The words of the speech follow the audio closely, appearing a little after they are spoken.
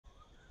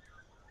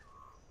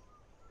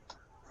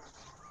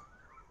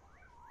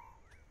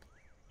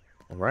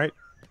All right,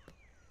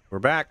 we're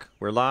back.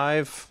 We're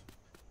live.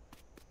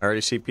 I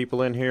already see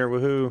people in here.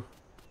 Woohoo!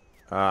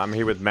 I'm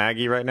here with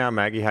Maggie right now.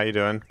 Maggie, how you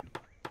doing?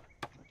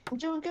 I'm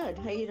doing good.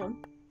 How you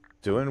doing?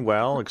 Doing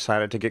well.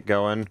 Excited to get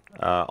going.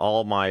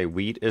 All my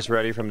wheat is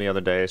ready from the other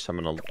day, so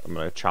I'm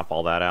gonna chop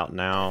all that out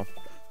now.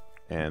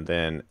 And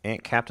then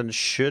Ant Captain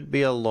should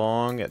be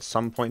along at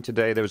some point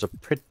today. There was a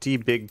pretty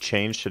big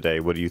change today.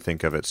 What do you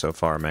think of it so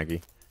far,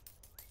 Maggie?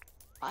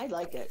 I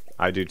like it.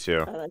 I do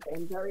too. I like it.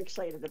 I'm very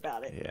excited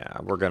about it. Yeah,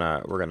 we're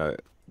gonna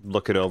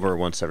look it over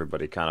once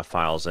everybody kind of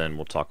files in.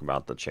 We'll talk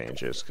about the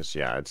changes because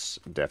yeah, it's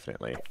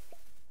definitely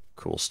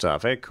cool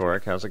stuff. Hey,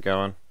 Korik, how's it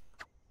going?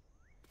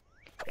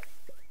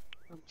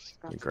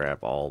 Let me grab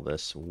all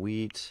this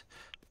wheat.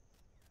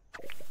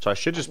 So I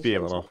should just be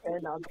able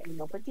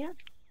to.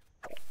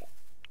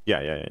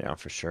 Yeah,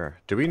 for sure.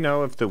 Do we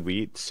know if the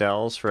wheat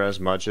sells for as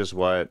much as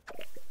what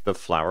the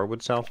flour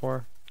would sell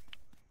for?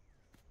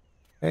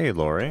 Hey,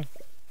 Lori.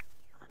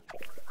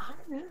 I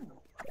don't know.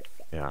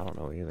 Yeah, I don't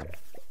know either.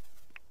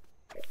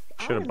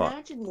 I would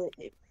imagine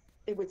that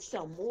it would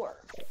sell more.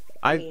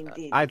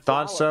 I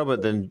thought so,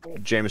 but then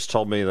James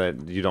told me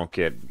that you don't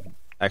get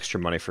extra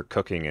money for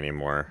cooking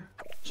anymore.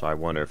 So I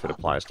wonder if it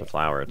applies to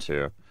flour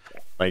too.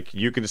 Like,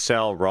 you can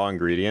sell raw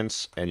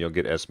ingredients and you'll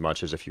get as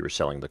much as if you were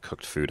selling the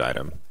cooked food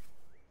item.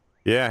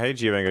 Yeah, hey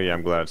Giovingo, yeah,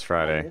 I'm glad it's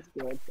Friday.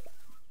 I'm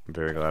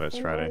very glad it's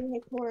Friday.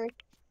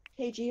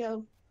 Hey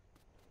Gio.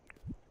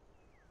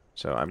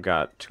 So I've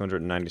got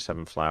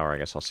 297 flour. I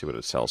guess I'll see what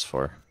it sells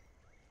for.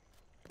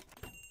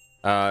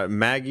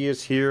 Maggie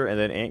is here, and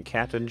then Ant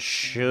Captain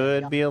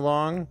should be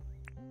along.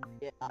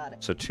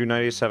 So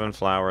 297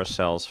 flour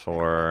sells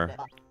for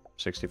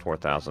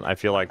 64,000. I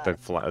feel like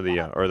that's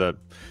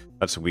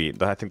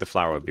wheat. I think the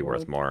flour would be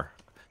worth more.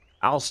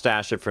 I'll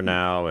stash it for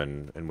now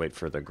and wait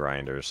for the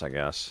grinders, I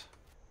guess.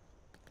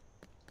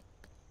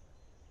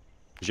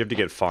 You have to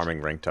get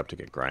farming ranked up to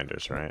get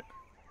grinders, right?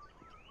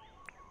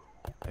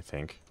 I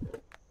think.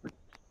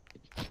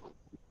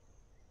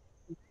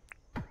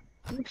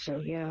 I think so,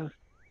 yeah.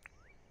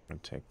 I'll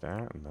take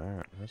that and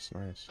that. That's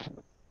nice.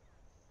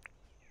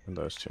 And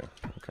those two.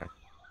 Okay.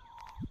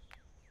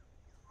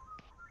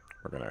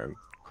 We're gonna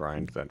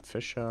grind that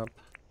fish up.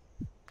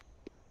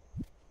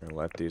 And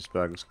let these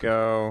bugs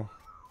go.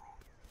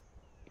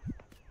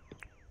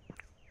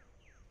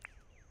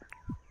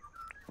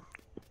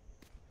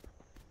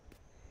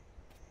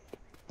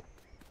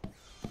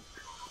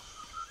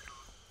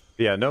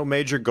 Yeah, no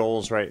major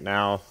goals right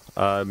now,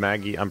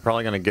 Maggie. I'm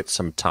probably gonna get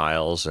some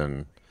tiles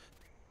and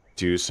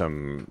do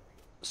some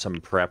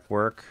prep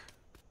work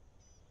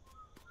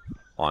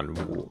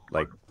on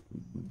like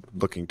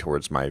looking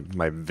towards my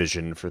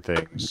vision for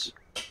things.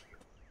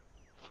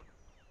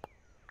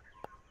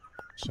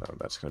 So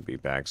that's gonna be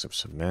bags of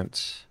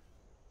cement.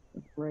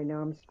 Right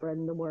now I'm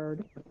spreading the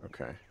word.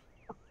 Okay.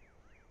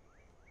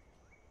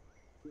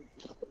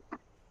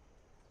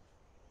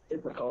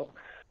 Difficult.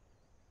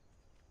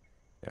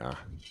 Yeah.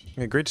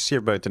 Hey, great to see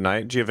everybody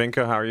tonight.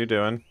 Giovinco, how are you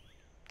doing?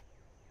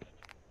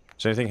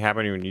 Is anything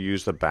happening when you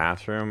use the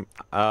bathroom?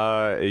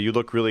 You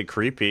look really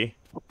creepy.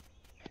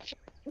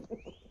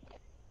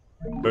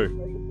 Hey.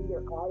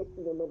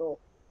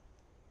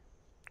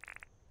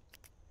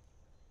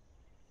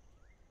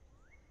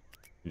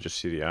 You just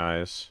see the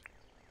eyes.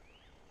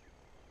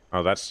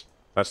 Oh, that's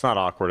not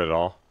awkward at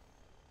all.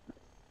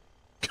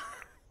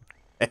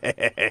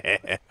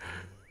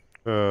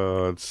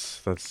 Oh,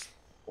 that's.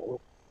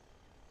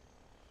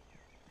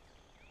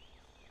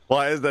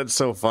 Why is that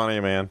so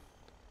funny, man?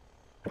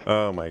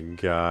 Oh my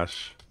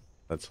gosh.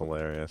 That's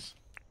hilarious.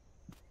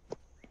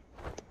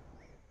 I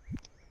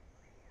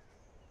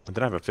did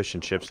have a fish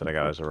and chips that I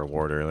got as a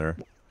reward earlier.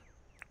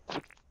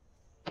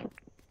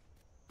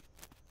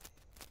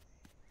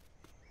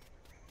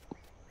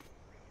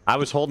 I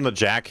was holding the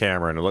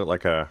jackhammer and it looked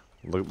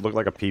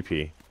like a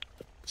pee-pee.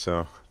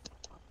 So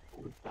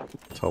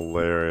it's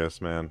hilarious,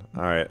 man.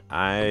 All right,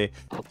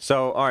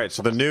 so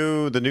the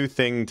new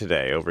thing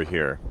today over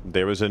here.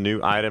 There was a new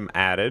item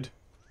added.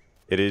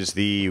 It is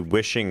the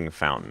wishing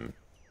fountain.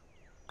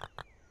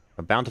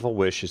 A bountiful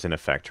wish is in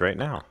effect right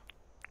now.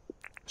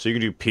 So you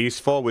can do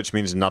peaceful, which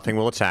means nothing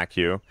will attack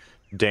you.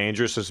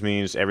 Dangerous, which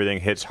means everything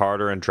hits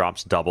harder and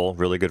drops double.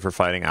 Really good for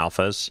fighting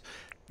alphas.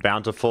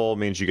 Bountiful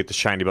means you get the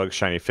shiny bug,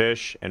 shiny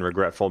fish. And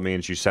regretful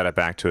means you set it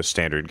back to a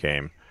standard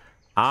game.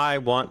 I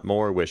want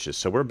more wishes.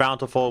 So we're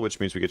bountiful, which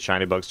means we get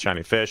shiny bugs,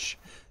 shiny fish,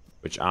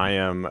 which I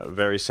am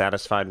very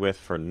satisfied with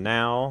for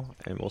now.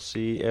 And we'll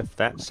see if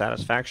that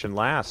satisfaction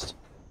lasts.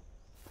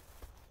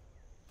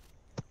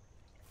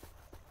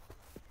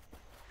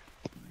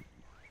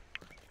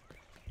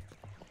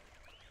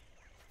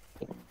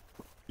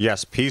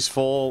 Yes,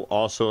 peaceful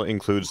also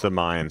includes the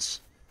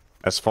mines.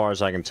 As far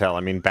as I can tell. I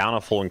mean,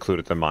 bountiful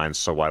included the mines,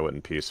 so why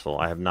wouldn't peaceful?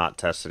 I have not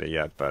tested it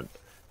yet, but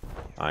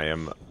I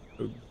am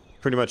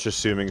pretty much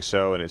assuming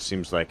so, and it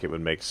seems like it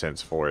would make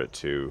sense for it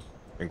to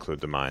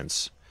include the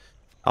mines.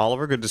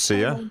 Oliver, good to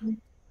see you.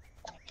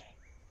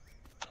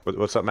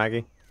 What's up,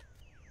 Maggie?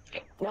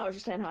 No, I was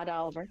just saying hi to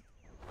Oliver.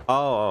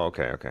 Oh,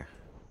 okay.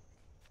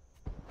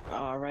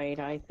 All right,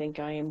 I think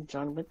I am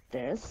done with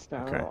this, so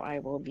Okay. I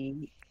will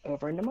be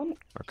over in a moment.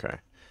 Okay.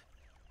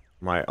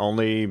 My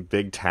only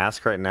big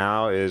task right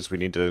now is we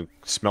need to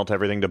smelt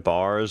everything to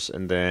bars,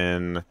 and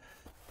then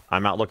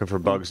I'm out looking for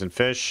bugs and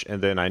fish,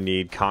 and then I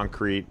need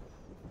concrete.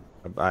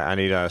 I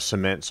need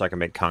cement so I can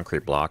make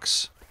concrete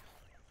blocks.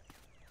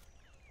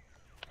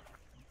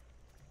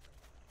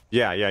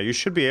 Yeah, you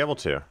should be able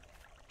to.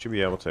 Should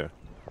be able to.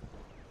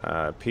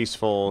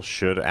 Peaceful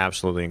should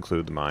absolutely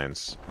include the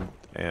mines.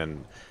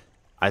 And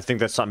I think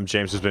that's something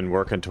James has been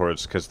working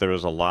towards, because there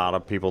was a lot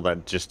of people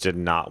that just did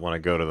not want to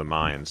go to the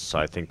mines. So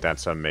I think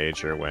that's a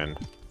major win.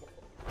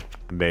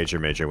 Major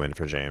win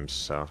for James,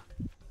 so.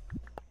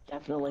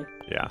 Definitely.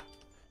 Yeah.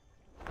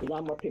 A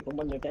lot more people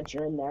want to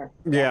venture in there.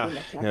 Yeah,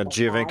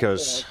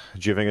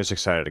 Giovinco's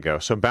excited to go.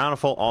 So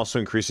Bountiful also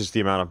increases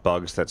the amount of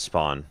bugs that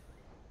spawn,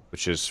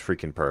 which is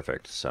freaking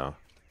perfect, so.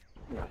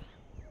 Yeah.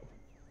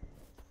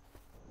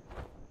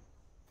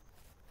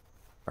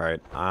 All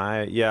right,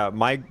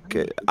 Mike,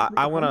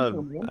 I want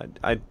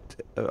to,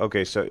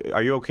 okay, so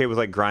are you okay with,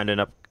 like, grinding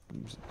up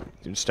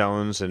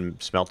stones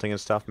and smelting and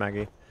stuff,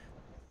 Maggie?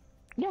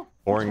 Yeah.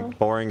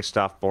 Boring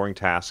stuff, boring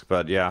task,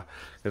 but yeah,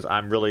 because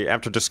I'm really,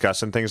 after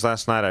discussing things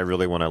last night, I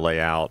really want to lay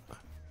out,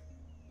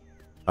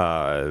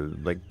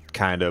 like,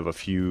 kind of a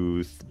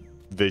few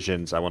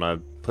visions. I want to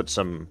put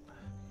some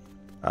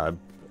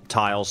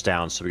tiles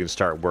down so we can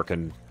start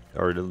working,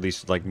 or at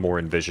least, like, more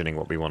envisioning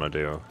what we want to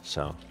do,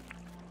 so.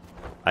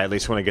 I at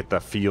least want to get the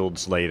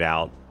fields laid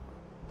out,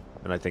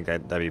 and I think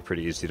that'd be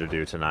pretty easy to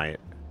do tonight.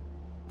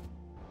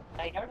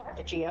 I don't have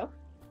the Geo.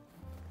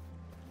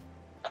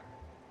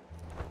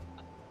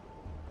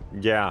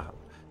 Yeah,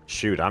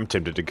 shoot, I'm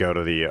tempted to go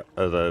to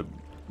the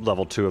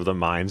level 2 of the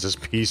mines as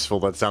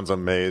peaceful. That sounds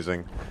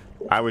amazing.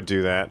 I would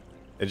do that.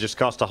 It just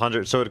cost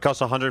 100, so it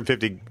costs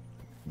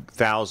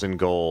 150,000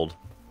 gold,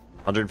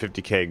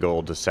 150k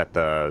gold to set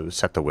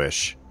the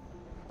wish,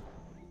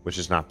 which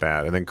is not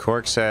bad. And then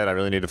Cork said, I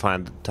really need to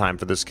find time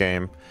for this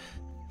game.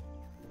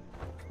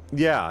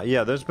 Yeah,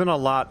 there's been a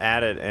lot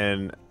added,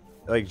 and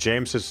like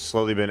James has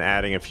slowly been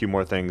adding a few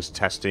more things,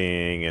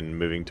 testing and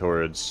moving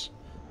towards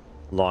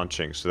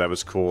launching. So that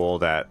was cool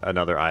that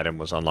another item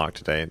was unlocked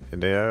today.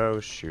 And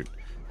oh shoot.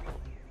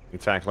 In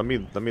fact, let me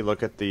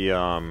look at the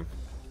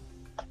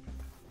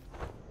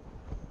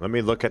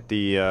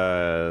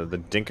the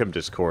Dinkum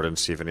Discord and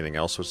see if anything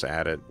else was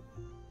added.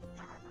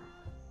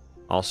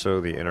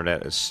 Also, the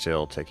internet is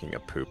still taking a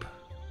poop.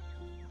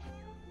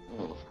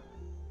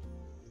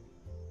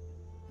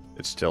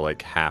 It's still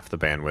like half the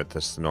bandwidth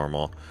as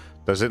normal.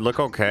 Does it look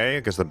okay?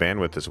 Because the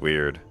bandwidth is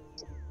weird.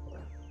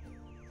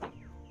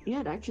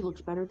 Yeah, it actually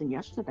looks better than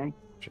yesterday.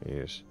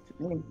 Jeez.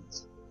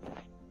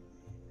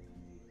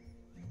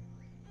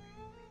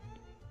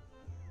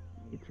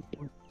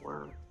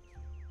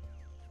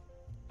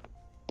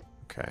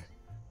 Okay.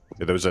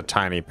 Yeah, there was a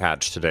tiny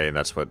patch today, and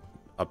that's what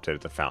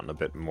updated the fountain a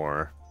bit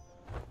more.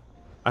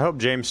 I hope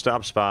James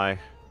stops by.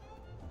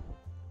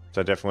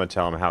 So I definitely want to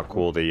tell him how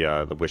cool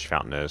the wish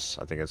fountain is.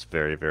 I think it's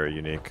very, very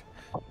unique.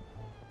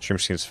 Stream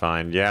scene's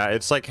fine. Yeah,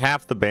 it's like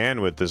half the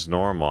bandwidth is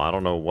normal. I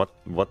don't know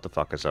what the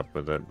fuck is up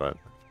with it, but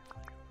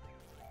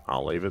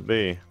I'll leave it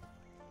be. Is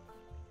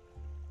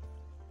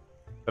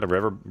that a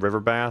river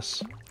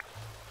bass?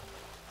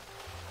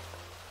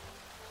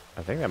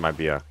 I think that might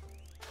be a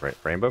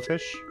rainbow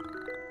fish.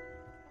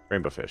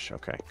 Rainbow fish.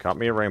 Okay, caught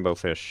me a rainbow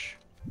fish.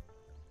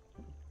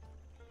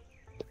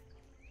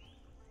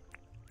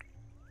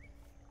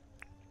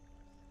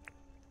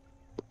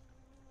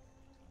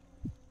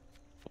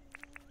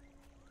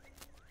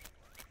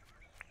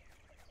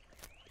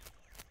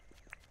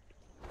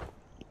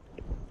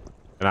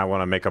 And I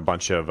want to make a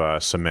bunch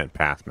of cement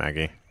path,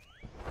 Maggie.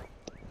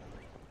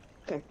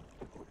 Okay.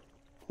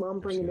 Well, I'm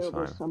bringing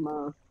over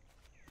some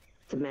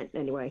cement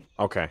anyway.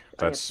 Okay,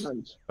 that's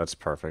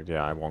perfect.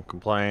 Yeah, I won't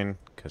complain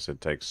because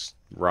it takes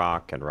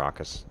rock, and rock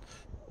is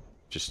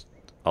just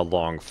a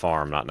long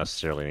farm, not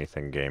necessarily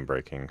anything game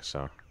breaking.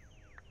 So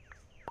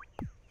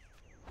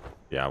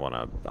yeah,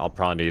 I'll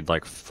probably need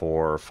like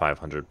 400 or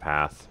 500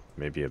 path,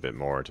 maybe a bit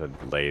more, to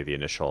lay the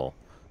initial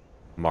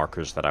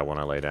markers that I want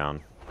to lay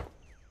down.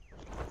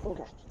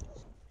 Okay.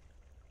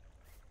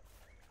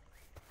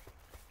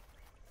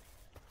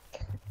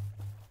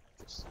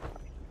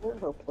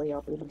 Hopefully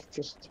I'll be able to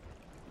just...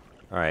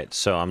 Alright,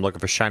 so I'm looking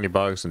for shiny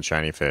bugs and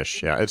shiny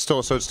fish. Yeah, it's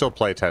still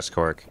playtest,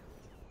 Cork.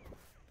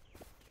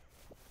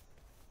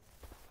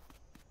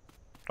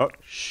 Oh,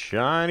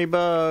 shiny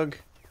bug!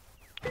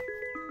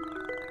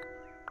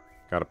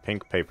 Got a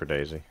pink paper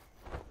daisy.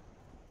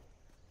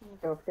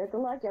 Don't forget to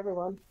like,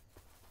 everyone.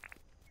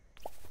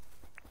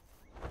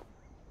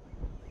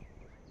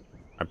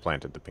 I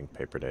planted the pink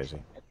paper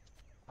daisy.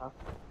 Oh.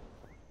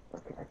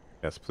 Okay.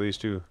 Yes, please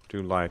do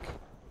like.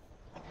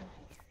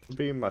 Would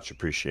be much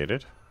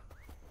appreciated.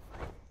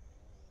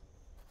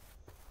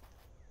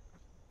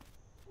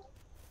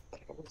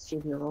 Let's see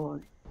if you're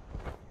on.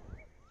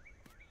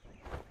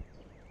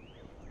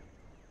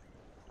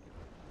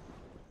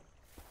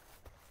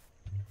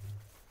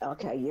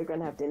 Okay, you're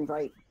gonna have to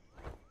invite.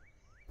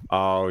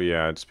 Oh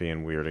yeah, it's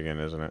being weird again,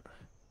 isn't it?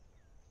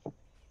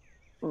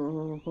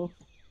 Mm-hmm. All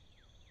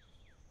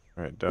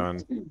right,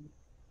 done.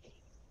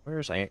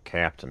 Where's Aunt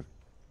Captain?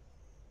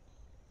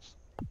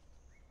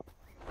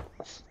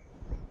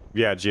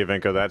 Yeah,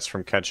 Giovinco, that's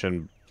from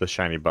catching the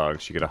shiny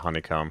bugs. You get a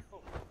honeycomb.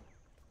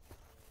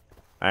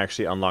 I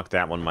actually unlocked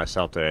that one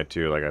myself today,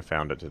 too, like I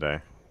found it today.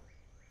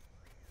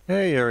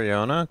 Hey,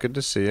 Ariana. Good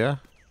to see ya.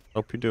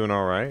 Hope you're doing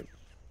alright.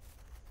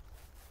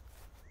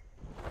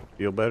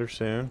 Feel better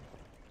soon.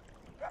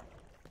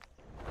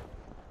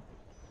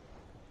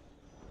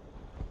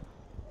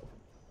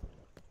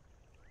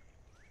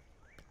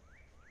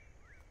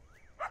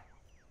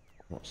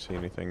 Don't see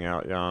anything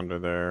out yonder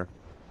there.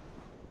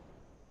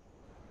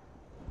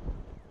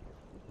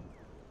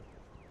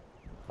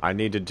 I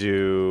need to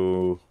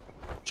do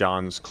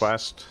John's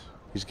quest.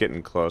 He's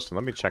getting close. And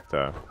let me check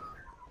the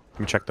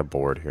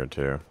board here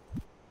too.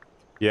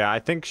 Yeah, I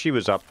think she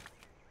was up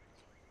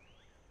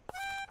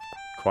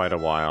quite a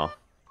while.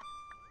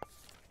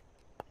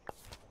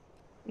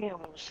 Yeah, it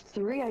was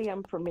 3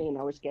 a.m. for me, and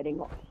I was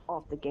getting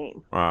off the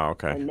game. Oh,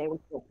 okay. And they were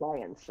still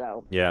playing,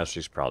 so. Yeah,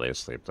 she's probably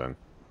asleep then.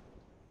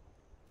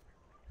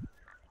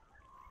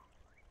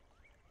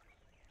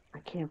 I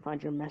can't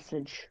find your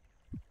message.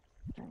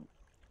 Need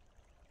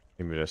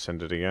me to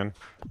send it again?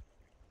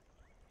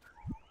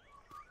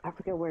 I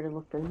forget where to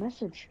look for the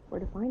message. Where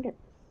to find it?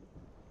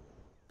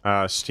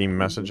 Steam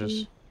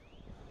messages.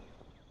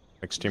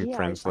 Like Steam Yeah,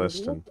 friends I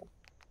list and...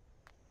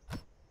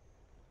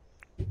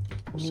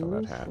 So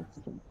that News hat.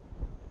 system.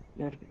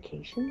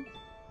 Notifications?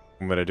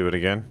 I'm gonna do it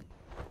again?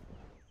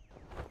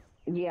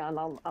 Yeah, and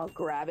I'll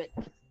grab it.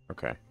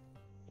 Okay.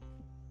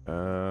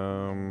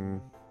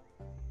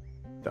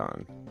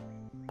 Done.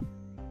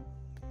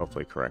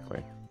 Hopefully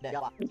correctly.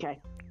 Okay.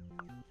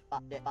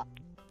 Okay.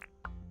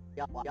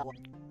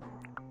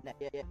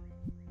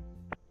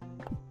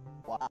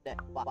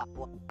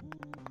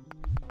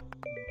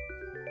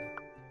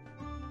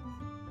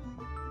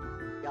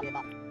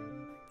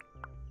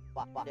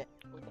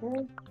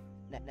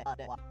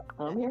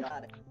 I'm here.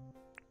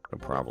 No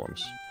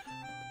problems.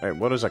 Alright,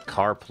 what does a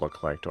carp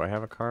look like? Do I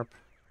have a carp?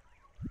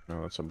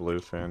 No, it's a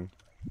bluefin.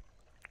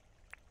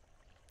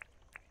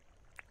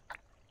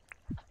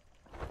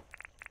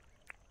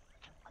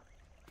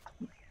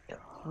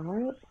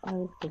 Carp,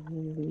 I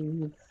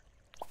believe.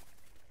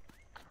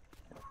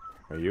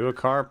 Are you a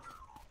carp?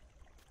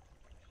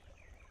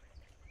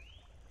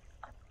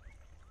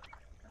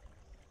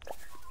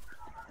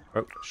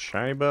 Oh,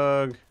 shiny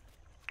bug.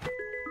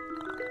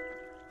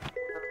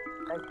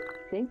 I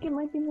think it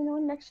might be the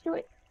one next to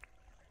it.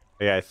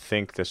 Yeah, I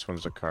think this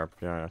one's a carp.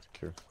 Yeah, I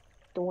think you're...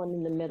 The one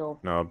in the middle.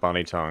 No, a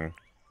bunny tongue.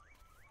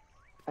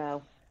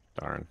 Oh.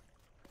 Darn.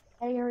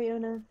 Hey,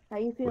 Ariana. How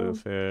you feeling?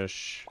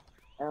 Bluefish.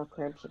 Oh,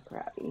 crabs are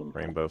crabby.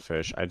 Rainbow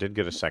fish. I did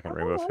get a second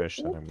rainbow fish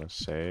that I'm gonna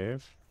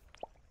save.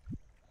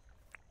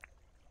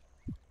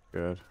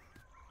 Good.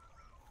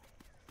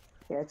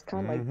 Yeah, it's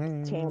kind of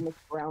like tan with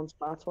brown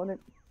spots on it.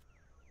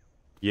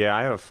 Yeah,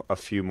 I have a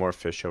few more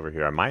fish over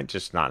here. I might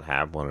just not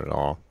have one at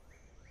all.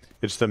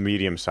 It's the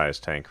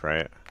medium-sized tank,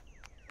 right?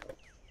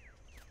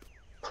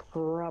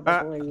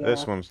 Probably, yeah.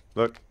 This one's...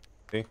 Look.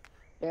 See?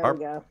 There Carp.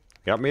 we go.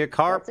 Got me a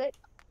carp. That's it.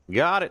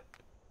 Got it.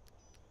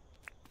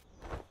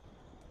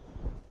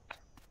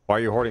 Why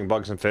are you hoarding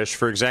bugs and fish?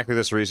 For exactly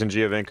this reason,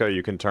 Giovinco,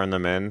 you can turn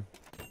them in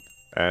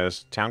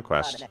as town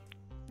quest.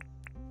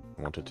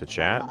 Wanted to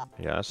chat?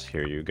 Yes,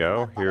 here you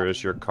go. Here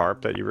is your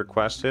carp that you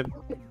requested.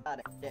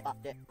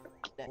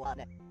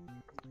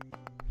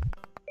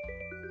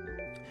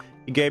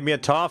 He gave me a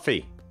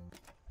toffee.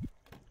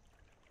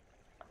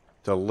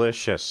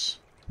 Delicious.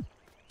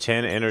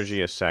 10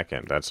 energy a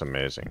second. That's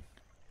amazing.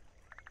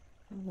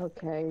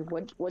 Okay,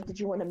 what did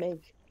you want to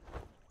make?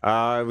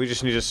 We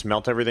just need to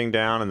smelt everything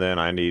down, and then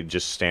I need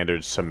just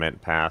standard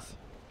cement path.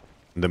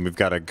 And then we've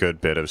got a good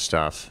bit of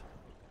stuff.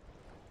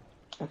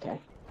 Okay.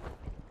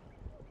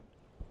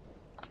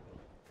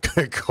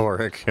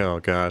 Coric, oh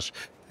gosh.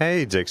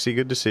 Hey, Dixie,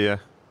 good to see you.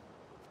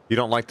 You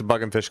don't like the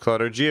bug and fish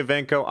clutter?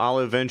 Giovinco, I'll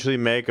eventually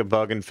make a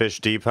bug and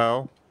fish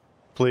depot.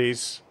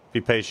 Please,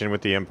 be patient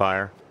with the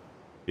Empire.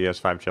 He has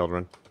 5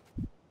 children.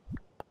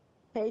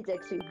 Hey,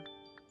 Dixie.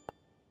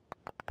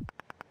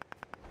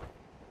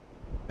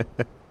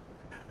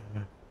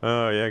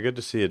 Oh, yeah, good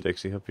to see you,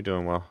 Dixie. Hope you're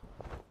doing well.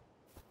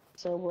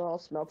 So we're all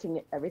smelting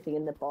everything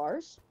in the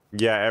bars?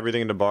 Yeah,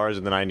 everything in the bars,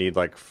 and then I need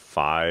like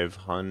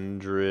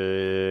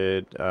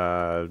 500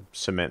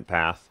 cement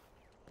path.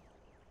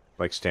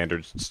 Like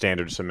standard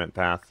cement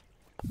path.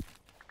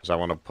 Because I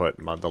want to put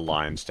the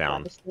lines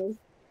down.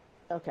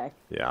 Okay.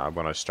 Yeah, I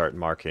want to start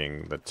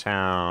marking the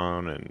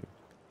town and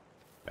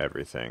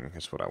everything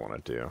is what I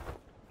want to do. I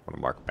want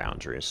to mark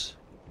boundaries.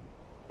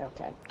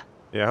 Okay.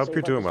 Yeah, I hope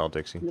you're doing well,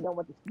 Dixie. You don't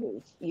want the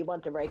smooth. You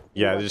want the right...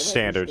 Yeah, just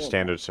standard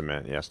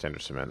cement. Yeah,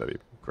 standard cement. That'd be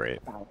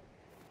great. Wow.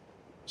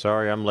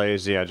 Sorry, I'm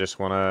lazy. I just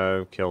want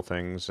to kill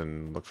things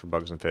and look for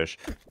bugs and fish.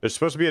 There's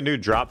supposed to be a new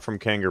drop from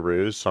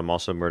kangaroos, so I'm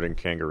also murdering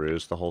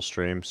kangaroos the whole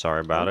stream.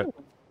 Sorry about it.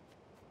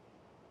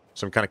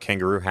 Some kind of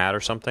kangaroo hat or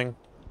something?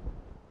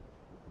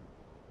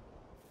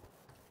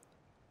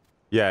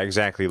 Yeah,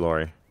 exactly,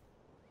 Lori.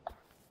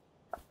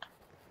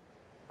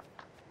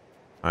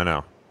 I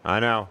know. I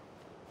know.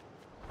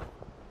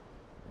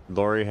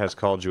 Lori has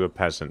called you a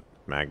peasant,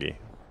 Maggie.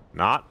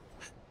 Not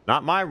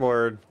my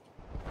word.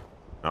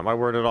 Not my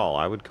word at all.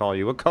 I would call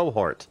you a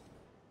cohort.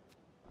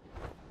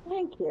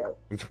 Thank you.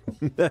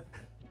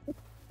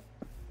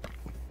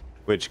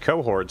 Which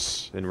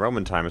cohorts in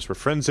Roman times were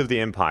friends of the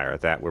empire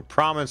that were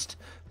promised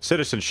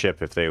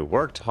citizenship if they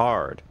worked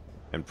hard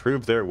and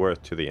proved their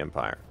worth to the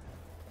empire.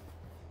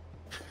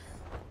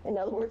 In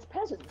other words,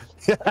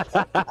 peasants.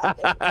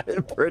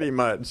 Pretty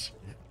much.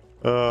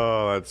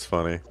 Oh, that's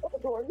funny.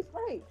 Lori's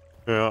right.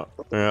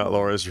 Yeah,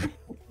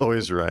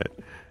 Laura's right.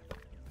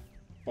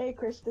 Hey,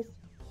 Christus.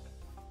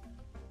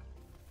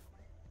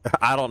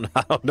 I don't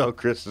know,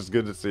 Chris. It's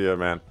good to see you,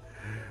 man.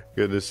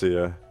 Good to see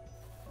you.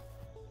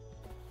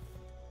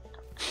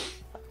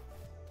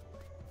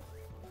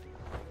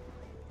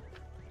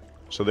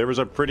 So there was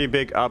a pretty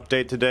big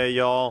update today,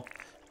 y'all.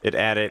 It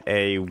added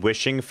a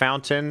wishing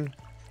fountain.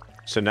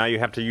 So now you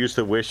have to use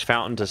the wish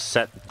fountain to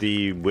set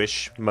the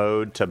wish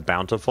mode to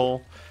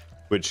bountiful,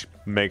 which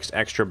makes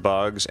extra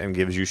bugs and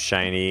gives you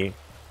shiny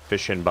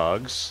fish and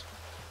bugs.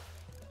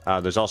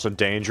 There's also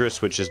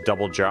dangerous, which is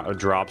double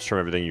drops from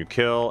everything you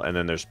kill. And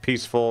then there's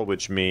peaceful,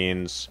 which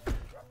means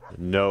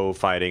no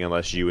fighting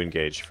unless you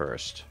engage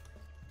first.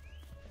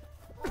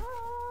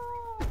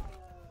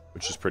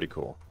 Which is pretty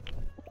cool.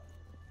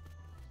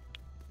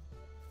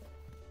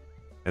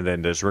 And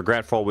then there's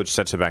regretful, which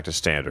sets it back to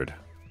standard.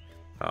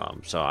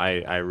 So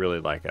I really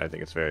like it. I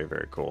think it's very,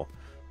 very cool.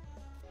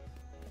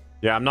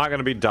 Yeah, I'm not going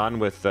to be done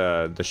with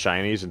the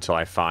shinies until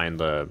I find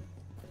the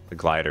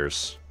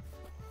gliders.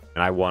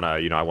 And I want to,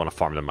 I want to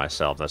farm them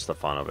myself. That's the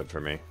fun of it for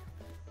me.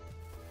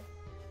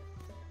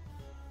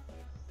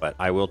 But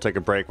I will take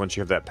a break once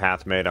you have that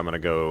path made. I'm going to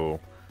go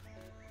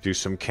do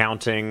some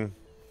counting.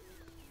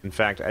 In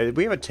fact,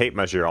 we have a tape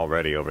measure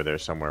already over there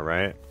somewhere,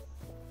 right?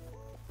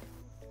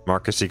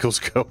 Marcus equals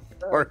go.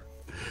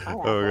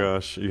 Oh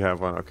gosh, you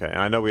have one. Okay, and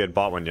I know we had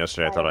bought one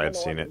yesterday. I thought I had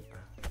seen it.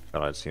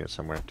 Thought I'd seen it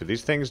somewhere. Do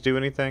these things do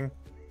anything?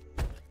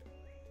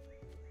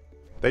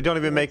 They don't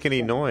even make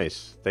any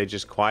noise. They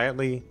just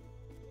quietly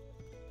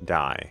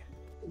die.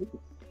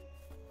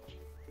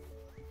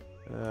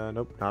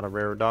 Nope, not a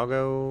rare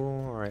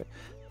doggo. All right,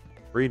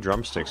 3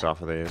 drumsticks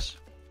off of these.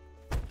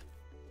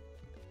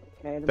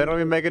 Okay, they don't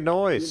even make a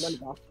noise.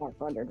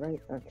 500,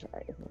 right?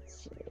 Okay,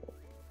 let's see.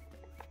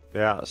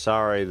 Yeah,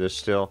 sorry. There's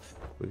still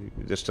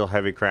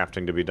heavy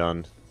crafting to be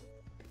done.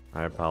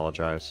 I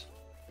apologize.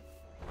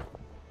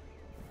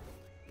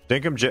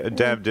 Dinkum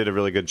Dev did a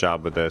really good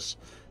job with this.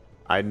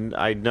 I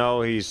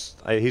know he's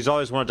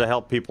always wanted to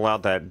help people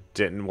out that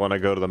didn't want to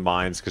go to the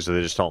mines because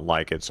they just don't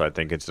like it. So I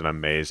think it's an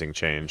amazing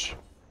change.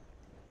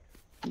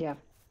 Yeah.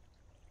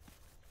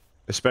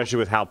 Especially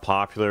with how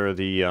popular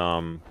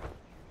the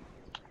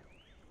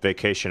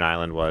Vacation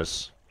Island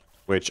was,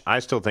 which I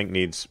still think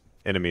needs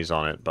enemies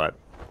on it, but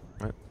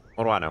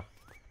what do I know?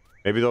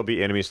 Maybe there'll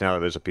be enemies now that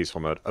there's a peaceful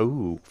mode.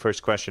 Oh,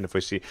 first question: if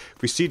we see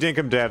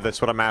Dinkum Dev,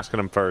 that's what I'm asking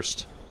him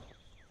first.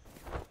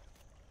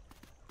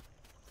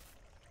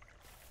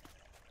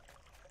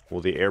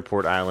 Well, the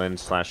airport island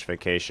 /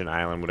 vacation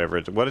island, whatever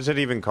it's... What is it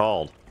even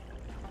called?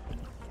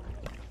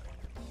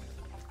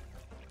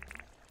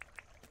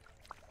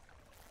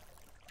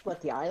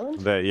 What, the island?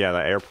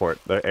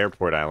 The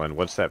airport island.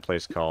 What's that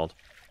place called?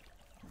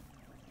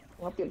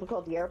 Well, people call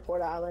it the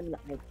airport island,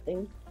 I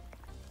think.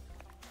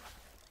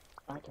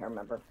 I can't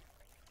remember.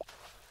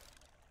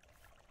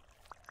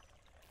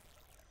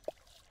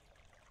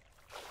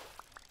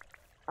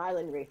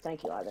 Island Reef.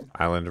 Thank you, Ivan.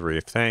 Island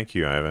Reef. Thank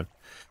you, Ivan.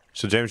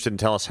 So James didn't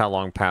tell us how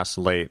long past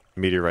late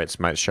meteorites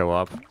might show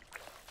up.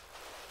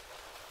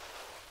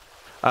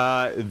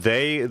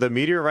 The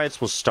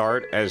meteorites will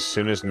start as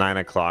soon as 9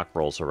 o'clock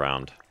rolls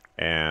around.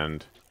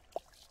 And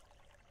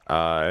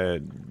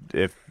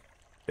if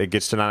it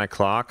gets to 9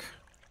 o'clock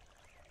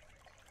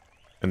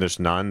and there's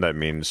none, that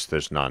means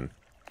there's none.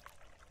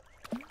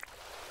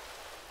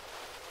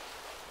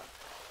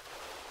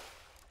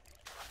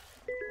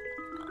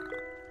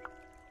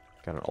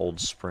 Got an old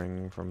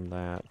spring from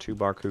that. 2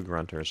 Barku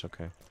grunters,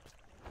 okay.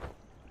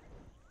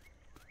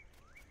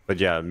 But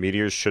yeah,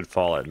 meteors should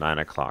fall at 9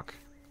 o'clock.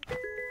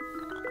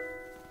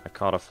 I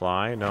caught a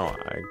fly? No,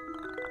 I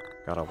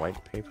got a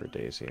white paper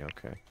daisy,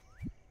 okay.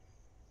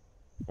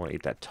 I want to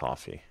eat that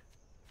toffee.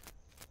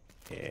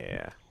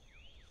 Yeah.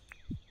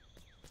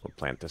 We'll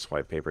plant this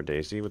white paper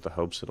daisy with the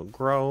hopes it'll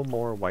grow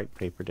more white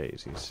paper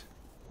daisies.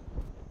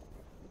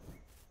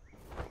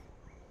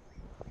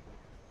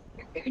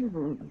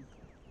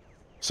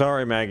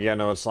 Sorry, Maggie, I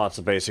know it's lots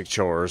of basic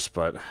chores,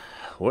 but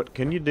what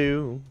can you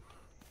do?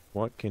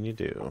 What can you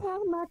do?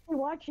 Well, I'm actually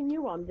watching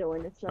you while I'm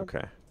doing it, so...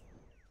 Okay.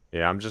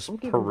 Yeah, I'm just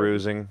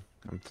perusing.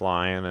 I'm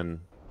flying, and...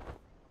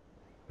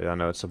 Yeah, I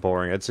know it's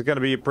boring. It's going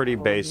to be a pretty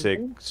basic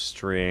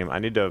stream. I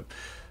need to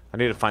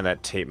find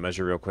that tape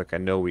measure real quick. I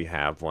know we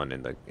have one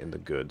in the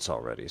goods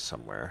already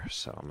somewhere,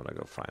 so I'm going to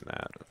go find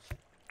that.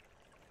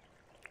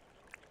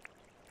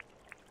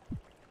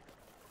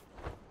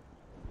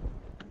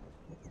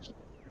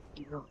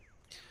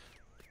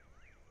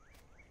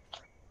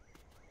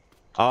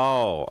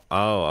 Oh,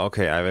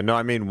 okay. No,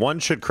 I mean, one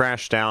should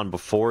crash down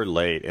before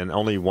late, and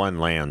only one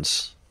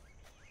lands.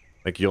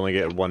 Like, you only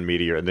get one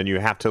meteor, and then you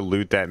have to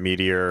loot that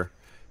meteor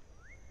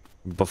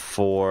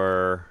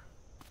before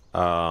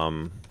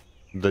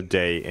the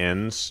day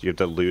ends. You have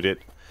to loot it.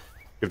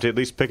 You have to at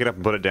least pick it up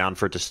and put it down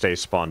for it to stay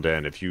spawned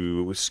in. If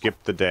you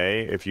skip the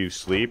day, if you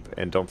sleep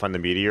and don't find the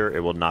meteor,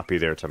 it will not be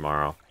there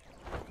tomorrow.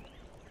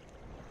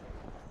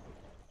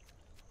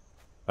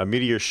 A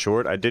meteor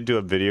short? I did do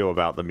a video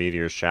about the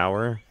meteor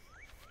shower.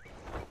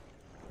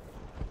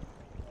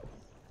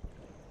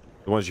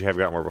 The ones you have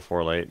got more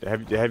before late.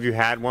 Have you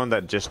had one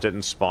that just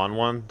didn't spawn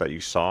one that you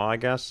saw, I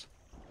guess?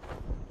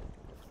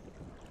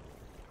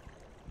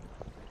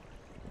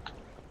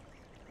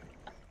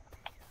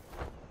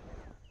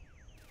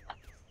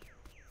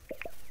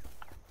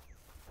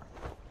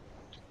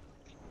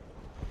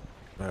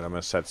 Alright, I'm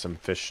gonna set some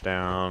fish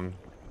down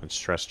and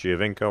stress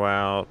Giovinco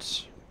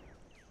out.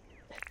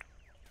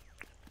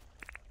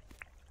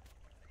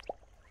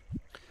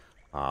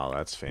 Oh,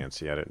 that's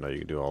fancy. I didn't know you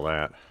could do all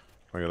that.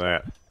 Look at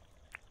that.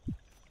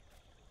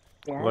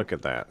 Yeah. Look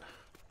at that.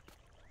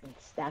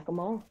 Stack them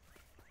all.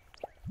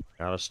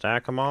 Gotta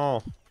stack them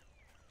all.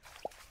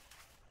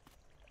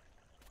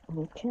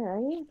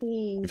 Okay.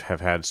 You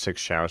have had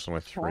 6 showers and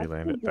only 3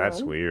 landed.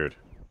 That's weird.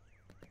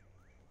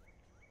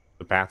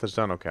 The path is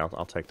done? Okay,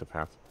 I'll take the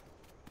path.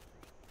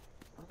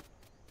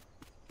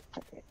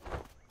 Okay.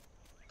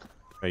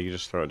 Hey, you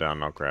just throw it down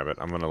and I'll grab it.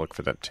 I'm gonna look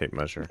for that tape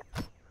measure.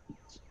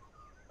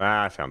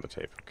 Ah, I found the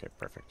tape. Okay,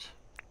 perfect.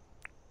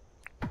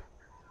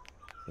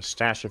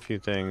 Stash a few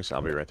things.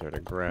 I'll be right there to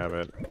grab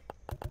it.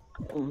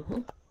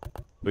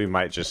 We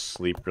might just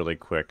sleep really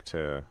quick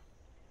to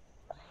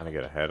kind of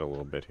get ahead a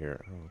little bit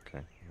here. Oh,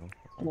 okay.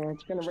 Yeah,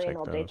 it's gonna rain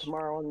all day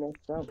tomorrow on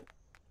this stuff.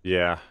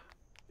 Yeah.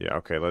 Yeah,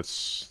 okay, let's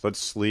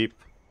sleep.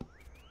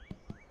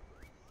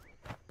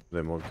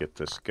 Then we'll get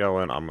this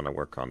going. I'm gonna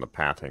work on the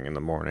pathing in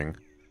the morning.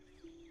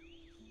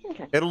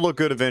 Okay. It'll look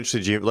good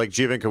eventually, like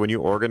Giovinco, when you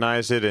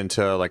organize it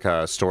into like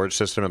a storage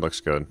system, it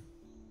looks good.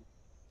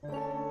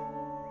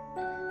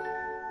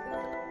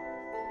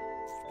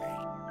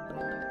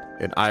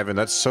 And Ivan,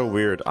 that's so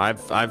weird.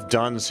 I've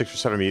done 6 or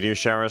 7 meteor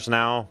showers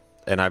now,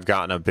 and I've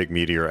gotten a big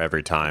meteor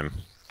every time.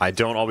 I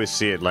don't always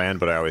see it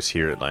land, but I always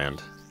hear it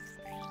land.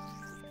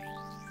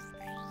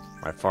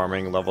 My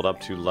farming leveled up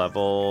to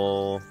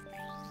level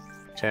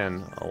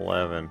 10,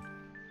 11.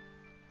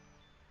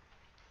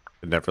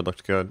 It never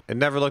looked good. It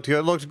never looked good.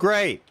 It looked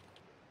great.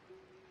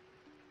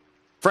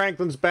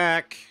 Franklin's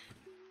back.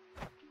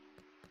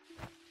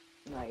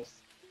 Nice.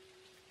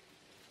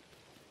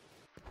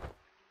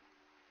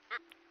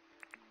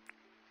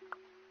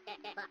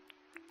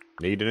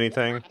 Need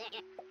anything?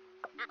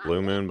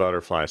 Blue moon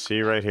butterfly.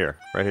 See right here.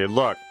 Right here.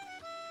 Look.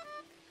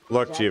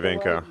 Look,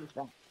 Giovinco.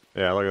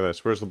 Yeah, look at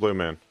this. Where's the blue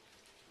moon?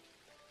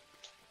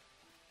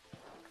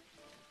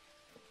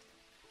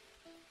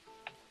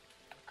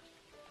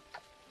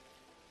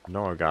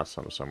 No, I got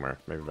some somewhere.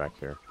 Maybe back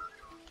here.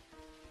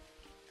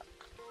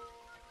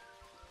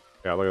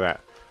 Yeah, look at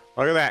that.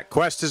 Look at that.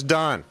 Quest is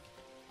done.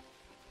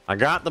 I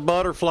got the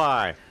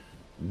butterfly.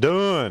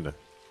 Done.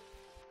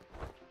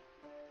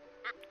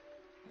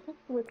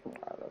 What's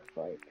tomorrow looks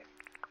like?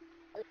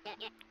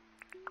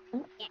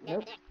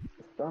 Nope.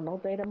 Sun all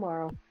day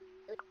tomorrow.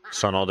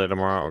 Sun all day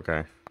tomorrow?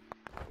 Okay.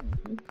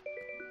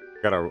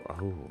 Got a...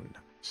 Oh,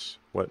 nice.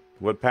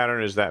 What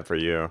pattern is that for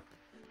you?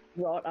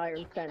 Wrought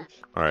iron fence.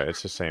 Alright,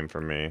 it's the same for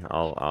me.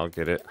 I'll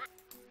get it.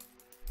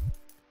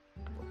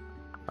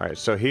 Alright,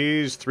 so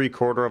he's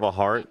 3/4 of a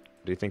heart.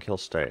 Do you think he'll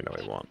stay?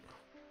 No, he won't.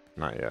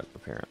 Not yet,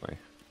 apparently.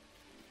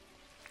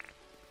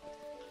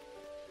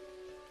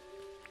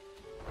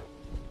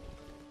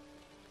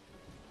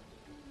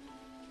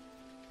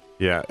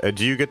 Yeah,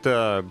 do you get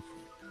the...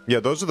 Yeah,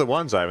 those are the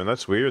ones, Ivan.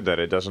 That's weird that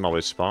it doesn't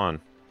always spawn.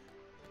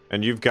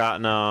 And you've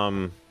gotten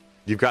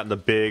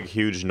the big,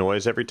 huge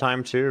noise every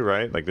time, too,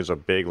 right? Like, there's a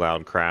big,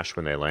 loud crash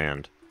when they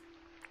land.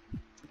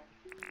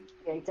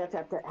 Yeah, you just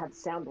have to have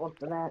sound one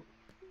for that.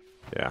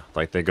 Yeah,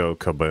 like they go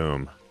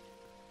kaboom.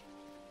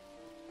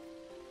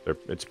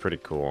 It's pretty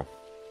cool.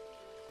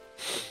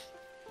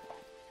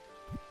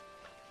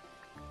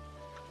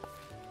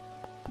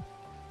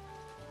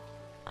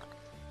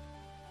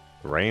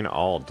 Rain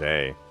all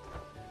day.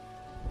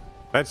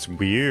 That's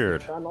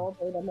weird. Sun all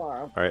day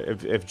tomorrow. All right,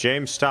 if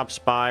James stops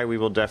by, we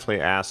will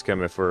definitely ask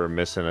him if we're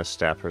missing a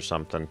step or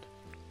something.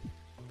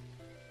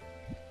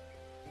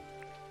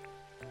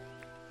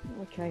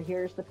 Okay,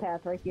 here's the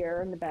path right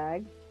here in the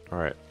bag. All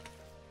right,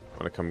 I'm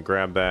gonna come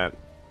grab that.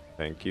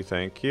 Thank you,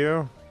 thank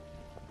you.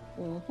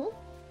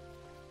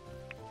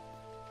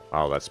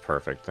 Oh, that's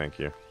perfect. Thank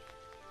you.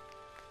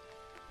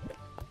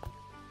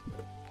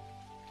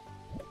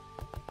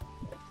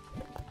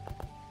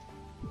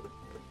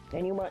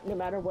 And you want, no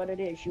matter what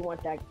it is, you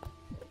want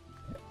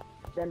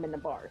them in the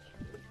bars.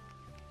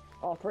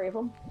 All 3 of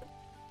them?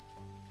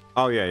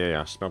 Oh,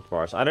 yeah. Smoked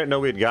bars. I didn't know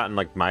we had gotten,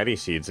 like, mighty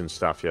seeds and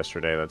stuff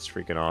yesterday. That's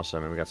freaking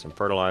awesome. And we got some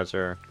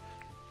fertilizer,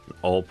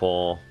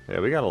 opal. Yeah,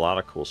 we got a lot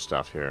of cool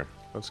stuff here.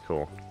 That's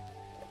cool.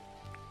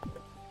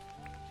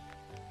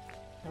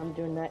 I'm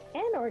doing that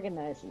and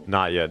organizing.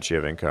 Not yet,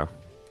 Giovinco.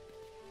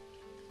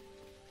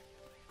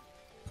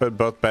 Put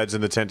both beds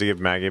in the tent to give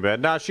Maggie a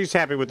bed. No, she's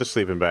happy with the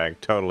sleeping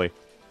bag. Totally.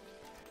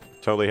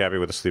 Totally happy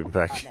with the sleeping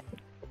bag.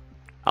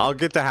 I'll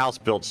get the house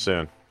built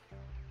soon.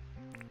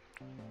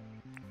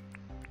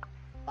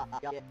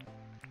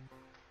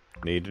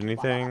 Need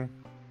anything?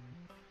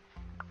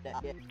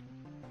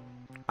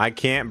 I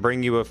can't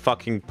bring you a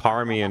fucking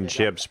parmy and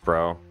chips,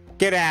 bro.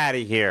 Get out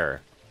of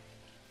here.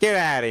 Get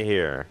out of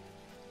here.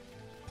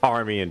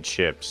 Parmy and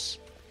chips.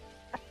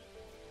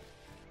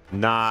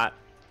 Not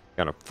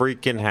gonna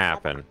freaking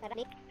happen.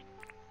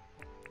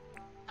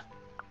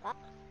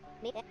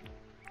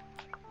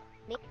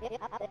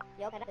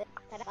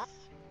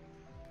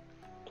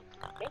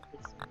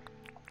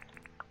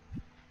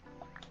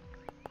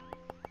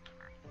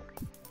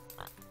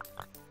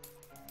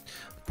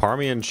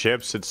 Parmy and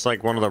chips, it's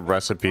like one of the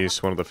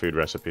recipes, one of the food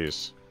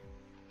recipes.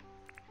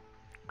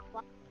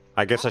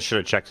 I guess I should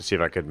have checked to see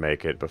if I could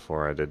make it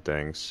before I did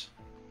things.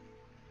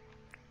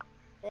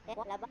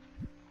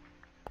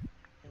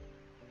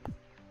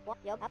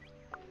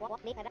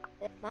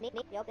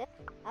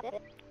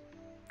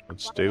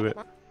 Let's do it.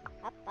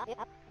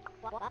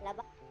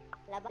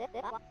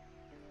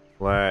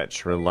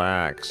 Let's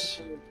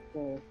relax.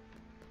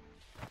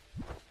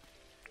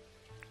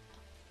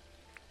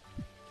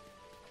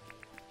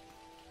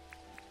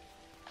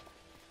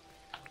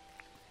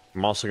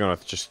 I'm also gonna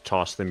just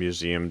toss the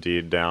museum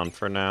deed down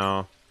for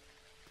now.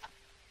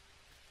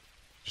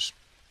 Just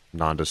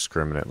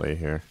non-discriminately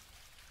here.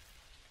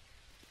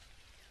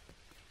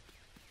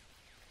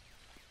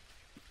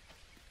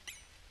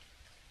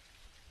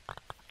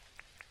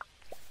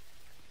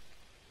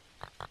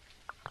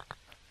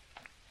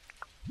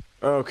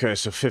 Okay,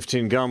 so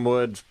 15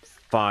 gumwood,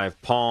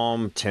 5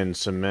 palm, 10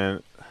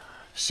 cement,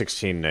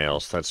 16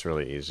 nails. That's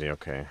really easy.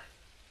 Okay.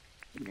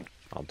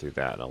 I'll do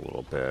that in a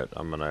little bit.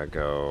 I'm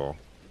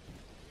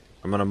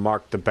gonna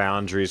mark the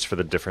boundaries for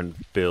the different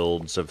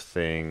builds of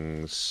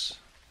things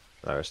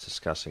that I was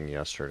discussing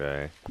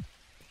yesterday.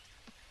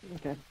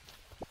 Okay.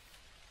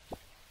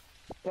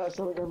 Yeah,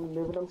 so we're gonna be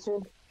moving them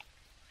soon?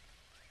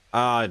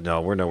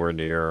 No, we're nowhere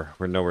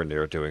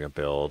near doing a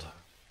build.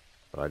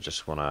 But I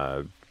just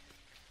wanna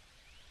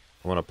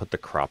put the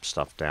crop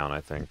stuff down,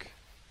 I think.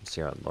 And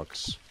see how it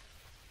looks.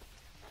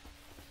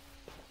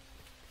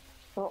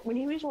 Well, when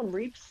he was on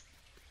Reaps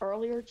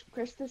earlier,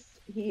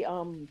 Christus, he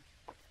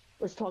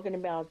was talking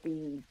about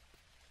the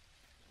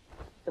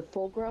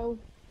full grow,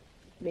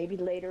 maybe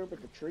later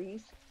with the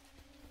trees,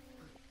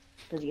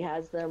 because he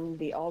has them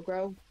the all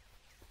grow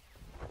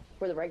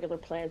for the regular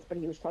plants, but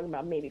he was talking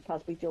about maybe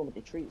possibly dealing with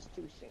the trees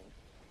too soon.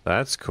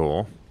 That's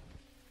cool.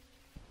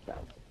 So.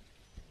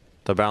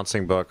 The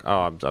bouncing book.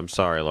 Oh, I'm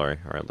sorry, Lori.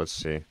 All right, let's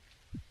see.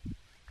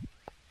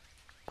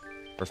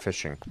 We're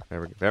fishing.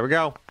 There we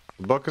go.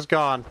 The book is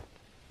gone.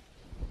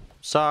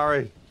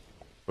 Sorry.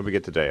 What did we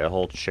get today? A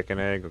whole chicken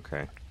egg?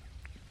 Okay.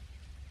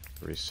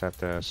 Reset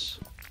this.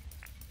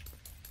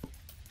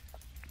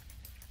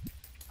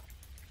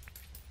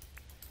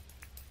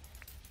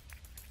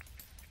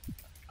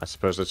 I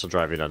suppose this will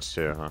drive you nuts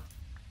too, huh?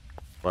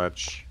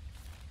 Fletch.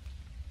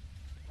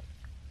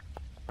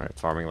 Alright,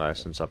 farming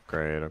license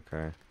upgrade,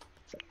 okay.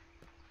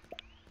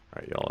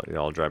 Alright,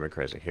 y'all drive me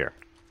crazy. Here.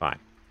 Fine.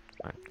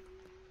 Fine.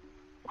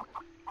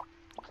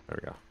 There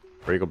we go.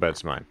 Regal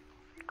bed's mine.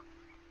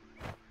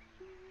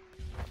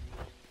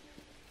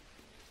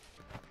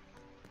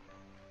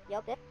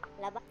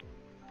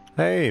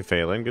 Hey,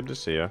 Phelan, good to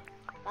see you.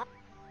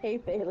 Hey,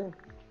 Phelan.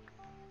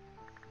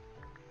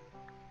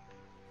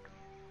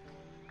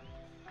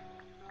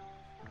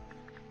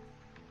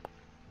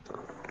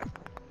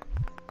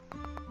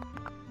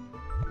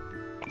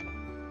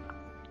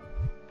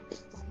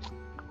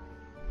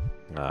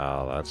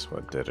 Oh, that's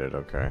what did it,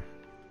 okay.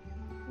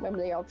 Remember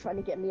they all trying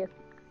to get me a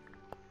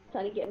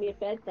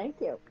bed? Thank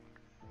you.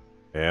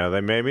 Yeah,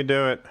 they made me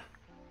do it.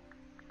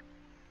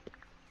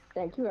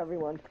 Thank you,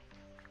 everyone.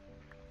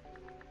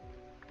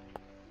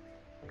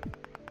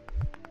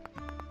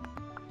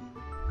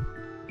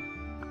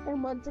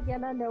 And once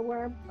again, I know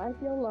where I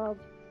feel loved.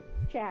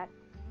 Chat.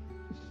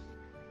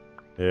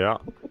 Yeah.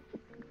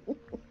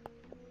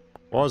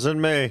 Wasn't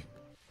me.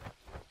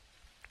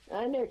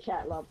 I know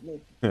chat loved me.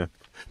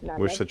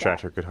 Wish the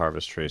tractor could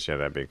harvest trees. Yeah,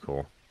 that'd be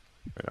cool.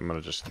 Wait, I'm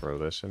gonna just throw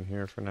this in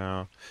here for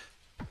now.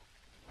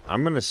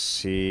 I'm gonna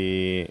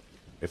see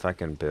if I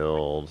can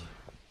build.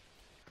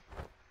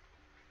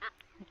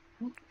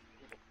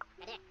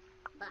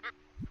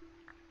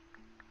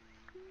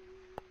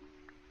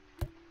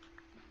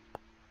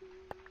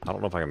 I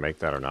don't know if I can make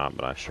that or not,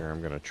 but I sure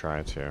am gonna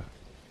try to.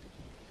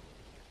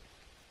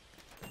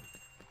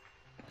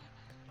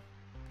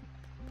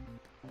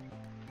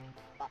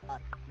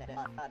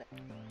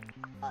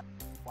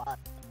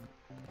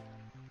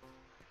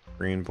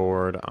 Green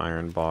board,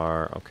 iron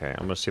bar. Okay,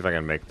 I'm gonna see if I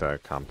can make the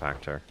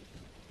compactor.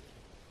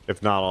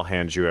 If not, I'll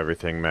hand you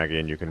everything, Maggie,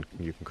 and you can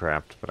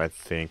craft. But I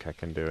think I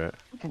can do it.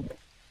 Okay.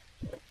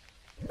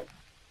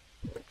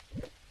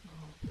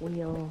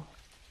 Wheel.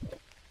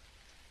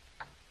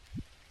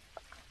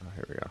 Oh,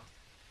 here we go.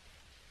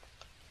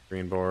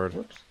 Green board.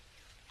 Whoops.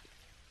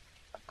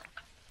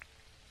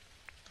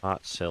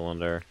 Hot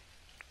cylinder.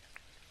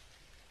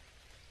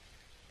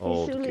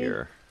 Old Suli.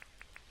 gear.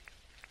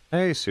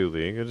 Hey,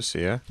 Suli. Good to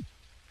see you.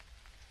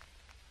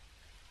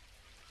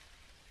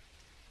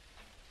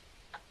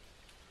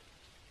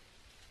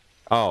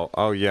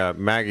 Oh yeah.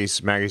 Maggie's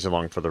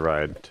along for the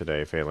ride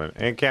today, Phelan.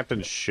 And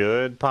Captain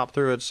should pop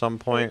through at some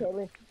point.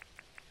 Okay.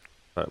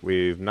 But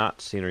we've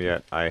not seen her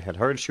yet. I had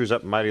heard she was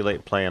up mighty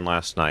late playing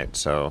last night,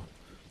 so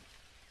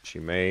she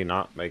may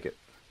not make it.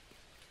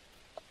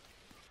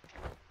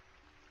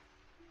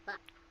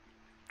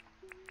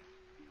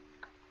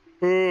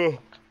 You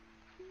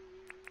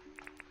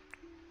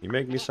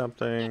make me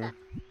something.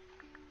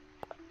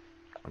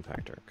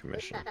 Compactor,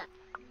 commission.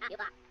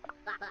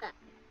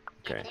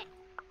 Okay.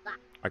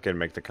 I can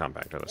make the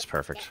compactor, that's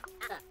perfect.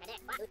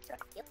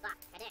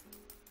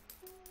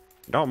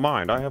 Don't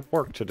mind, I have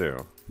work to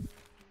do.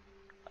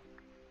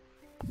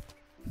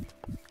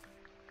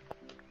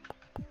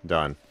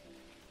 Done.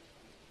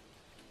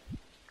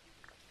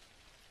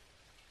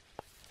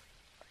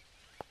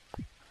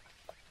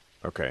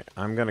 Okay,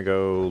 I'm gonna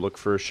go look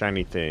for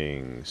shiny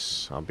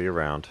things. I'll be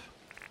around.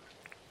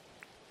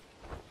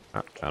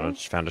 Oh,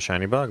 found a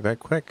shiny bug that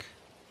quick.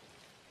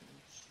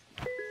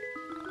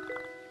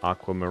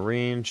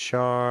 Aquamarine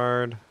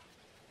shard.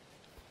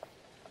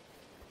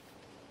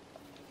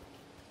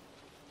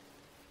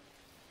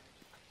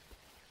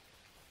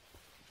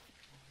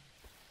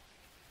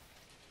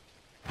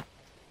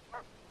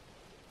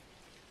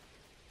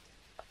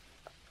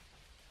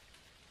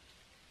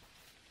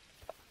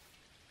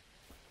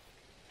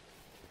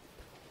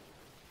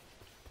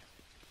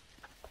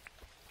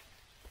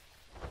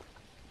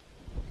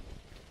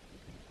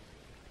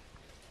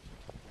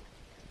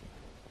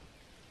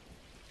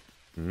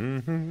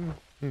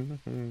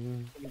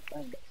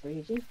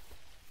 Crazy.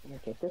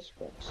 Get this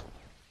fixed.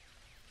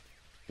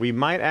 We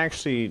might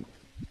actually,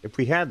 if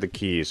we had the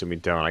keys and we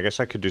don't, I guess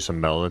I could do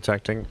some metal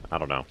detecting. I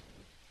don't know.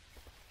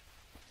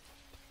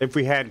 If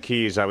we had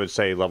keys, I would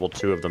say level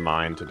 2 of the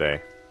mine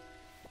today.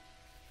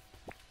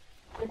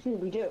 Actually,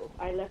 we do.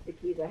 I left the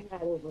keys I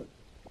had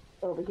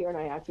over here, and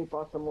I actually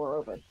brought some more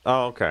over.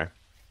 Oh, okay.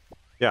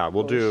 Yeah,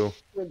 we'll do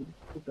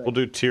We'll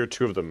do tier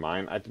 2 of the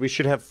mine. We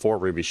should have 4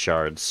 ruby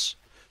shards.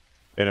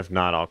 And if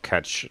not, I'll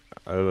catch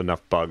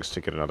enough bugs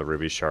to get another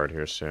ruby shard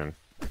here soon.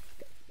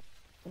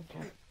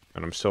 Okay.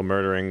 And I'm still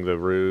murdering the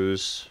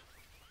ruse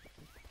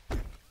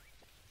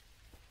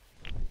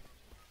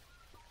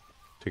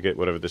to get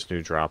whatever this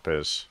new drop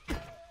is.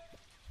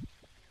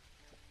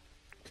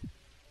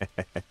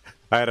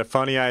 I had a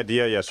funny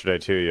idea yesterday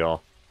too,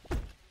 y'all.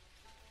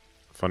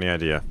 Funny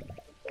idea.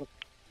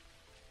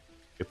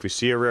 If we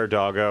see a rare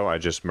doggo, I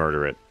just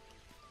murder it.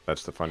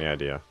 That's the funny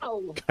idea.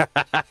 Oh.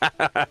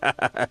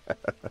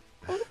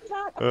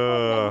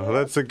 Oh,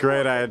 that's a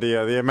great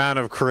idea. The amount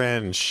of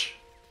cringe.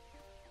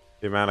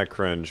 The amount of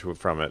cringe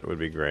from it would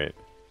be great.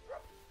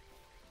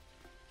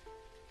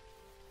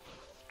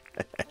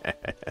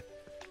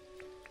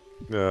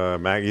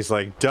 Maggie's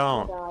like,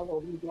 don't.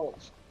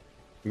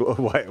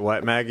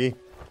 What, Maggie?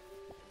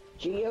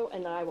 Geo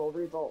and I will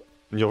revolt.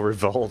 You'll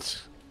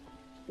revolt.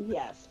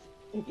 Yes.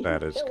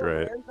 That is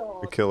great.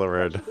 The killer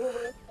red.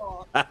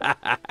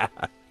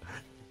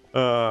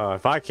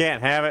 If I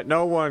can't have it,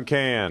 no one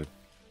can.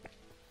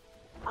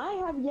 I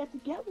have yet to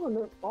get one.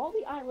 Of all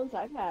the islands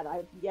I've had,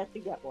 I've yet to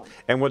get one.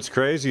 And what's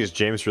crazy is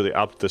James really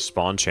upped the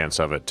spawn chance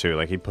of it too.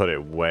 Like he put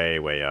it way,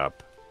 way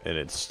up, and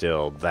it's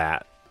still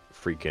that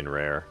freaking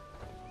rare.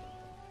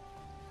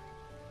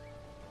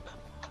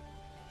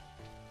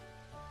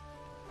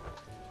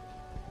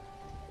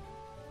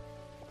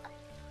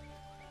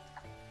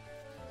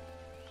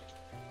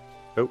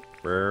 Oh,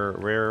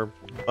 rare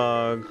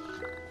bug.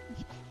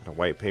 A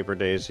white paper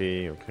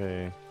daisy,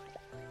 okay.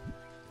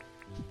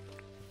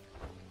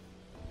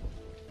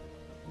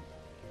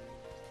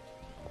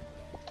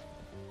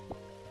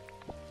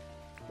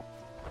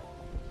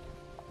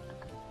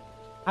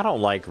 I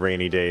don't like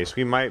rainy days.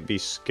 We might be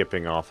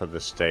skipping off of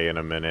this day in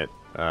a minute,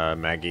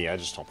 Maggie. I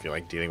just don't feel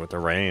like dealing with the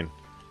rain.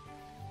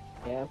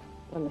 Yeah,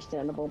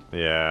 understandable.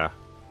 Yeah.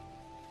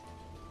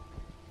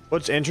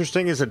 What's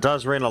interesting is it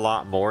does rain a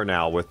lot more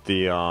now with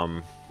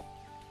the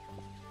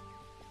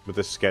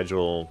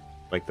schedule,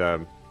 like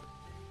the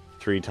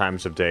 3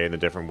 times of day and the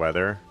different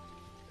weather.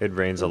 It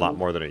rains a lot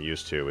more than it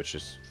used to, which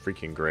is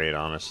freaking great,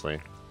 honestly.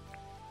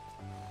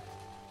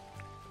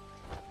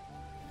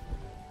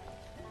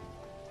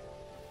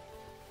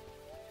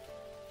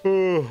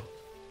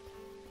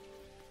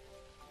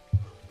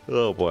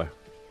 Oh boy.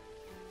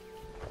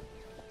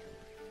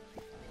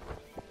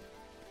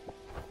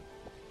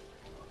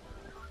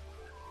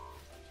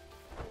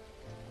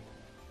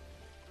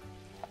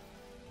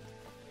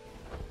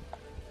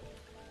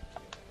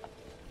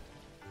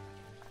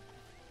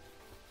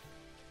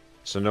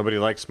 So nobody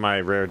likes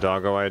my rare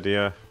doggo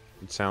idea,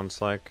 it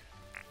sounds like.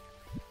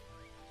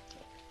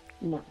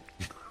 No.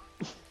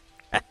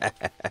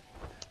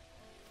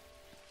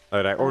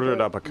 Alright, I ordered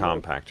up a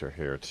compactor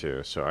here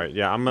too. So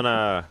yeah, I'm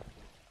gonna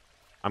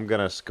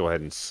go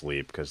ahead and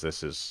sleep because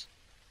this is.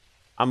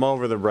 I'm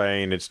over the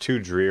rain. It's too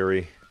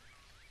dreary.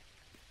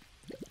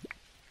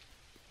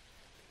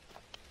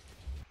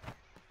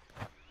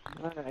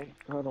 Alright,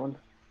 hold on.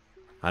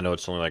 I know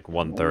it's only like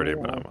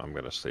 1:30, but I'm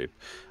gonna sleep.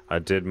 I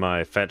did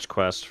my fetch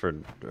quest for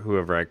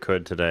whoever I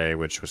could today,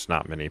 which was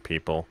not many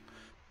people.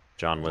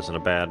 John was in a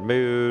bad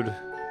mood.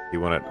 He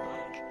wanted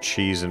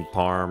cheese and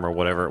parm or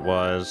whatever it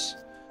was.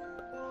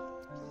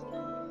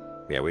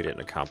 Yeah, we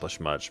didn't accomplish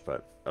much,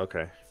 but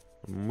okay.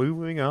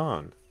 Moving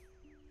on.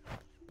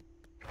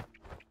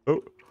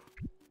 Oh.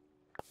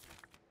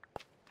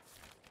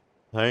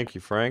 Thank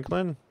you,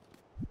 Franklin.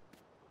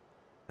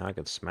 Now I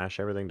can smash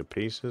everything to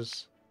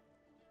pieces.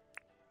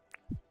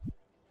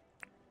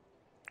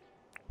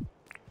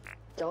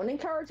 Don't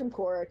encourage him,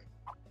 Corey.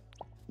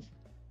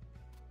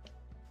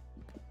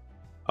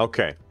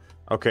 Okay.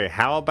 Okay,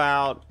 how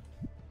about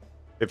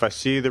if I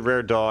see the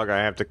rare dog, I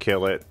have to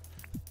kill it,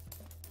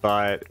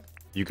 but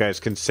you guys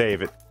can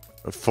save it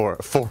for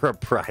a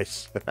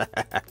price.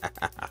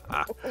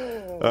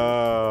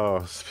 Oh,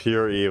 it's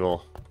pure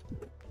evil.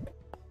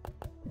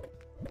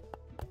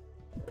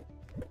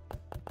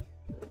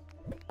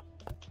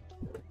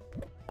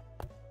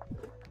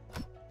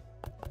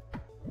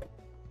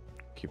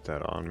 Keep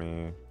that on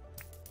me.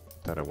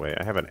 Put that away.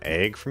 I have an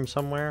egg from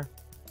somewhere.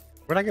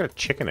 Where'd I get a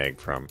chicken egg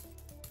from?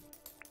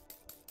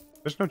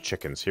 There's no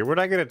chickens here. Where'd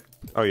I get it?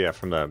 Oh yeah,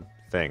 from the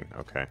thing.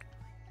 Okay.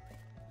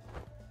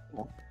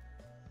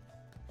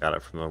 Got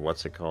it from the,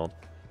 what's it called?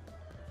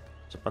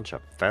 There's a bunch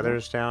of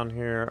feathers down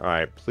here.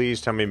 Alright,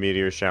 please tell me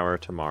meteor shower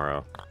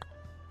tomorrow.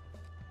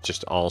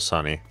 Just all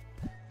sunny.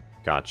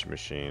 Gotcha,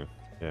 machine.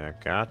 Yeah,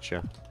 gotcha.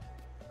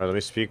 Alright, let me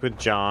speak with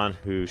John,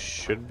 who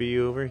should be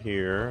over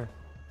here.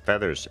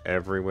 Feathers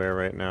everywhere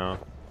right now.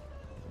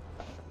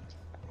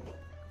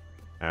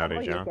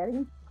 Howdy,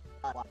 John.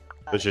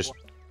 There's just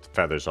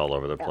feathers all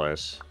over the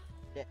place.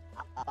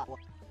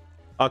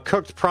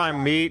 Cooked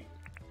prime meat.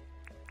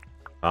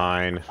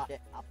 Fine.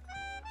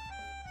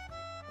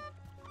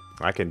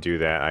 I can do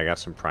that. I got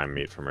some prime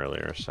meat from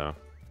earlier, so.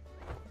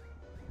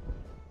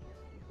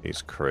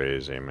 He's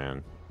crazy,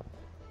 man.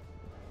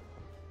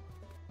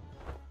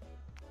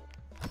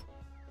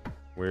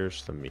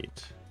 Where's the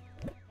meat?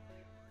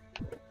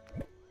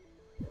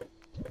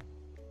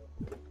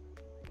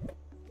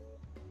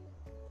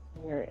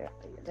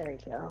 There you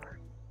go.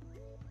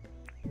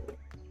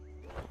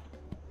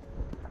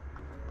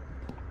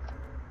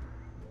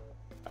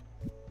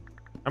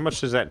 How much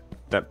does that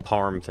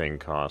parm thing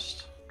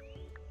cost?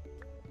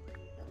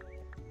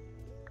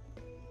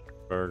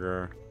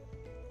 Burger.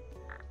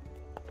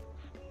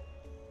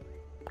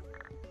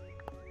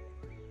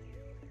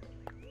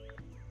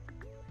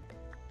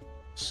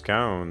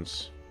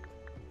 Scones.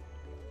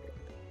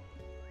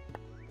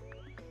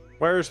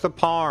 Where's the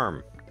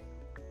parm?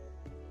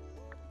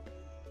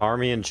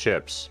 Army and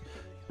chips.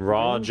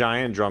 Raw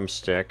giant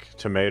drumstick.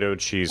 Tomato,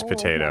 cheese,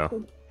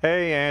 potato.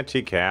 Hey,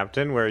 Auntie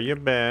Captain, where you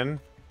been?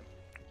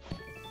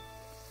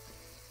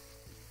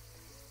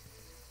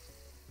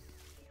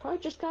 I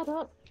just got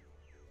up.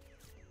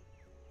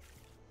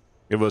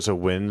 It was a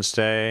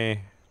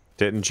Wednesday.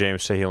 Didn't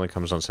James say he only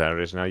comes on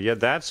Saturdays now? Yeah,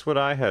 that's what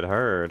I had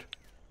heard.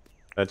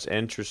 That's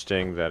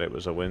interesting that it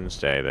was a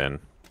Wednesday then.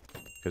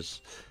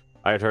 Because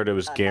I had heard it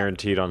was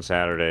guaranteed on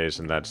Saturdays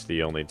and that's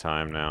the only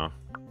time now.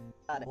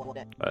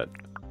 But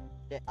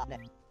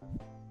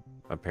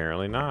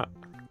apparently not.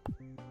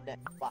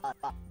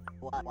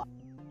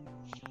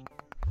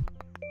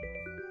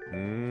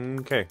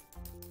 Okay.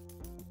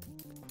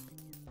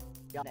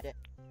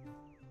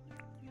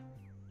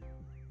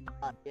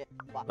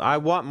 I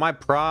want my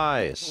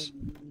prize.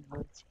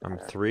 I'm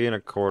 3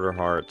 1/4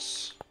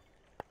 hearts.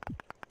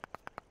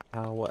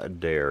 How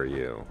dare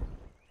you?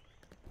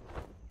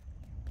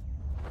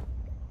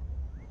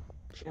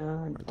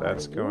 John,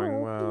 that's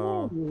going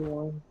well.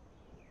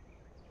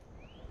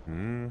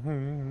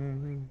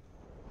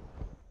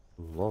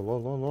 La, la,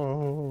 la,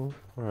 la.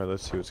 Alright,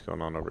 let's see what's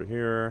going on over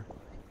here.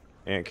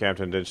 Aunt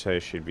Captain did say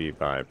she'd be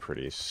by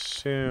pretty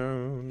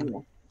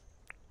soon.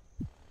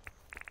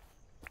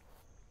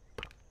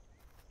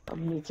 I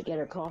need to get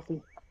her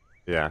coffee.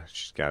 Yeah,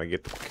 she's gotta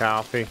get the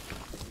coffee.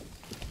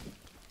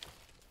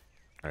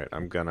 Alright,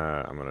 I'm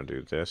gonna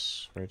do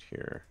this right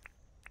here.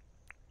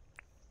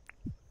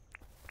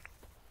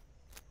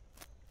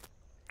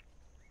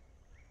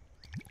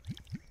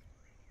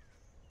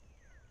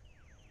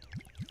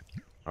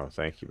 Oh,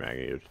 thank you,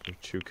 Maggie. You're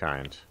too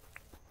kind.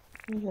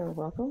 You're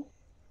welcome.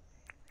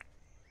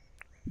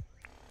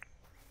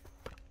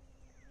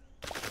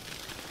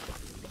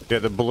 Yeah,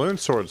 the balloon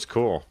sword's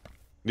cool.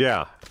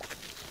 Yeah.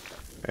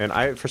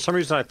 And for some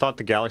reason, I thought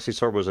the Galaxy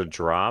Sword was a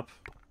drop.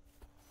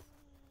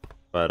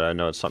 But I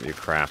know it's something you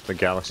craft. The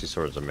Galaxy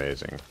Sword is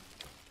amazing.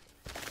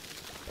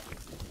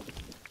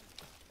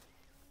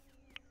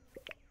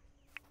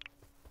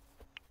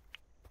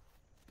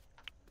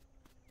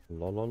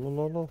 La la la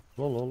la la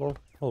la la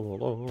la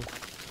la la.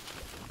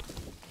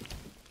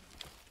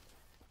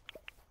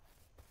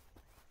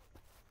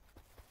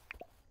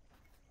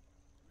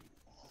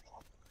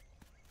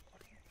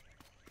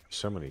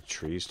 So many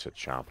trees to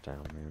chop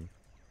down, man.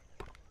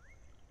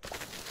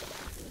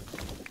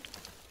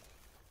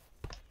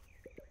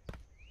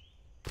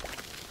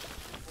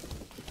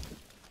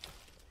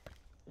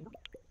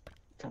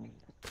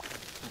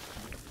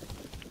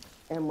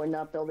 And we're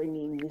not building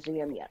the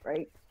museum yet,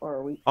 right? Or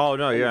are we? Oh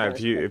no, are we yeah. gonna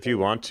spend If you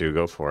it? want to,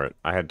 go for it.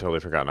 I had totally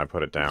forgotten I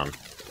put it down.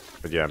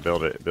 But yeah,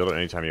 build it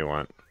anytime you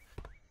want.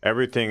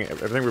 Everything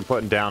we're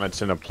putting down,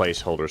 it's in a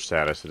placeholder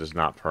status. It is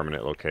not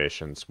permanent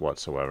locations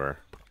whatsoever.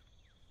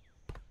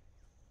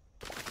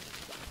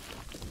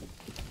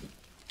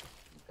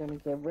 Gonna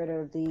get rid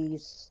of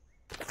these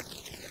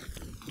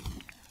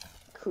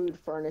crude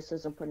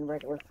furnaces and put a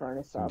regular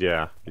furnace up.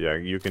 Yeah, yeah.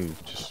 You can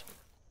just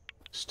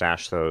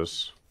stash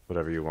those,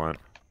 whatever you want.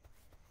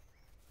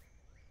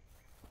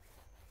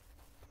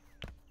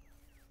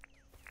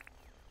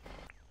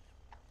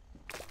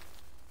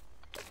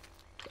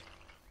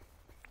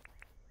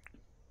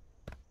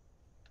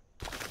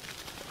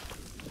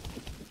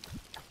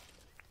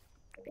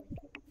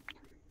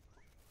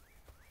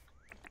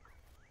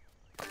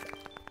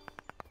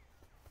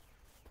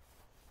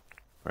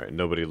 Alright,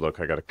 nobody look,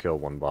 I gotta kill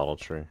one bottle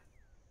tree.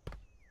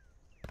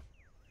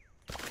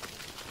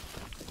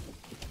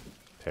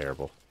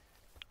 Terrible.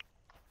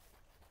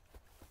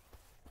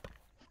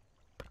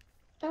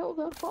 Oh,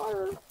 the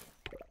fire!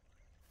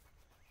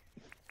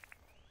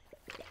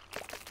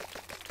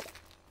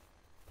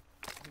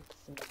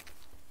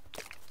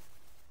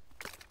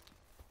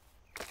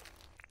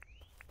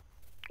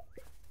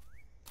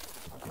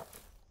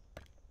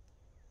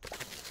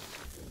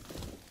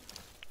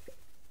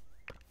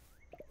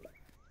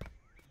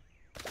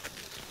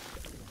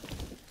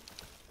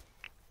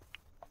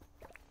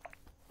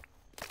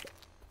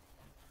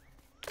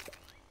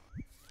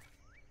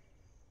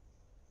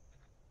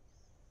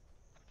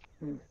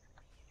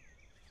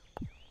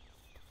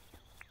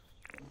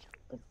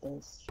 Put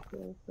this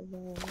here for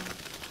them.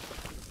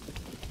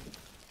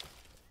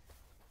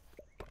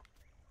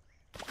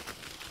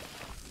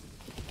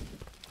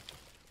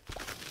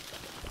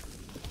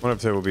 What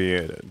if there will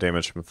be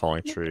damage from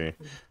falling tree?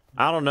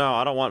 I don't know.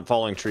 I don't want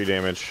falling tree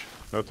damage.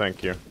 No,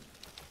 thank you.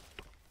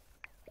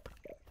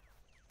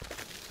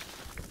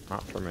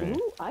 Not for me.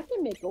 Ooh, I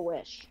can make a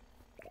wish.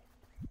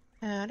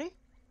 Howdy.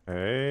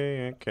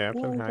 Hey,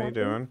 Captain, how you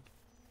doing?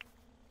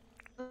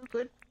 Oh,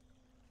 good.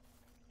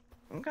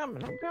 I'm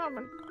coming, I'm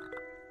coming.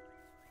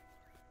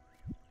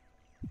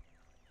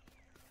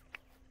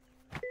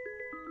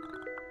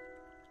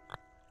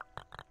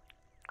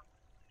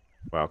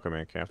 Welcome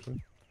in,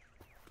 Captain.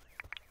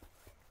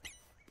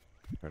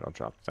 Alright, I'll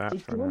drop that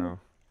Did for you now.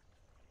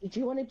 Did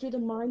you want to do the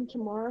mine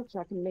tomorrow so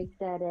I can make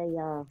that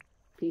a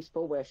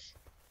peaceful wish?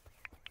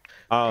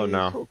 Oh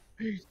no.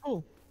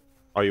 Oh,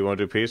 Oh, you want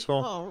to do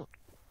peaceful? oh,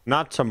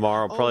 Not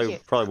tomorrow. Oh, Probably yeah.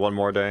 probably one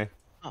more day,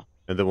 Oh.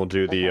 and then we'll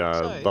do the Okay,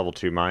 so- level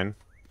 2 mine.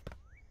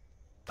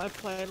 I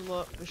played a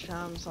lot with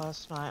Shams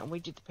last night and we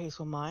did the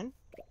peaceful mine.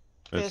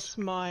 It's, Best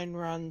mine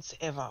runs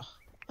ever.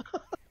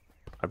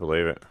 I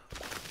believe it.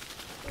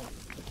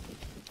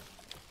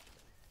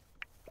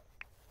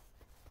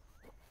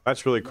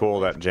 That's really cool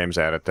that James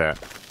added that.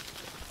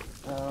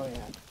 Oh yeah.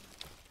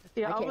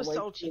 Yeah, I I can't was wait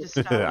salty to- to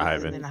start I with,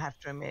 haven't. and then I have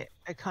to admit,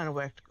 it kind of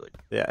worked good.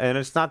 Yeah, and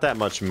it's not that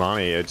much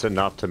money. It's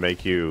enough to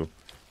make you,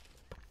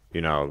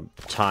 you know,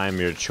 time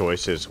your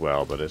choices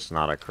well, but it's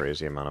not a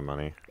crazy amount of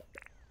money.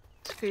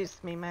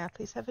 Excuse me, may I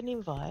please have an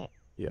invite?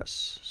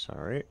 Yes,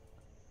 sorry.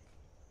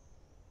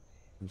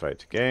 Invite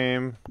to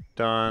game.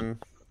 Done.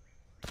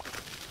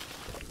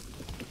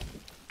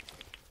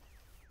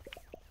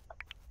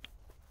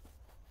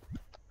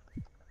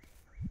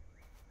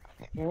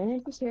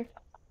 And he's here.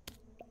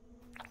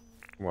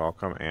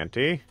 Welcome,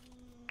 Auntie.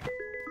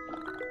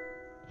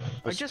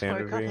 I just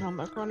woke up and I'm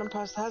like running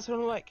past the house and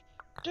I'm like,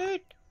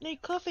 dude,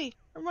 need coffee.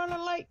 I'm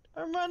running late.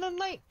 I'm running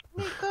late.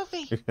 Need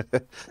coffee.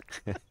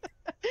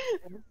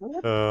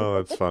 Oh,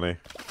 that's funny.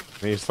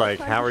 And he's like,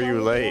 how are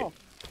you late?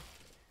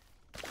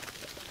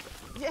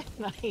 Yeah,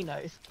 no, he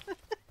knows.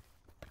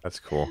 That's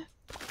cool.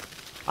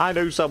 I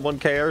knew someone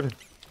cared.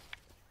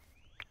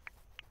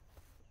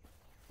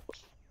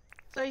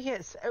 So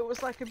yes, it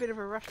was like a bit of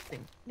a rush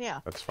thing.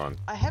 Now, That's fun.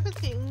 I have a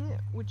thing.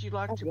 Would you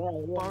like to yeah,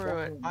 borrow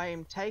it? definitely. I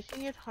am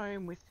taking it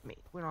home with me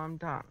when I'm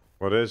done.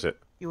 What is it?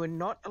 You are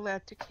not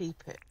allowed to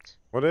keep it.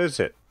 What is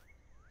it?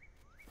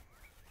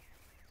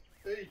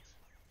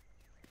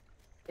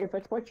 If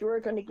it's what you were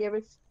going to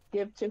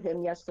give to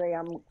him yesterday,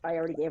 I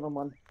already gave him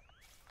one.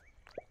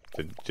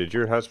 Did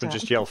your husband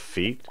just yell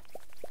feet?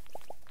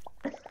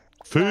 No,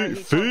 Feet,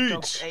 he told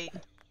dogs feet,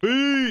 to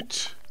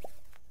eat.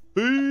 feet,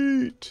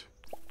 feet.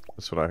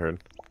 That's what I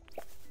heard.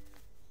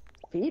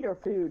 Feed or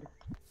food?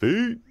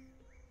 Feet.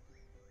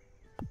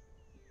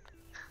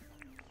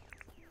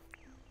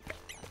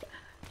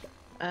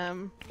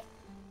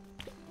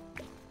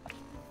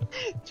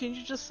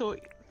 Ginger just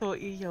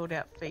thought you yelled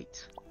out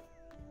feet.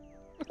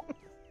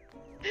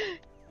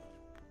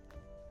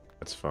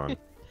 That's fun.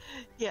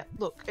 Yeah,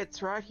 look,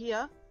 it's right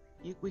here.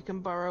 We can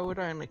borrow it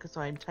only because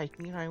I'm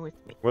taking it home with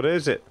me. What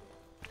is it?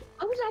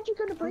 I was actually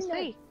going to bring that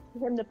See, to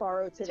him to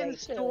borrow it's today. in the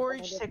too, but I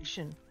storage didn't.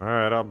 section. All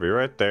right, I'll be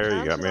right there.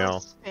 You got me Chances all.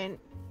 I've spent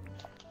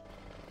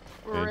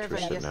forever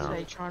Interested now.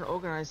 yesterday trying to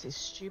organize this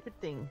stupid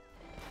thing.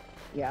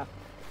 Yeah.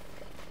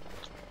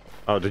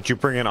 Oh, did you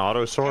bring an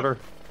auto sorter?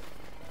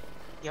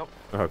 Yep.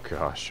 Oh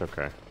gosh.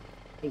 Okay.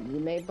 You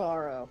may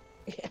borrow.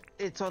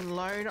 It's on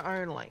loan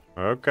only.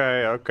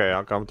 Okay, okay.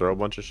 I'll come throw a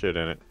bunch of shit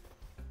in it.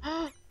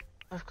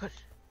 I've got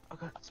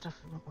stuff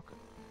in my pocket.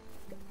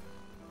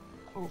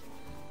 Oh.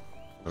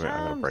 Okay,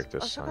 I'm gonna break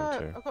this I sign forgot,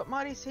 too. I've got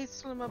Mighty Seeds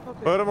still in my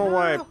pocket. Put them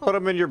away. No! Put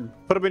them in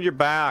your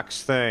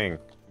backs thing.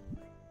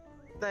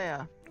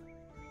 There.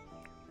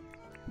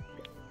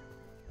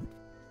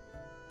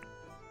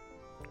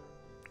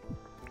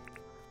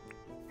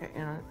 Okay, you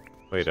know,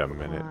 Wait a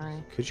minute.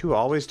 Why? Could you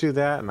always do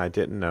that and I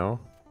didn't know?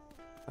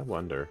 I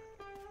wonder.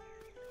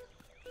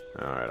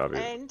 Alright, I'll be...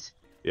 And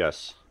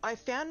Yes. I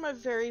found my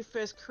very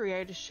first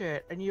creator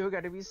shirt, and you were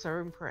going to be so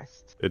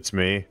impressed. It's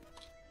me.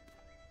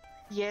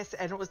 Yes,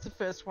 and it was the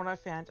first one I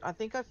found. I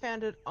think I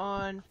found it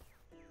on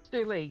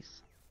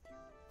Stulee's.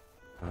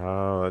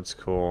 Oh, that's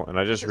cool. And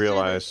I just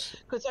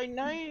realized... Because I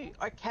know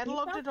I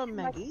catalogued it on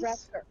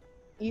Maggie's.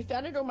 You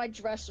found it on my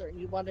dresser, and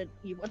you wanted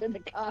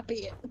to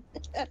copy it.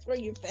 That's where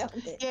you found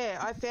it. Yeah,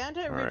 I found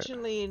it Alright.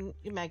 originally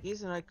in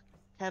Maggie's, and I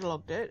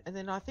catalogued it, and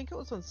then I think it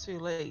was on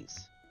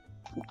Stulee's.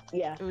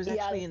 Yeah. It was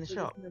actually in the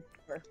shop.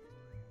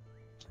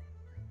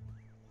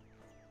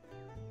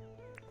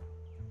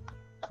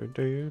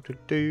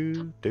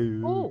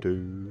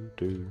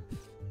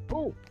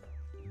 Oh.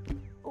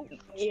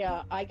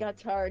 Yeah, I got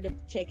tired of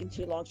taking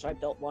too long, so I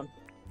built one.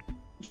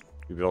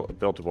 You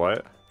built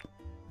what?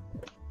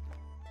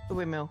 The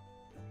windmill.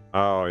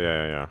 Oh,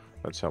 yeah.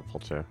 That's helpful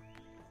too.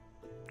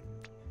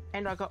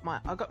 And I got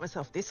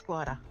myself this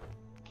glider.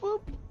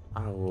 Whoop.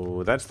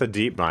 Oh, that's the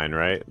deep mine,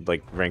 right?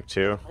 Like rank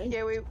 2?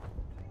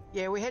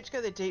 Yeah, we had to go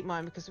to the deep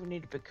mine because we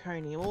needed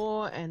Baconi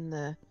ore and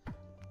the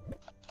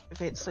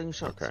event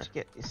slingshots to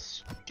get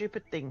this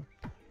stupid thing.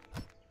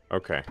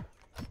 Okay.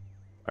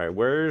 Alright,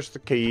 where's the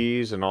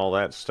keys and all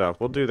that stuff?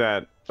 We'll do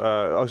that.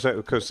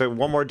 So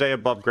one more day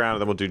above ground,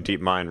 and then we'll do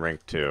deep mine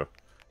rank 2.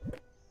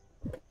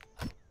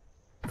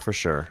 For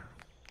sure.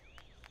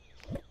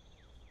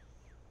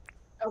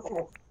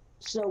 Okay.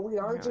 So we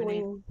are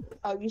doing.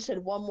 Oh, you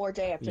said one more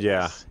day after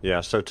this.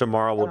 Yeah. So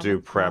tomorrow we'll do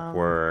prep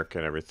work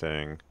and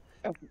everything.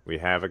 Okay. We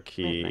have a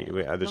key.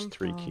 There's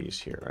 3 keys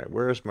here, right?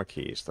 Where's my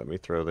keys? Let me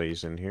throw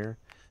these in here.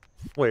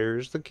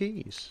 Where's the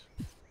keys?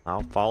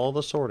 I'll follow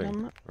the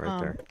sorting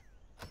right there.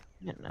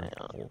 I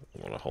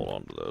want to hold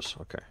on to this.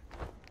 Okay.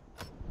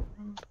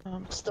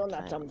 Still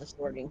not done with the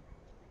sorting.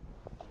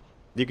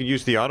 You can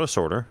use the auto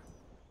sorter.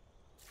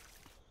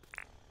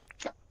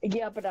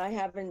 Yeah, but I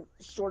haven't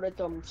sorted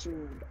them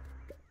to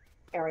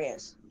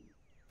areas.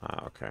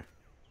 Ah, okay.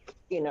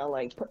 You know,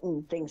 like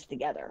putting things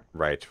together.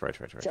 Right. So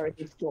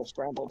everything's still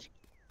scrambled.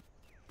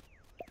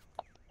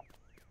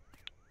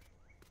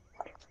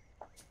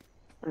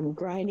 I'm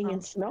grinding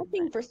and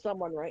smelting for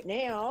someone right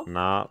now.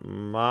 Not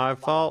my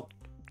fault.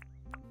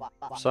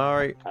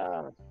 Sorry.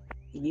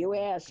 You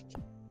asked.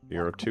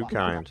 You're too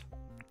kind.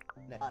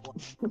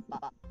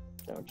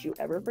 Don't you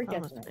ever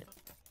forget that.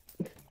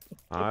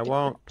 I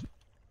won't.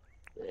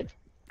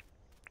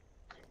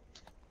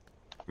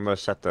 I'm gonna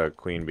set the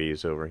queen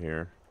bees over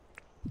here.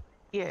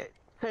 Yeah,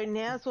 so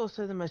now's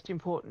also the most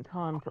important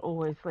time to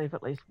always leave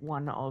at least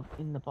one of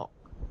in the box.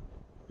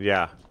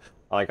 Yeah,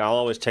 like I'll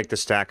always take the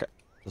stack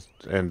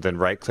and then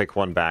right-click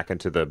one back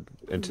into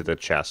the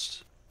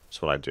chest.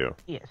 That's what I do.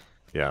 Yes.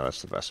 Yeah,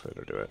 that's the best way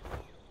to do it.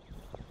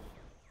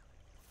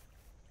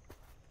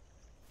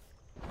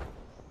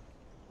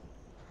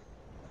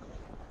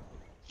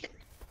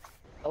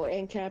 Oh,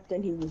 and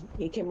Captain,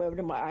 he came over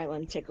to my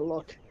island to take a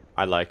look.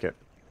 I like it.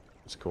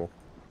 It's cool.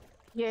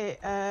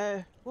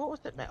 Yeah, what was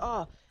it?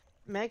 Oh,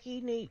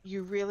 Maggie,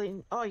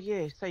 oh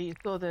yeah, so you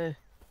saw the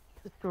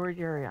storage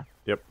area.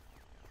 Yep.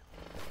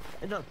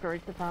 Not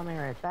storage, the farm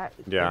area. That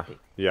is Yeah.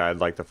 perfect. Yeah, I'd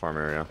like the farm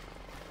area.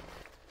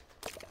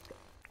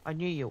 I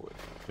knew you would.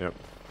 Yep.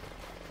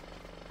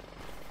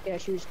 Yeah,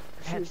 she was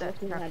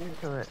Looking at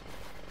it. to it.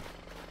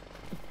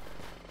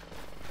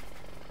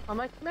 I'm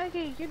like,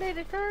 Maggie, you need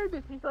a code.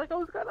 And she's like, I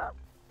was gonna.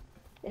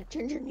 Yeah,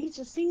 Ginger needs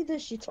to see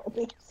this, she told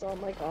me. So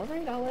I'm like, all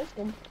right, I'll ask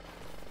him.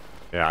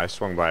 Yeah, I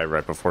swung by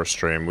right before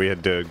stream. We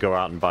had to go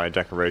out and buy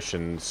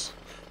decorations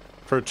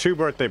for 2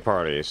 birthday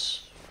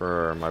parties.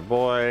 For my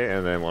boy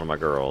and then one of my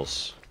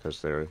girls.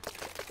 Because they're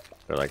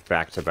like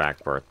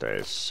back-to-back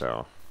birthdays,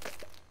 so...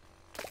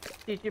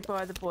 Did you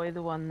buy the boy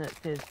the one that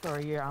says,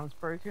 sorry, your arm's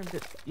broken,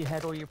 but you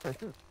had all your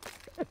presents?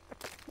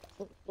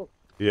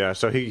 Yeah,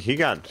 so he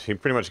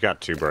pretty much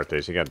got 2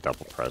 birthdays. He got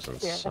double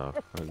presents, Yeah. so...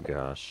 Oh,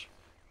 gosh.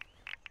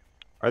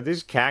 Are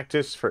these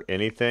cactus for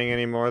anything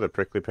anymore? The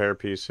prickly pear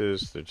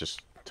pieces? They're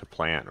just to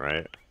plant,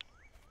 right?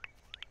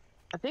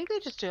 I think they're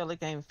just early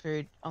game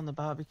food on the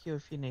barbecue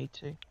if you need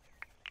to.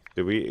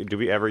 Do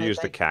we ever use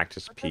the they-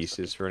 cactus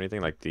pieces for anything?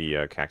 Like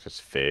the cactus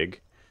fig?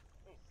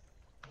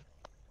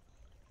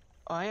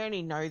 I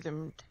only know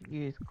them to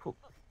use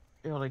cooked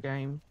early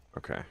game.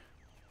 Okay.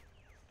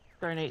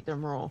 Don't eat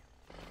them raw.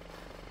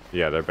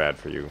 Yeah, they're bad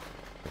for you.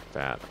 Like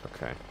that.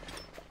 Okay.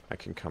 I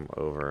can come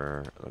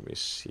over. Let me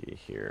see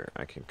here.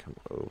 I can come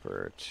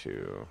over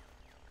to...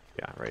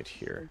 Yeah, right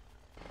here.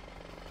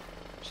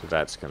 So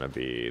that's going to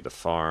be the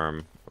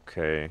farm.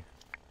 Okay.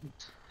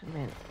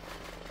 Cement.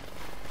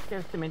 Do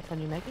you have cement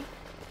on you, Maggie?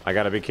 I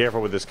gotta be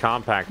careful with this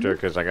compactor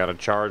because I gotta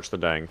charge the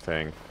dang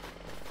thing.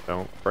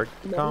 Don't break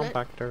the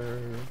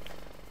compactor.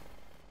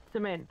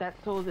 Cement.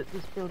 That's all that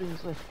this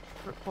building's left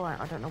require.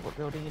 I don't know what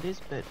building it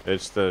is, but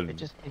it's the it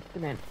just needs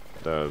cement.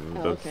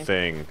 The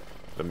thing,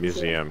 the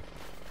museum.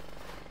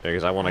 Yeah,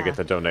 because I want to get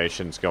the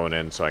donations going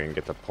in so I can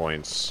get the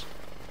points.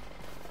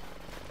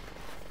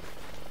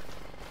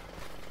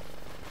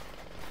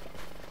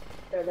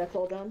 There, that's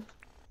all done.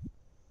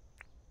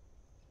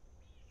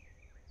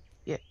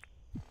 Yeah.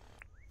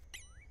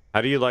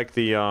 How do you like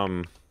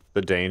the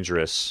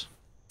dangerous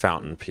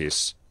fountain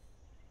piece?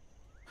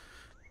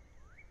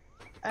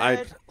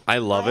 I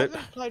love it.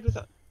 Played with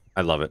it.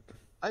 I love it.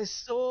 I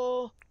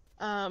saw,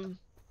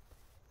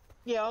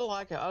 yeah, I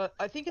like it.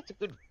 I think it's a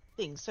good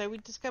thing. So we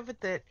discovered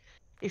that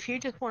if you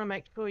just want to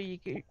make sure you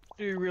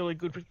do really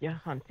good with your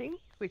hunting,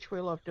 which we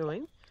love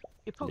doing,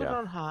 you put it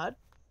on hard,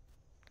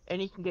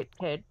 and you can get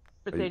TED.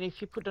 But then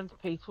if you put it on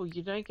peaceful,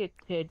 you don't get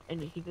TED,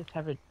 and you can just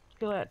have a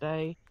chill-out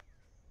day.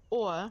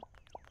 Or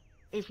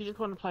if you just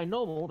want to play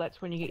normal,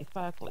 that's when you get your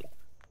sparkly.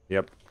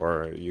 Yep.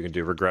 Or you can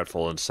do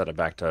regretful and set it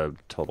back to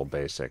total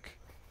basic.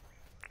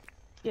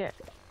 Yeah.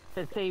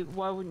 But see,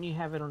 why wouldn't you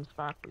have it on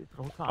sparklies at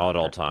all times? Oh, at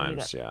all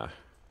times, yeah.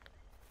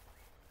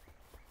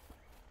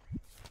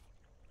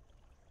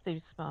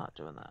 Seems smart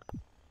doing that.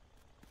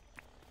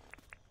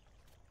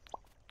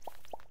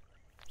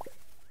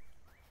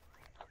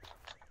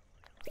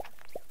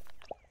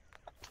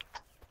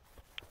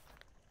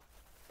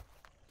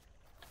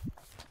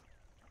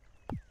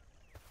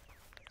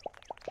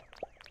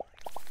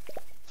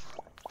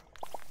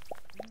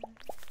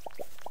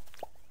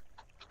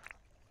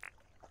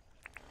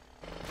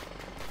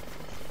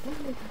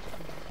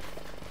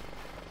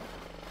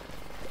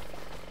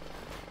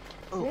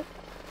 Oh,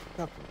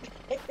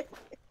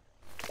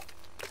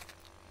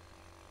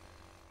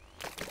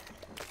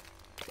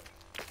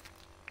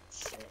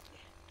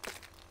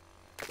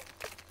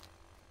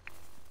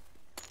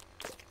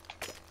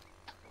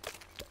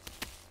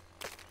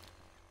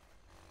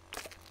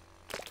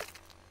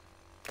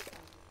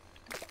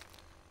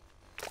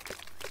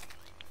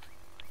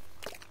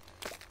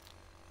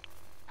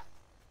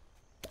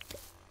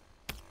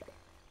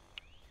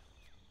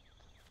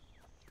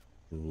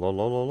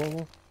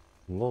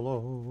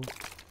 Lo.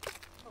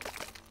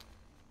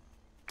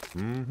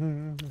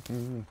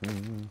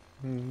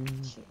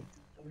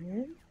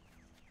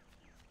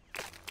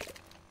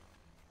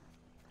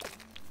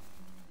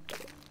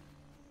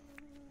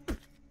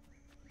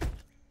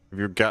 Have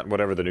you got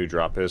whatever the new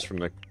drop is from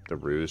the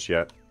ruse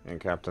yet,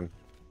 Captain?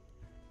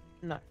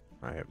 No.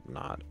 I have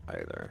not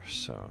either,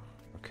 so...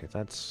 Okay,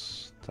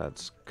 that's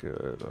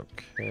good,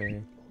 okay. Yeah,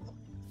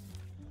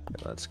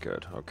 that's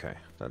good, okay,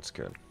 that's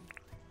good.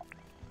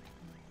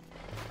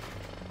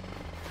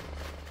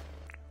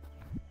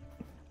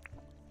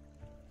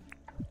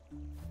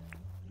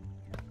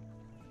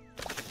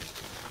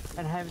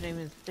 And I haven't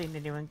even seen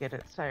anyone get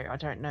it, so I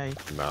don't know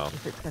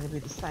if it's going to be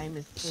the same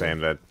as... Same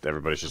that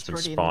everybody's just been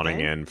spawning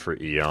in for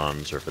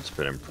eons, or if it's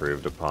been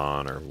improved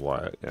upon, or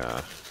what,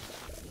 yeah.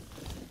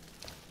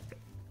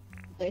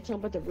 Are you talking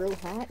about the real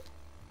hat?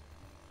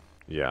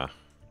 Yeah.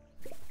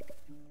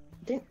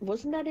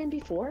 Wasn't that in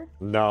before?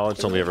 No,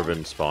 it's only ever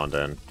been spawned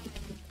in.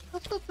 I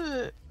thought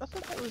that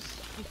was...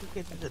 You could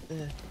get it at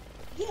the...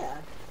 Yeah.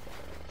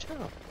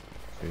 shop.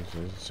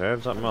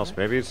 Said something else.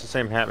 Maybe it's the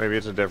same hat, maybe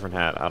it's a different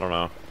hat, I don't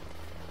know.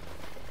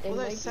 Well,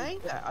 they're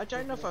saying that. I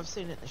don't know if I've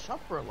seen it in the shop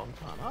for a long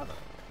time either.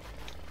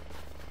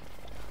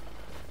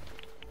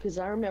 Because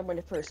I remember when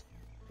it first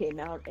came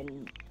out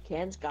and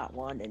Ken's got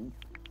one and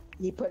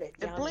he put it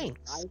down. It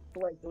blinks. I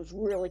thought it was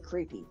really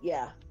creepy.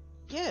 Yeah.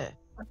 Yeah.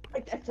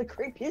 Like, that's the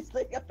creepiest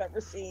thing I've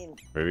ever seen.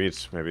 Maybe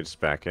it's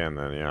back in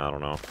then, yeah, I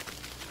don't know.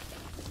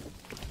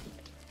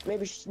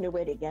 Maybe it's just a new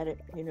way to get it,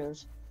 who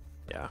knows.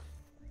 Yeah.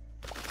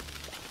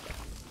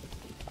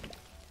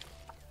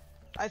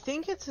 I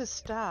think it's a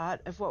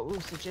start of what we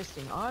were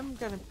suggesting. I'm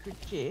going to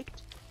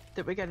predict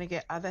that we're going to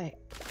get other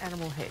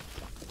animal heads.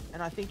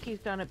 And I think he's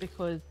done it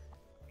because...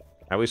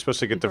 How are we supposed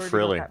to get the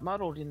frilly? Got that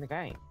muddled in the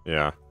game.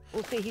 Yeah.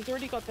 Well, see, he's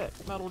already got that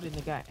muddled in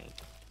the game.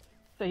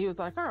 So he was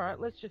like, alright,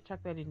 let's just chuck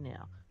that in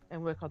now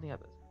and work on the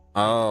others.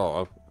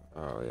 Oh,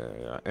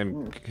 yeah.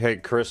 And, hey,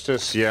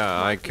 Christus,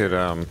 yeah, I could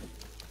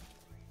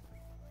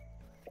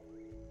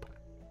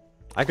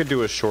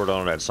do a short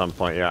on it at some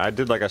point. Yeah, I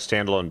did like a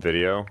standalone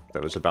video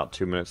that was about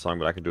 2 minutes long,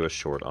 but I could do a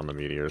short on the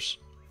meteors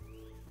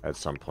at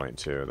some point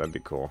too. That'd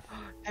be cool.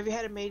 Have you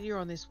had a meteor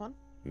on this one?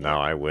 No,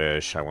 I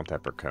wish. I want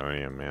that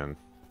Berkonium, man.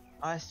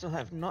 I still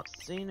have not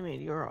seen a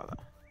meteor either,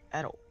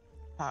 at all,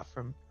 apart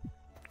from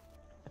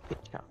a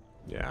picture.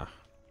 Yeah.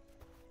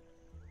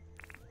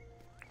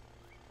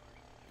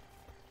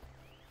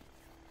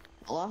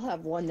 Well, I'll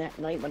have one that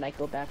night when I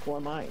go back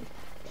for mine.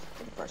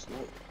 For the first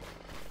night.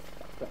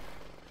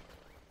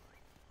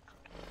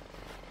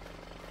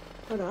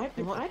 But I've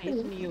been... What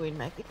season are you in,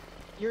 Maggie?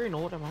 You're in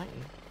autumn, aren't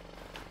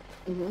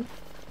you? Mm-hmm.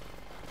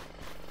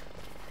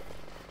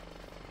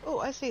 Oh,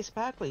 I see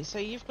sparkly. So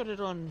you've got it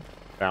on...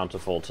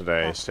 Bountiful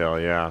today still,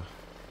 yeah.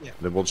 Yeah.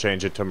 Then we'll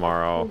change it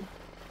tomorrow.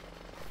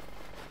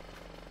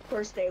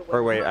 first day.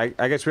 Or wait,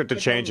 I guess we have to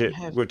But change then it.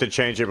 you have- We have to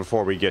change it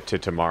before we get to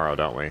tomorrow,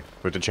 don't we? We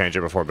have to change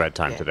it before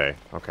bedtime Yeah. today.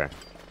 Okay.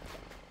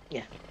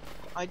 Yeah.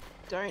 I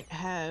don't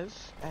have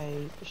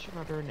a fishing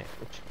rod or a net,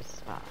 which was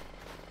smart.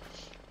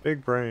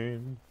 Big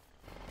brain.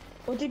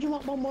 Well, did you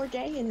want one more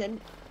day and then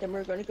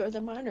we're going to go to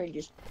the mine, or you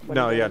just want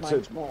No, to go yeah. to the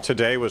mine tomorrow?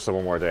 Today was the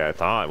one more day I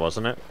thought,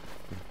 wasn't it?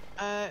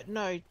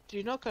 No,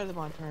 do not go to the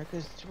mine tomorrow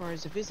because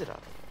tomorrow's a visitor.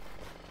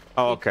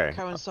 Oh, You okay.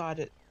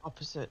 coincided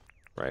opposite.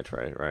 Right.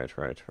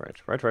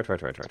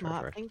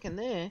 Smart thinking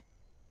there.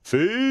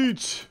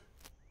 Feet.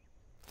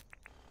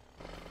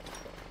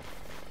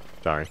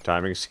 Sorry,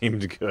 timing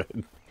seemed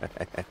good.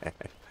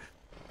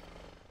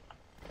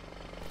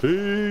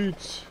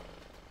 Feet.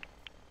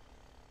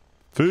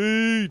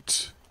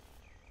 Feet.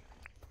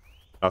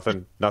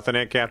 Nothing,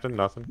 Aunt Captain.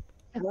 Nothing.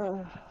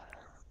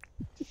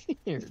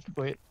 You're a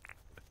twit.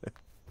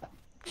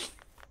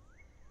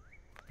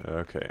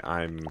 Okay,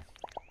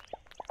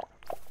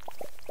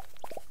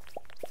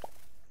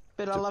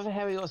 But I love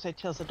how he also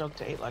tells the dog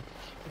to eat like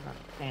she can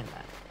understand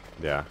that.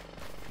 Yeah.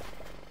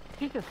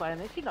 She's just laying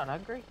there. She's not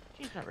hungry.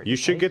 She's not ready. You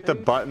to should eat get the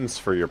food. buttons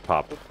for your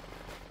pup.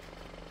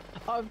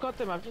 Oh, I've got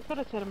them. I've just got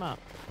to set them up.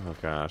 Oh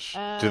gosh.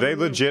 Do they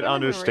legit Shannon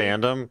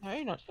understand them?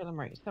 No, not Shannon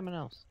Marie. Someone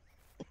else.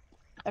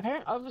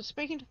 Apparently, I was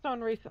speaking to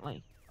someone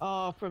recently.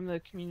 Oh, from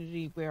the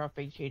community where I've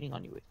been cheating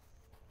on you with.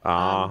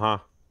 Uh-huh.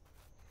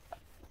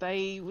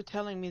 They were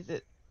telling me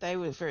that they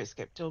were very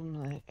skeptical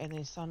and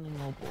their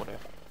son-in-law bought it.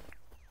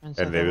 And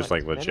they they were was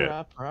like "Set it legit.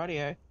 up,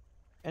 radio,"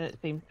 and it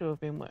seems to have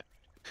been worked.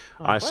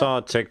 I'm I like, saw a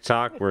 "What?"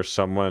 TikTok where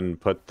someone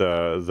put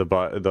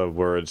the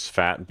words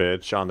 "fat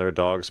bitch" on their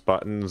dog's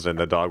buttons, and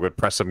the dog would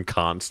press them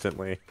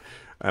constantly.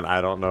 And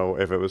I don't know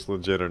if it was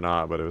legit or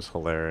not, but it was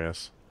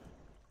hilarious.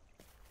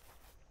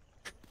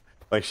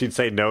 Like she'd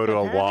say no to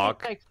a Apparently it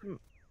walk, takes them-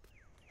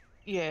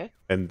 Yeah.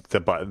 and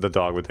the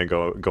dog would then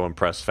go and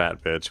press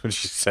 "fat bitch" when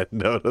she said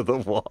no to the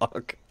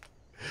walk.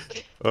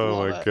 Oh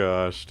Love my it.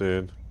 gosh,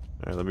 dude!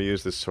 All right, let me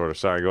use this sorter.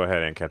 Sorry, go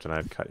ahead, Aunt Captain.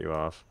 I'd cut you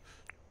off.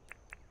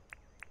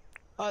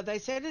 Oh, they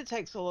said it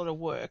takes a lot of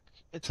work.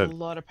 It's So- a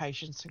lot of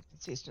patience and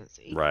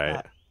consistency. Right.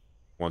 but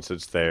Once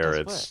it's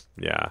there, does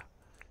yeah,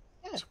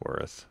 Yeah. it's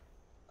worth.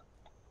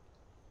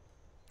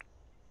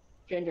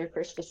 Ginger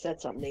Krista said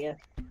something to you.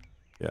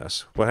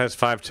 Yes. What has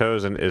 5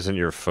 toes and isn't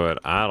your foot?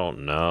 I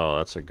don't know.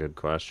 That's a good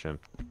question.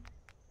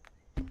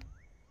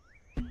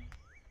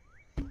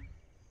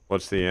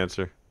 What's the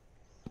answer?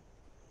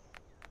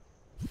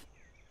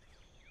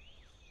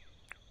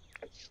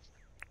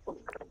 Oh,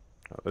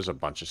 there's a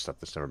bunch of stuff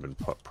that's never been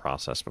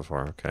processed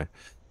before. Okay.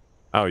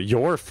 Oh,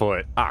 your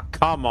foot. Ah,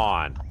 come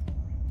on.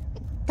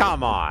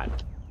 Come on.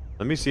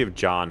 Let me see if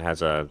John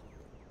has a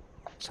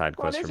side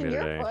Well, quest for isn't me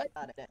your today.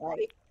 foot,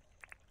 right?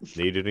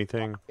 Need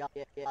anything?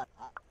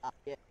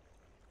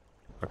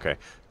 Okay. I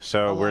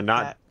So like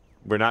that.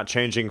 we're not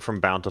changing from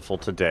bountiful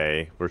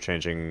today. We're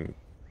changing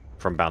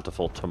from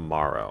bountiful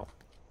tomorrow.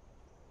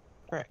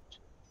 Correct.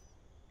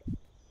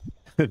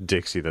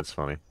 Dixie, that's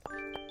funny.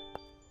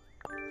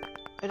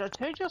 And I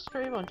turned your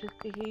stream on just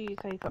to hear you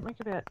say something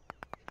about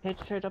Ted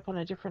showed up on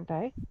a different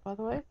day, by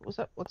the way. What's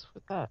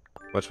with that?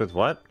 What's with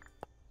what?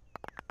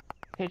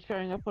 Ted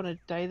showing up on a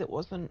day that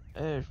wasn't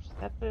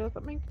Saturday or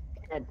something?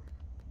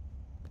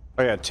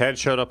 Oh yeah, Ted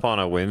showed up on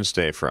a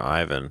Wednesday for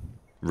Ivan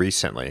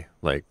recently,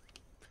 like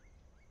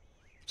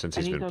since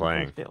And he's been on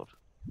playing. test build.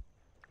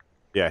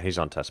 Yeah, he's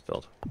on test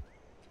build. All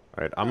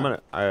right, I'm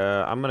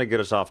gonna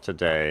get us off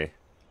today.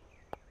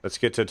 Let's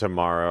get to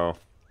tomorrow,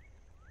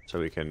 so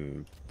we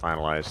can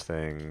finalize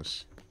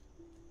things.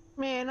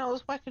 Man, I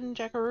was whacking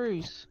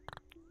jackaroos.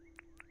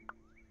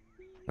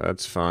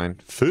 That's fine.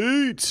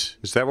 Feet.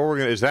 Is that what we're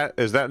gonna?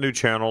 Is that new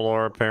channel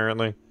lore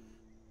apparently?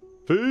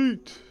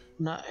 Feet.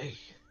 No.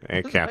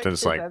 And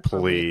Captain's Like, like, that's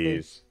what we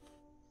do.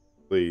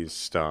 please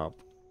stop.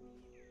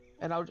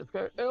 And I'll just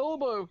go,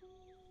 elbow.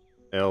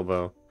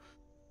 Elbow.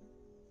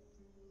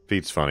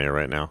 Feet's funnier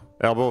right now.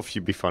 Elbow, if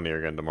you'd be funnier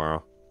again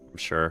tomorrow, I'm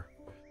sure.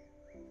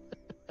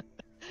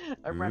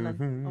 I'm running.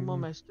 Mhm. I'm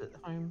almost at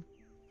home.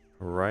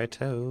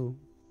 Righto.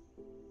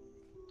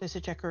 There's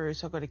a jackaroo,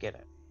 so I've got to get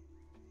it.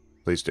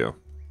 Please do.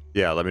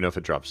 Yeah, let me know if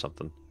it drops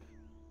something.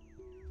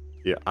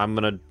 Yeah, I'm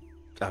gonna...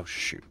 Oh,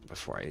 shoot.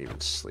 Before I even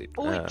sleep.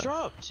 Oh, it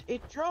dropped.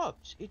 It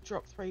dropped. It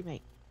dropped 3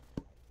 meat.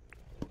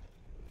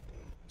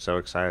 So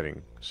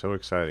exciting. So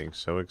exciting.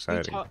 So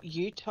exciting.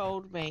 You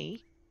told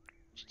me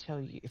to tell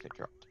you if it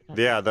dropped.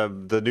 Yeah,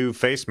 the new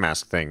face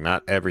mask thing,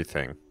 not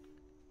everything.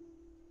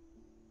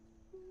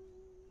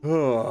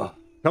 Oh,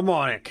 come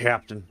on it,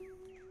 Captain.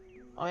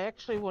 I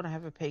actually want to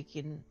have a peek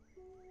in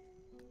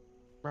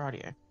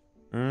radio.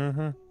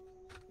 Mm-hmm.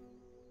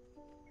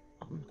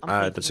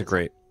 I'm That's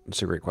peeking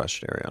a great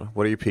question, Ariana.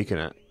 What are you peeking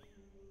at?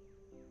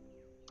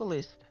 the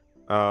list.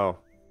 Oh.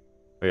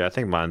 Yeah, I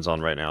think mine's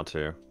on right now,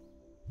 too.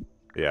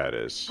 Yeah, it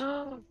is.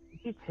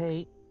 You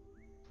Pete.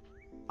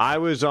 I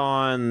was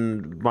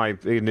on my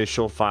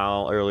initial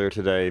file earlier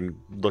today,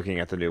 looking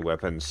at the new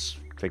weapons,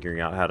 figuring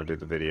out how to do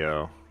the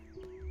video.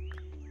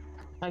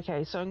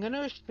 Okay, so I'm going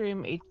to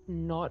assume it's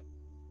not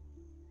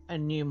a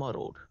new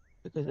modeled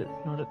because it's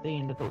not at the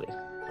end of the list.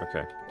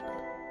 Okay.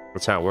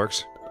 That's how it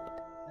works.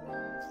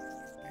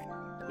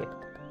 Yeah.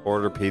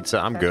 Order pizza.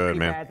 I'm That's good, pretty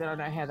man. bad that I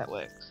know how that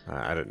works.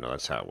 I didn't know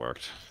that's how it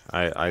worked.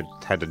 I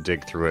had to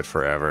dig through it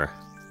forever.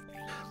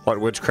 What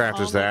witchcraft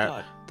Oh is my that?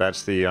 God.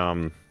 That's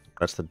the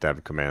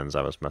dev commands.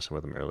 I was messing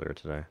with them earlier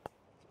today.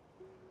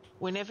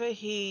 Whenever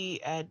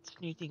he adds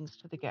new things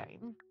to the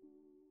game,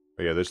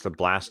 But yeah, there's the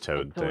blast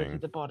toad it's always thing.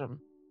 at the bottom.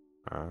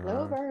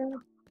 Over.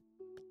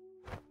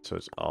 So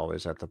it's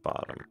always at the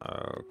bottom.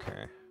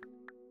 Okay.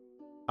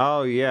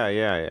 Oh yeah.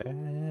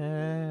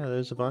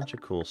 There's a bunch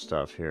of cool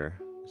stuff here.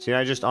 See,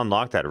 I just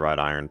unlocked that wrought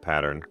iron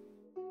pattern.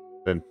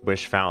 The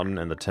wish fountain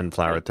and the 10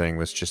 flower thing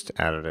was just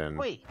added in.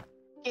 Wait,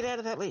 get out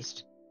of that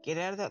list. Get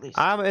out of that list.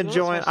 I'm You're not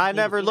enjoying. supposed to I be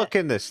never in look it.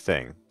 in this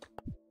thing.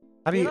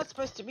 How do You're you? not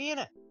supposed to be in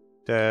it.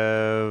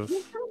 Dev.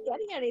 He's not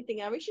getting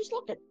anything. I was just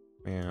looking.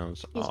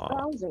 Hands He's off.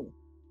 browsing.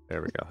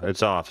 There we go.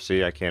 It's off.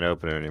 See, I can't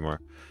open it anymore.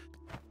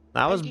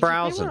 I was Hey, did you see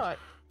browsing.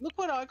 look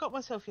what I got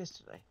myself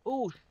yesterday.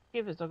 Oh,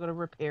 shivers! I got to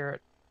repair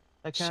it.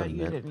 I can't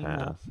use Submit it anymore.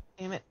 path.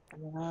 Damn it!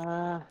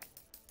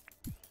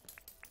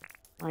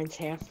 Mine's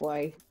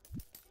halfway.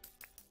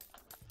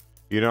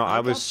 You know, I I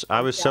was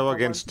got so that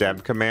against one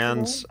dev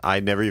commands. I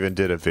never even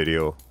did a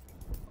video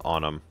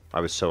on them.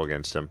 I was so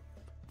against them.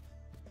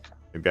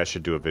 Maybe I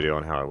should do a video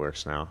on how it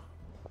works now.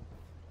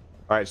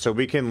 All right, so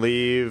we can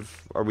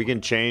leave, or we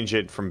can change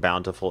it from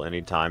bountiful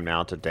anytime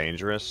now to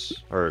dangerous,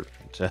 or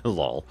to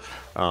lol.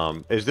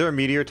 Is there a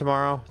meteor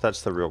tomorrow?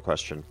 That's the real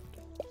question.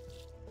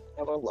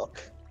 Have a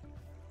look.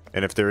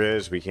 And if there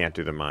is, we can't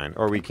do the mine,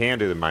 or we can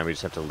do the mine. We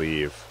just have to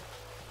leave.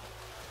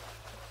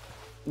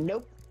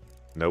 Nope.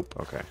 Nope.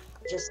 Okay.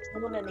 Just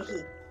someone in the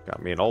heat.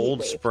 Got me an old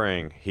wave.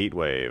 spring heat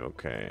wave.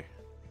 Okay.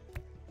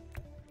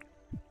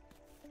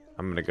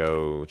 I'm gonna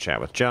go chat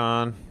with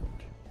John.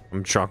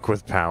 I'm drunk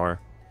with power.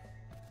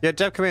 Yeah,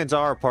 dev commands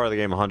are a part of the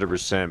game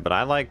 100%, but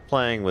I like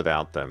playing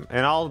without them.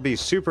 And I'll be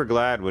super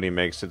glad when he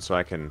makes it so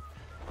I can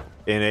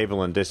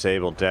enable and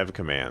disable dev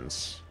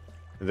commands.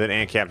 And then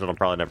Ant Captain will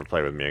probably never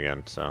play with me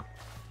again, so.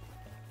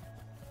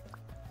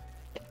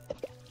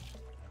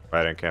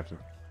 Right, Ant Captain?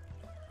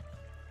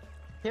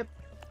 Yep.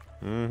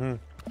 Mm-hmm.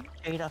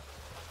 Cheater.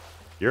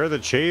 You're the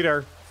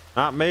cheater,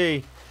 not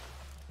me.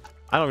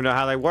 I don't even know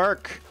how they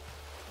work.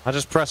 I'm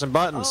just pressing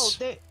buttons.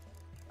 Oh,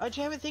 I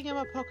do have a thing in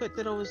my pocket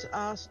that I was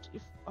asked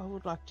if I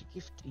would like to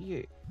gift to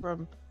you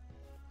from,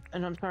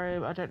 and I'm sorry,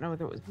 I don't know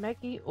whether it was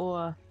Maggie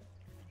or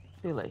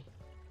Billy.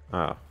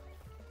 Oh.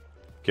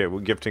 Okay,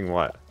 we're gifting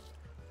what?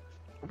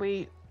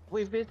 We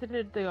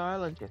visited the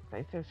island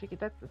yesterday, so I figured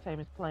that's the same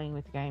as playing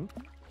with the game.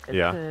 It's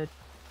Yeah. a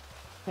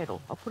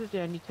kettle. I'll put it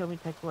down. You tell me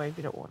to take it away if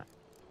you don't want it.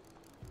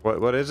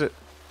 What is it?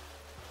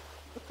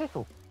 A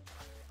kettle.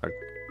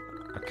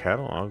 A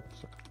kettle? Oh,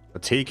 a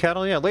tea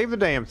kettle? Yeah, leave the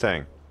damn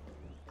thing.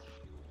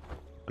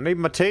 I need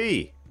my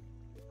tea.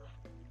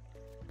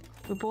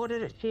 We bought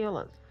it at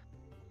Sheila's.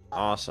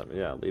 Awesome.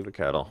 Yeah, leave a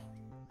kettle.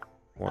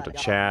 Want to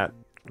chat?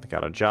 They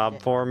got a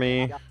job for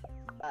me.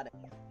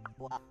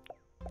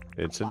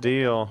 It's a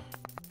deal.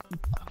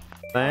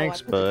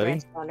 Thanks,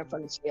 buddy.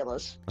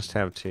 Let's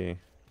have tea.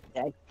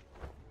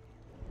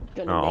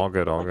 Oh, all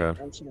good, all good.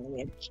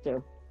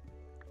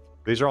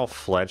 These are all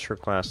Fletch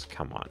requests?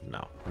 Come on,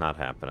 no, not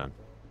happening.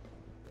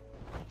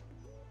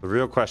 The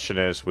real question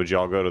is, would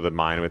y'all go to the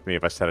mine with me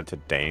if I set it to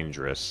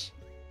dangerous?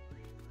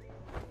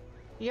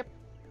 Yep.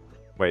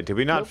 Wait, did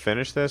we not Nope.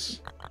 finish this?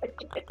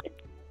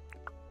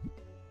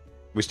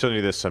 We still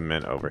need this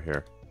cement over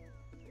here.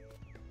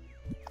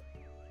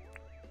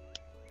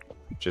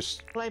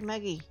 Just Play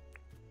Maggie.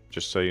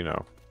 so you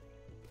know.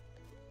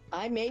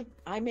 I made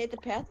the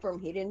path for him.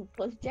 He didn't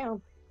put it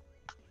down.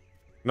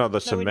 No, the No,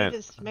 cement. we need,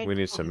 a cement We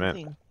need fucking cement.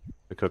 thing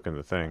To cook in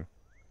the thing.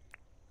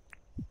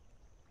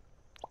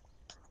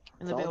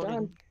 in the It's all building.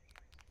 done.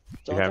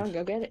 It's You all have- done.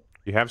 Go get it.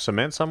 You have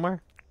cement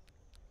somewhere?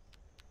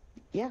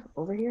 Yeah,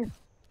 over here.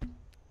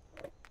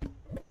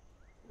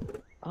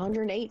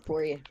 108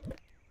 for you.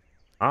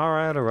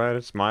 Alright, alright.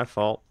 It's my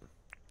fault.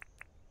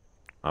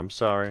 I'm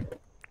sorry.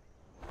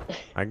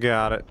 I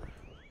got it.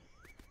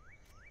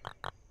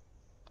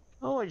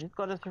 Oh, I just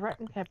got us a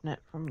rattan cabinet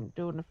from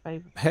doing a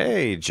favour.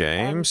 Hey,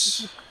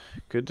 James.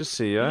 Good to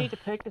see You ya. need to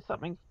purchase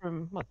something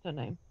from, what's her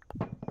name?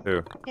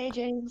 Who? Hey,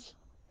 James.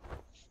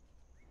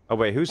 Oh,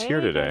 wait. Who's here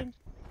Hey, today? James.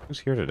 Who's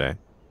here today?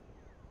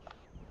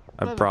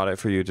 I Clover. brought it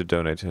for you to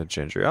donate to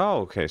Ginger. Oh,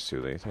 okay,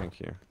 Suli. Thank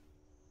you.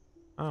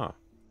 Oh.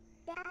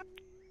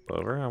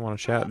 Clover, I want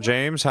to chat.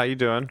 James, how you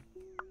doing?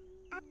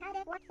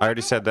 I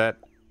already said that.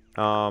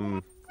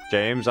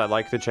 James, I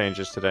like the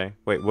changes today.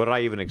 Wait, what did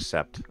I even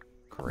accept?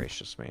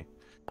 Gracious me.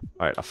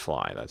 Alright, a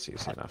fly. That's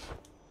easy enough.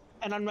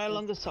 And I'm no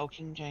longer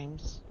sulking,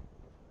 James.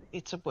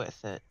 It's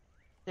worth it.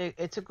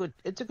 It's a good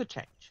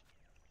change.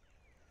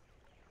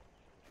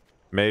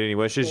 Made any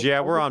wishes? Yeah, Yeah,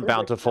 we're on perfect.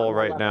 Bountiful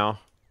right Level. now.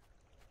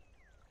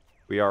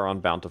 We are on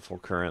Bountiful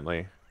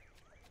currently.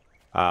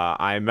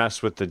 I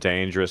messed with the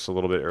Dangerous a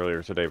little bit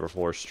earlier today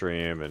before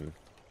stream, and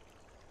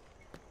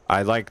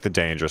I like the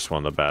Dangerous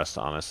one the best,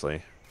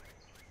 honestly.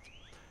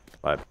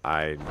 But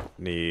I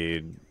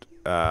need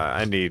the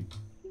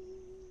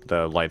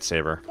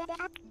lightsaber.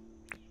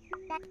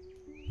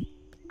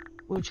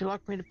 Would you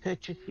like me to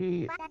purchase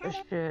you a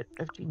shirt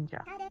of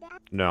ginger?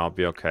 No, I'll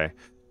be okay.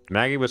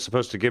 Maggie was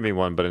supposed to give me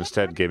one, but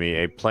instead gave me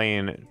a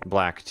plain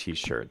black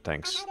t-shirt.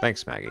 Thanks.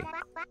 Thanks, Maggie.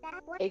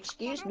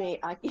 Excuse me,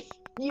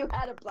 you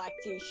had a black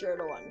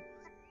t-shirt on.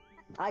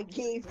 I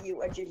gave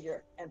you a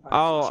ginger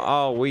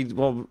empire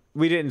t-shirt.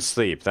 We didn't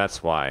sleep.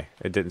 That's why.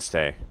 It didn't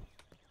stay.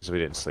 So we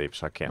didn't sleep,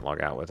 so I can't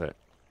log out with it.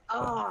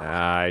 Oh.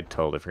 I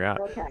totally forgot.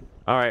 Okay.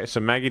 All right, so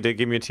Maggie did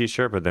give me a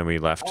t-shirt, but then we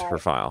left her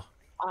file.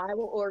 I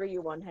will order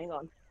you one. Hang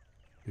on.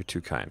 You're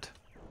too kind.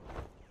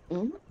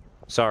 Hmm?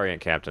 Sorry,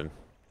 Aunt Captain.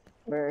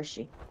 Where is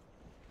she?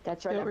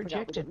 That's right. You're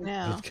rejected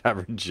now. It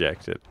got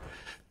rejected.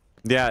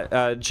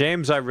 Yeah,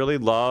 James, I really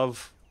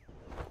love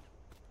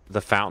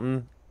the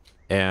fountain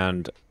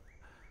and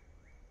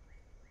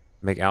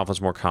make alphas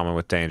more common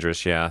with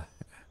dangerous. Yeah.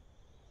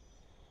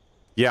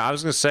 Yeah, I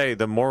was gonna say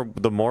the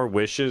more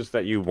wishes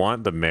that you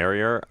want, the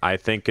merrier. I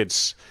think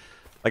it's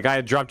like I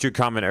had dropped you a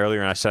comment earlier,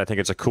 and I said I think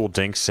it's a cool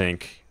dink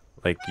sync.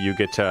 Like you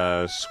get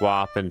to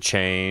swap and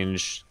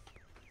change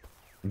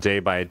day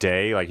by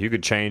day. Like you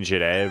could change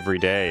it every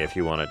day if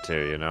you wanted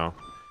to. You know.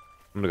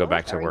 I'm gonna go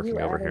back to working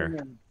over here.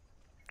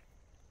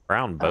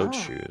 Brown boat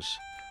shoes.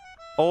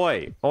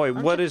 Oi,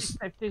 what is?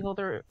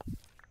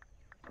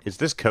 Is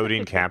this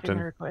coding,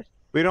 Captain?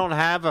 We don't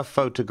have a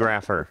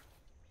photographer.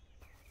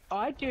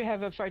 I do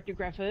have a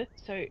photographer,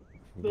 so.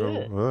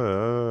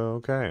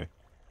 Okay.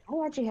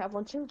 I actually have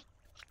one too.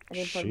 I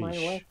didn't put mine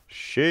away.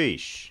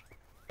 Sheesh.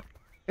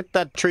 Get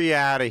that tree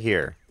out of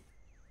here.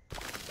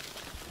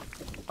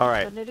 All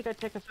right. I need to go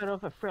take a photo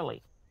of a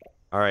frilly.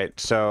 All right,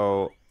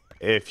 so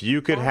if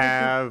you could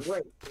have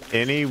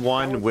any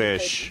one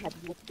wish,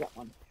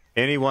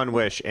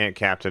 Aunt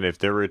Captain, if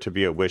there were to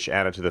be a wish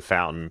added to the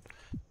fountain,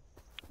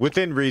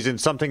 within reason,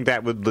 something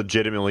that would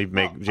legitimately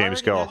make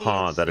James go,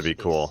 huh, that'd be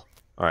cool.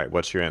 All right,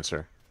 what's your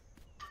answer?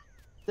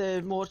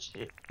 The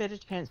better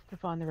chance to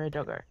find the red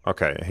doggo.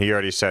 Okay, he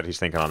already said he's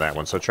thinking on that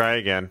one, so try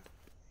again.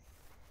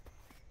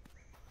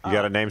 You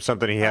gotta name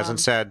something he hasn't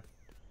said.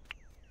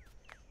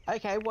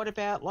 Okay, what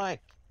about, like,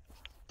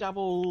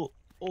 double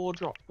ore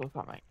drops or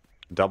something?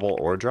 Double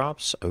ore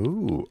drops?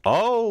 Ooh.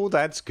 Oh,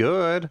 that's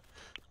good.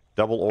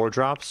 Double ore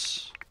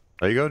drops.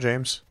 There you go,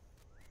 James.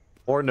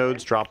 Ore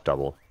nodes drop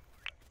double,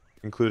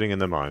 including in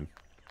the mine.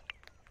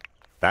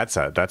 That's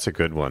a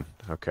good one.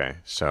 Okay,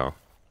 so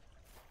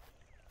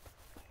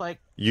like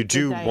you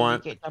do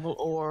want you get double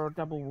ore or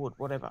double wood,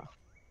 whatever.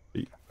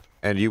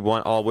 And you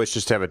want all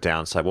wishes to have a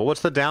downside. Well,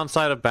 what's the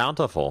downside of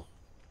bountiful?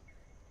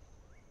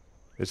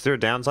 Is there a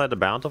downside to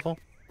bountiful?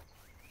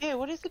 Yeah,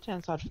 what is the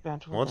downside to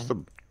bountiful?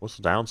 What's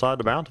the downside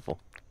to bountiful?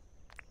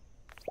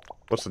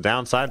 What's the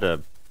downside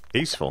to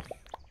peaceful?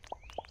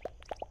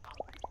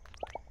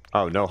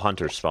 Oh, no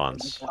hunter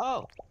spawns.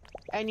 Oh,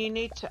 and you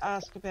need to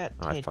ask about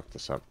Ted. I fucked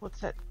this up. What's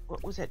that?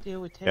 What was that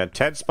deal with Ted? Yeah,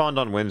 Ted spawned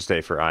on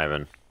Wednesday for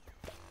Ivan.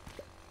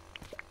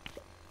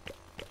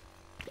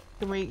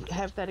 Can we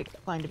have that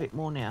explained a bit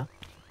more now?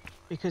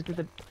 Because of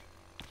the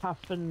tough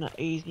and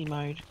easy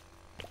mode.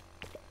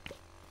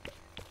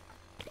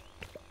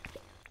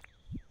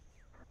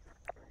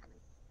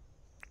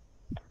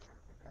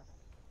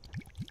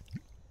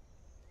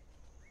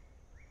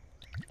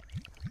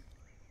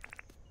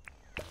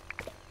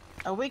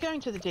 Are we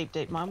going to the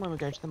deep mine when we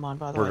go to the mine,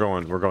 by the way?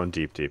 We're going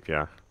deep,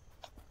 yeah.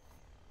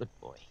 Good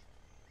boy.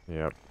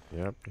 Yep.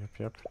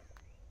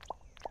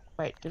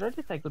 Wait, did I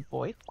just say good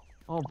boy?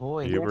 Oh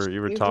boy. You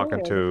were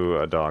talking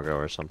to a doggo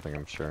or something,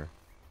 I'm sure.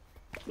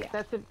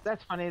 Yeah.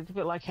 That's funny. It's a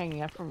bit like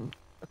hanging out from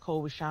a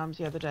call with Shams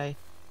the other day.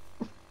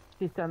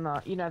 She's done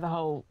the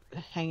whole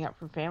hanging out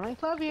from family.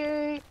 Love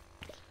you.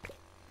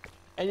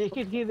 And you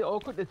could hear the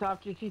awkwardness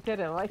after she said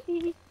it. Like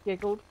he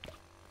giggled.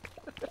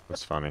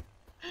 That's funny.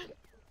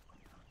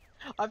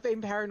 I've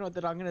been paranoid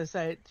that I'm going to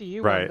say it to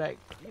you right. one day.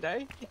 You know,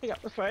 you pick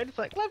up the phone. It's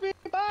like, love you,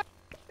 bye.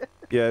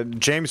 Yeah,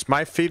 James,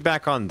 my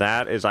feedback on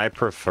that is I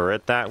prefer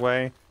it that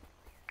way.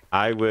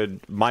 I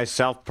would,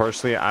 myself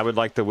personally, I would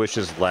like the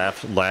wishes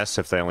less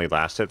if they only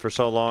lasted for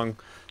so long.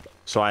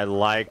 So I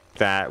like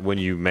that when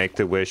you make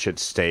the wish, it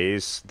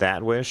stays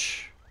that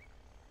wish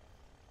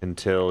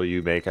until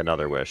you make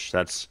another wish.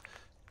 That's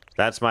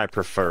my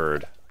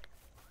preferred,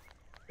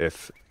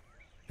 if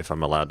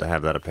I'm allowed to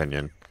have that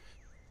opinion.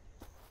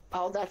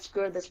 Oh, that's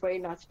good. This way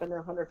you're not spending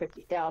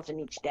 150,000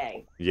 each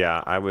day.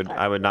 Yeah, I would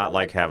not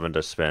like having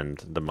to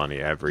spend the money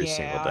every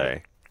single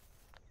day.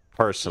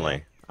 Personally.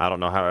 Yeah. I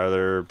don't know how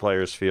other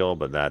players feel,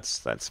 but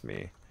that's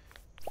me.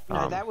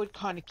 No, that would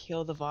kind of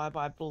kill the vibe,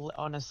 I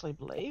honestly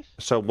believe.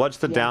 So what's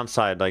the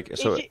downside? Like,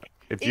 so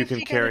if you can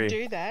carry... If you're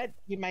going to do that,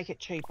 you make it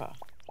cheaper.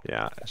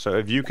 Yeah, so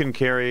if you can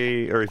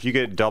carry, or if you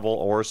get double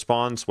ore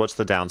spawns, what's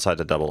the downside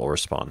to double ore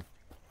spawn?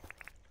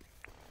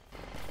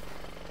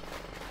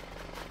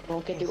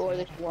 Won't get the ore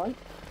that you want.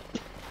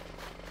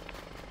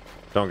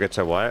 Don't get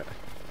to what?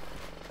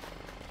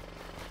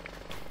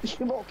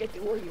 You won't get the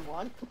ore you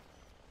want.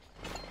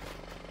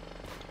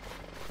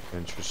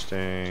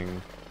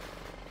 Interesting.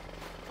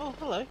 Oh,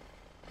 hello.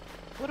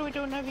 What are we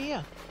doing over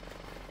here?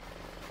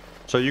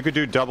 So you could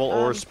do double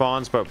ore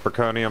spawns, but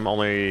Perconium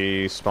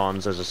only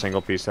spawns as a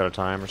single piece at a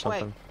time or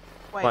something?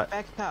 Wait, What?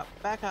 back up,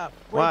 back up.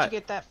 Where'd What? you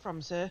get that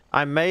from, sir?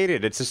 I made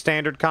it. It's a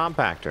standard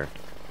compactor.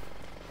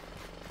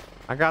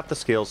 I got the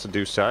skills to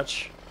do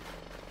such.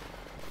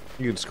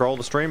 You can scroll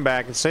the stream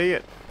back and see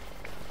it.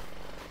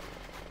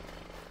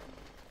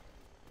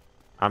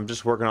 I'm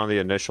just working on the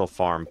initial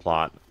farm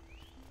plot.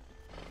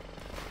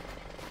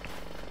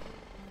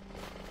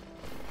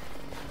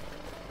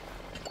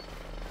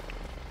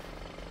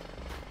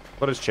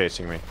 What is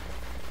chasing me?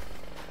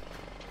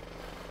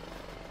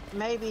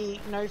 Maybe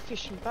no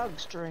fish and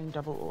bugs during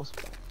double ore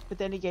spawn. But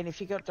then again, if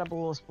you got double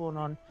ore spawn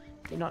on,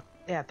 you're not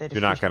out there to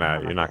You're not fish them, gonna.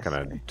 I You're not guess,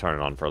 gonna so. turn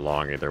it on for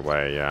long either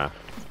way. Yeah.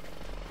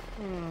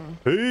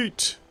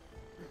 Heat.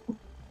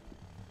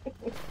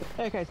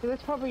 Okay, so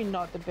that's probably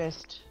not the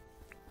best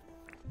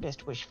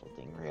wishful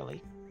thing,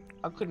 really.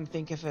 I couldn't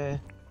think of a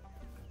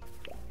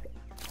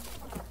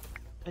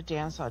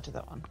downside to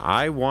that one.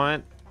 I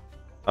want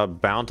a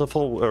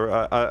bountiful, or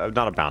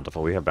not a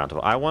bountiful. We have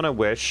bountiful. I want a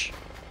wish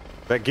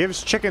that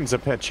gives chickens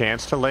a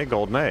chance to lay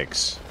golden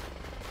eggs.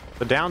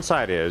 The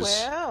downside is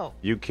Well,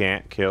 you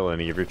can't kill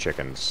any of your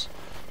chickens,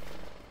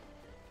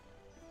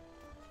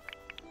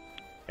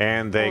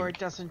 and or it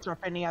doesn't drop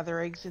any other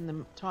eggs in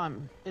the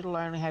time. It'll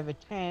only have a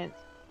chance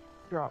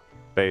to drop.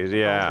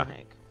 yeah. Golden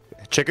egg.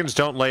 Chickens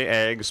don't lay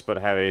eggs, but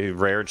have a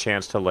rare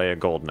chance to lay a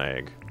golden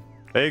egg.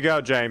 There you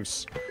go,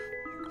 James.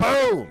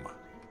 Boom!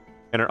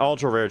 And an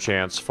ultra rare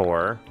chance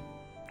for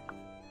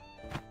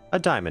a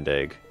diamond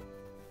egg.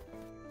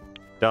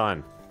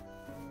 Done.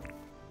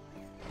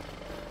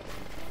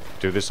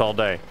 Do this all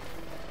day.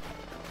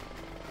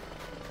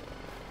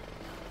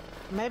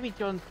 Maybe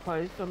John's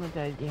closed on the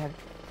day you have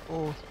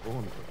all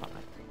spawns or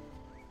something.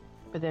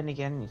 But then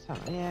again, it's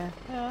something.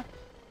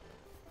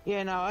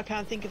 Yeah. No, I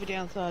can't think of a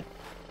downside.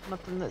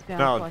 Nothing that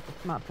sounds like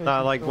a smart person.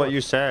 Not like what thought.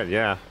 you said,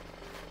 yeah.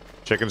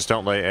 Chickens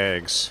don't lay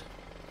eggs.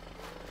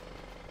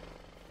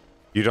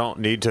 You don't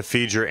need to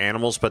feed your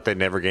animals, but they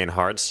never gain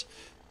hearts.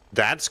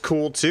 That's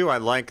cool too. I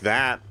like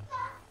that.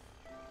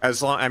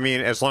 As long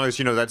as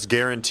you know that's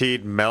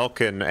guaranteed milk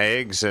and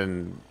eggs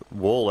and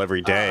wool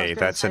every day.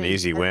 That's an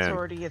easy win. That's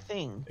already a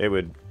thing. It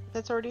would.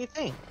 That's already a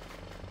thing.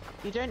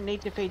 You don't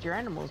need to feed your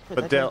animals, but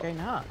But they don't gain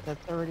heart.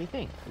 That's already a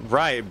thing.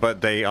 Right,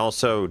 but they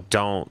also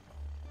don't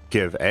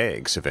give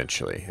eggs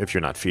eventually if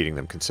you're not feeding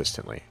them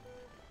consistently.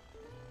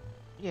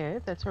 Yeah,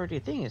 that's already a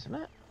thing, isn't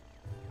it?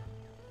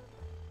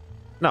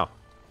 No,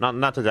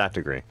 not to that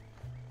degree.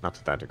 Not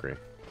to that degree.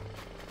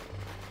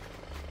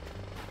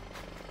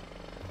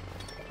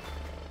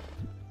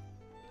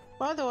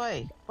 By the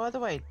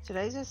way,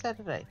 today's a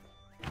Saturday.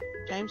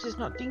 James is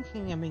not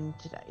dinking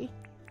today.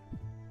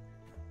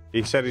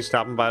 He said he's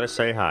stopping by to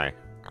say hi.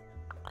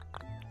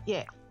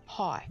 Yeah,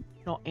 hi,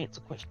 not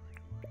answer question.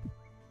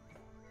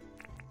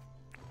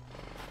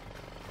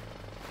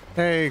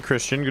 Hey,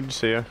 Christian, good to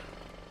see you. All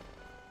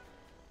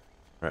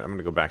right, I'm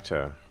gonna go back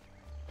to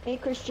Hey,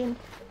 Christian.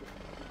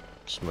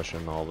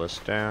 smushing all this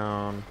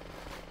down.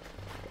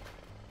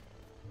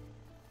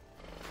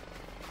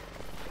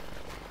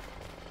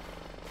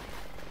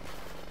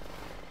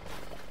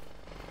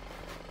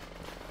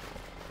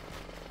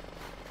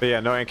 But yeah,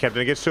 no, and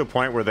Captain, it gets to a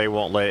point where they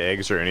won't lay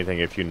eggs or anything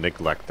if you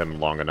neglect them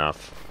long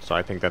enough. So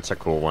I think that's a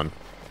cool one.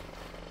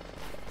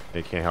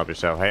 You can't help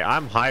yourself. Hey,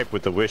 I'm hyped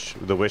with the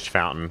wish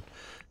fountain.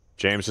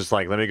 James is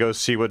like, let me go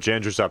see what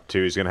Ginger's up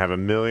to. He's gonna have a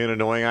million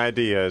annoying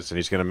ideas, and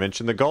he's gonna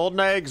mention the golden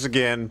eggs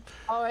again.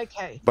 Oh,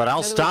 okay. But I'll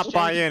In other stop words,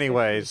 by James-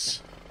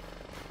 anyways.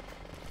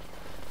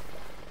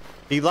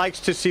 He likes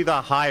to see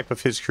the hype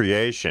of his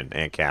creation,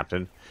 Aunt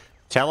Captain.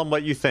 Tell him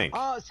what you think.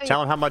 Oh, see,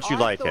 Tell him how much you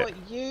like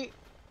it.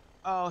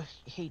 Oh,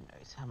 he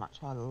knows how much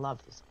I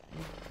love this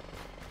game.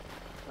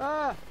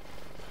 Ah,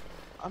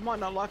 I might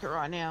not like it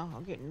right now.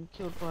 I'm getting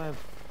killed by a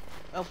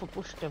alpha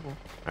bush devil.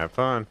 Have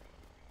fun.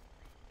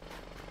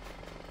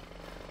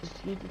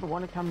 You didn't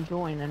want to come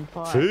join and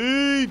fight.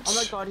 Feet! Oh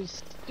my god,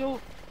 he's still...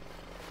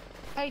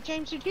 Hey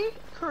James, did you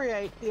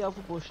create the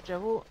alpha bush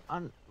devil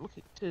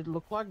to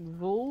look like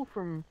Zool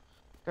from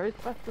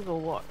Ghostbusters or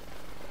what?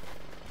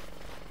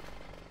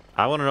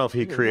 I want to know if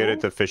he Is it created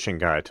Zool? the fishing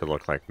guy to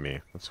look like me.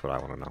 That's what I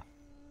want to know.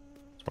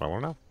 That's what I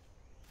want to know.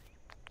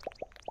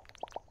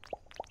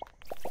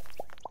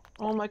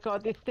 Oh my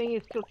god, this thing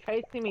is still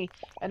chasing me,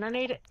 and I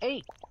need to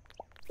eat.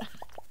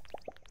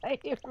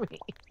 Save me.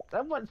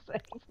 Someone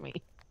save me.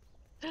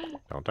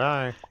 Don't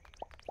die.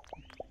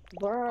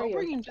 Where are I'll you?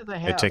 bring him to the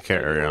house. Hey, take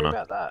care, don't worry Ariana.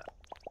 about that.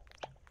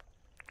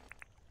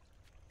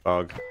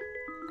 Bug.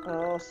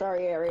 Oh,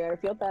 sorry, Aria. I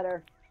feel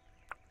better.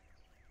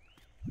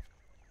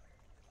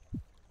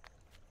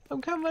 I'm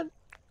coming.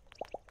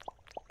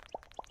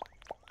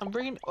 I'm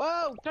bringing...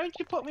 Whoa, don't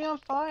you put me on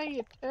fire,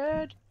 you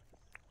turd.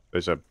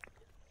 There's a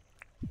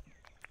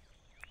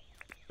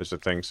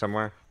thing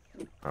somewhere?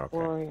 Okay.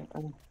 Where are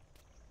you?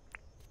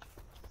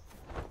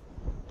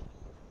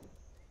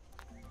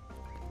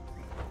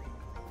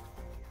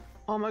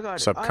 Oh my god.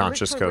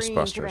 Subconscious I'm literally bringing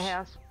him to the Ghostbusters.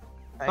 house.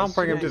 Don't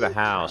bring him to the Yes.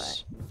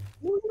 house.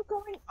 Where are you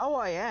going? Oh,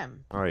 I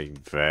am. Oy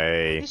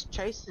vey. He's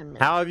chasing me.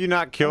 How have you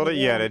not killed it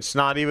yet? Yeah. It's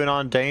not even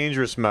on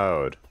dangerous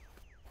mode.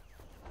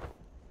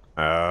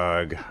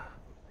 Ugh.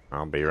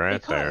 I'll be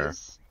right there.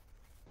 Because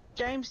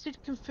James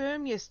did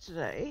confirm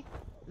yesterday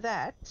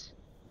that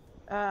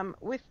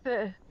with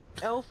the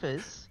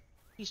alphas,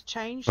 he's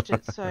changed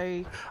it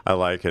so I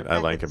like it. I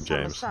that like with him,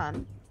 Summer James.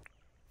 Sun,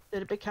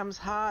 that it becomes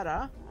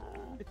harder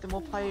with the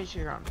more players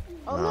you're on.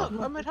 Oh look,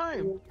 I'm at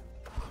home.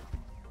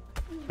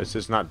 This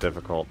is not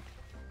difficult.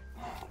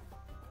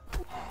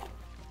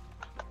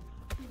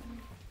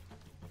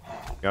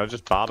 You gotta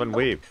just bob and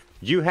weave.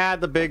 You had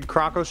the big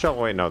croco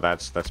shovel. Wait, no,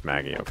 that's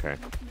Maggie. Okay.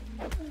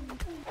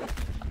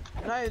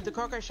 No, the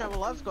croco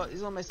shovel I've got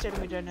is almost dead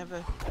and we don't have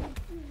a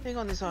thing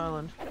on this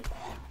island.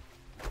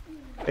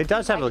 It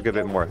does have a good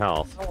bit more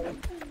health.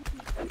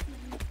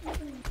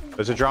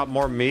 Does it drop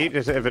more meat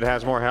if it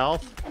has more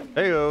health?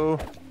 Heyo.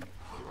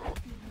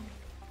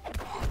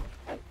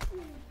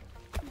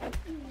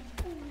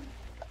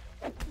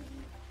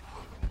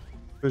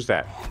 Who's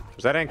that?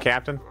 Was that Aunt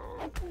Captain?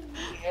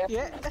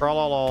 Yeah.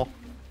 Trollolol.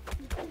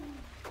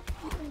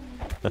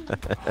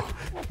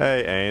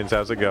 Hey, Ains,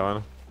 how's it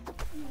going?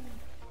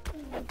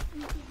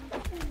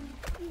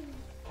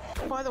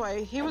 By the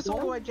way, he was all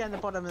the way down the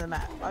bottom of the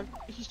map.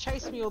 He's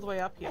chased me all the way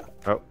up here.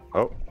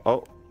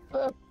 Oh.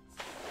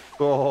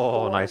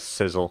 Oh, nice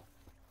sizzle.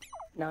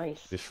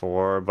 Nice.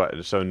 Before,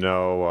 but so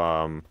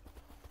no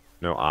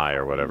eye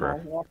or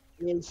whatever.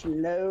 Is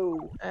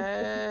low.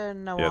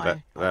 No Yeah,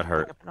 eye. that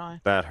hurt. Pick up an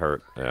eye. That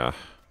hurt. Yeah.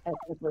 That's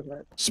super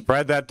hurt.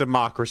 Spread that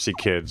democracy,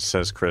 kids,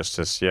 says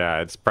Christus. Yeah,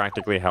 it's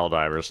practically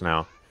Helldivers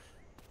now.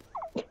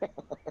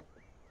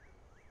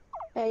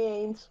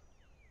 Hey, Ains.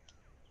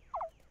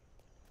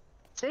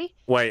 See?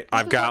 Wait, This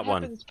I've is got what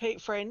one. happens,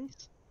 Pete,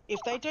 friends. If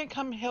they don't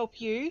come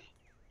help you,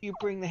 you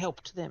bring the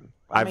help to them.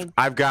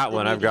 I've got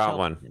one. they I've need got help.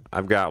 one.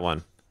 I've got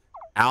one.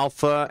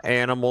 Alpha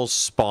animals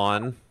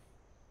spawn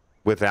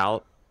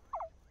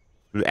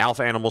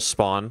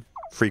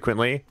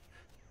frequently,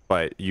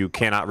 but you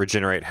cannot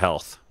regenerate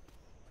health.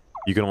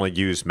 You can only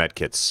use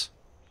medkits.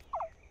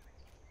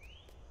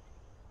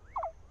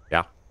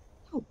 Yeah.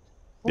 Oh,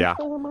 Yeah.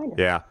 also a reminder.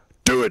 Yeah.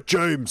 Do it,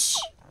 James.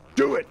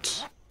 Do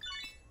it.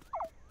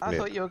 I Yeah.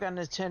 thought you were going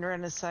to turn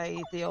around and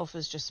say the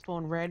alphas just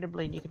spawn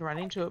randomly and you can run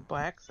into it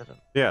by accident.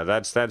 Yeah,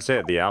 that's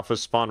it. The alphas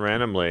spawn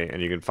randomly,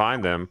 and you can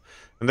find them.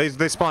 And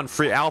they spawn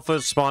free.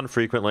 Alphas spawn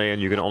frequently,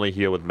 and you can only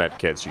heal with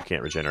medkits. You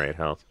can't regenerate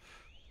health.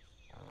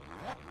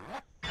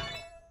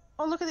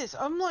 Oh, look at this.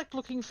 I'm like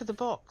looking for the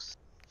box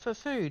for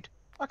food.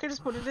 I can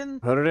just put it in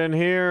Put it in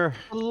here.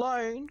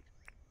 loan.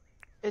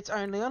 It's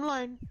only on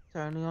loan. It's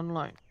only on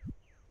loan.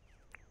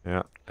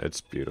 Yeah, it's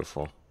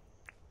beautiful.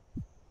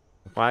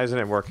 Why isn't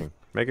it working?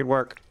 Make it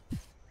work.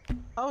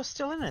 I was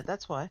still in it,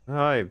 that's why.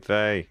 Hi,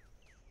 Vay.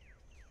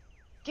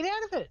 Get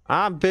out of it!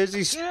 I'm busy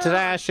Yeah.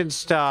 stashing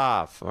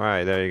stuff. All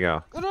right, there you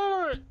go. Get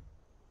out of it!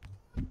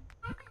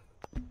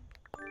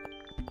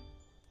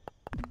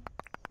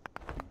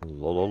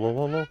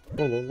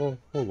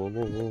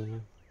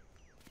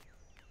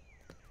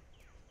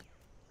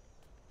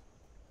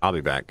 I'll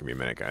be back. Give me a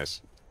minute,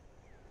 guys.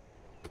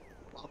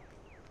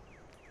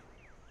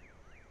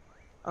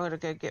 I'm gonna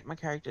go get my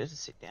character to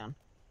sit down.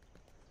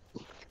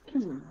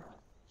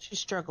 She's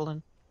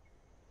struggling.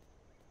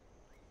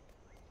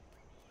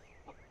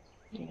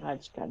 Yeah, I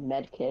just got a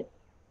med kit.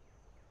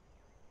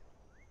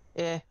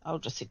 Yeah, I'll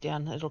just sit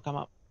down. It'll come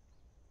up.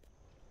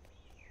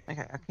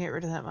 Okay, I can get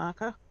rid of that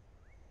marker.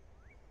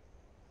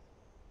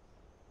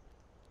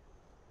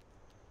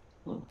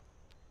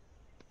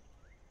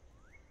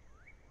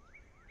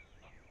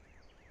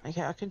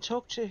 Okay, I can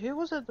talk to... Who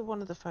was it, the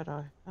one of the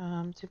photo?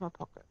 It's in my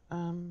pocket.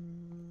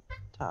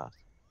 Task.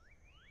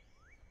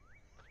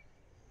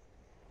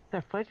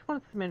 So, Fletch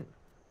wants cement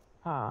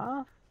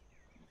path.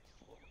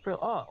 Oh,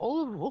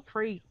 all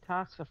three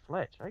tasks are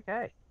Fletch.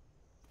 Okay.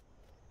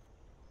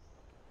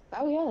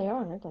 Oh yeah, they are,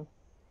 aren't they?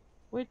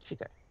 Where'd she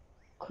go?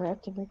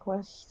 Crafting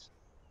request.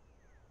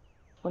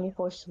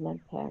 24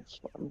 cement packs.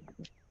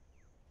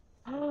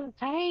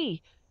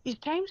 Hey, is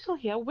James still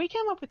here? We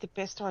came up with the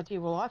best idea.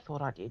 Well, I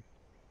thought I did.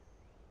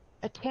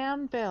 A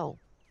town bell,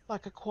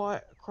 like a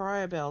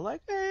crier bell,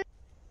 like hey,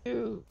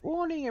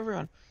 warning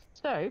everyone.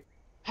 So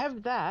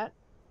have that,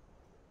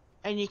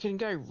 and you can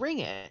go ring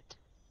it,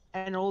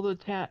 and all the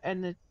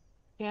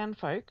town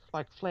folk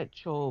like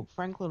Fletch or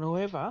Franklin or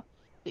whoever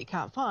that you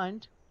can't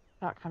find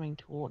start coming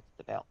towards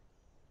the bell.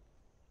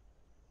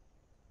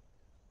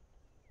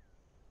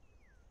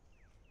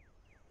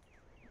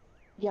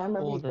 Yeah, I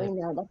remember Or you bringing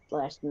that up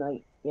last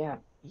night. Yeah.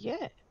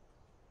 Yeah.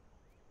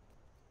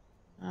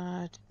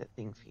 I did that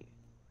thing for you.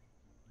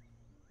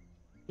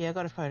 Yeah, I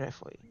got a photo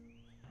for you.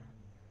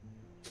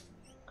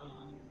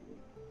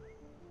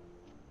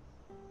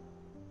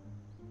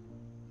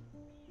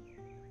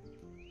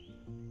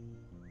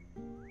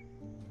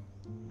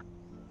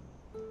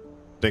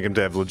 Dinkum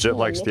Dev legit Yeah,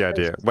 likes the yes,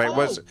 idea. there's-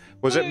 Wait,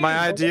 was it my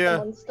I'll get the idea?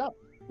 one stuff.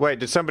 Wait,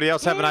 did somebody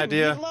else have an Boom,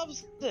 idea? He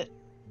loves it.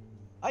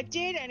 I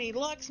did, and he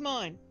likes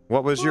mine.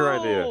 What was your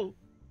idea? Whoa.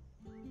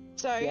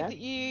 So Yeah. that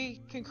you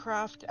can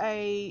craft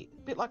a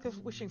bit like a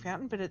wishing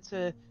fountain, but it's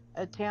a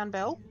town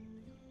bell.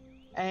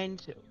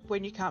 And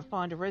when you can't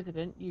find a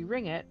resident, you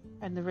ring it,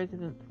 and the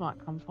residents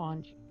might come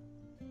find you.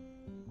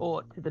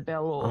 or to the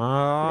bell, or to their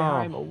Oh.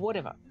 home, or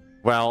whatever.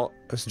 Well,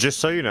 just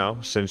so you know,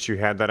 since you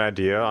had that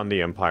idea on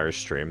the Empire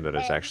stream, that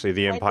is actually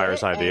the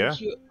Empire's idea.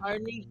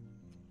 And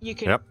you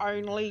can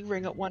only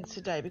ring it once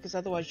a day, because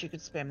otherwise you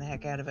could spam the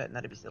heck out of it, and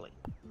that'd be silly.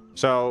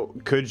 So,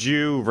 could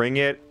you ring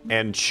it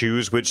and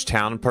choose which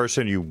town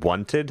person you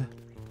wanted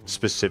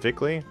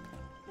specifically?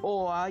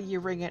 Or you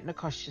ring it and it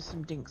costs you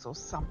some dinks or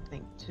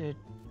something to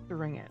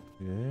ring it.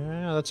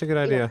 Yeah, that's a good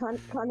idea. Yeah,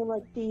 kind of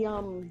like the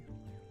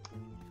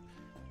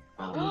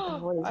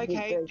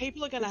Okay,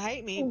 people are gonna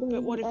hate me,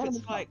 but what if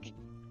it's like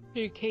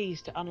 2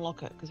 keys to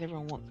unlock it, because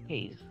everyone wants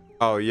keys?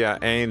 Oh yeah,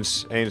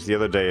 Ains the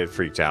other day had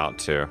freaked out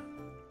too.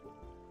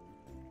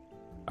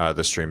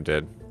 The stream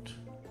did.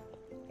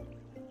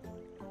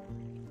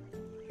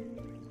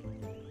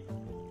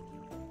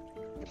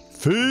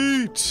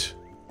 Feet!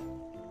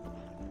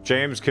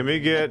 James, can we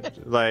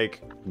get,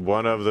 like,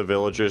 one of the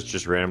villagers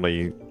just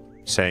randomly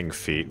saying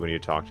feet when you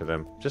talk to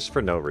them? Just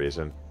for no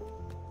reason.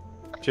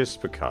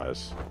 Just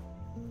because.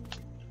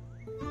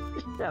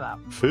 Shut up.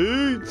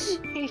 Feet!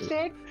 He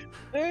said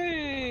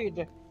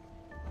food!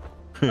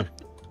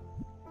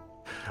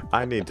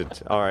 I need to...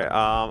 Alright,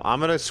 I'm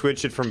gonna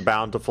switch it from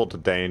bountiful to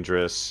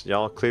dangerous.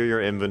 Y'all clear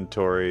your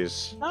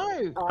inventories.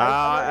 No!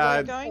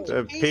 I'm going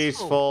to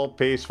peaceful.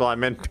 I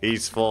meant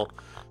peaceful.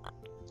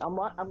 I'm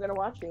gonna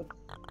watch you.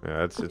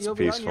 Yeah, it's You'll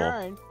peaceful. Be on your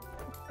own.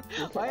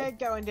 Okay. I ain't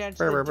going down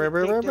to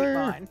the deep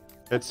mine.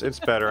 It's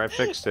better. I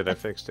fixed it.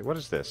 What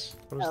is this?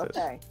 What is this?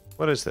 Okay.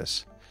 What is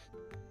this?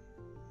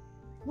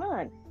 Come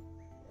on.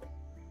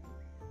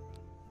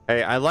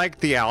 Hey, I like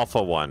the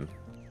alpha one.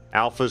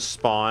 Alphas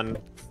spawn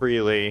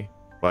freely,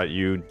 but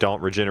you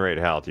don't regenerate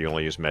health. You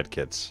only use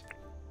medkits.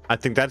 I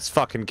think that's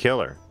fucking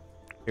killer.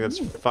 I think that's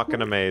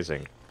fucking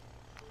amazing.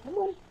 Come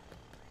on.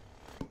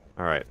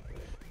 All right.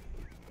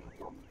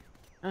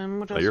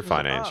 What Oh, else you're was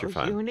fine, it? Ants. You're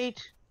fine. You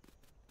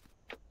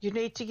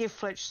need to give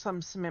Fletch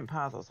some cement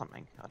paths or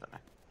something. I don't know.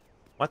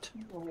 What?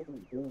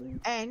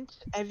 And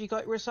have you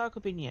got your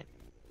recycle bin yet?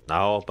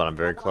 No, but I'm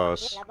very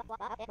close.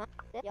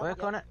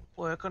 Work on it.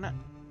 Work on it.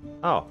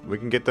 Oh, we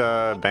can get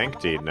the bank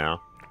deed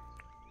now.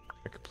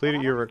 I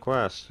completed your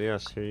request.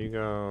 Yes, here you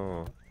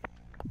go.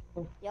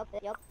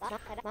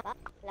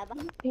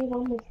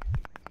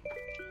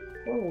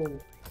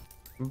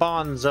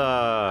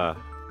 Bonza!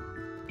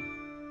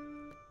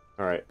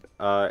 Alright,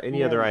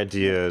 any other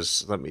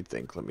ideas? Let me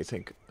think.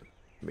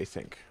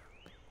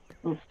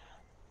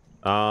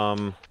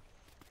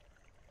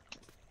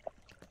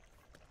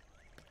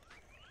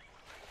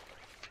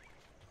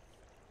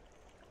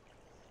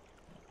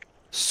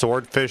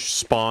 Swordfish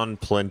spawn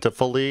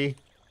plentifully,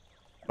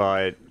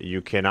 but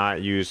you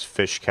cannot use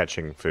fish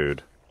catching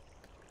food.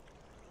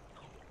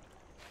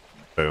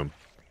 Boom.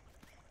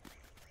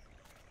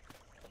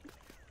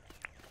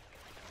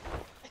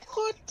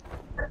 What?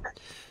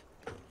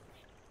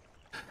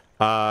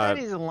 That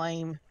is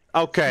lame.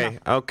 Okay,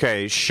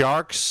 okay.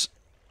 Sharks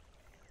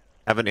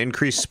have an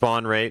increased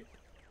spawn rate.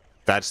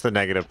 That's the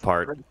negative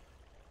part.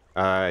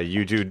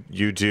 You do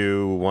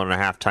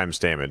 1.5 times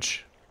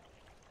damage.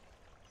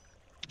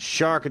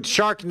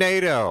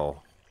 Sharknado.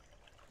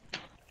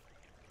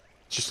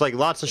 Just like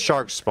lots of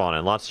sharks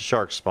spawning,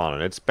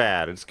 It's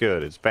bad, it's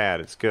good, it's bad,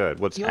 it's good.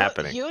 What's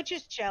happening? You're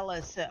just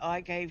jealous that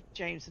I gave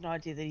James an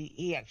idea that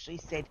he actually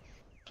said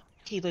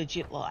he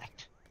legit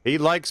liked. He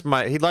liked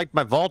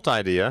my vault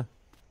idea.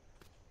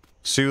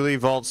 Suli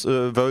votes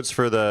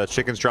for the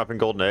chickens dropping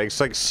golden eggs.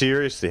 Like,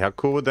 seriously, how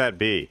cool would that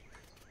be?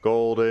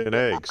 Golden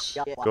eggs.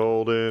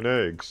 Golden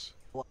eggs.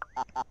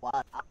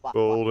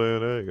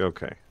 Golden egg.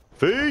 Okay.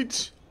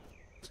 Feet!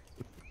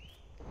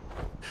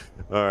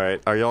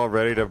 Alright, are y'all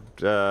ready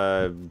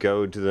to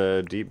go to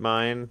the deep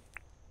mine?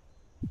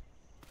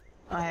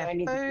 I have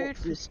food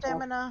for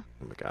stamina.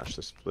 Oh my gosh,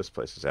 this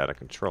place is out of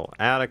control.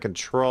 Out of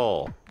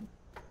control.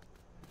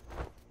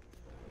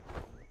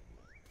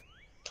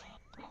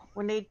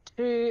 We need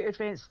 2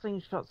 advanced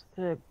slingshots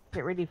to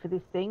get ready for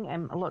this thing,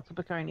 and lots of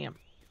zirconium.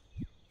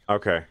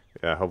 Okay,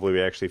 yeah, hopefully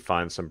we actually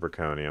find some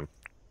zirconium.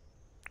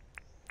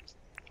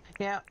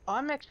 Now,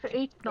 I'm extra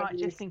each night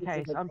just in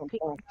case. I'm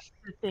picking up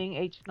the thing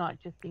each night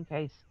just in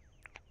case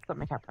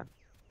something happens.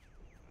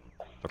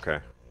 Okay,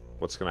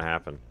 what's gonna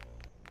happen?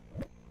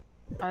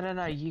 I don't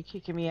know, you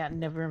kicking me out and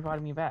never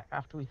inviting me back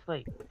after we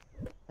sleep.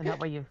 And that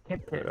way you've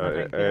kept it.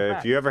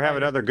 If you ever have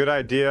another good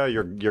idea,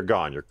 you're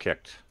gone, you're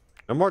kicked.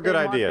 No more good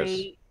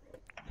ideas.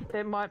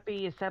 There might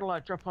be a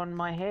satellite drop on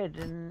my head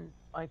and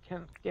I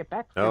can't get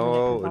back.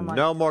 No,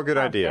 no more good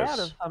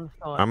ideas. I'm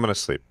gonna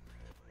sleep.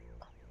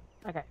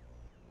 Okay.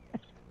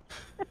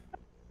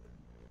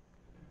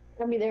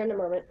 I'll be there in a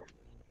moment.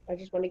 I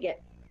just want to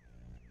get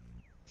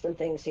some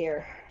things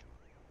here.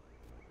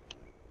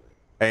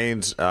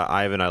 Ains,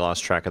 Ivan, I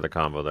lost track of the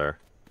combo there.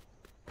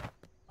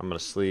 I'm gonna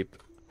sleep.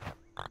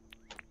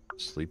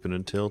 Sleeping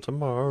until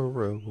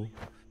tomorrow.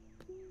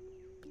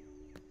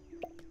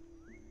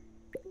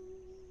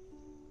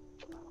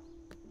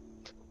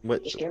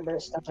 What? Just getting rid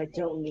of stuff I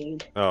don't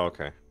need. Oh,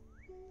 okay.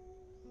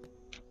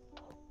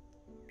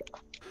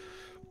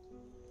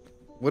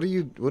 What are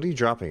you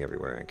dropping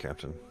everywhere,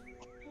 Captain?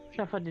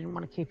 Stuff I didn't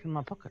want to keep in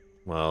my pocket.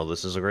 Well,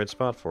 this is a great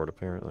spot for it,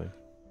 apparently.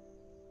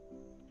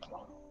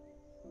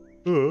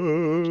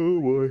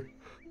 Oh boy.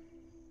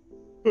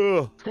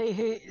 Oh.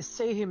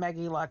 See who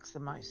Maggie likes the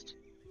most.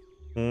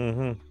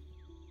 Mm-hmm.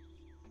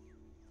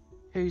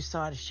 Whose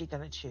side is she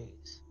gonna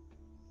choose?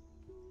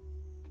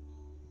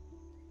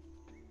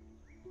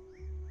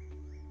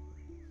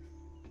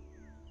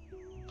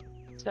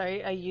 So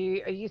are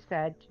you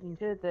sad,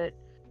 Ginger, that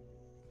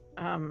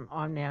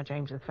I'm now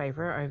James's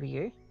favourite over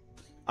you?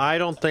 I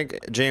don't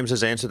think James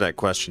has answered that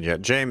question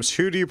yet. James,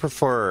 who do you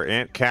prefer,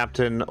 Ant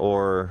Captain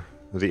or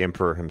the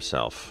Emperor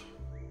himself?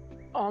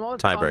 I'm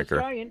Tiebreaker.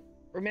 Australian.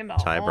 Remember,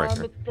 Tiebreaker.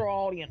 I'm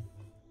Australian.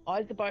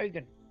 I'm the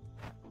bogan.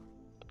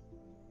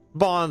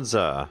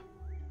 Bonza.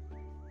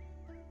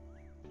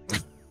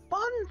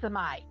 Bonza,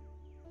 mate.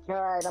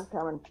 Alright, I'm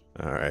coming.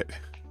 All right.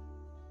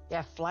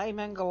 Yeah,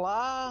 flaming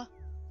galah.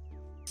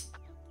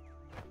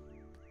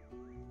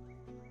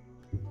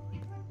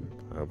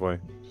 Oh boy.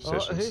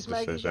 Who's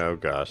Maggie? Oh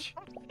gosh.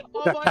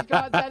 Oh my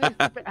god, that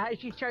is. Hey,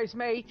 she chose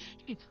me.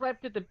 She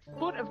slept at the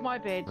foot of my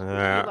bed. She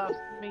loves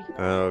me.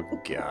 Oh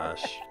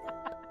gosh.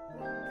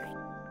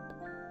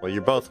 Well,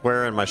 you're both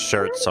wearing my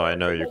shirt, so I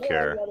know you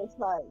care.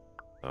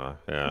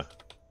 Yeah.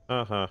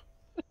 Uh-huh.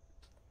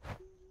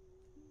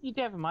 You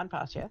do have a mine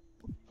pass, yeah?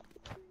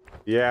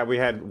 Yeah, we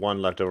had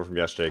one left over from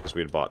yesterday because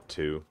we had bought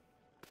 2.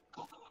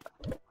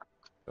 So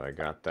I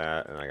got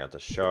that, and I got the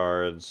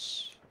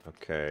shards.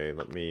 Okay,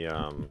 let me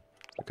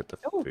look at the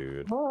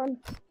food. Come on.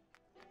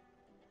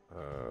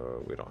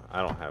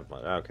 I don't have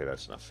much. Okay,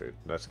 that's enough food.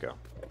 Let's go.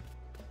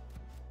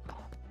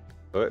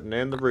 Putting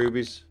in the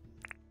rubies.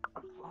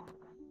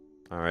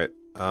 All right.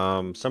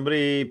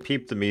 Somebody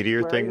peep the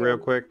meteor thing real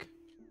quick.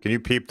 Can you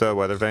peep the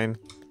weather vane?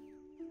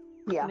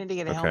 Yeah. I need to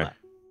get a helmet.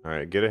 All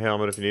right, get a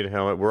helmet if you need a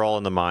helmet. We're all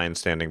in the mine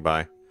standing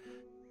by.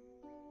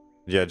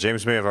 Yeah,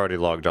 James may have already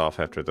logged off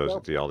after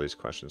all these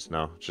questions.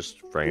 No,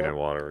 just rain and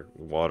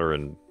water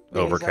and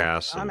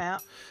overcast. I'm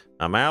out.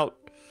 I'm out.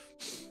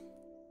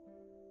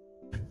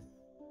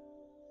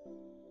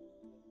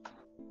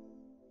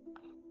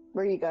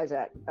 Where are you guys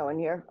at? Oh, in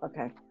here?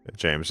 Okay.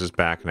 James is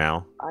back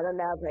now. I don't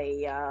have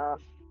a,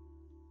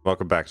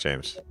 Welcome back,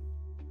 James.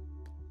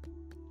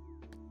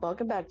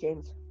 Welcome back,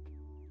 James.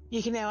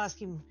 You can now ask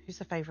him who's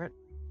the favourite.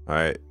 All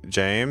right,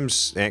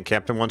 James, Ant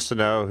Captain wants to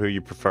know who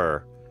you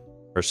prefer,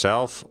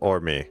 herself or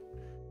me.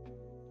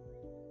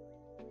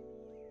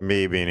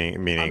 Me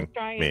meaning me.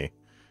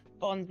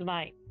 Bonds,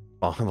 mate.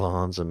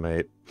 Bonza,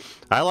 mate.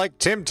 I like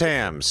Tim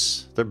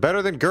Tams. They're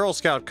better than Girl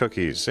Scout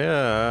cookies.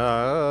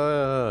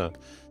 Yeah.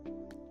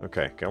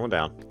 Okay, going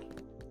down.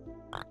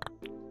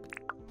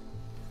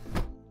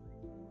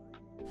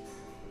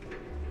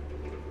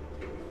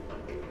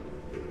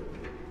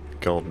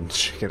 Golden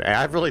chicken.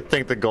 I really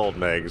think the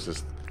golden eggs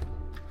is...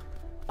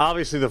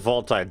 Obviously, the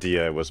vault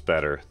idea was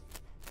better.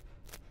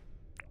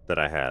 That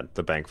I had.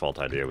 The bank vault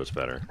idea was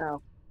better.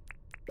 Oh.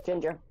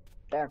 Ginger.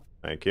 There.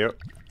 Thank you.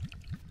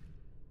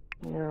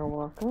 You're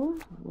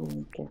welcome. Let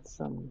me get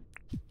some...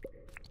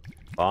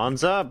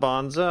 Bonza,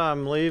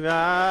 I'm leaving.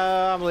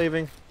 I'm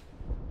leaving.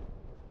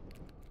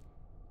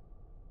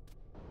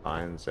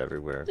 Vines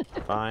everywhere.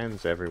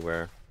 Vines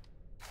everywhere.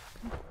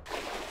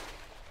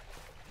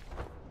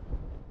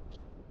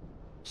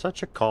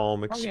 Such a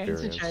calm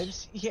experience. Answer,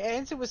 James. Your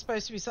answer was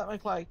supposed to be something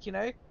like, you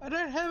know, I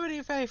don't have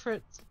any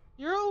favorites.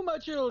 You're all my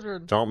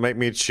children. Don't make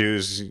me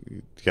choose,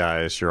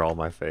 guys. You're all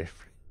my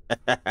favorite.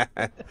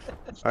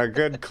 A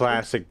good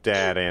classic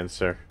dad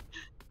answer.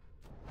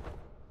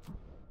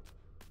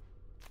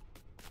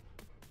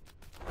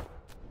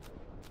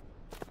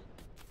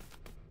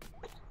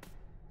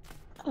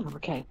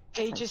 Okay.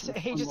 He just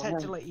had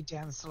to let you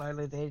down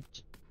slowly there,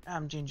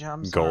 Ginger.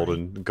 I'm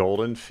sorry.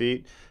 Golden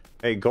feet.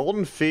 Hey,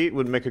 golden feet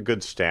would make a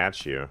good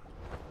statue.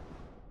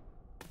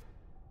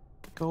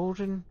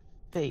 Golden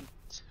feet.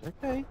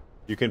 Okay.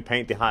 You can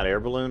paint the hot air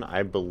balloon.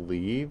 I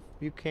believe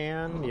you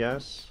can.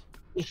 Yes.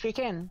 If you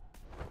can.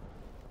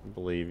 I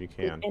believe you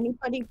can. Did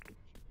anybody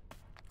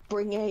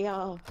bring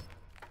a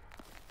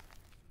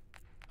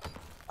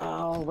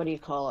oh, what do you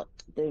call it?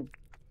 The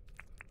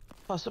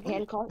Possibly.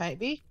 hand cart?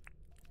 Maybe.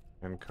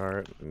 Hand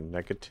cart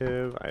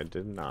negative. I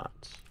did not.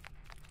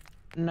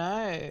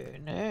 No.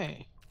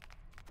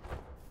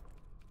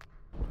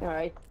 All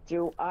right.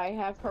 Do I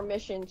have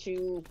permission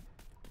to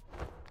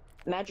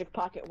magic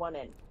pocket one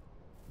in?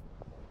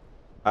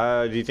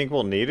 Do you think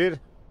we'll need it?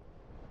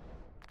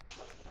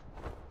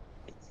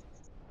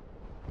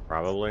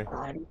 Probably.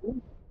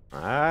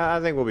 I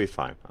think we'll be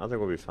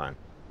fine.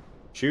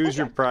 Choose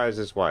your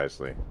prizes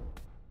wisely.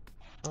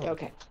 Oh,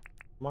 Okay.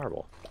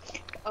 Marble.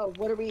 Oh,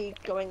 what are we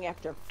going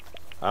after?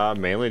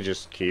 Mainly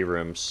just key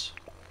rooms.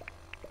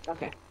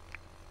 Okay.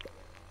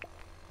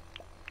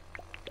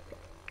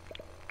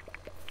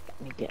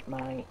 Let me get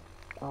my...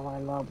 Oh, I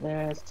love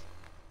this.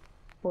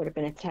 Would have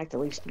been attacked at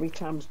least 3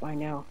 times by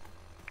now.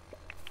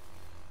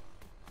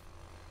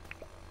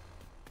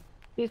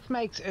 This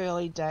makes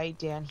early day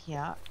down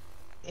here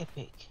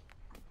epic.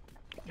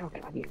 Oh,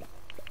 God, yeah.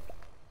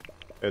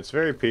 It's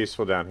very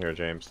peaceful down here,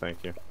 James.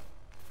 Thank you.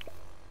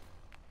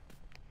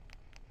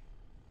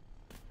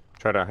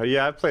 Try to,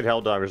 yeah, I've played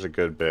Helldivers a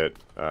good bit,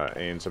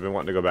 and so I've been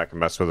wanting to go back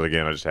and mess with it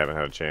again. I just haven't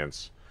had a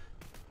chance.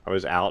 I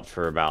was out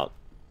for about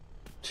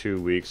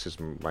 2 weeks because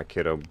my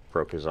kiddo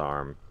broke his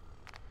arm.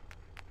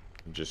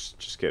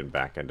 Just getting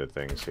back into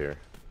things here.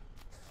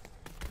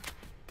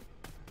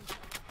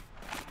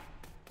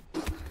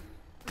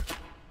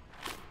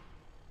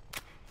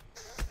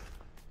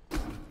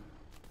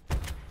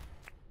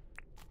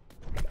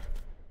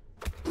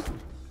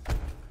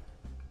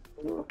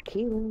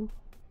 Kilo.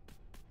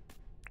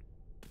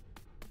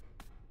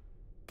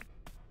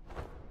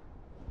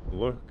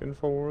 Looking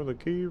for the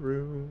key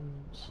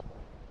rooms.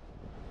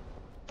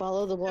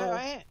 Follow the So wall.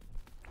 I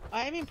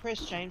am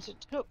impressed, James. It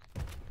took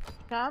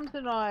Charms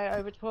and I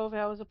over 12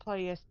 hours of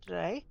play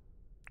yesterday,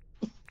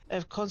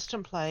 of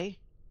constant play,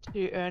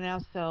 to earn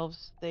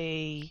ourselves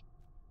the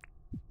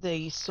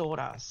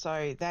sorter.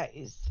 So that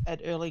is an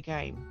early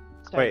game.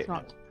 So Wait, it's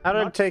not, how did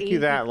it not take you easy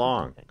that to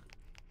long? complete.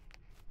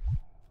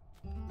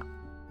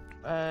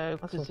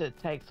 Because it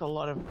takes a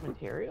lot of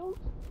materials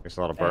It's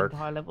a lot of and Burke.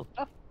 high level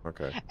stuff.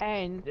 Okay.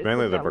 And it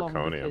Mainly took the that long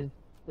Burkonium.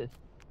 because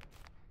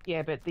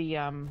yeah, but the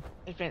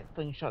advanced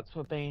slingshots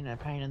were being a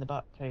pain in the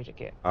butt too to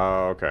get.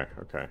 Oh, okay,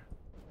 okay.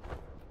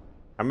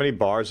 How many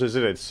bars is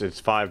it? It's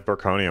 5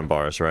 Burkonium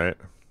bars, right?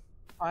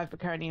 5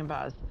 Burkonium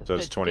bars. So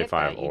it's But to get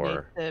 25 that, you need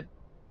ore.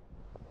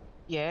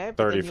 yeah, but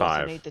then you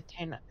 35. also need the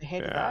 10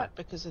 ahead of Yeah. that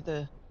because of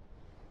the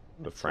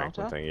Franklin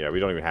smelter. thing. Yeah, we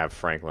don't even have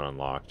Franklin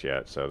unlocked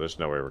yet, so there's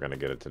no way we're gonna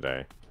get it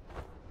today.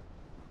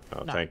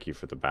 Oh, No. thank you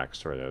for the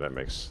backstory there. That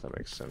makes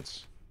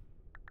sense.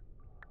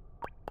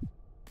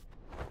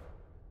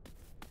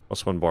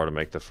 What's 1 bar to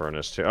make the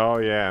furnace too? Oh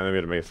yeah, and then we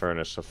had to make a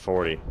furnace, so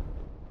 40.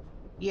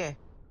 Yeah.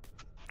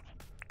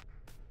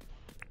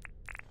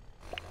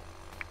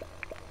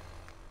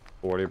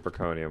 $40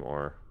 Burkonium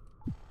ore.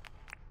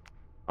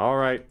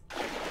 Alright,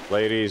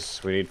 ladies,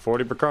 we need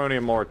 40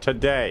 Burkonium ore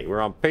today. We're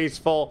on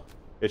peaceful.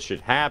 It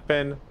should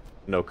happen.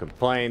 No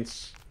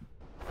complaints.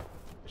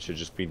 It should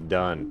just be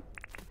done.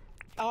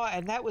 Oh,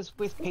 and that was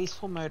with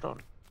peaceful mode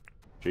on.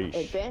 Jeez.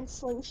 Advanced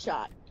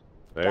slingshot.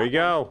 There you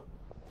go.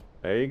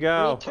 There you We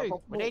go. need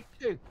 2. We need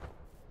 2.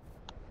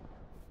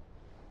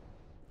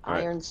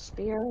 Alright. Iron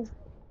spear.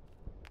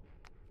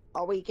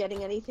 Are we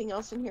getting anything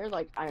else in here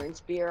like iron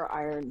spear,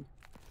 iron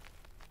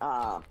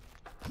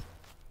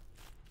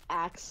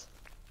axe,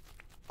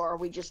 or are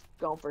we just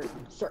going for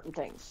certain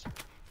things?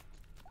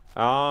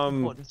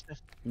 Important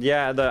stuff.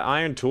 Yeah, the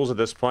iron tools at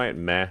this point,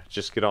 meh.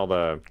 Just get all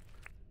the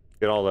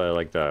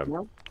like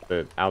Nope.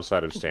 the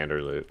outside of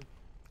standard loot.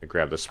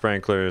 Grab the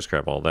sprinklers,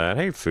 grab all that.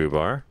 Hey,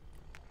 Fubar.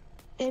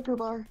 Paper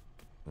bar.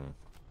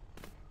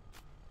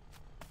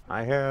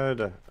 I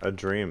had a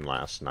dream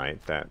last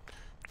night that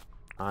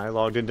I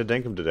logged into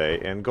Dinkum today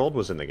and gold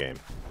was in the game.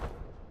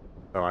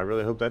 So I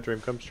really hope that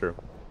dream comes true.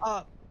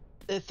 Oh,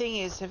 the thing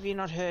is, have you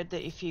not heard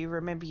that if you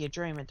remember your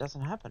dream, it doesn't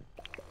happen?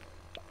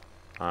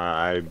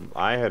 I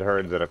had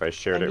heard that if I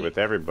shared And it you- with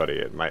everybody,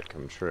 it might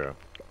come true.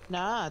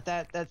 Nah,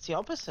 that's the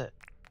opposite.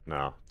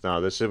 No,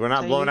 this is we're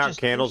not So blowing you out just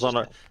candles on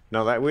a. jinxed it.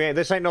 No, that we ain't.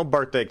 This ain't no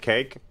birthday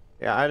cake.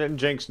 Yeah, I didn't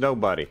jinx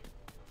nobody.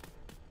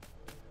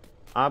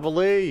 I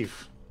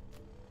believe.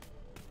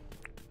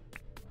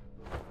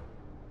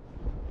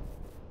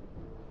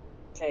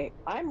 Okay,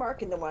 I'm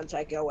marking the ones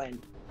I go in.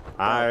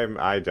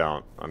 I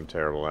don't. I'm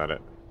terrible at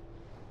it.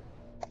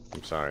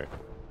 I'm sorry.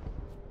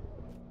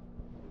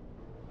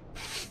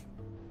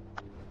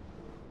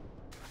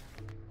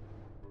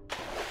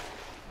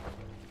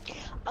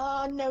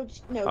 No,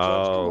 James, come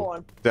Oh,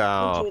 on.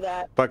 no. Don't do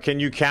that. But can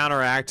you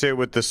counteract it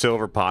with the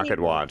silver pocket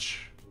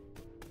watch?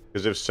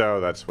 Because if so,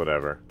 that's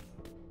whatever.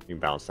 You can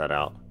balance that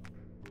out.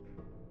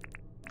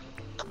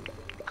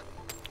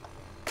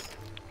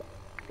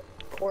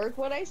 Where's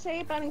what I say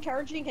about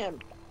encouraging him?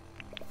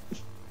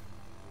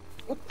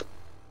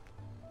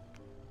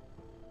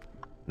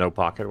 No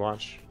pocket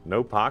watch?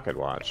 No pocket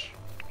watch.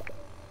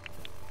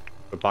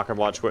 The pocket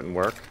watch wouldn't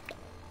work?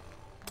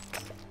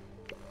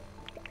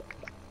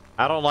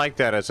 I don't like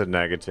that as a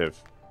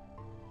negative.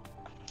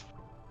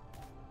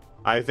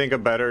 I think a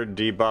better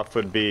debuff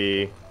would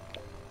be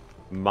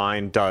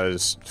mine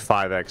does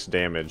 5x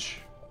damage.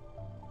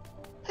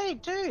 Hey,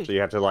 dude. So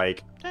you have to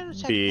like Don't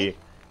attack be me.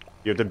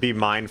 you have to be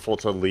mindful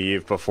to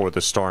leave before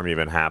the storm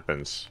even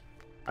happens.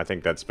 I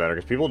think that's better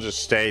because people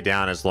just stay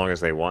down as long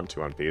as they want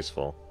to on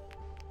peaceful.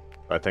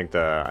 I think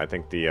the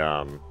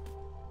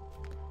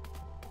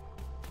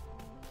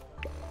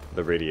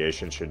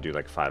radiation should do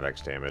like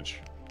 5x damage.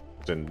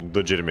 Then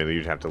legitimately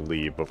you'd have to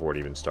leave before it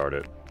even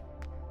started.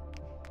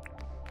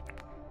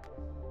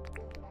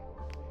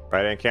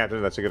 Right, Aunt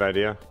Captain? That's a good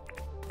idea.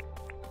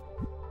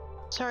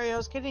 Sorry, I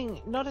was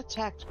getting not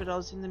attacked, but I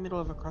was in the middle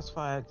of a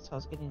crossfire, so I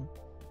was getting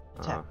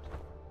attacked.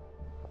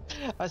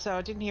 So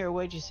I didn't hear a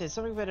word you said.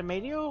 Something about a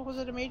meteor? Was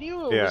it a meteor?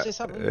 Or Yeah, was there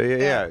something?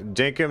 yeah.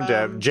 Dinkum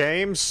Dev. um,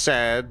 James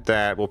said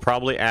that we'll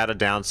probably add a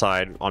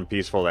downside on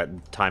peaceful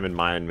that time in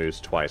mine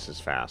moves twice as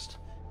fast.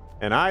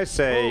 And I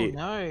say, Oh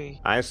no.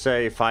 I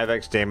say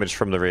 5x damage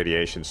from the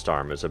radiation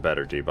storm is a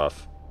better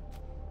debuff.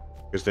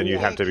 Because then you Yeah,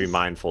 have to be 'cause-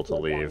 mindful to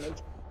leave.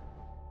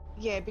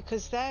 Yeah,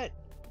 because that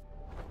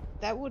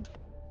that would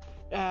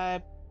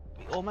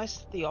be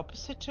almost the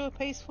opposite to a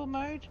peaceful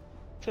mode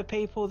for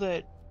people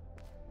that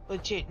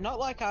legit, not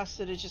like us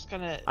that are just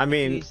gonna. I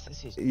mean, use the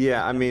system.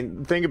 yeah, I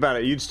mean, think about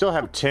it. You'd still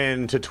have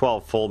 10 to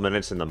 12 full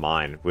minutes in the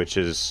mine, which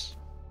is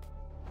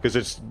because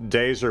its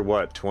days are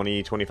what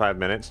 20, 25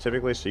 minutes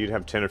typically. So you'd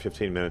have 10 or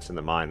 15 minutes in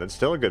the mine. That's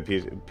still a good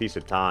piece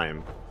of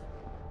time.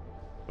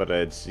 But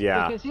it's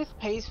Because this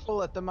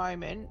peaceful at the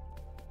moment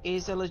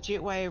is a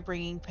legit way of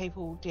bringing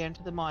people down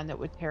to the mine that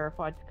were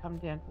terrified to come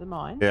down to the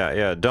mine.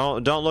 Yeah.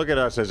 Don't look at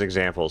us as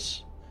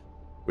examples.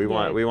 We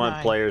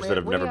want players that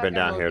have never been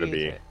down here to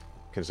be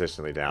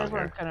consistently down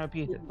Everyone's here. going to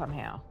abuse it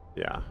somehow.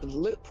 Yeah.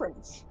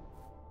 Blueprints.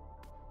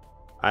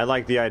 I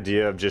like the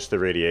idea of just the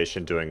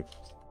radiation doing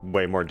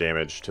way more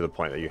damage to the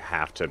point that you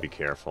have to be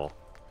careful.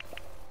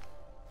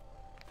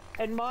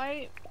 And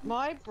my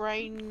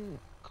brain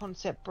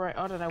concept,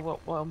 I don't know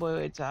what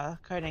words are,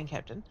 Codename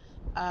Captain.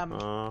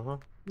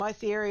 My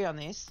theory on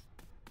this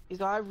is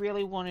I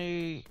really want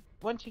to,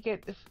 once you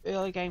get the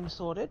early game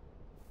sorted,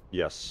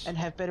 yes, and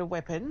have better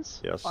weapons,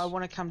 yes, I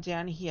want to come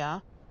down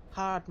here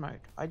hard mode.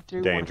 I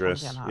do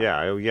dangerous. Want to come down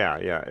hard.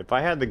 Yeah. If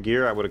I had the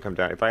gear, I would have come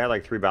down. If I had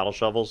like 3 battle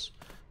shovels,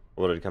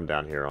 I would have come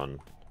down here on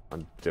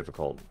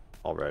difficult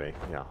already.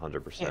 Yeah,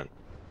 100%. Yeah.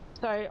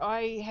 So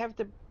I have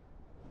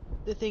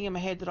the thing in my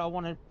head that I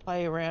want to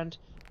play around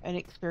and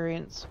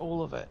experience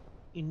all of it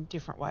in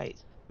different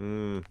ways.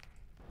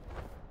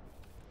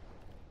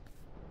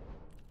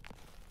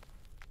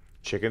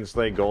 Chickens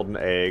lay golden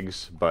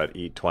eggs, but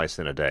eat twice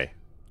in a day.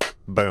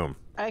 Boom.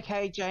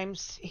 Okay,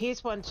 James,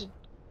 here's one to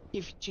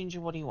give Ginger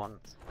what he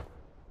wants.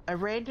 A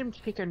random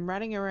chicken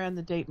running around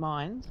the deep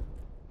mines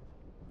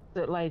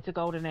that lays a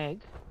golden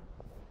egg.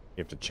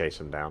 You have to chase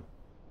them down.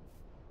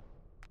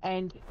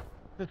 And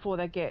before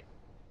they get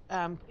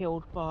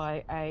killed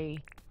by a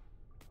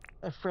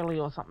frilly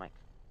or something.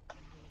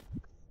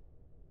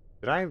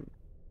 Did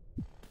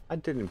I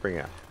didn't bring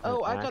out.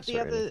 Oh, I got the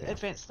other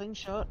advanced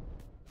slingshot.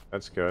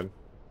 That's good.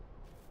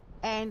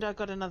 And I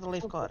got another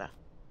leaf glider.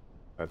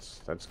 That's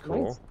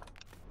cool. Nice.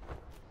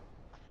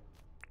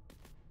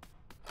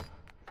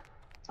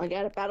 I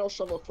got a battle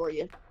shovel for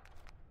you.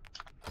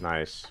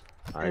 Nice.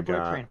 And a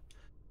blueprint.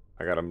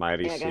 I got a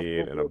mighty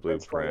seed and a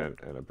blueprints blueprint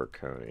and a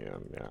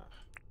Berkonium. Yeah.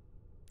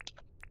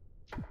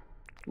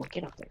 Well,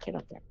 get up there. Get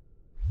up there.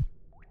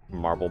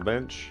 Marble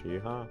bench.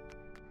 Yeehaw.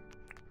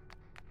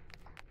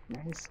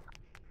 Nice.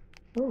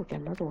 Oh, got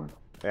another one.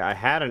 Yeah, I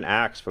had an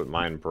axe, but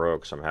mine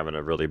broke, so I'm having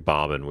to really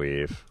bob and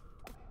weave.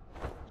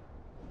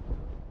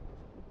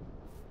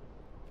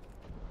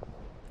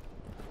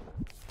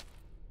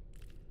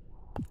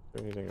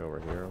 Anything over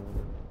here?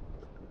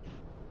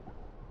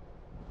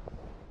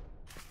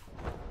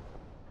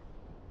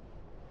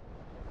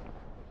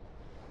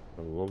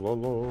 I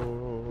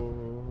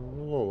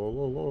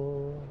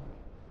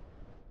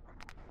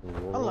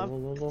love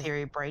the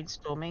theory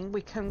brainstorming.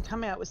 We can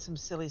come out with some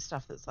silly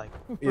stuff that's like,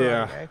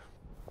 yeah. Right,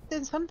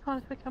 then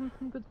sometimes there comes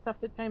some good stuff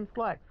that James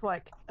likes.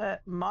 Like,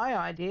 my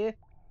idea,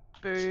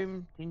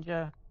 boom,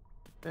 Ginger,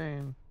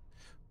 boom.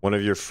 One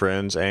of your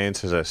friends,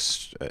 Ains, has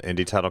an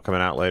indie title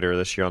coming out later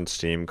this year on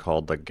Steam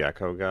called The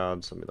Gecko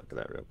Gods. Let me look at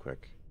that real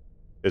quick.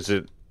 Is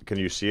it? Can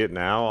you see it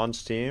now on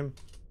Steam?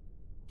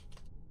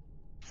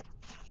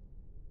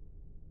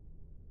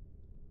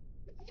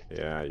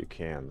 Yeah, you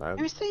can. Have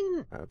you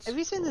seen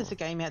there's a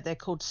game out there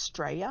called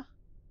Straya?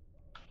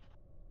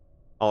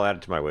 I'll add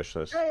it to my wish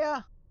list.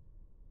 Straya!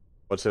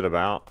 What's it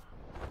about?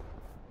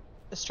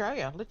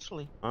 Australia,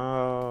 literally.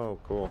 Oh,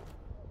 cool.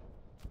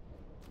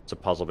 It's a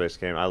puzzle-based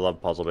game. I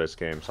love puzzle-based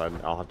games, so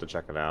I'll have to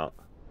check it out.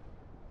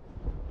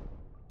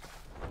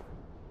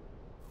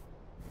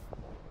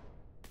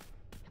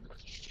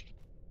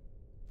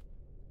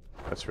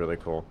 That's really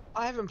cool.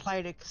 I haven't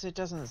played it because it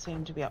doesn't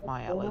seem to be up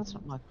my alley. It's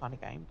not my kind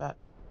of game, but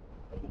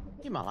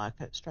you might like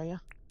it,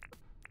 Australia.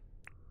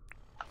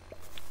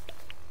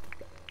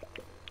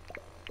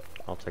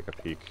 I'll take a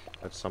peek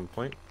at some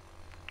point.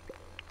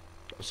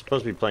 I'm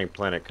supposed to be playing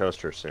Planet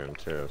Coaster soon,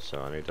 too,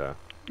 so I need to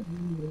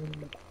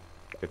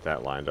get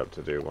that lined up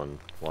to do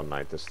one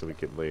night this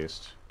week at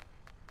least.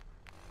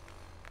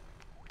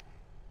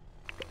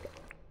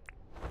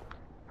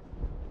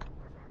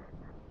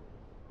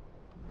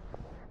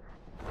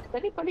 Has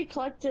anybody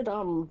collected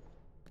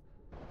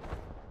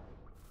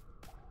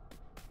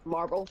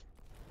marble?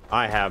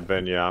 I have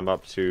been, yeah. I'm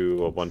up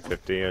to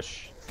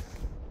 150-ish.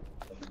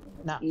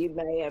 No. You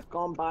may have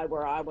gone by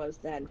where I was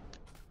then,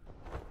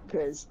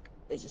 because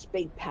there's this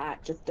big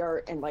patch of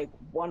dirt and like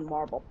one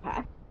marble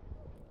pack.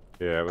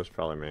 Yeah, it was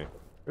probably me.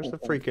 There's the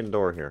freaking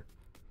door here.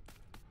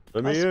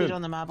 Let I me spit in.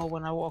 on the marble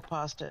when I walk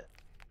past it.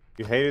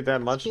 You hate it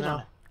that much Spit on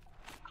now? it.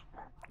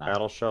 No.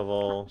 Battle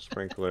shovel,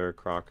 sprinkler,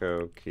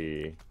 croco,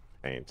 key,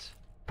 paint.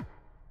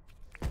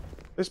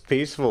 This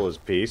peaceful is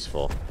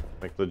peaceful.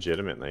 Like,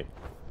 legitimately.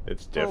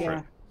 It's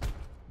different.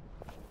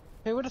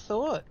 Who would have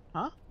thought,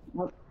 huh?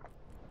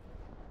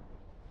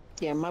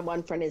 Yeah, my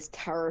one friend is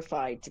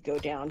terrified to go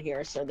down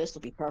here, so this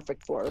will be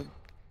perfect for her.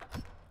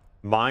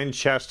 Mine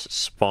chests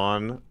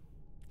spawn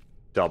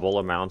double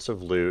amounts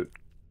of loot.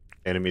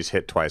 Enemies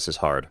hit twice as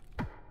hard.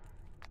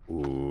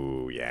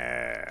 Ooh,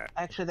 yeah.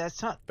 Actually,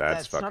 that's not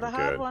That's not a fucking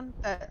hard good. one.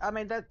 I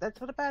mean, that's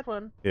not a bad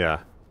one. Yeah.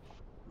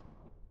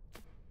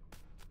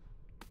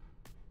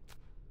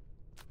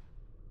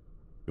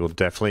 You'll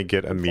definitely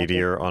get a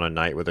meteor on a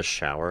night with a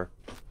shower.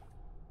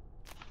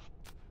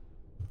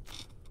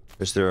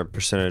 Is there a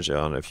percentage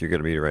on if you get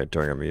a meteorite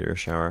during a meteor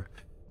shower?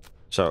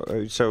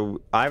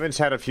 So Ivan's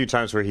had a few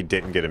times where he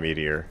didn't get a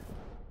meteor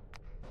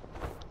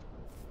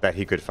that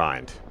he could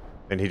find,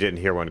 and he didn't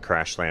hear one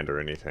crash land or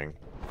anything.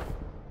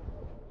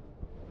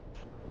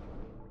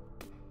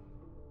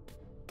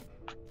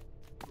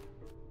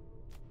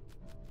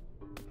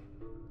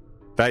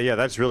 Yeah,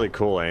 that's really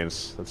cool,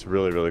 Ains. That's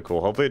really, really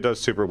cool. Hopefully it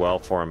does super well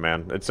for him,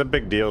 man. It's a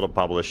big deal to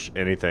publish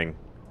anything.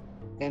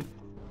 Yeah.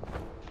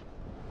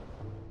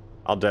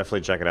 I'll definitely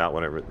check it out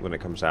when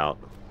it comes out.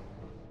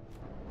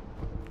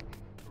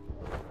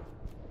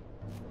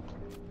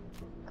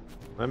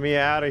 Let me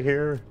out of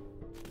here.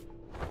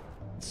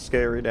 It's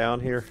scary down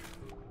here.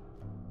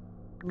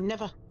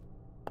 Never.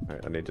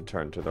 Alright, I need to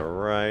turn to the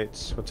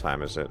right. What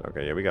time is it?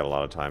 Okay, yeah, we got a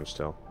lot of time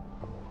still.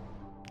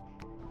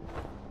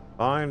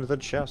 Find the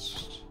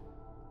chest.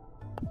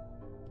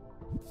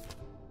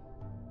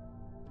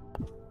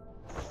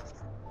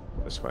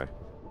 This way.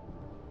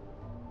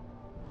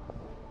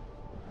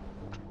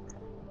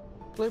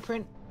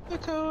 Blueprint.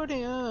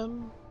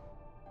 Accordion.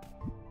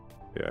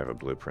 Yeah, I have a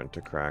blueprint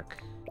to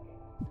crack.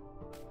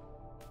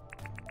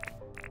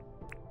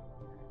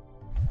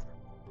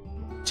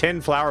 Tin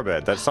flower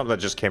bed. That's something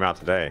that just came out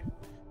today.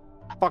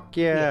 Fuck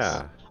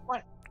yeah.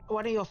 Yes.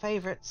 One of your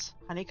favorites,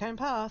 Honeycomb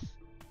Path.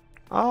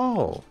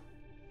 Oh.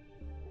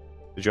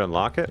 Did you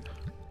unlock it?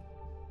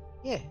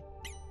 Yeah.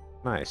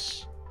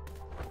 Nice.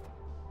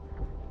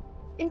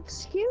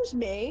 Excuse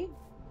me.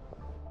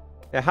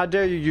 Yeah, how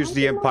dare you use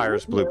the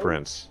Empire's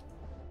blueprints?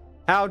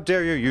 How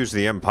dare you use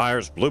the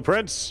Empire's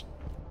blueprints?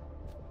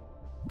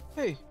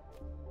 Who?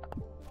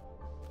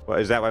 Well,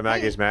 is that why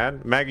Maggie's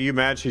mad? Maggie, you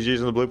mad she's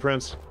using the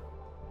blueprints?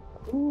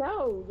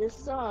 No,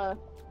 this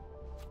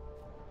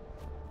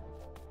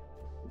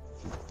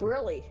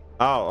really.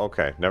 Oh,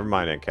 okay. Never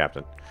mind then,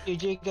 Captain.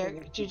 Did you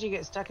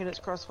get stuck in its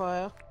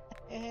crossfire?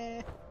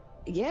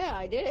 Yeah,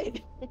 I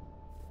did.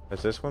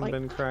 Has this one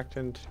been cracked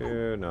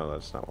into? No,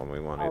 that's not one we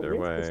want either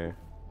way.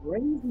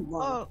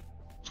 Oh,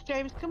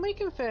 James, can we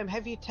confirm?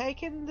 Have you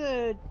taken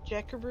the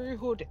Jackaroo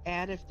hood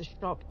out of the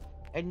shop,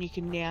 and you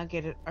can now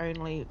get it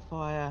only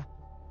via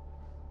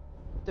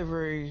the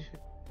Roo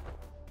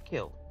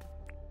kill,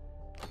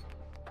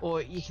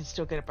 or you can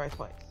still get it both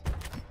ways?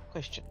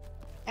 Question.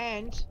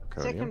 And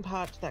second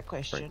part to that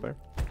question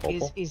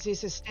is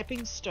this a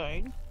stepping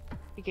stone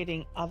to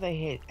getting other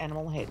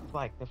animal heads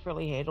like the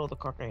frilly head or the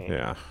cocker head?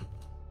 Yeah.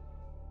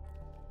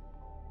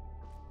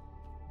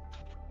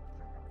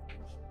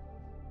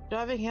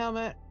 Diving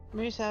helmet,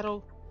 moose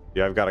saddle.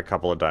 Yeah, I've got a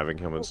couple of diving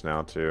helmets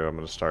now too. I'm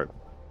gonna start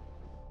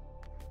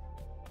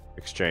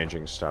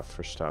exchanging stuff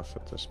for stuff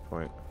at this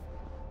point.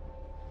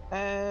 Oh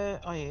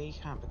yeah, you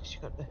can't because you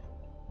got the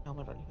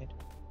helmet on your head.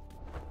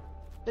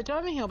 The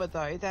diving helmet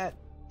though, that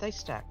they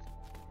stack.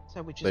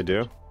 So which is they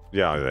do?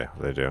 Yeah,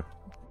 they do.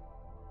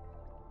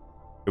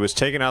 It was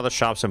taken out of the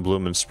shops in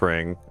Bloom and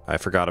Spring. I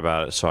forgot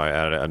about it, so I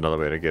added another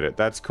way to get it.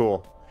 That's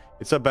cool.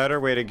 It's a better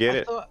way to get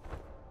it.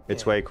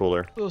 It's way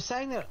cooler. We were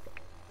saying that.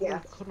 Yeah. I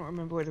couldn't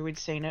remember whether we'd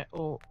seen it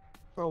or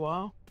for a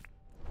while.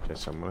 Okay,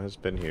 someone has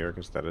been here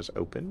because that is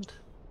opened.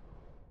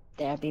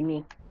 That'd be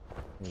me.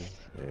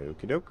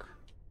 Okie doke.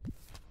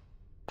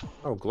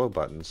 Oh, glow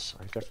buttons.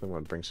 I definitely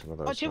want to bring some of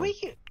those. Oh, did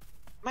we?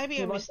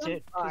 Maybe I missed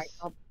it. Alright,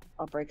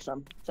 I'll break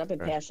some. So I've been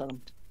passing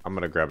them. I'm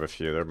gonna grab a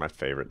few. They're my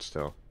favorite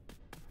still.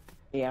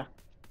 Yeah.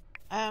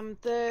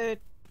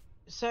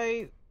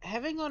 So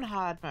having on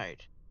hard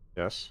mode.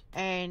 Yes.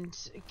 And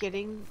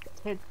getting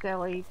Ted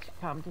Sally to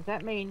come. Does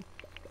that mean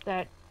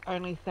that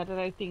only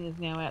Saturday thing is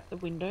now out the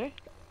window?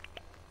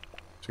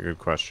 It's a good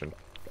question.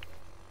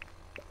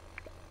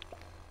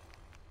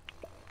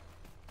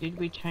 Did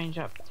we change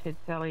up Ted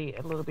Sally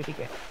a little bit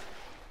again?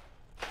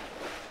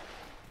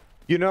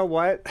 You know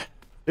what?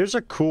 There's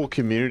a cool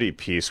community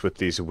piece with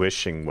these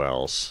wishing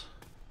wells.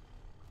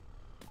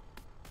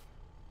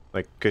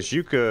 Like, because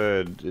you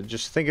could,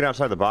 just thinking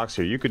outside the box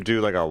here, you could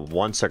do like a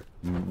once a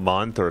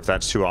month, or if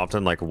that's too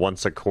often, like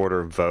once a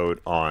quarter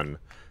vote on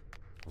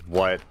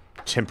what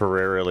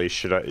temporarily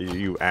should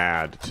you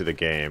add to the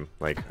game.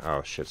 Like,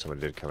 oh shit, someone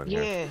did come in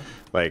here. Yeah.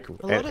 Like,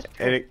 a lot of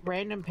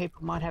random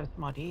people might have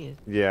some ideas.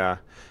 Yeah.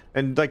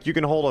 And like you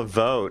can hold a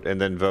vote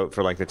and then vote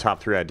for like the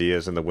top 3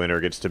 ideas, and the winner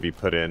gets to be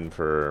put in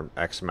for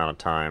X amount of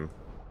time.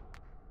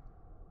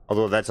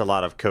 Although that's a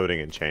lot of coding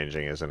and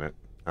changing, isn't it?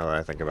 Now that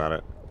I think about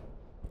it.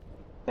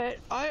 But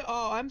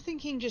I'm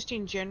thinking just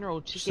in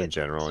general to get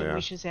some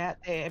wishes out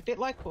there. A bit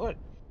like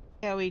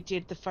how we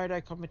did the photo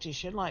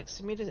competition, like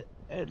submit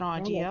an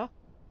idea.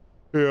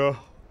 Yeah.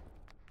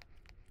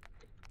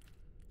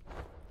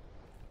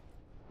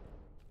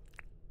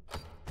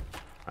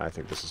 I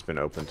think this has been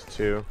opened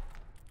too.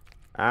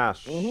 Ah,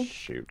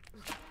 shoot.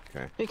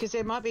 Okay. Because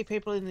there might be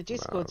people in the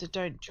Discord that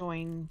don't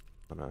join.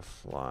 I'm gonna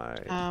fly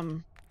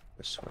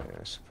This way,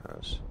 I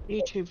suppose.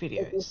 YouTube If you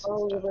videos.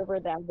 follow the river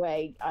that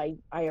way, I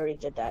already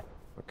did that.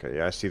 Okay,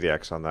 yeah, I see the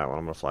X on that one.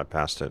 I'm gonna fly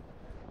past it.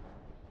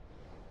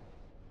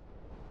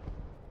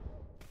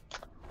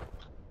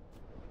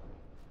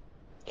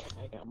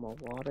 I got more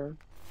water.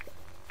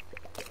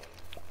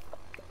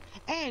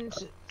 And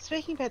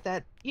speaking about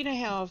that, you know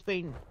how I've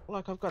been,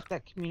 like, I've got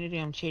that community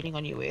I'm cheating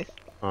on you with.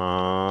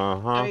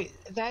 Uh-huh.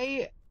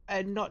 They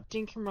are not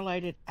Dinkum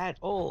related at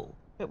all.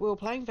 But we were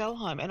playing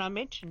Valheim, and I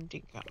mentioned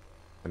Dinkum.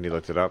 And you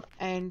looked it up?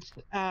 And,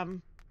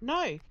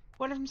 no.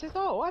 One of them says,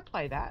 oh, I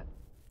play that.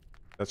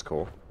 That's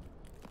cool.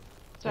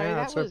 So yeah,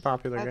 that's a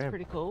popular game. That's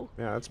pretty cool.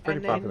 Yeah, that's a pretty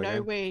and popular they're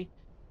game. nowhere,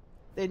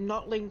 they're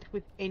not linked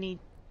with any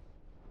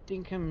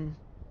Dinkum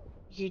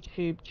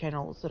YouTube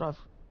channels that I've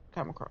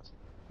come across.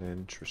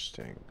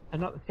 Interesting. And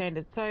not the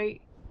standard. So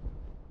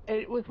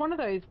it was one of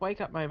those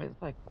wake-up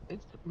moments, like,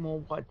 it's more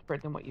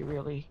widespread than what you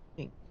really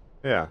think.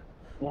 Yeah.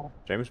 Yeah.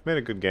 James made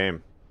a good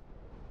game.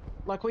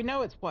 Like, we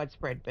know it's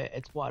widespread, but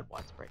it's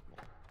widespread.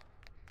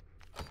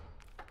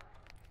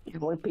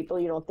 When people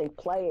you don't think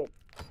play it.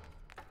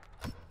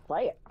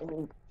 I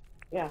mean,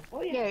 yeah.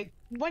 Oh, yeah. Yeah,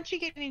 once you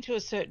get into a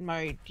certain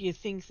mode, you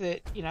think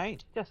that, you know,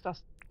 it's just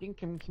us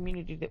Dinkum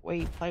community that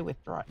we play with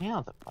right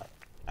now that play,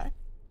 you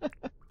know?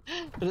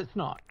 But it's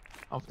not,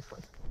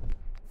 obviously.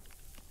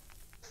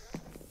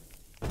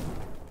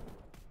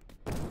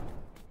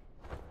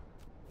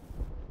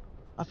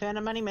 I found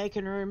a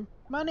money-making room.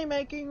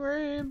 Money-making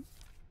room!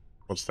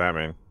 What's that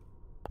mean?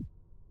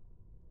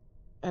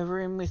 A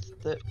room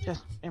with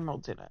just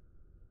emeralds in it.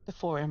 The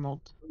 4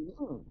 emeralds.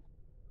 Mm.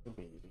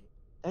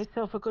 They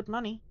sell for good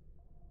money.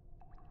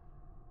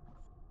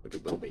 Look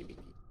at little baby.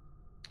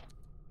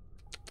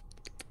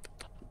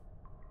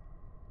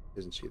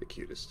 Isn't she the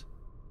cutest?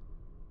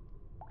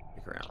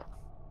 Look her out.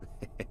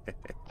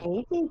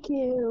 Hey, thank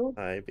you.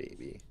 Hi,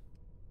 baby.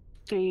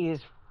 She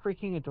is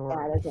freaking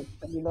adorable. That is a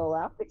pretty little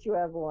outfit you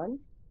have on.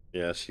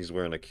 Yeah, she's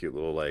wearing a cute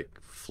little,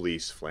 like,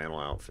 fleece flannel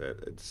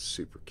outfit. It's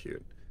super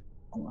cute.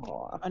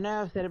 Aw. I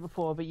know I've said it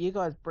before, but you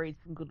guys breed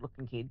some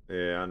good-looking kids.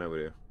 Yeah, I know we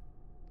do.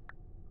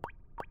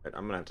 Right,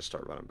 I'm gonna have to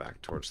start running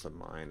back towards the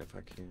mine if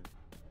I can.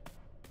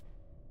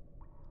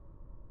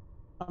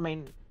 I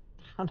mean,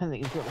 I don't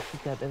think you've got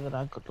kids out there that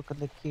aren't good-looking.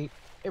 They're cute.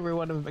 Every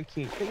one of them are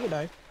cute, but you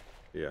know.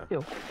 Yeah.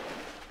 Still.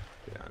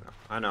 Yeah,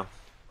 I know.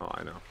 Oh,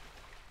 I know.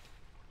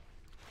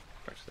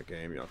 Back to the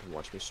game. Y'all can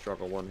watch me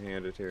struggle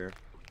one-handed here.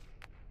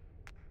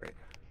 Great.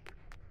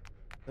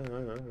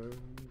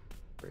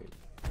 Great.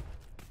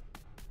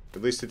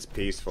 At least it's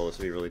peaceful. This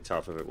would be really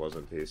tough if it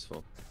wasn't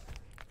peaceful.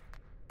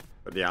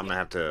 But yeah, I'm gonna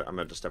have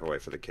to step away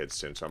for the kids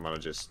soon, so I'm gonna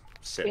just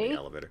sit in the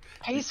elevator.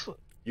 Peaceful.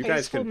 You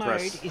guys Peaceful can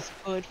press. mode is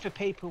good for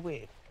people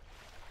with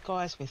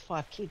guys with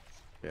 5 kids.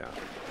 Yeah,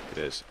 it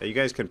is. You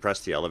guys can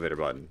press the elevator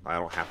button. I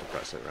don't have to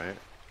press it, right?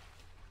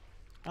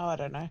 Oh, I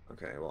don't know.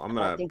 Okay. Well, I'm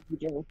I gonna. think you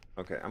do.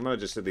 Okay, I'm gonna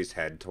just at least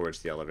head towards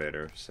the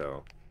elevator.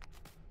 So.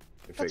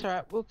 If That's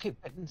alright. We'll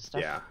keep getting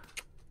stuff. Yeah.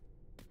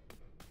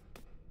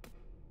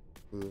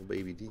 Little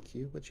baby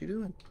DQ, what you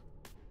doing?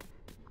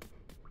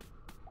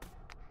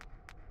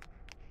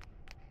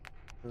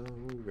 Oh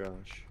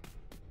gosh.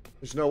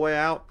 There's no way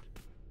out.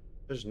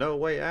 There's no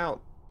way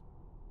out.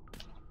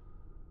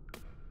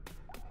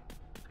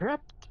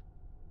 Trapped.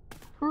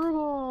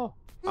 Approval.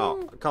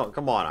 Oh,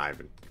 come on,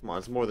 Ivan. Come on,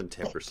 it's more than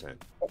 10%.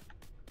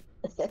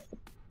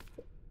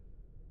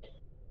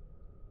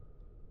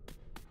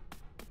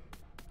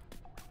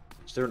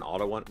 Is there an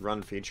auto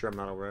run feature I'm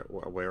not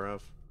aware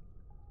of?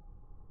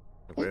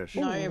 I wish.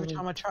 No, every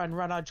time I try and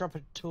run, I drop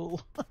a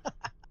tool.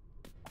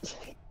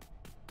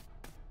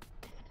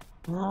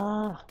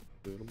 Ah,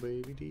 Little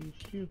baby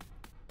DQ.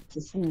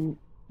 this is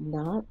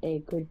not a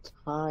good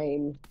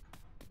time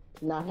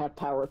to not have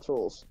power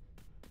tools.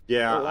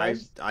 Yeah, The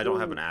last I don't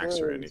have two an axe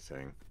or birds.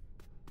 anything.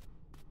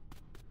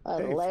 The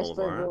Hey, last full of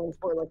 3 iron. rooms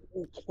were like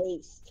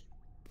encased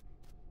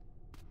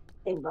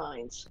in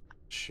vines,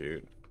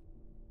 Shoot.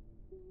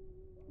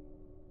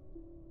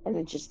 and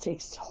it just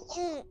takes so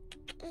long.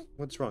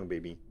 What's wrong,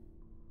 baby?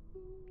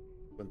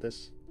 With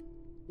this?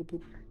 Boop,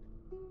 boop.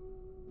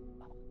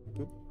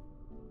 Boop.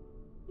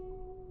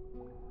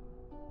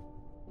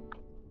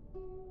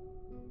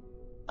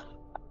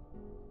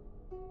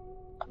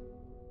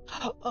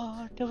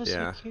 Oh, that was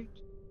Yeah. so cute.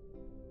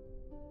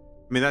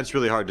 I mean, that's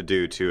really hard to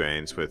do too,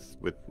 Ains, with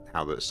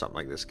how something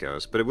like this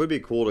goes. But it would be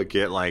cool to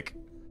get like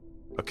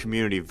a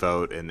community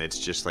vote, and it's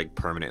just like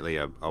permanently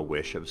a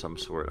wish of some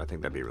sort. I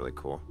think that'd be really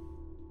cool.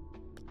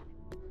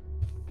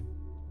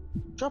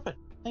 Drop it.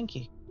 Thank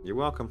you. You're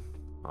welcome.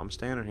 I'm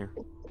standing here.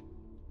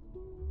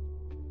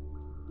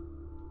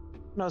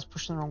 No, I was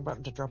pushing the wrong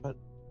button to drop it.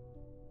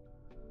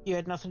 You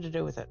had nothing to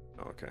do with it.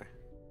 Okay.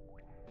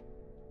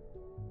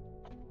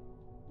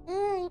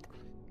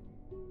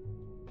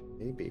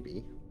 Hey,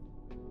 baby.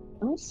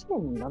 I see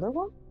another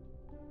one.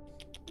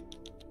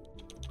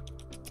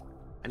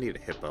 I need a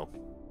hippo.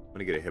 I'm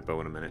gonna get a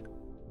hippo in a minute.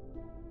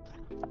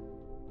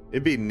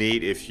 It'd be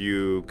neat if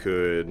you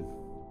could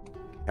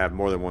have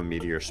more than one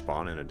meteor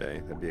spawn in a day.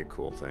 That'd be a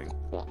cool thing.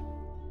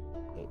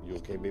 Oh, you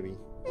okay, baby?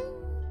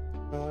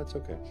 Oh, it's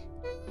okay.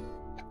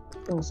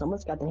 Oh,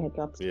 someone's got the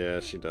hiccups. Yeah,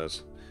 she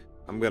does.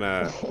 I'm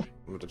gonna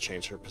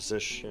change her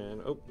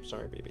position. Oh,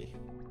 sorry, baby.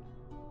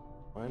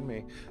 Mind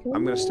me.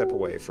 I'm gonna step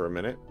away for a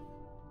minute.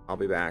 I'll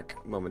be back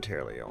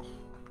momentarily, y'all.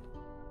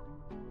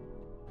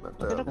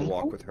 But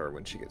walk with her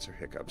when she gets her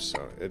hiccups.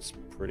 So it's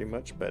pretty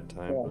much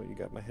bedtime. Oh, you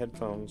got my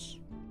headphones.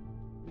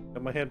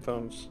 Got my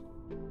headphones.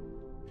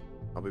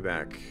 I'll be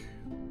back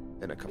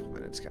in a couple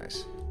minutes,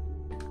 guys.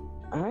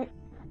 All right.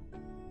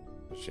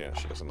 Yeah,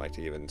 she doesn't like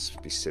to even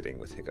be sitting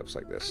with hiccups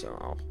like this, so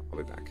I'll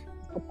be back.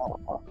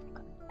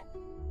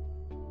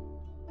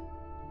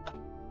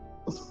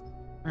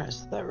 Alright,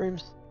 so that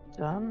room's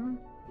done.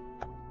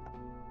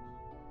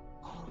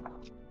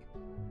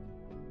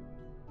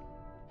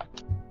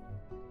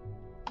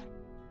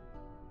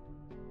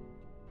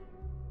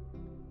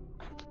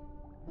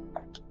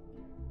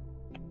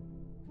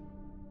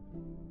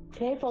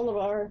 Okay,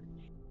 Bolivar.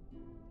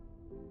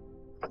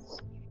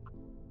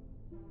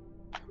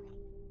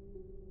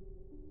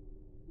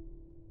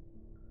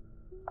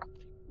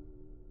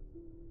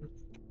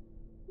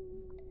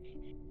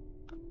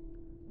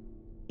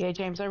 Yeah,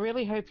 James, I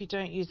really hope you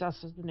don't use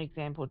us as an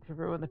example to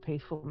ruin the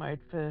peaceful mode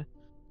for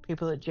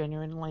people that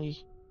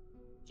genuinely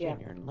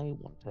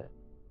want it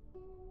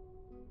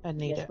and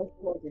need it.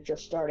 Before you're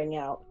just starting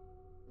out.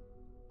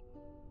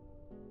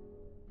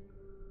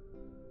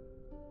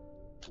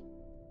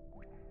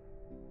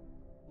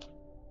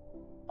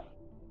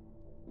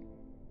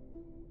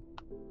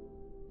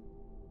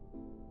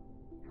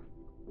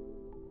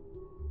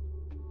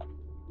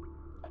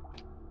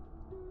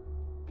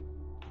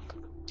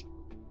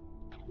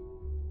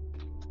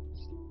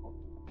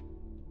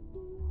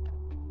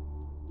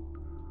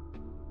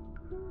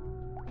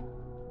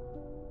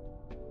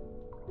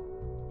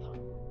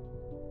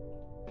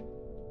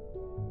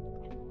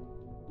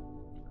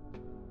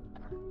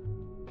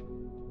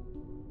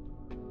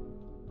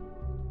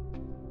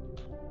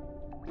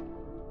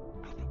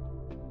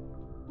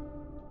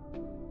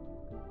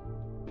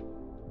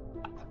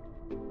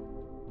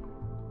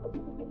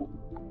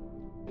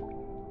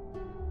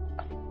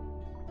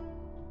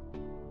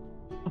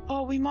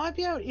 Oh, we might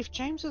be able, if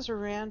James is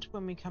around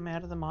when we come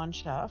out of the mine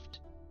shaft,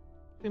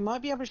 we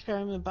might be able to show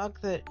him a bug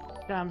that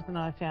James and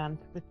I found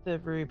with the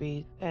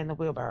rubies and the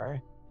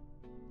wheelbarrow.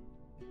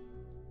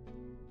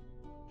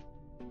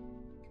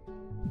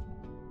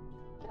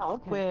 Oh,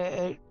 okay.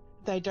 Where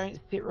they don't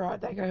sit right,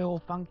 they go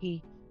all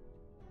funky.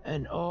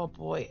 And oh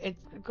boy, it's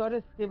got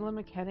a similar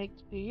mechanic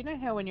to, you know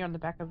how when you're on the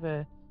back of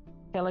a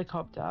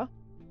helicopter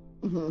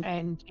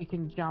and you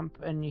can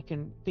jump and you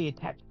can be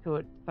attached to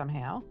it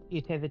somehow,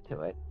 you're tethered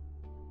to it.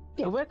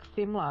 Yeah. It works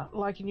similar,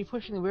 like when you're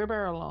pushing the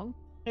wheelbarrow along,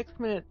 next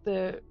minute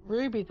the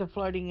rubies are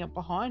floating up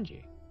behind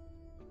you.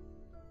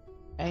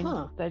 And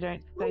they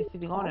don't stay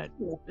sitting on it,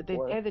 but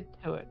they're tethered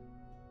to it.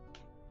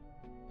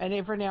 And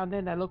every now and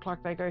then they look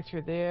like they go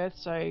through the earth,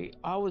 so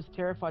I was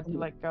terrified to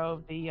let go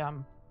of the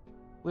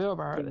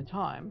wheelbarrow at the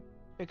time,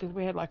 because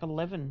we had like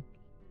 11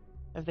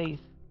 of these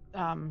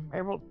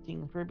emerald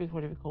things, rubies,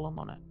 whatever you call them,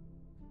 on it.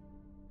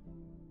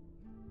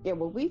 Yeah,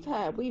 well,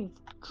 we've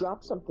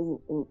dropped something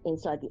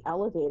inside the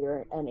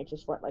elevator, and it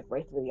just went like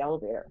right through the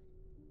elevator.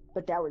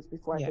 But that was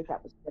before I think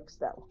that was fixed,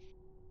 though.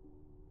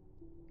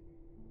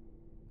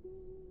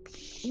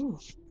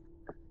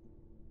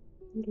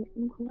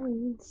 Getting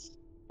coins.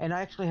 And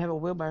I actually have a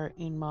wheelbarrow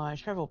in my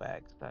travel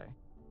bag, so.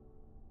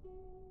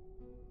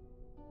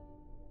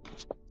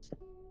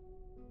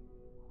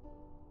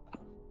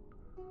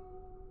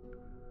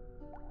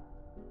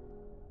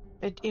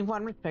 In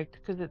one respect,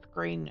 because it's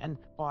green and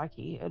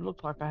spiky, it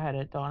looked like I had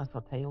a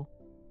dinosaur tail.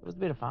 It was a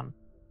bit of fun.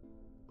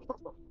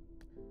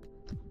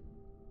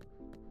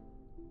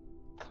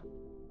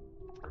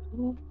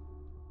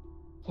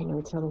 Can't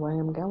even tell the way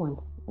I'm going.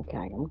 Okay,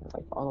 I'm going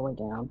like all the way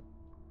down.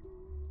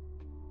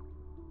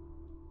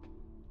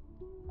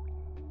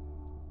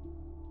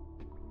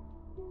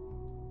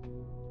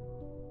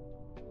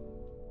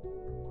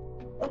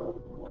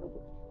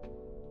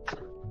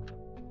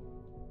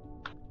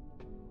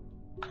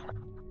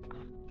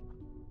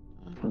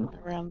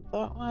 Around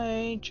that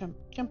way, jump.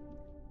 I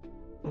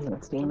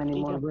don't see many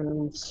more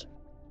rooms.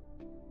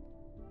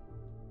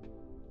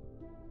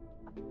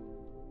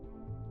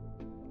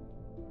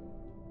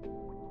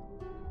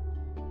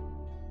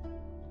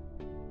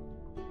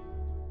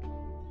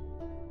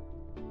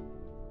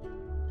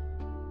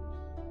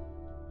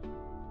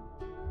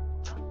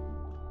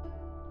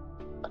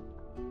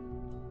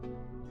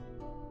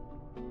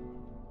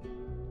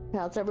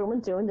 How's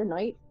everyone doing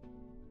tonight?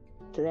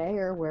 Today,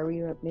 or wherever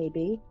you may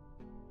be?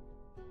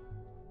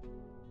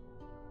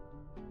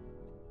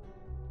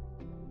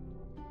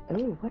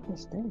 Oh, what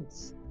is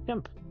this?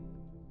 Jump.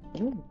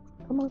 Ooh,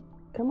 come on.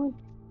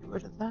 Get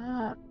rid of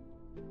that.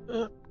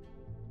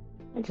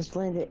 I just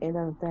landed in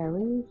a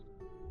very,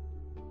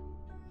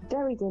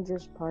 very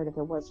dangerous part if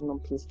it wasn't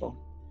unpeaceful.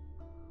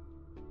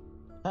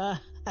 I'm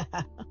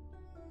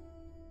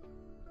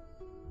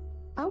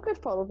good,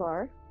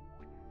 Bolivar.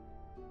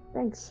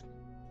 Thanks.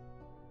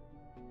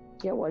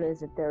 Yeah, what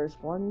is it? There's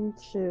 1,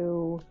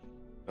 2.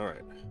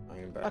 Alright, I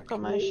am back. Buckle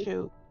my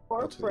shoe.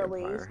 Hail to the Empire.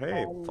 released.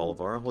 Hey,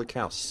 Fulvara. Holy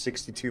cow,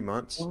 62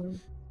 months?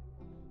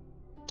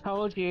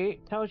 Told you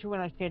when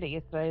I said it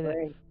yesterday that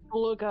Right.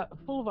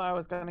 Fulvar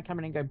was going to come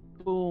in and go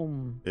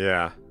boom.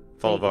 Yeah,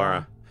 There you go.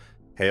 Fulvara.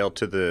 Hail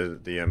to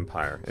the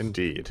Empire.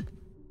 Indeed.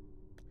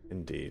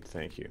 Indeed,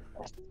 thank you.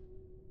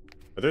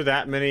 Are there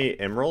that many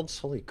emeralds?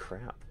 Holy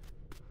crap.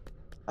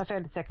 I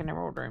found a second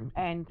emerald room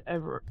and a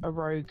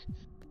rogue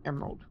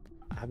emerald.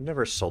 I've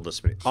never sold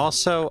this many.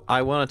 Also,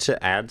 I wanted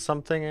to add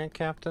something,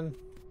 Captain.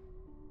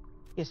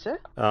 Yes, sir.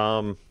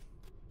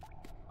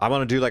 I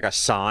want to do like a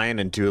sign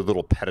and do a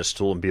little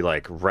pedestal and be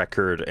like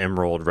record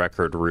emerald,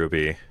 record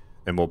ruby,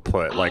 and we'll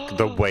put like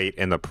the weight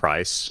and the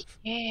price.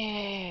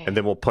 Yeah. And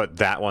then we'll put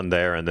that one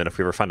there, and then if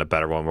we ever find a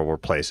better one, we'll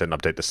replace it and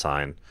update the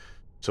sign.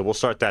 So we'll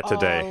start that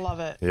today. Oh, I love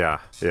it. Yeah,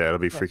 it'll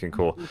be freaking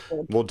cool.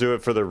 We'll do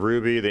it for the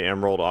ruby, the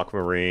emerald,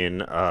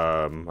 aquamarine.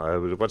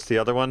 What's the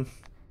other one?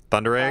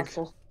 Thunder egg.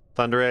 Fossil.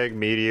 Thunder egg,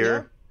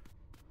 meteor,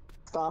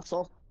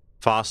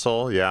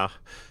 Fossil. yeah.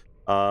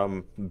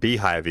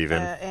 Beehive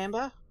even.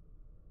 Amber.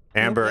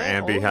 Amber yeah, and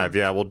all of beehive. them.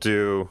 Yeah, we'll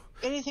do.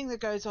 Anything that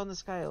goes on the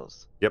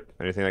scales. Yep,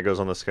 anything that goes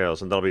on the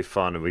scales, and that'll be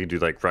fun. And we can do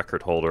like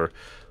record holder.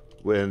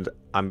 When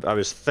I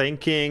was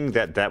thinking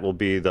that will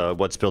be the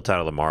what's built out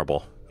of the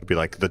marble. It'll be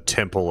like the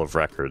temple of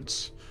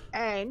records.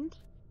 And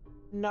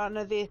none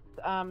of this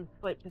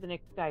sleep to the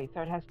next day,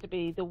 so it has to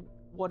be the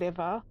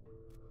whatever.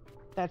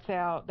 That's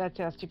our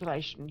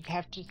stipulation. You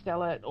have to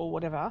sell it or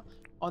whatever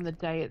on the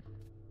day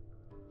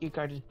you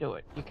go to do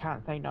it. You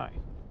can't say no.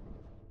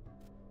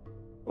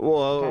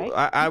 Well, Okay.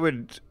 I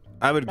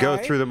would go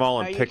through them all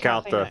and you pick can't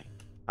out say the. no.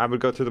 I would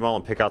go through them all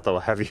and pick out the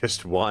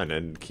heaviest one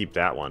and keep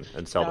that one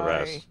and sell the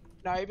rest.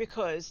 No,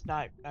 because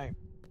no.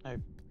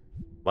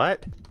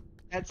 What?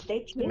 That's They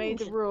to me the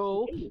changed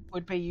rule it.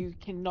 would be you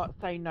cannot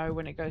say no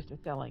when it goes to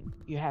selling.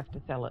 You have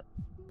to sell it.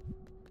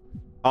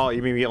 Oh,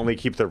 you mean we only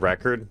keep the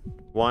record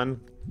one?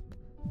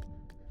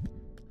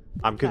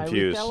 I'm No, we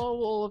confused. sell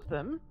all of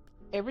them.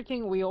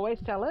 Everything we always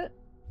sell it.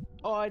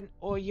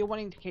 Or you're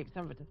wanting to keep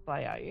some of it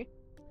display, are you?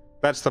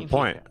 That's the in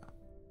point. future?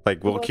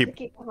 Like we'll Who wants keep. to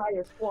keep the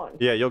highest one.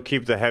 Yeah, you'll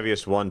keep the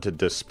heaviest one to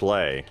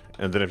display,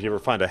 and then if you ever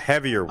find a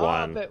heavier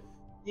one, but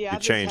the you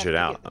others change have it to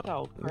out. get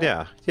sold,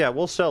 correct? Yeah,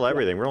 we'll sell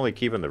everything. We're only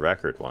keeping the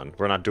record one.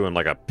 We're not doing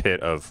like a pit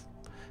of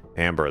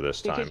amber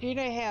this time. Because you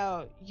know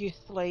how you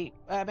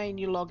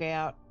you log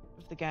out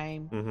of the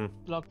game, Mm-hmm.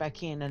 log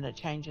back in, and it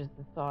changes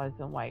the size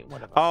and weight,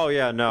 whatever. Oh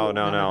yeah, no.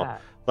 None of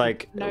that.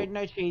 Like No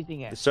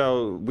cheesing it.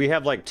 so we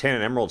have like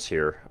 10 emeralds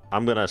here.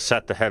 I'm gonna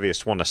set the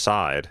heaviest one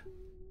aside.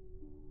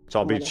 So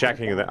I'll be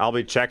checking them. I'll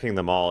be checking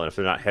them all, and if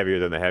they're not heavier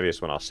than the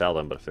heaviest one, I'll sell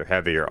them. But if they're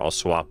heavier, I'll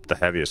swap the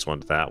heaviest one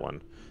to that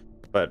one.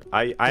 But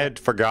I had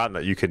forgotten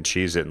that you can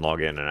cheese it and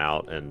log in and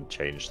out and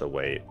change the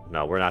weight.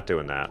 No, we're not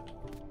doing that.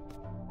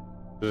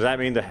 Does that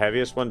mean the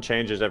heaviest one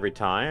changes every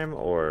time,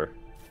 or?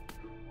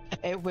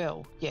 It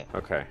will, yeah.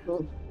 Okay.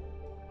 Mm.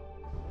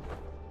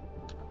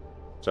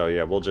 So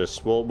yeah,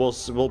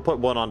 we'll put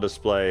one on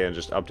display and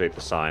just update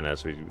the sign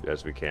as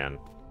we can.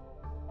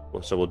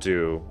 So we'll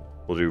do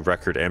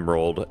record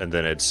emerald, and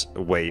then its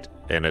weight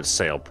and its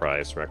sale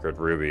price. Record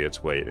ruby,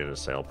 its weight and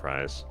its sale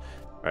price.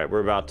 All right, we're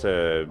about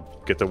to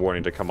get the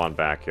warning to come on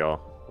back, y'all.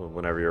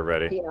 Whenever you're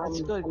ready. Yeah,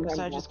 That's good, I'm because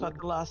I ready. just got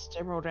the last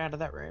emerald out of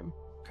that room.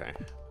 Okay.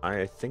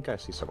 I think I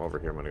see something over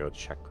here. I'm gonna go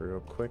check real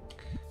quick.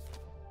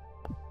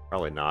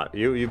 Probably not.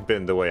 You've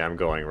been the way I'm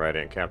going, right,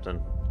 Aunt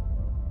Captain?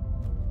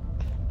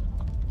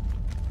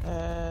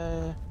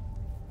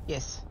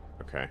 Yes.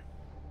 Okay.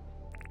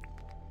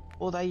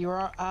 Although you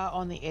are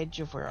on the edge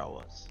of where I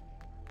was.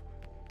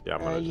 Yeah,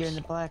 I'm gonna You're in just,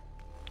 the black.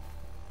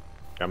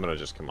 I'm gonna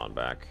just come on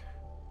back.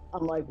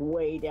 I'm like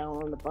way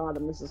down on the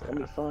bottom. This is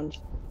gonna be fun.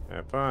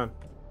 Have fun.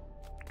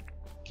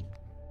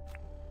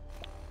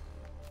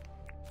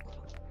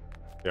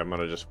 Yeah, I'm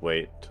gonna just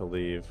wait to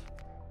leave.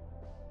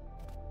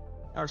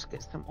 I'll just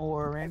get some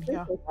ore around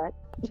here.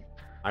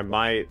 I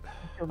might.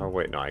 Oh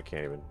wait, no, I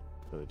can't even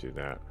really do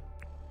that.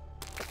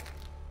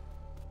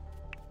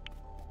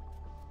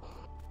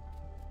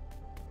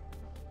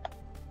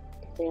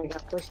 I think I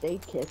got first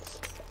aid kits.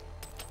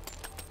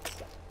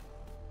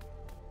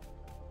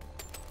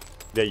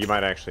 Yeah, you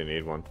might actually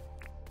need one.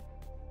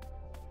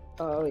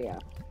 Oh yeah.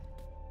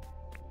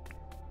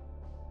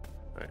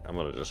 Right, I'm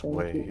gonna just Don't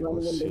wait. keep running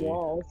Let's into see. I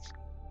walls.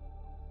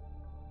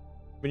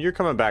 mean, you're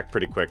coming back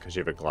pretty quick because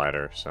you have a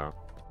glider, so.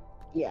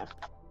 Yeah.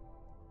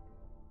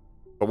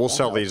 But we'll That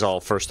sell helps. these all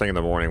first thing in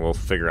the morning. We'll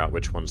figure out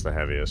which one's the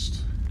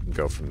heaviest and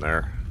go from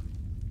there.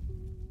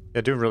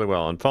 Yeah, doing really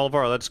well. And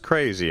Falvar, that's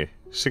crazy.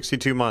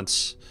 62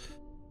 months.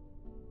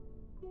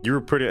 You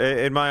were pretty...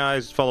 In my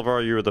eyes,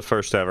 Falvar, you were the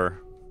first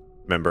ever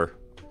member.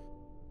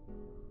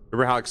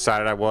 Remember how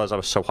excited I was? I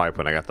was so hyped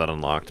when I got that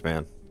unlocked,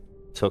 man.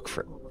 Took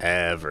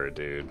forever,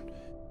 dude.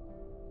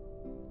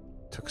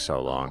 Took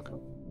so long.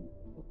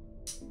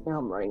 Now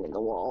I'm running into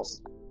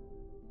walls.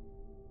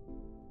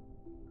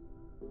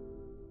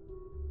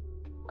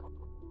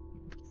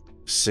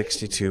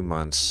 $62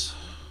 months.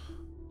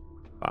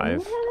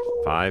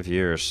 5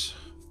 years.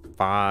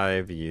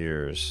 5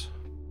 years.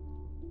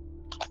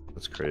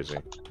 That's crazy.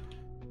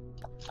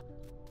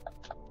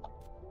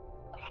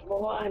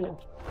 on.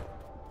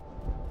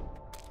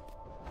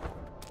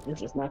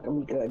 This is not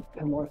going to be good.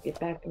 Come on, get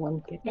back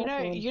one. Get back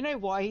one. You know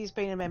why he's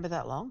been a member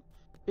that long?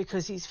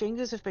 Because his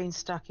fingers have been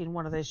stuck in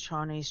one of those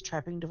Chinese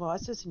trapping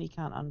devices, and he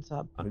can't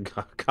unsub.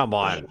 Come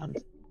on,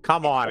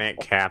 come on, Aunt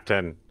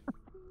Captain.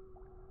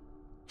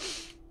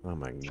 Oh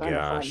my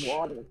gosh. To find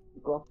water.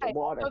 Go off the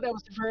water. Oh, that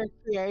was a very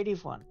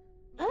creative one.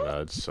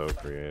 Oh, it's so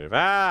creative.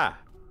 Ah!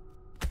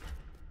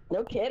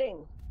 No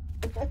kidding.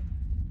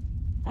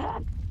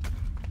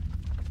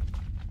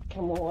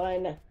 Come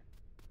on.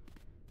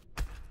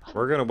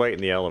 We're gonna wait in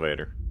the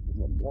elevator.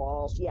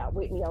 Walls. Yeah,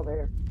 wait in the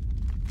elevator.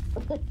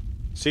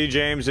 See,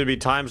 James, it'd be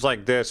times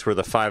like this where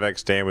the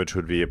 5x damage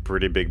would be a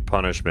pretty big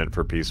punishment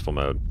for peaceful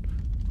mode.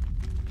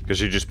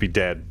 Because you'd just be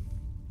dead.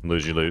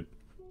 Lose your loot.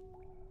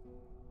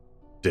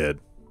 Dead.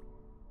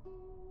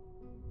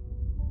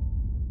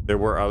 There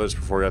were others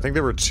before you. I think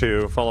there were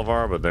 2,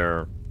 Folivar, but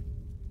they're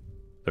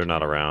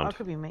not around. I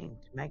could be mean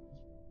to Maggie.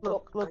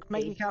 Look,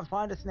 Maggie can't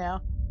find us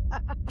now.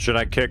 Should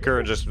I kick her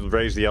and just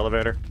raise the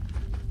elevator?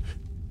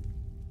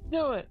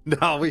 Do it.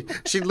 No,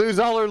 she'd lose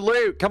all her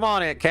loot. Come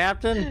on, Aunt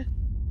Captain.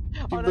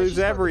 You'd lose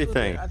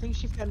everything. I think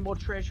she found more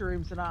treasure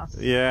rooms than us.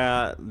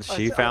 Yeah,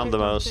 she found the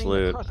most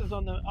loot. Crosses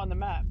on the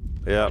map.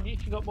 Yeah.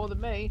 She got more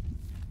than me.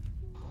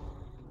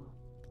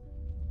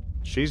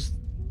 She's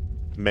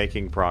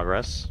making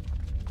progress.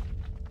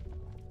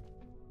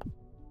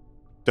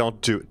 Don't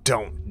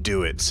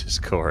do it, says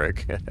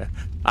Korik.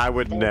 I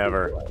would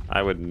never.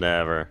 I would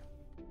never.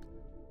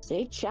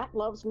 See, chat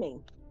loves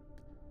me.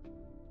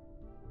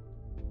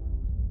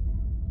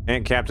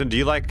 Aunt Captain, do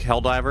you like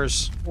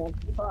Helldivers? Well,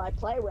 people I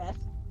play with.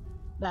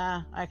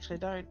 Nah, I actually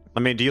don't. I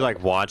mean, do you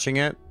like watching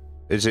it?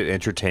 Is it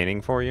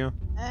entertaining for you?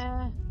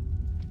 No,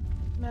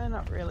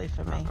 not really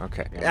for me.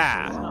 Okay.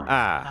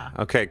 Nah.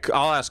 Okay.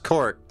 I'll ask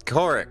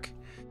Korik,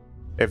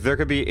 if there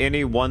could be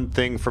any one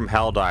thing from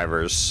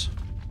Helldivers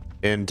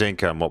in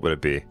Dinkum, what would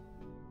it be?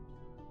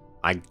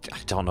 I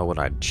don't know what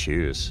I'd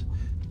choose.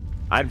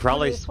 I'd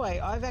probably... Put it this way,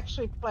 I've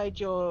actually played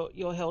your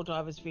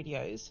Helldivers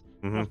videos.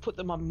 Mm-hmm. I've put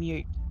them on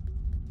mute.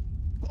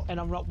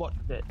 And I've not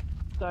watched it.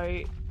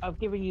 So, I've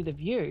given you the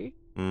view.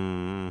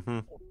 Mm-hmm.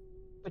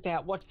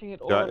 Without watching it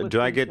or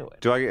do I get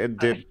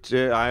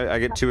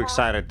too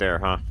excited there,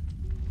 huh?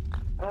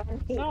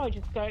 No, I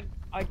just don't.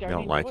 I don't. You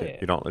don't like it.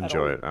 You don't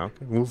enjoy it.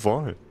 Okay. Well,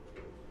 fine.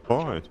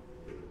 Fine.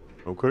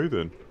 Okay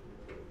then.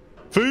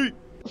 Feet.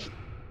 All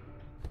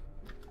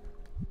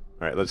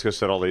right, let's go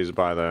set all these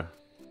by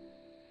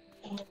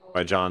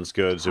John's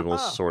goods, and we'll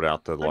sort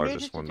out the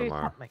largest one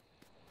tomorrow.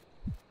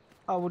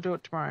 Oh, we'll do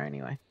it tomorrow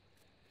anyway.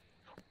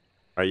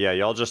 All right, yeah,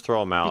 y'all just throw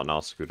them out, and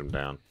I'll scoot them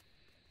down.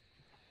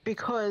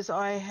 Because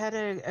I had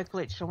a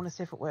glitch. I want to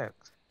see if it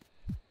works.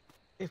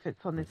 If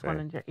it's on this one,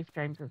 and if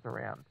James is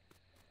around.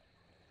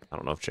 I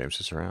don't know if James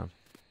is around.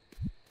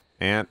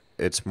 And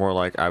it's more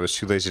like I was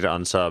too lazy to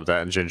unsub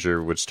that, and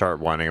Ginger would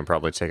start whining and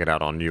probably take it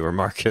out on you or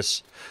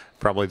Marcus.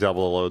 Probably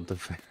double load the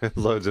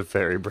loads of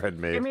fairy bread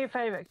made. Do me a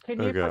favor.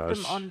 Can you put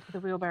them onto the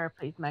wheelbarrow,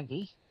 please,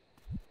 Maggie?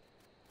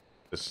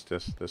 This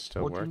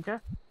still works.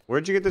 Ginger?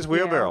 Where'd you get this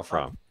wheelbarrow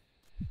from?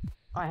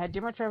 I had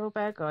in my travel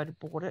bag. I'd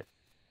bought it.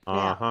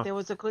 Uh-huh. There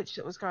was a glitch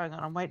that was going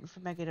on. I'm waiting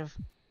for Maggie to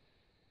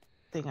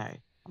thingo.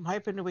 I'm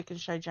hoping that we can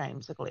show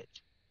James the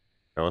glitch.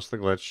 Show us the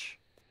glitch.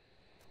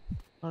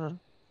 Hold on.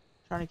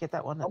 Trying to get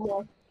that one. Come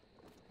on.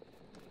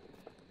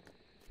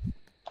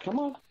 Come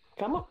on.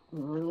 Come on.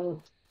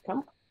 Come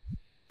on.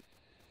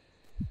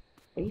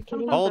 Are you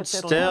kidding me? Hold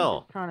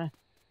still. Trying to...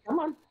 Come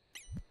on.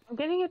 I'm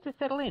getting it to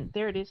settle in.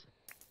 There it is.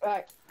 All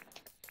right.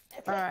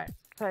 All right.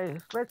 So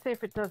let's see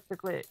if it does the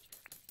glitch.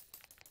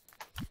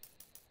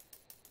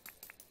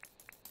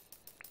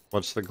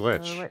 What's the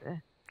glitch? Wait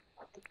there.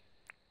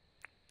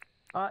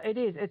 Oh, it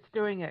is. It's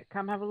doing it.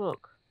 Come have a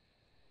look.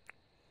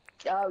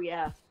 Oh,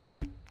 yeah.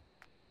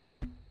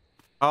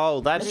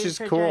 Oh, that's just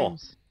cool.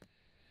 James.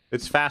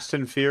 It's Fast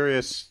and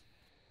Furious.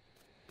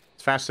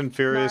 It's Fast and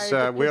Furious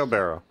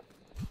wheelbarrow.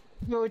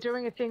 We were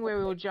doing a thing where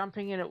we were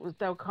jumping and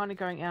they were kind of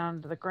going out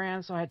under the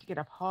ground, so I had to get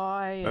up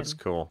high. That's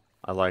cool.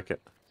 I like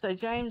it. So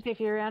James, if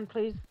you're around,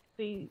 please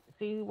see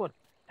what's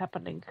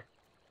happening.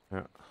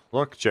 Yeah.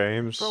 Look,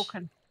 James.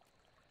 Broken.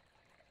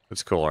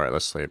 It's cool. All right,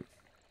 let's sleep.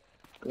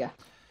 Yeah.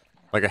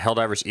 Like a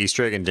Helldivers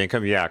Easter egg in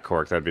Dinkum? Yeah,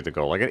 Cork, that'd be the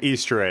goal. Like an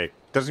Easter egg.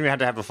 Doesn't even have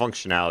to have a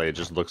functionality, it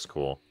just looks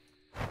cool.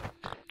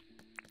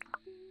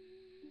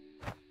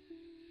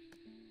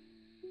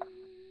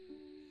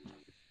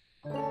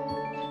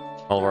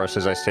 Oliver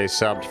says, I stay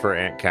subbed for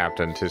Aunt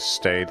Captain to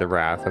stay the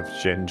wrath of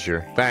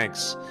Ginger.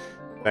 Thanks.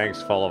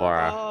 Thanks,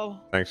 Folivara. Oh,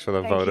 thanks for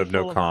the vote of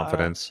no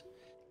confidence.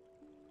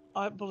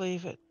 I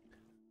believe it.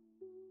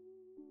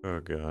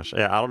 Oh, gosh.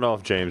 Yeah, I don't know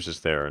if James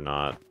is there or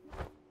not.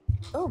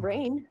 Oh,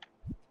 rain.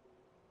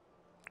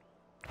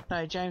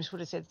 No, James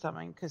would have said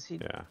something because he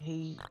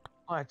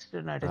likes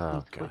to notice.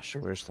 Oh, gosh.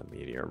 Where's the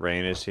meteor?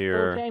 Rain is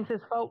here. All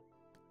James's fault.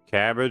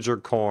 Cabbage or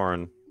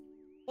corn?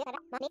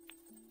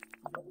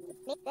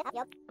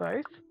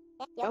 Both.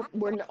 Oh,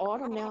 we're in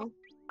autumn now.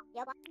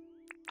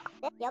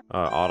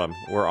 Autumn.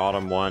 We're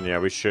autumn 1. Yeah,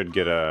 we should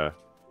get a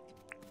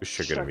We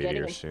should get a start getting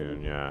meteor them.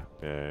 soon. Yeah,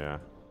 yeah, yeah.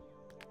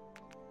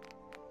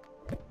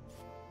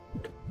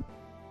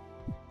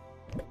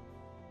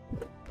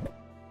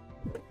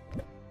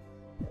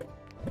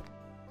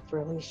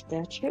 Frilly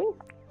statue,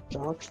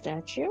 dog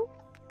statue.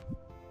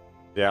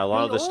 Yeah, a lot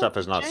Hey, of this or stuff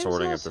is not James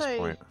sorting at this also-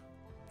 point.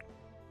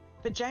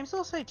 But James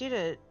also did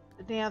it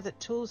now that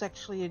tools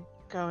actually are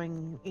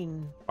going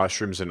in.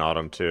 Mushrooms in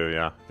autumn too.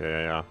 Yeah, yeah,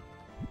 yeah,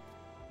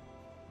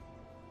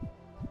 yeah.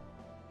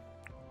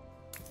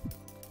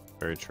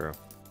 Very true.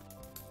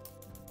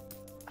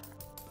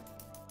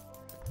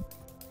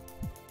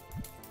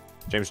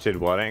 James did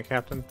what, Ant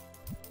Captain?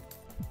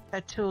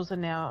 Tools are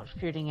now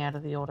shooting out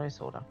of the auto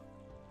sorter.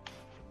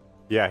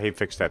 Yeah, he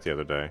fixed that the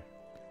other day.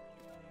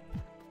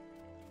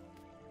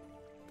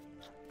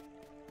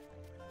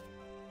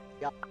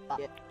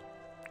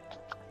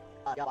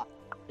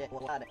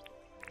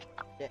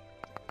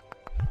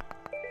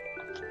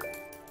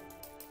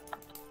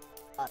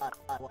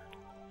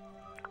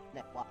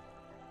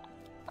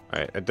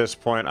 Alright, at this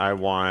point I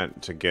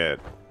want to get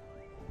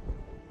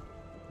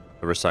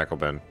the recycle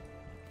bin.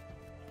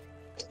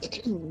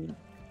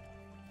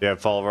 Yeah,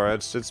 Follower,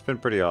 it's been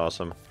pretty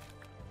awesome.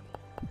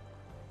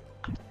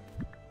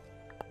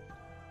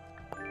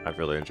 I've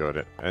really enjoyed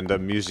it. And the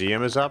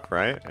museum is up,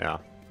 right? Yeah.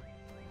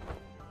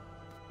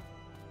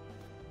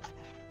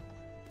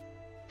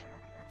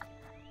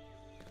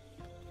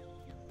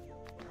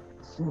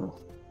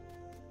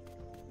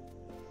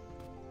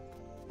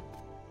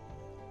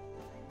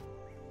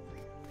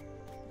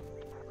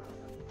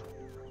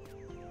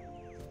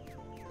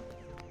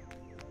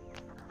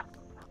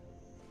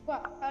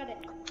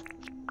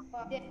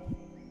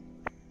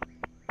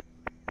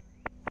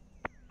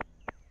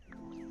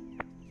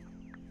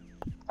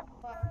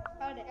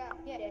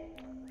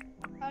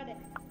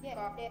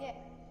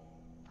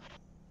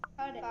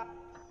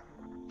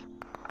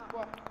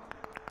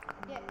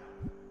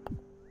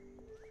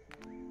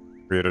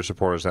 Creator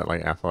support, is that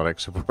like athletic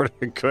support?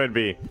 It could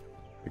be.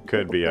 It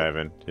could be,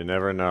 Ivan. You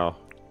never know.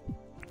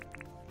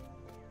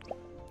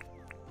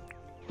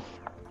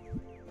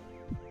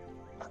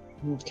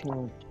 Okay.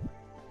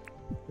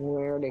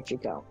 Where did you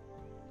go?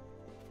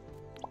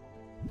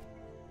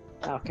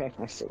 Okay,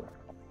 I see.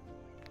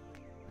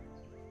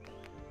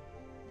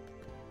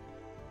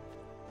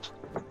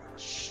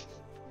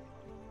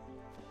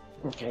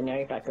 Okay, now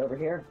you're back over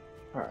here.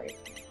 All right.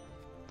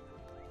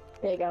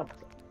 There you go.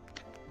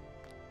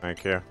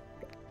 Thank you.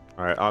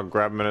 Alright, I'll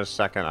grab him in a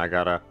second. I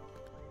gotta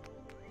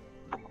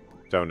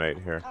donate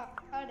here.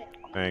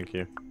 Thank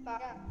you.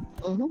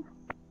 Mm-hmm.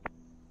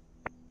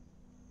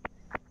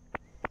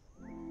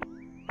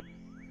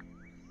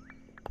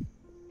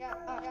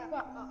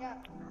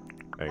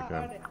 There you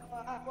go.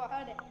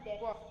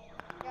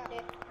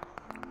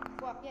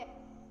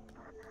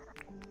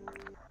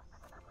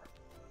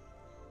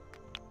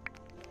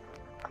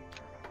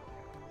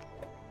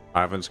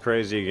 Ivan's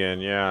crazy again,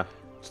 yeah.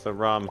 It's the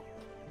rum.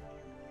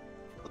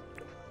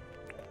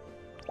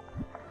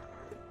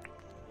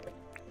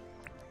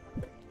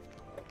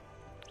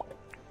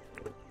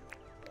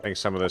 I think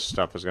some of this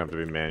stuff is going to have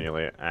to be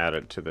manually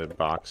added to the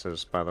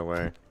boxes, by the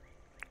way.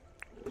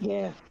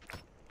 Yeah.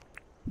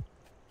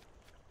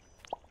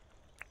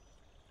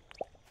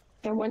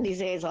 And one of these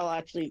days I'll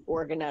actually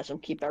organize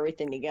and keep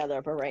everything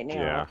together, but right now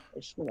Yeah. I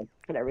just want to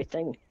put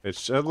everything.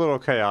 It's a little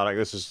chaotic.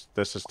 This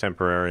is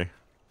temporary.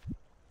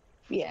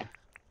 Yeah.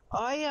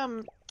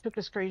 I took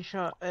a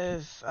screenshot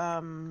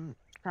of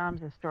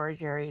Charms'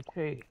 storage area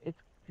too.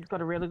 It's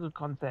got a really good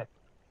concept.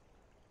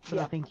 But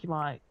I Yeah. think you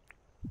might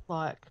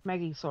like.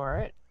 Maggie saw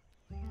it.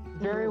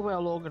 Very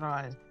well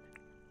organized.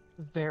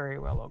 Very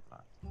well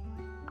organized.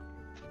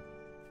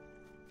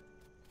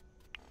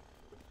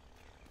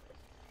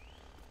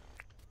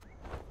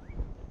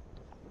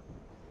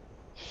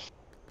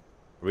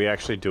 Are we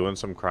actually doing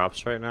some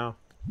crops right now?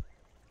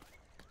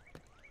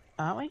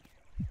 Aren't we?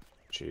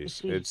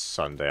 Jeez, We- it's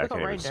Sunday. I we got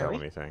can't even rain, don't sell we?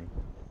 anything.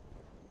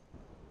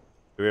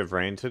 Do we have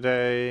rain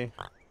today?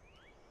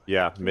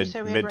 Yeah, we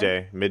say we had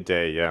midday.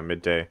 Midday, yeah,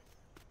 midday.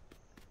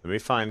 Let me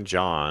find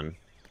John.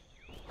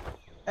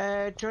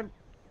 John,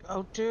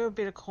 I'll do a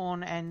bit of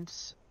corn and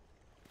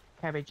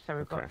cabbage, so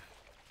we've Okay. got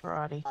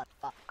variety.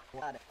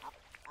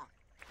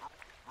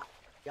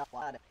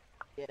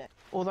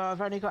 Although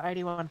I've only got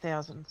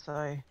 81,000,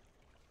 so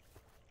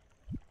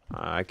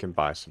I can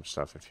buy some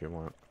stuff if you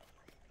want.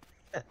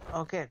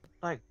 I'll get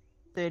like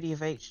 30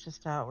 of each to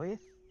start with.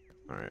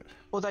 Alright.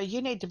 Although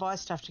you need to buy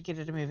stuff to get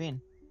it to move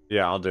in.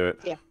 Yeah, I'll do it.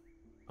 Yeah.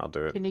 I'll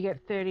do it. Can you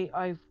get 30?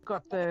 I've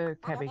got the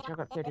cabbage. I've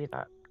got 30 of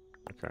that.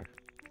 Okay.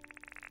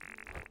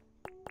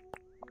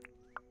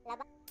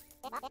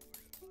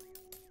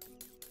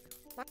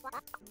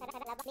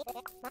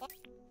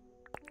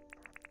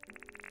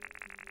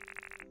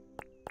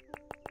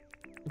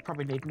 You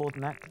probably need more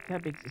than that. 'Cause how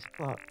big's this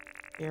plot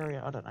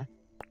area? I don't know.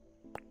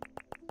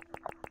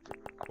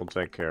 We'll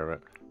take care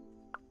of it.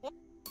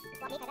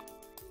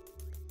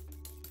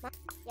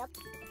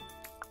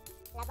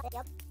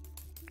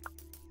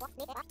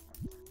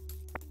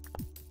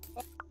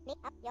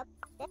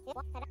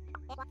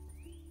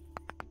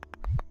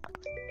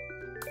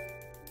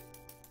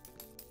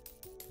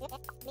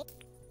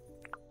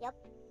 Yep.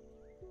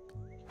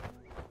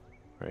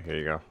 Right, here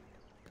you go.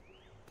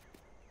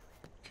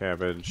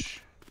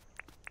 Cabbage.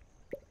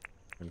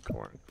 And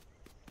corn.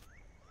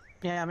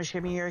 Yeah, I'm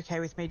assuming you're okay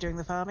with me doing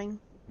the farming?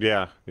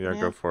 Yeah, yeah,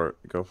 Yeah. go for it.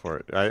 Go for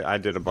it. I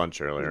did a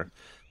bunch earlier.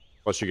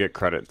 Plus you get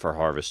credit for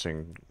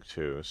harvesting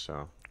too,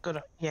 so.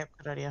 Good. Yep,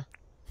 good idea.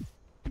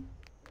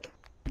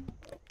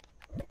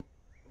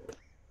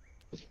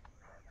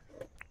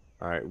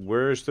 Alright,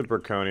 where's the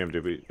Braconium?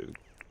 Do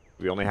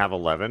we only have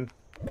 11?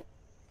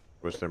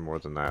 Was there more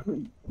than that?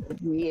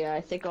 Yeah,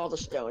 I think all the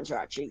stones are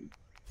actually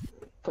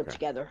put Okay.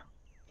 together.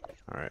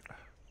 Alright.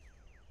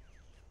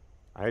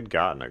 I had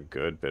gotten a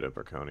good bit of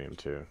Braconium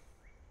too.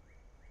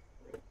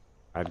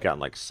 I'd gotten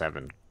like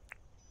 7.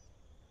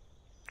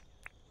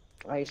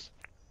 Nice.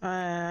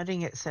 I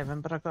didn't get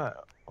 7, but I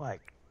got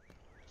like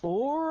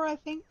 4, I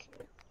think.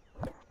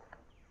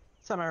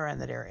 Somewhere around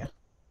that area.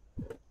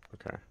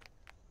 Okay.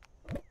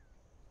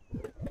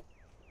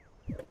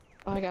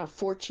 I got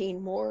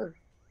 14 more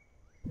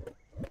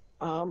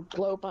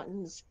glow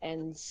buttons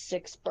and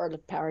 6 bird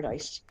of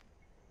paradise.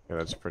 Yeah,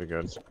 that's pretty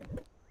good.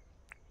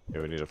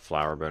 Yeah, we need a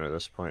flower bin at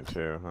this point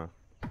too, huh?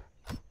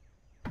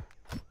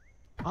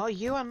 Oh,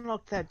 you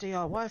unlocked that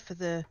DIY for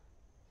the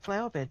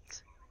flower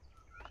beds.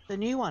 The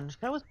new one.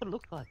 Show us what it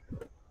looks like.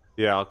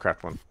 Yeah, I'll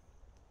craft one.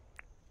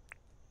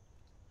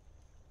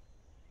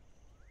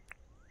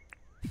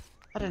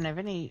 I don't have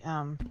any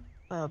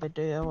flower bed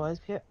DIYs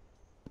yet.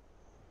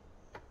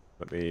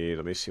 Let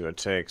me see what it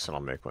takes, and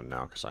I'll make one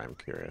now because I am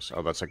curious.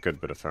 Oh, that's a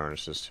good bit of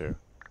furnaces too.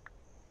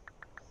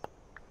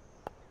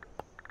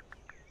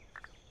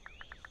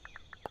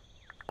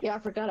 Yeah, I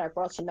forgot I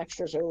brought some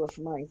extras over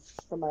for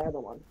my other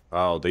one.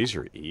 Oh, these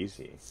are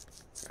easy.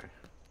 Okay.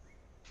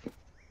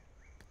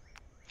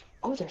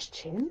 Oh, there's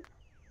tin?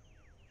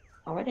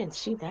 Oh, I didn't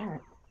see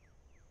that.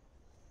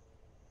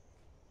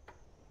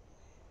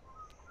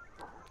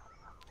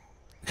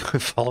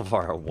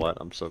 Falvar what?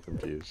 I'm so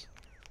confused.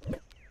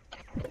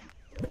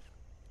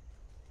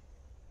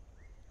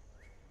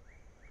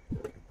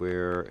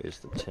 Where is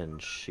the 10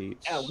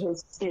 sheets? Oh,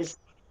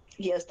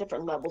 he has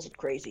different levels of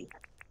crazy.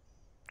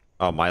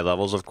 Oh, my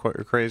levels of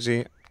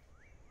crazy?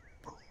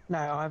 No,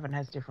 Ivan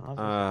has different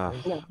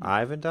levels. Yeah.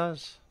 Ivan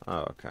does? Oh,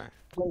 okay.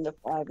 When the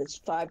 5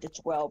 is 5 to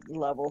 12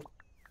 level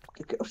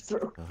to go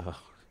through. Oh.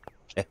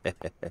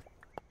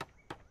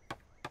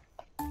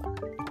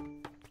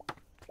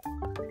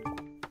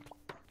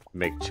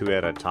 Make 2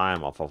 at a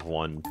time off of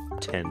one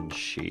 10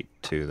 sheet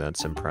too.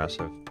 That's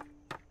impressive.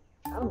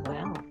 Oh,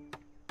 wow.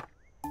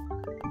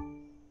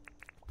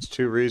 It's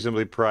too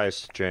reasonably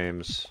priced,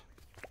 James.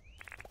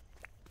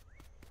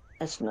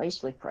 That's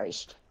nicely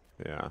priced.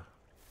 Yeah.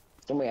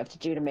 Then we have to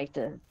do to make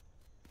the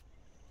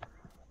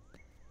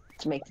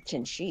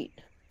tin sheet.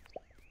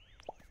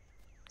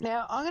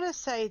 Now, I'm going to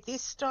say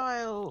this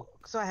style,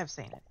 because I have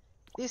seen it,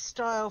 this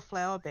style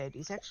flower bed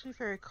is actually a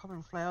very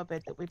common flower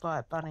bed that we buy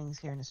at Bunnings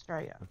here in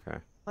Australia. Okay.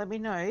 Let me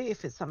know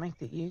if it's something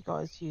that you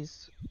guys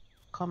use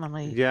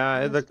commonly.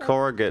 Yeah, in the Australia.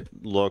 corrugate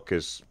look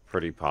is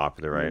pretty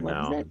popular right What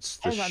is now. it? It's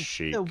the Hang on,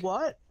 chic. the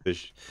what?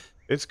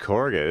 It's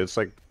corrugate. It's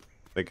like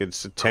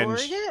it's a 10.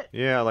 Corrugate?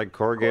 Yeah, like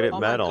corrugated Oh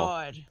metal. my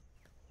god.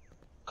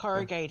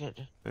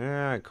 Corrugated.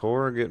 Yeah,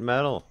 corrugate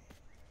metal.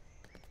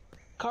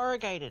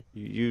 Corrugated.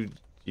 You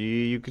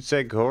could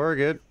say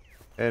corrugate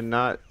and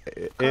not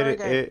it.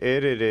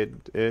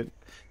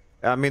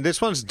 I mean,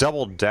 this one's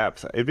double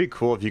depth. It'd be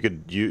cool if you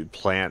could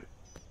plant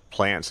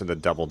plants in the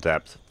double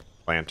depth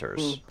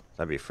planters.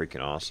 That'd be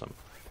freaking awesome.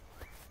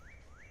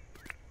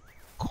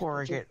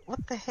 Corrugate.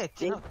 What the heck?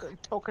 You're not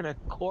talking to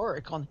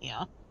Corrick on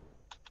here.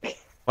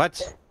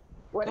 What?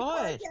 What?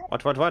 God.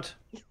 What?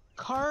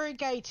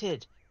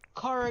 Corrugated.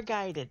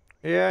 Corrugated.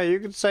 Yeah, you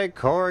could say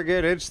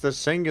corrugate. It's the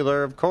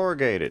singular of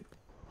corrugated.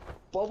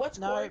 Well, what's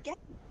No. corrugate?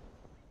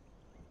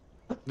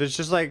 There's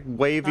just like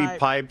wavy No,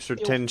 pipes or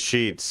you'll- 10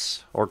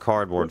 sheets or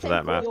cardboard for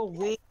that matter. You're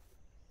weird.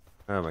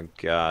 Oh my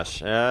gosh.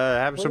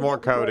 Have some more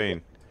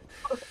codeine.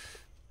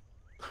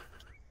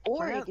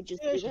 Or you could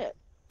just do it.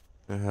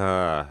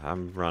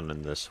 I'm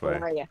running this way.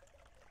 Where are you?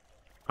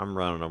 I'm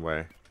running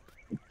away.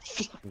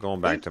 I'm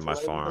going back to my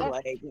farm.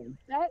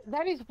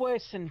 That is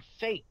worse than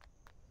feet.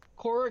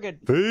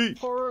 Corrugate. Pete!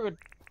 Corrugate.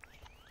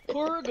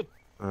 Corrugate.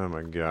 Oh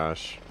my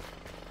gosh.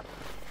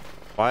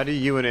 Why do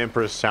you and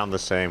Empress sound the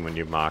same when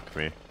you mock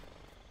me?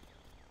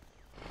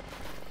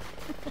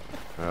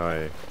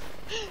 Oh,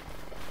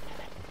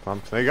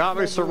 they got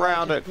me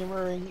surrounded.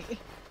 Humoring.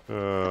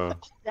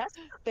 That's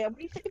not bad. What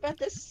do you think about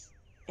this,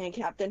 and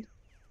Captain?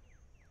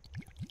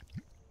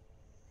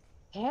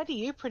 How do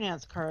you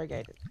pronounce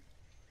corrugated?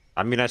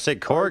 I mean, I say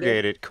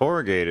corrugated,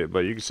 but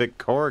you can say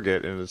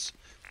corrugate and it's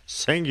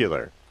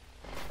singular.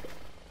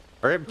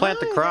 Or even plant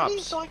the No,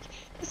 crops.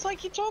 It's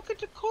like you're talking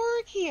to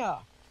Corrick here.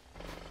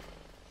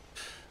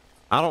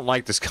 I don't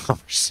like this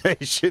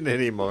conversation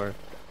anymore.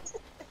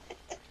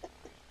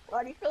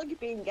 Why do you feel like you're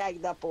being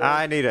gagged up? Boy?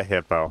 I need a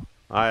hippo.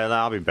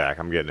 I'll be back.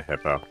 I'm getting a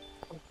hippo.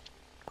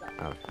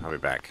 I'll be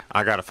back.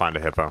 I gotta find a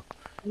hippo.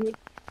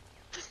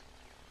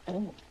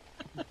 Oh.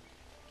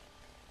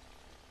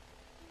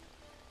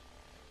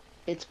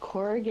 It's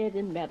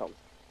corrugated metal.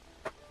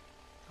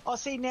 Oh,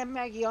 see, now,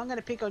 Maggie, I'm going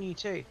to pick on you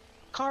too.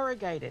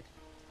 Corrugated.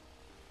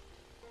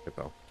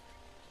 Hippo.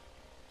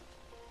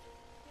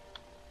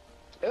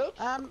 Oops.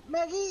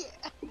 Maggie.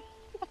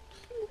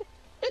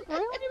 Is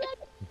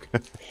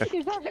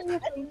that what you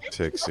think?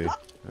 Tixie.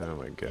 Oh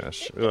my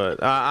gosh.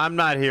 I'm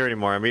not here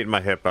anymore. I'm eating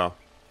my hippo.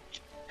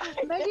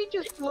 Maggie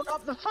just blew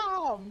up the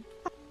farm.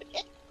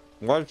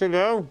 What'd you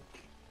do?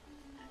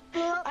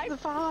 Blew up the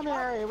farm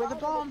area with a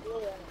bomb.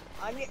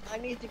 I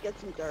need to get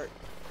some dirt.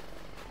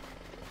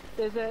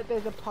 There's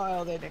a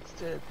pile there next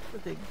to the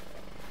thing.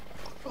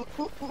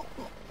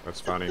 That's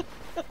funny.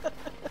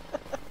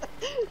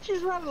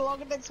 She's running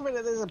along, and next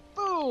minute there's a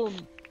boom.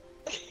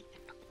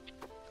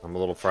 I'm a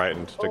little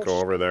frightened to go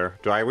over there.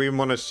 Do I even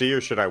want to see,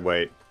 or should I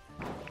wait?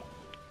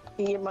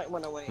 You might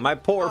want to wait. My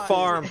poor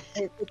farm.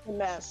 It's a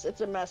mess. It's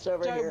a mess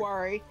over here. Don't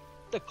worry.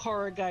 The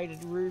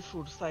corrugated roof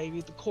will save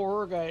you. The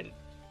corrugated.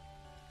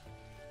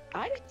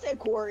 I didn't say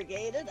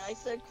corrugated. I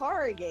said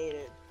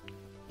corrugated.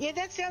 Yeah,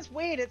 that sounds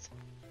weird. It's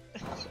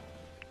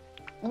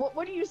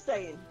What are you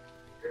saying?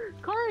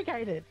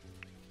 corrugated.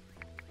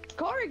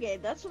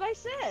 Corrugated. That's what I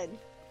said.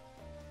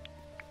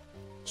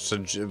 So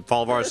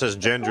Falvar says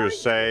ginger,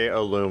 say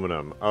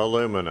aluminum.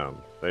 Aluminum.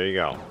 There you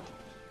go.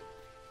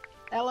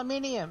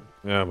 Aluminium.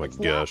 Oh my It's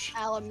gosh.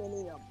 not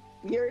aluminium.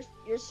 You're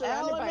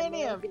surrounded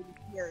Aluminium. by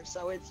here,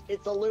 so it's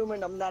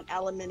aluminum, not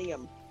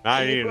aluminium.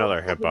 I And you need go-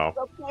 another hippo. you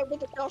go play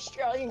with an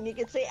Australian, you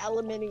can say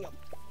aluminium.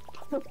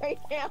 Right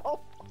now,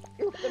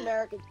 you're with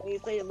Americans, so you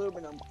say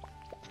aluminum.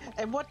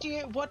 And what do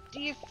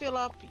you fill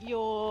up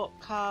your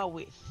car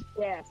with?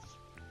 Yes.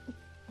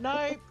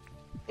 No,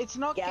 it's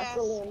not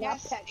Gasoline,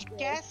 not gas. petrol.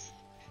 Gas.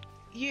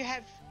 You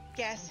have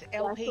gas,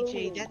 LPG.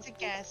 Gasoline. That's a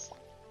gas.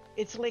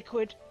 It's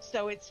liquid,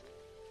 so it's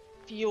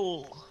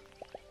fuel.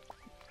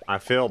 I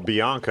fill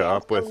Bianca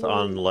up with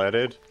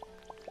unleaded.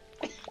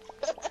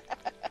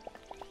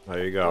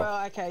 There you go.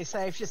 Well, okay,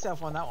 save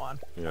yourself on that one.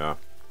 Yeah.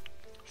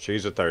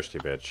 She's a thirsty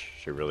bitch.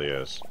 She really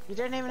is. You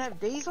don't even have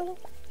diesel?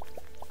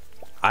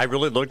 I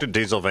really looked at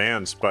diesel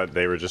vans, but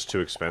they were just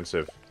too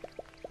expensive.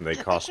 And they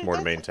cost more to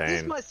This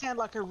maintain. might sound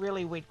like a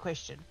really weird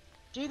question.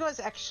 Do you guys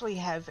actually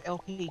have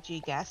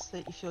LPG gas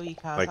that you fill your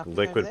cars Like up with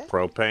liquid over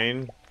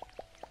propane?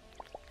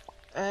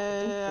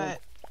 there?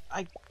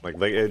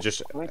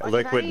 Just I can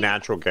liquid only-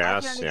 natural I can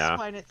gas, only yeah.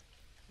 explain it.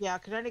 Yeah, I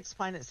can only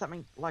explain it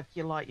something like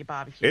you light your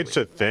barbecue. It's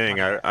a with, that thing.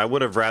 kind of I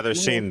would have rather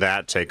seen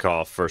that take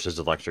off versus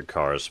electric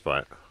cars,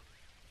 but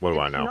what do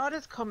I It's know? not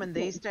as common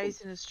these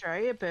days in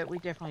Australia, but we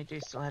definitely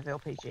do still have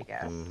LPG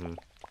gas. Hmm.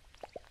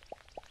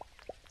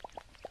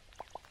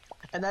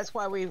 And that's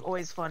why we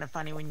always find it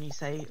funny when you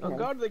say, I'm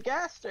going to the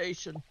gas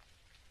station.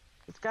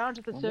 It's going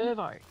to the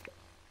servo.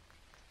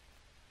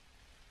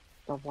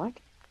 The what?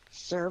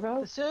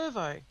 Servo? The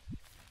servo.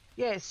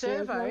 Yeah,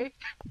 servo. Okay.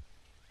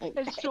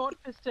 It's short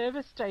for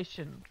service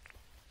station.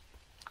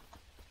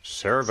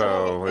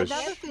 Servo is...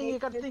 Another thing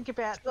you've got to think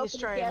about the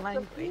Australian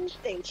language.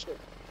 Station.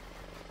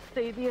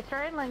 See, the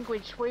Australian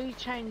language, we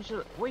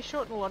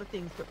shorten a lot of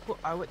things but put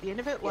O at the end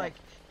of it. Yeah. Like,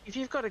 if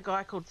you've got a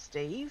guy called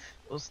Steve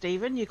or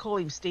Stephen, you call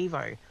him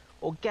Steve-O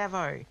or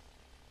Gavo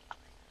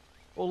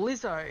or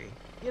Lizzo.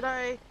 You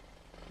know,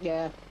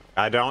 Yeah,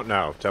 I don't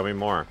know. Tell me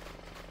more.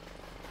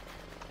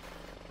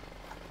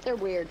 they're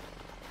weird.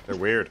 They're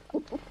weird.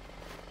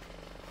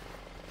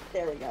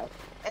 There we go.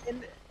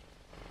 and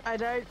I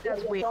know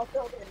that's It's weird. all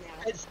filled in now.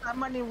 It's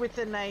someone with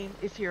the name,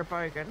 if you're a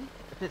bogan,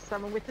 if it's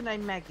someone with the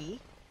name Maggie,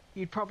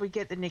 you'd probably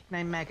get the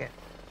nickname Maggot.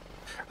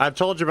 I've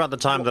told you about the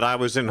time that I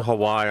was in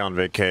Hawaii on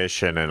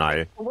vacation and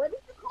I... What did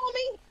you call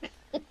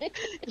me?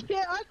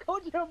 Yeah, I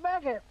called you a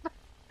maggot.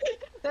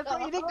 That's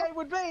what your nickname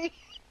would be.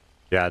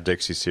 Yeah,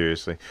 Dixie,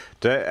 seriously.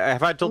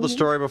 Have I told the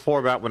story before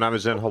about when I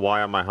was in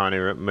Hawaii on my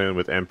honeymoon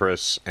with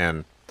Empress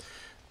and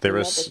there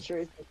was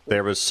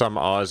some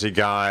Aussie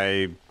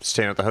guy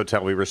staying at the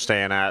hotel we were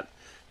staying at.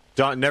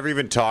 Never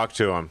even talked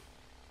to him.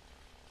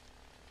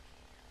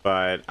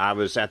 But I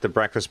was at the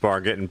breakfast bar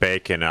getting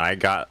bacon, and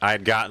I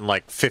had gotten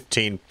like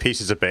 15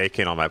 pieces of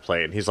bacon on my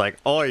plate, and he's like,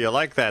 "Oh, you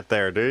like that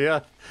there, do you?"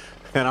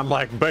 And I'm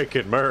like,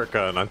 "Bacon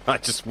America," and I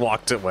just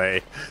walked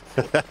away.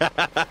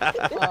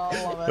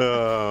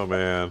 Oh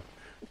man,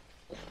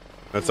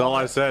 that's all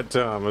I said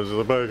to him was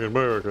the Bacon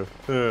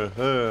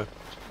America.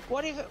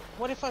 What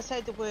if I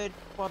say the word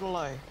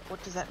bottle-o?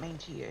 What does that mean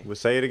to you? We'll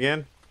say it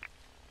again.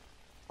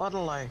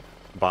 Bottle-o.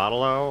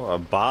 Bottle-o, a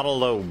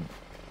bottle of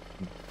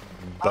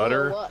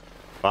butter. What?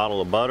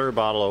 Bottle of butter,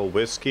 bottle of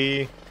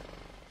whiskey.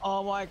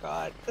 Oh my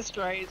God,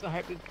 Australians! I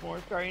hope there's more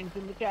Australians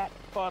in the chat.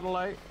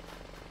 Bottle-o.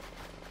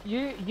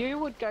 You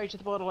would go to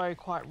the bottle-o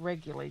quite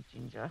regularly,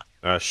 Ginger.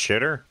 A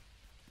shitter.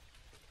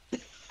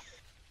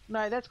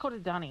 No, that's called a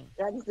dunny.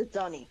 That is the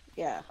dunny.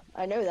 Yeah,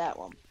 I know that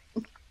one.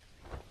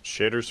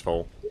 Shitter's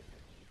full.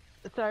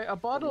 So a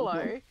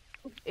bottle-o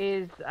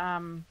is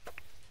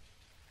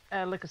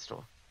a liquor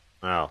store.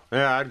 Oh,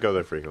 yeah, I'd go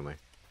there frequently.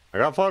 I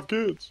got 5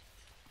 kids.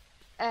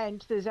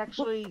 And there's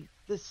actually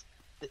this,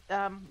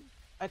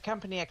 a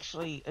company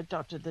actually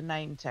adopted the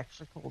name to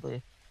actually call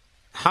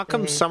How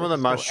come some of the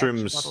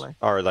mushrooms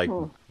are like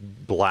Hmm.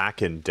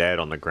 black and dead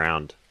on the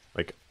ground?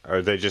 Like,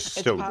 are they just It's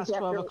still? past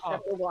 12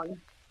 o'clock.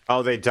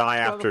 Oh, they die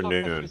 12 after o'clock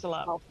they noon. fizzle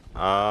up.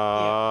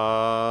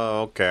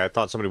 Okay. I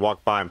thought somebody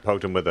walked by and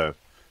poked him with a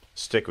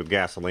stick with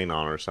gasoline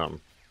on it or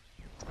something.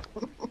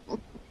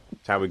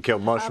 That's how we kill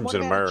mushrooms What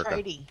in about America.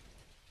 a tradie?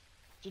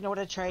 Do you know what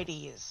a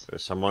tradie is?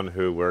 There's someone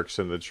who works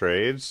in the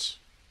trades,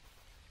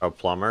 a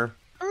plumber,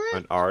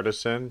 an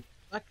artisan,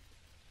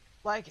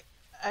 Like,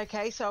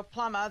 okay, so a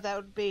plumber, that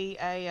would be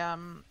a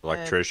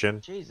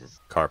electrician, Jesus.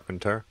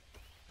 carpenter.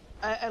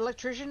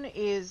 Electrician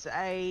is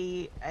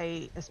a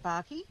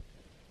Sparky.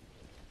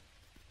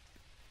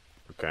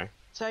 Okay.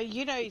 So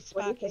you know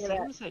Sparky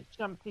Sims, that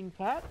jumped in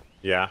cat.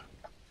 Yeah.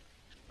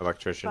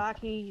 Electrician.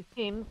 Sparky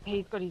Sims,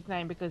 he's got his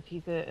name because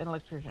he's an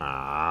electrician.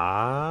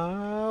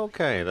 Ah,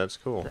 okay, that's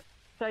cool.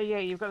 So yeah,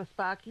 you've got a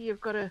Sparky,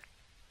 you've got a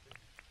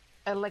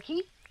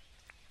Lecky.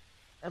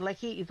 A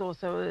Lecky is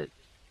also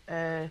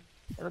a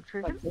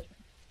electrician.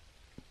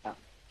 All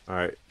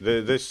right,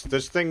 this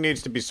thing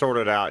needs to be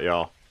sorted out,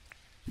 y'all.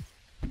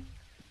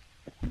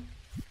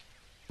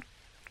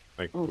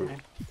 Like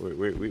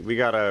we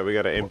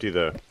gotta empty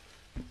the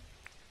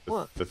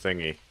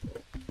thingy.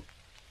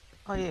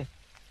 Oh yeah.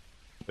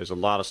 There's a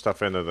lot of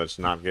stuff in there that's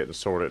not getting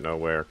sorted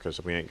nowhere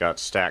because we ain't got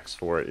stacks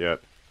for it yet.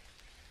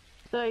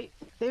 So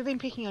they've been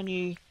picking on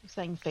you,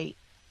 saying feet.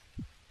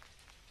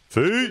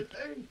 Feet.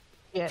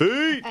 Yeah.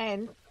 Feet.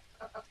 And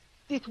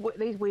these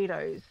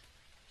weirdos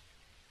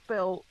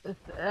spell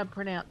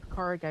pronounce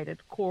corrugated.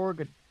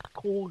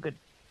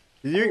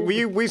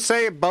 We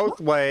say it both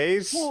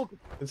ways.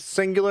 It's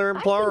singular and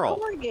plural.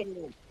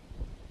 Corrugated.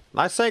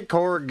 I say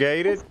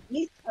corrugated.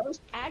 East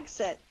Coast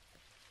accent.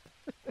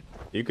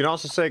 You can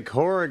also say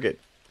corrugate.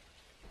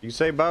 You can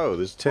say both.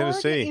 It's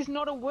Tennessee. Corrugate is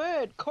not a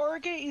word.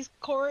 Corrugate is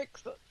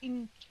correct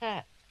in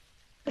chat.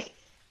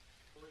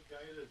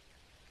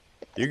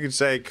 You can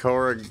say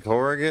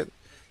corrugate.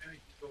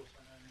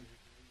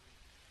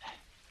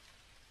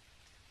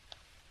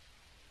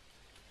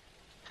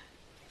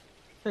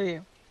 So yeah.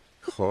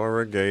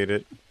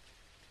 Corrugated.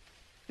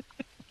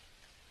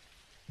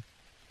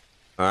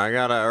 I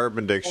got an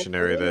Urban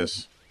Dictionary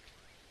this.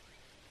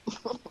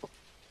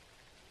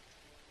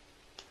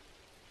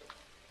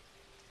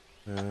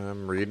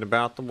 I'm reading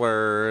about the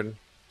word.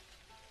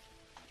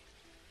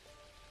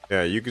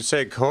 Yeah, you could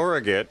say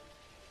corrugate.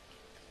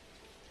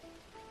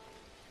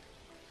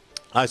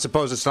 I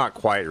suppose it's not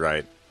quite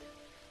right.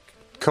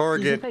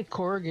 Corrugate. You can say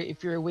corrugate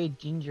if you're a weird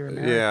ginger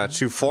American. Yeah,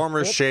 to form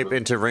or shape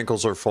into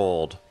wrinkles or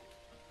fold,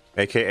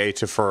 aka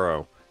to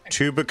furrow.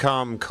 To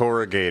become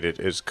corrugated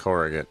is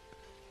corrugate.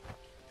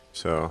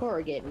 So.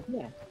 Corrugated,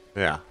 yeah.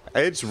 Yeah,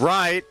 it's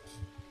right.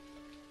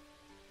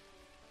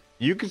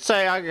 You could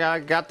say I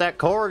got that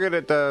corrugate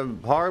at the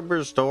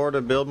hardware store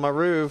to build my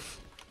roof.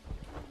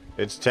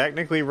 It's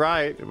technically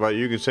right, but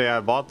you could say I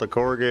bought the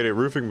corrugated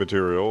roofing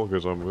material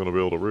because I'm gonna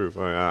build a roof.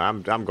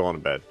 I'm going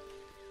to bed.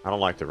 I don't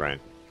like the rain.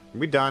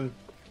 We done.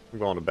 I'm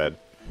going to bed.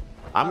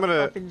 I'm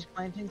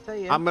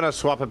gonna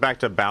swap it back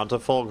to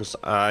bountiful because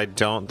I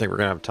don't think we're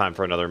gonna have time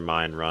for another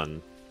mine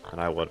run,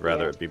 and I would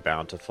rather it be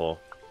bountiful.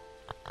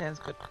 Sounds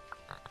good.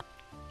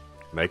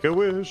 Make a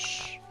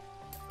wish.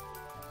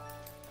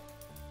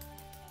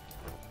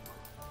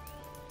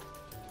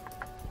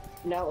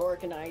 Now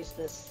organize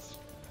this.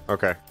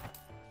 Okay.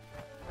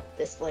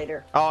 This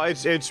later. Oh,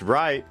 it's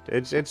right.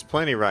 It's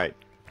plenty right.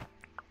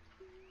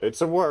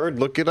 It's a word.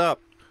 Look it up.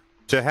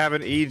 To have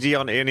an ed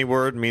on any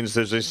word means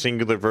there's a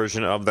singular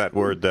version of that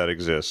word that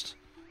exists.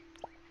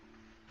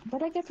 What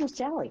did I get from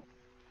Sally?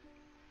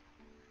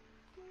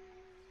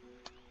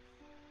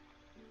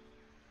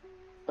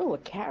 Oh, a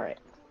carrot.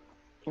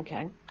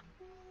 Okay.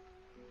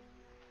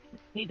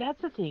 See,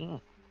 that's the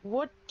thing.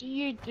 What do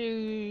you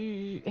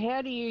do?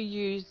 How do you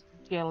use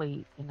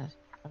jelly in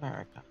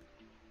America?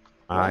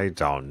 I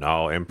don't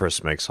know.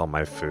 Empress makes all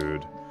my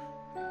food.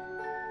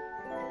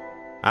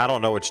 I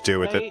don't know what to do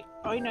with it.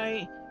 I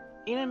know.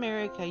 In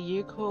America,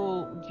 you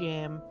call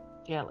jam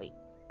jelly.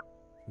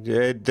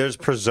 Yeah, there's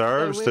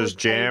preserves, So we there's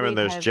would say jam, and we'd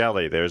there's have-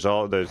 jelly. There's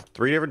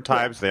 3 different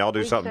types. They all do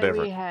We'd something say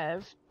different. We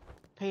have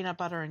peanut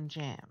butter and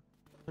jam.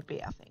 Would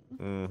be our thing.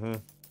 Mm-hmm.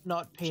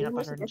 Not peanut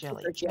was butter and the best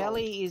jelly. for jelly.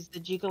 Jelly is the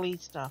jiggly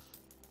stuff.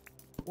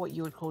 What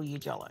you would call your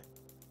jello.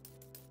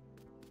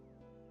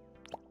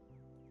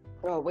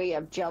 Oh, we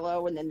have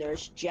Jello, and then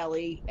there's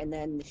jelly, and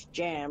then there's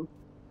jam.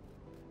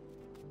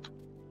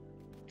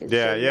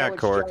 Yeah,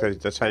 Cork.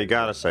 That's how you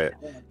gotta say it.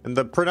 And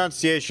the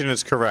pronunciation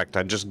is correct.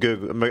 I just I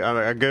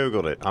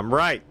googled it. I'm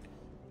right.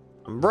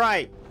 I'm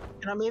right.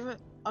 And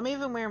I'm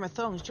even wearing my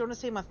thongs. Do you want to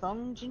see my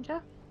thong,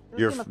 Ginger?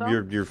 You wanna see my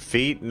thong? Your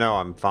feet? No,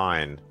 I'm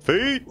fine.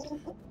 Feet.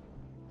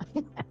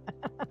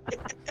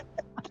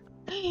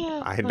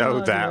 I know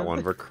Oh, that no.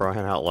 one. For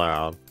crying out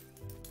loud.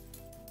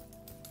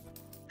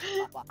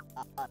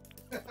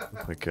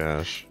 Oh my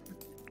gosh.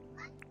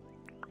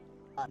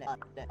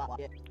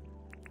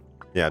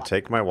 Yeah,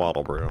 take my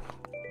waddle brew.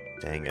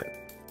 Dang it.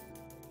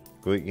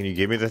 Can you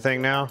give me the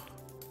thing now?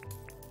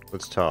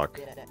 Let's talk.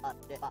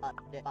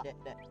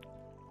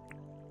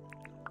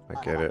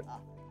 I get it.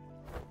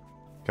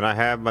 Can I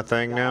have my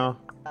thing now?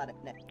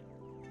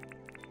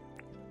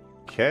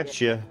 Catch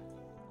ya.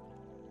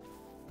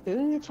 Who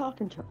are you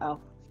talking to? Oh.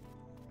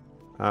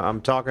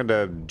 I'm talking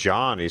to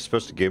John. He's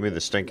supposed to give me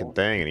the stinking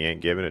thing, and he ain't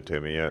giving it to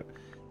me yet.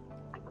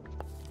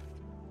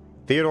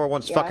 Theodore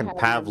wants fucking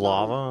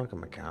Pavlova. Oh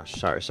my gosh.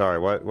 Sorry.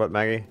 What,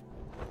 Maggie?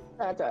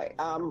 That's all right.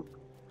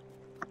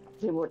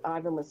 What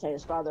Ivan would say,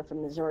 his father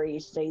from Missouri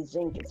used to say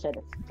zinc instead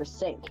of for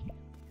sink.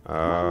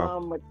 My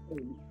mom would.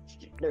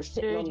 They're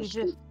sitting on the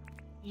street.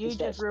 You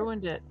just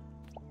ruined it.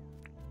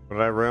 What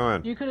did I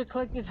ruin? You could have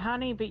collected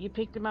honey, but you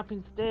picked them up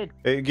instead.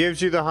 It gives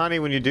you the honey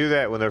when you do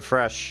that when they're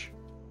fresh.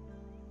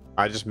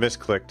 I just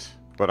misclicked,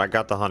 but I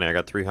got the honey. I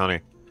got 3 honey.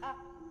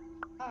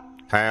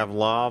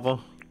 Pavlova.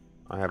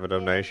 I have a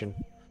donation.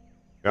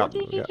 What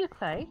did you just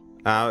say?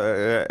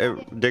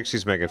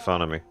 Dixie's making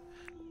fun of me.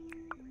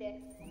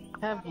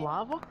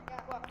 Pavlova?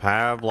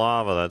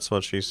 Pavlova, that's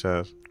what she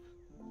says.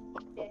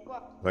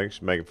 I think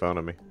she's making fun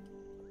of me.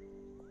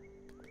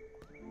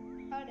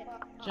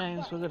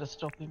 James, we're gonna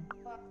stop him.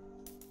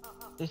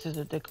 This is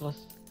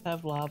ridiculous.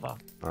 Pavlova.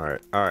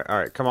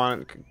 Alright. Come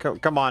on.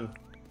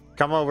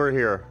 Come over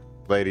here,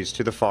 ladies,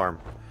 to the farm.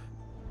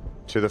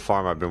 To the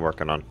farm I've been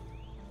working on.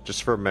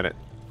 Just for a minute.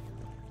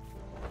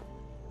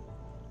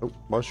 Oh,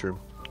 mushroom.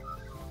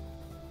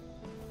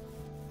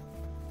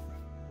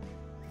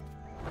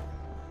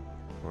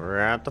 We're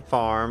at the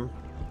farm.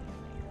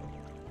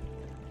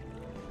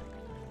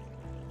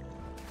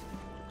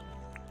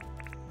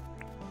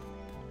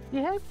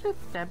 You have to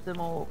stab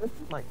them or,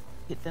 like,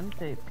 hit them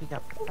to pick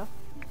up the stuff.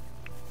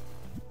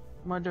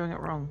 Am I doing it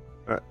wrong?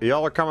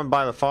 Y'all are coming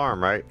by the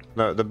farm, right?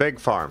 No, the big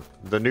farm.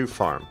 The new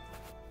farm.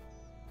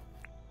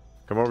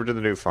 Come over to the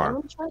new farm.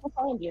 I'm trying to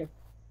find you.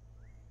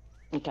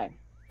 Okay.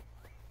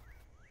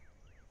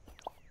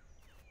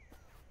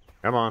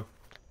 Come on.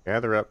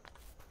 Gather up.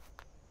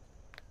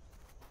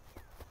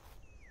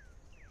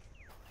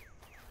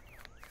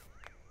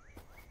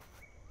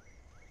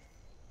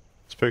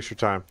 It's picture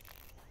time.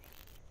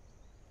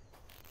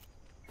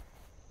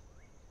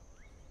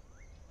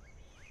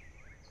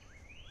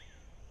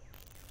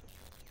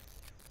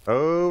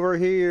 Over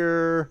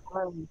here.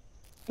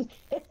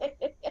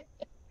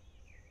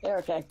 They're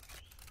okay.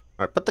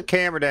 Alright, put the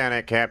camera down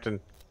there, Captain.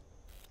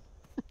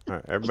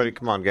 Alright, everybody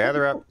come on,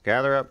 gather up,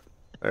 gather up.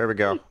 There we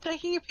go.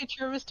 Taking a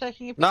picture of us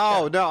taking a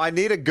picture. No, I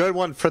need a good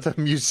one for the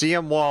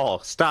museum wall.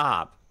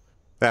 Stop.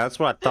 Yeah, that's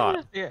what I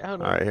thought. Yeah,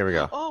 hold on. Alright, here we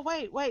go. Oh,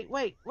 wait.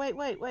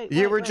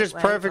 You were just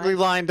perfectly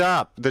lined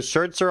up. The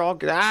shirts are all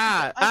good.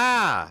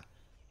 Yeah,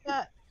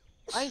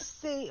 I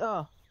see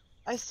a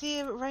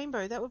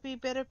rainbow. That would be a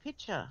better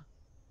picture.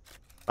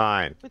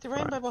 Fine. With the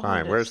rainbow behind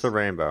fine. us. Where's the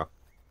rainbow?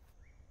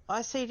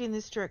 I see it in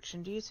this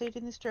direction. Do you see it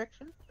in this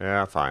direction?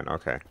 Yeah, fine.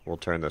 Okay, we'll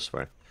turn this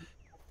way.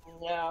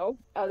 No.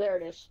 Oh, there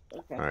it is.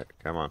 Okay. Alright,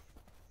 come on.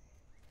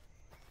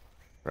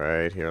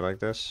 Right here like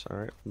this.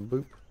 Alright,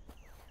 boop.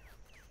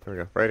 There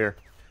we go. Right here.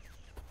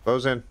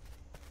 Close in.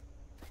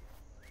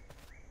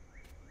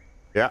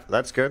 Yeah,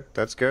 that's good.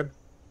 That's good.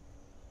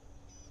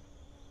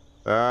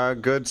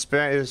 Good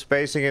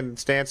spacing and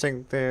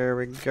stancing. There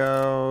we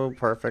go.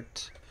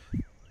 Perfect.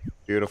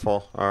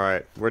 Beautiful.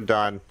 Alright, we're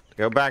done.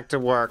 Go back to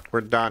work. We're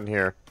done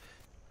here.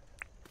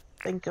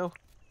 Thank you.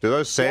 Do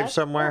those save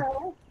somewhere?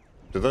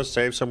 Do those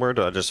save somewhere? Or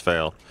do I just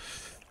fail?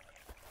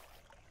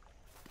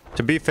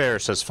 To be fair,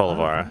 says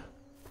Fulvara.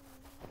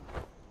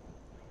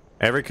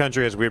 Every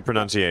country has weird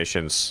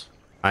pronunciations.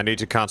 I need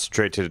to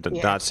concentrate to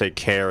not say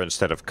care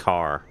instead of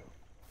car.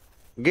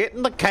 Get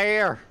in the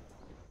care.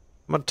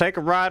 I'm gonna take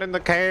a ride in the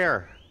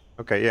care.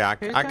 Okay, yeah, I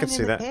can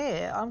see that.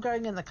 Care? I'm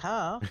going in the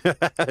car.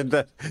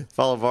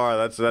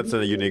 Fulvara, that's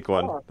a unique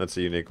one. That's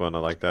a unique one. I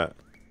like that.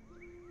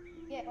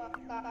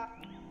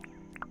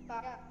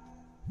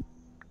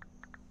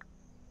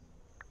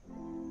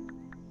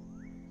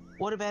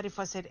 What about if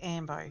I said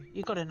Ambo?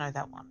 You got to know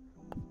that one.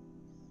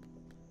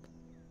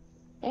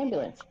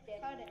 Ambulance.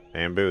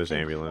 Ambu is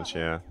ambulance,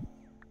 yeah.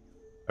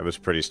 That was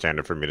pretty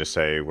standard for me to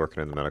say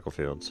working in the medical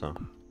field, so.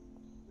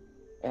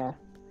 Yeah.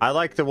 I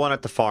like the one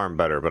at the farm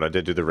better, but I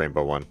did do the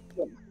rainbow one.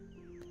 Yeah.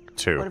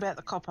 Too. What about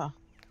the copper?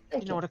 Do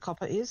you know what a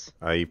copper is?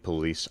 A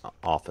police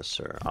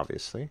officer,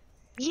 obviously.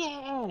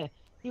 Yeah!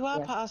 You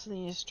are passing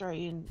the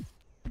Australian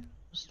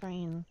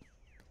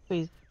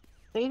quiz.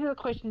 These are the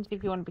questions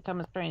if you want to become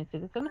an Australian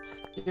citizen.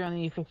 If you're on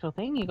the official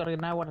thing, you got to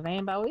know what an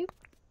AMBO is.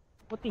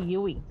 What's a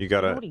Yui? You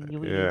gotta,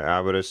 I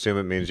would assume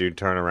it means you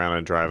turn around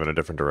and drive in a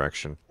different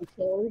direction.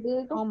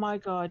 Oh my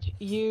god,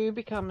 you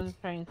become an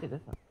Australian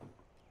citizen.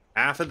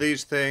 Half of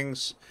these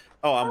things.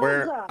 Oh,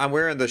 I'm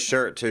wearing the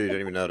shirt too. You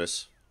didn't even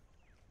notice.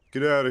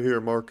 Get out of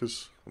here,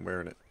 Marcus. I'm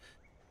wearing it.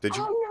 Did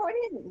you? Oh no, I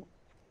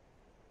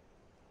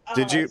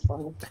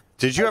didn't.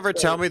 Did you ever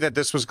tell me that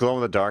this was glow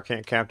in the dark,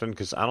 Captain?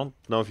 Because I don't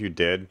know if you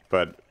did,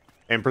 but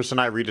Empress and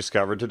I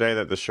rediscovered today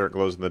that the shirt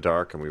glows in the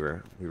dark, and we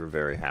were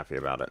very happy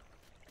about it.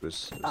 It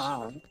was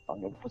Oh,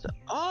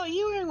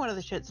 you were wearing one of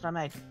the shirts that I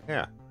made.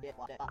 Yeah.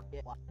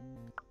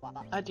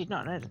 I did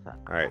not notice that.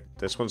 All right,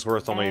 this one's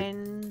worth only.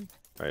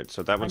 All right,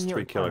 so that one's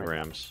 3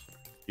 kilograms.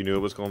 You knew it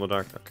was glow in the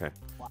dark. Okay.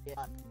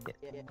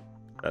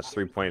 That's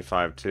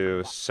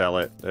 3.52. Sell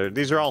it.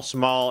 These are all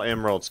small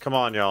emeralds. Come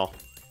on, y'all.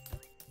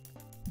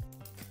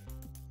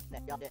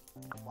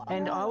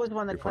 And I was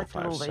one that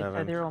collected all these, so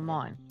 3.57. they're all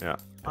mine. Yeah.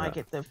 I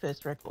get the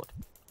first record.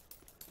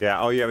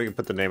 Yeah. Oh, yeah. We can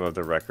put the name of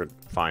the record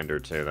finder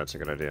too. That's a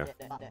good idea.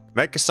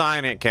 Make a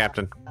sign, it,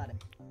 Captain.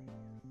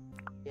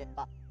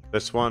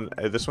 This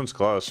one's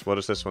close. What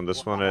is this one?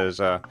 This one is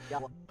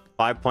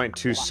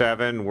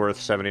 5.27, worth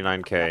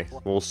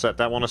 79K. We'll set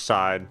that one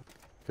aside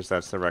because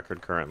that's the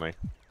record currently.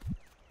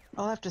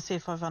 I'll have to see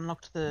if I've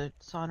unlocked the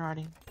sign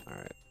writing. All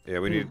right. Yeah,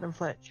 we need. From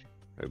Fletch.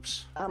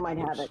 Oops. I might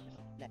have it.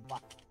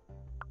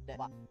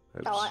 Oops.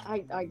 Oh,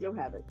 I do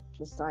have it.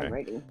 The sign Okay.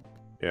 rating.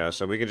 Yeah,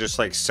 so we can just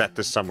like set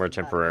this somewhere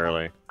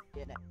temporarily.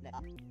 Yeah,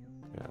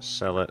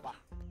 sell it.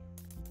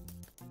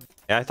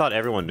 Yeah, I thought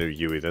everyone knew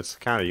Yui. That's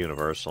kind of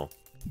universal.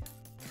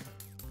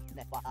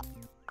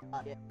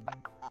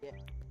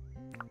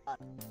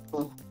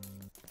 Mm.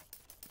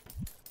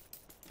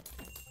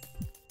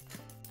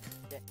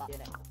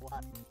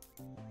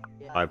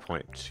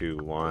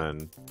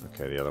 5.21.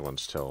 Okay, the other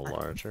one's still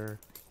larger.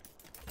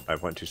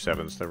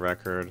 5.27 is the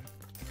record.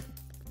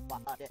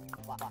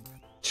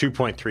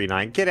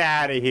 2.39. Get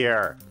out of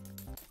here!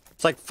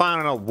 It's like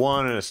finding a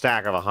 1 in a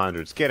stack of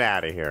 100s. Get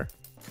out of here.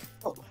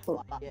 Oh,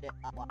 oh.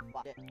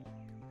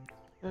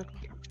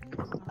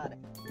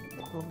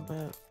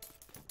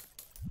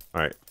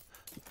 Alright.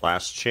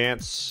 Last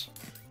chance.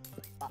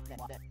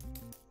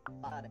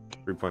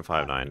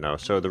 3.59. No.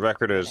 So the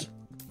record is...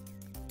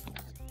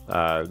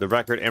 the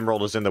record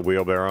emerald is in the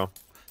wheelbarrow.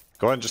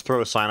 Go ahead and just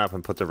throw a sign up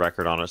and put the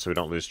record on it so we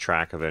don't lose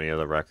track of any of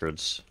the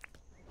records.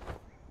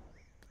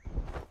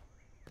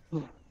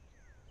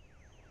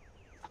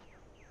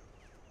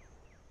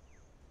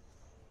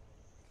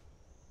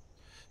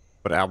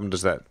 What album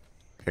does that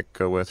pick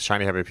go with?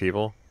 Shiny Happy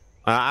People?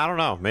 I don't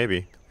know.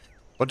 Maybe.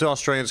 What do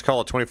Australians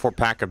call a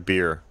 24-pack of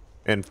beer?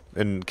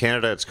 In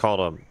Canada, it's called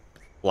a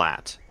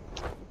flat.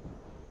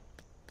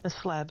 A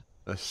slab.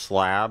 A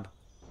slab?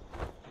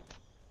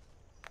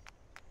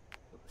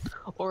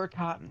 Or a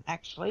carton,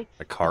 actually.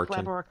 A carton? A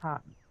slab or a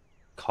carton.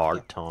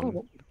 Carton.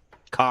 Yeah.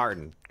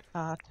 Carton.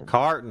 Carton.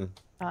 Carton.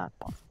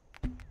 Carton.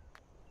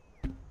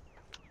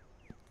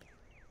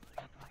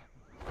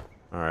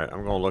 Alright,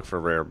 I'm gonna look for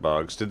rare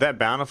bugs. Did that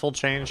bountiful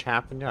change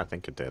happen? Yeah, I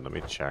think it did. Let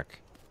me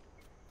check.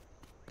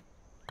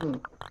 I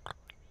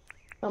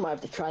might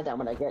have to try that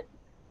when I get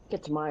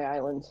to my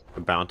island.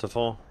 The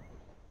bountiful?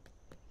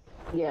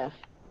 Yeah.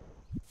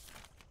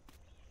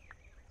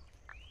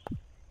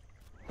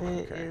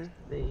 There is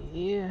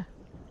the...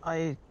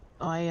 I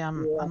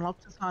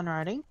unlocked the sign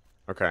writing.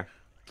 Okay.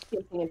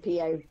 Something in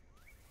PA.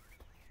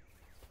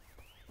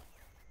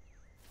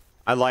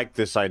 I like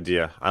this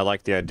idea. I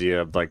like the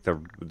idea of like the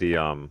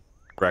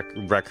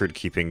record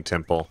keeping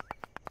temple.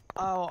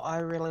 Oh, I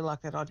really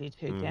like that idea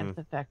too, Dan.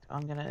 In fact,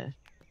 I'm gonna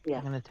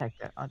take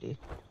that idea.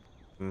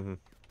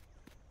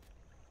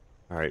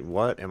 Alright,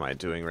 what am I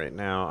doing right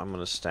now? I'm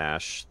gonna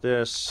stash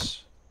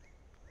this.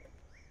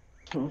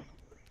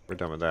 We're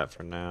done with that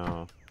for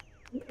now.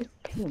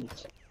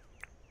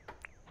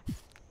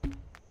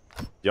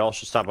 Y'all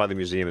should stop by the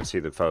museum and see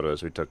the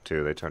photos we took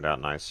too. They turned out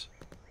nice.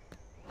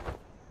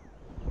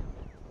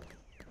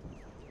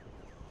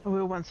 I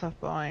will once I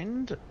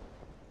find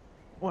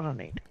what I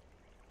need.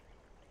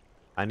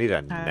 I need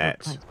a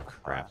net.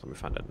 Crap, let me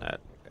find a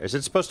net. Is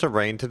it supposed to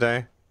rain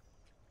today?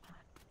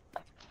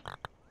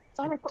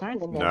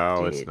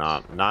 No, it's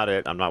not. Not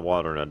it. I'm not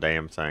watering a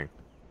damn thing.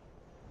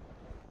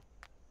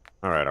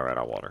 Alright,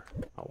 I'll water.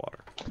 I'll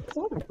water.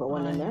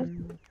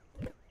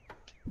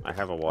 I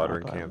have a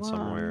watering can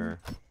somewhere.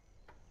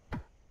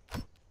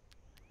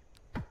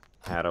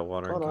 Had a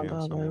watering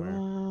can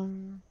somewhere.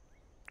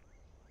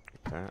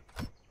 Like that.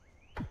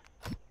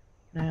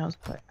 Now let's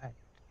play.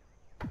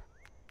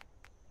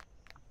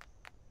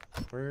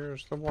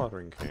 Where's the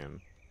watering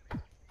can?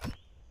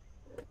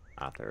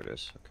 Ah, there it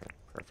is. Okay,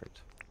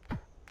 perfect.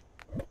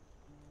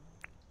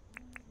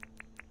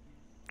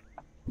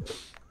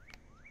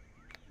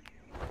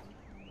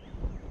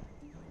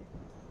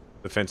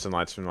 The fence and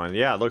lights from mine.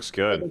 Yeah, it looks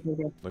good.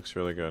 Looks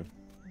really good.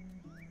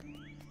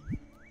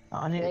 Oh,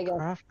 I need a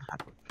craft.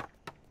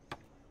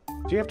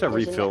 Do you have to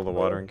refill the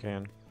watering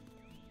can?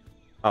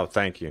 Oh,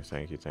 thank you. I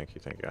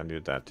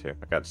needed that too.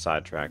 I got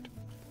sidetracked.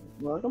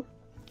 Welcome.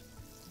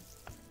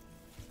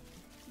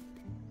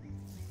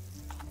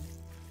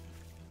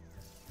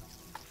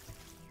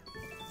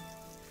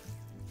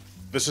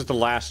 This is the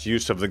last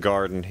use of the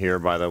garden here,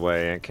 by the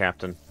way,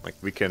 Captain. Like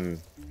we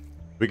can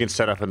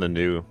set up in the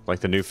new,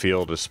 like the new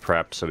field is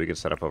prepped, so we can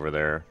set up over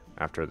there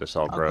after this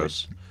all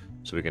grows.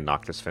 So we can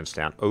knock this fence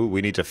down. Oh,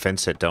 we need to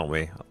fence it, don't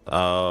we?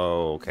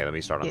 Oh, okay. Let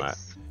me start on that.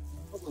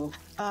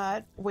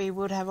 We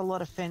would have a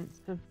lot of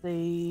fence of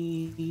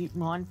the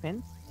mine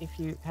fence if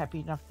you're happy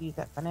enough to use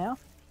that for now.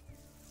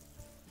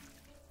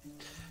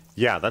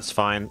 Yeah, that's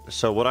fine.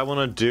 So what I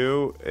want to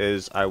do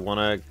is I want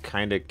to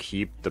kind of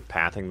keep the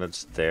pathing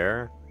that's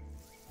there.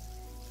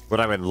 What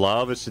I would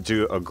love is to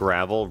do a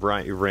gravel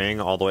ring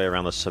all the way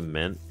around the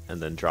cement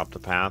and then drop the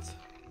path.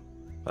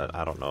 But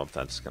I don't know if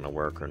that's going to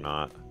work or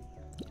not.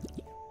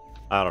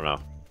 I don't know.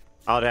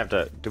 I would have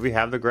to... Do we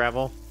have the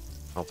gravel?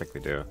 I don't think we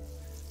do.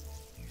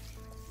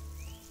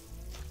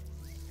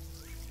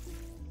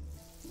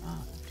 I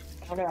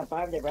don't know if I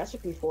have the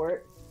recipe for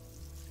it.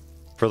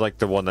 For like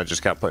the one that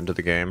just got put into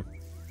the game?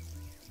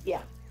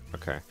 Yeah.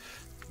 Okay.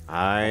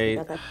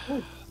 That's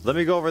cool. Let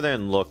me go over there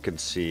and look and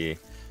see.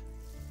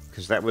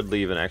 Because that would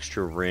leave an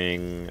extra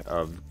ring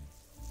of...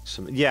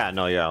 some. Yeah,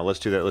 no, yeah. Let's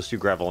do that. Let's do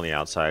gravel on the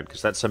outside.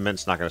 Because that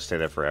cement's not going to stay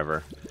there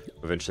forever.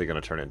 Eventually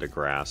going to turn into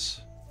grass.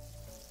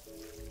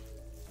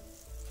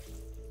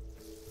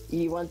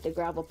 You want the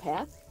gravel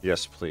path?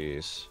 Yes,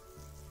 please.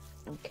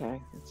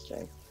 Okay, let's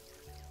see.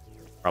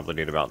 Probably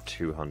need about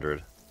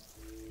 200.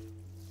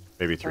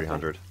 Maybe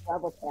 300. Okay.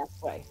 Gravel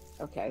pathway.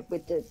 Okay,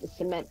 with the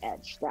cement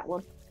edge. That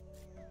one?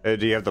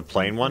 Do you have the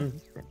plain one?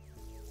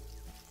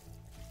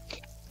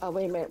 Oh,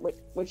 wait a minute.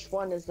 Which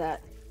one is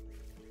that?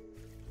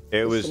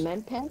 It was...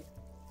 Cement path?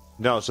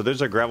 No, so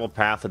there's a gravel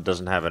path that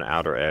doesn't have an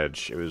outer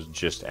edge. It was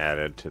just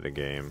added to the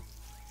game.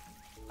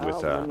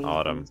 With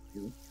Autumn.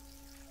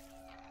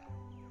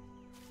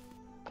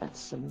 That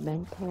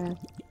cement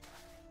path.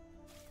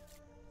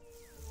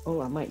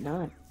 Oh, I might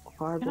not.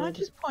 Can I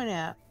just point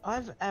out,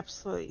 I've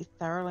absolutely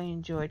thoroughly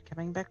enjoyed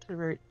coming back to the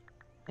root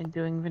and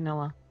doing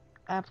vanilla.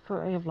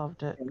 Absolutely have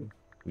loved it.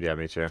 Yeah,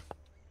 me too.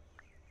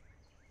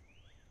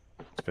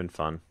 It's been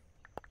fun.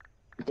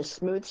 The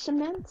smooth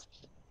cement?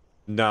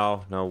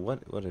 No,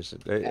 what is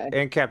it? Okay.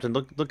 And Captain,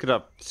 look it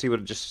up. See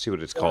what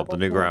it's called. The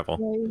new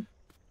gravel.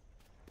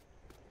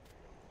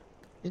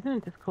 Isn't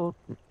it just called?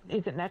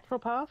 Is it natural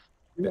path?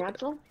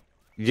 Natural?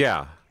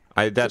 Yeah,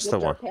 that's the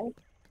one. Path?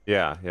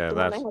 Yeah, the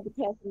that's. one I have the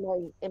path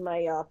in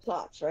my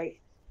plots, right?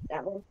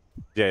 That one.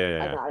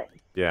 Yeah. I got it.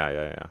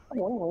 Yeah.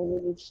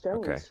 Oh, I need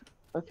stones. Okay.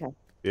 Okay.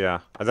 Yeah,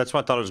 that's why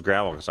I thought it was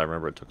gravel because I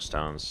remember it took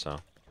stones. So,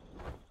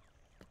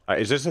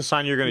 is this the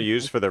sign you're going to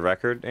use for the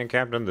record, and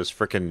Captain? This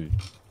freaking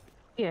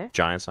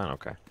giant sign.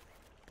 Okay.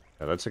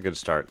 Yeah, that's a good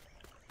start.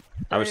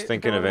 I was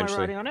thinking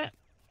eventually. On it?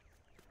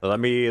 Let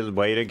me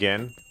wait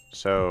again.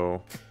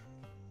 So,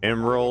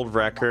 Emerald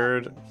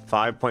record,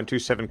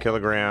 5.27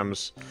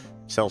 kilograms,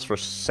 sells for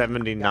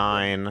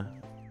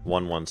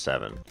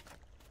 79,117.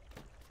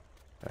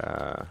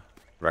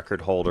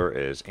 Record holder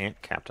is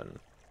Ant Captain.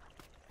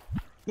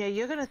 Yeah,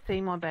 you're going to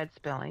see my bad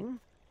spelling.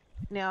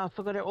 Now, I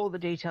forgot all the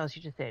details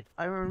you just said.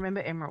 I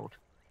remember Emerald.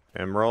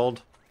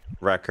 Emerald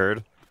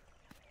record,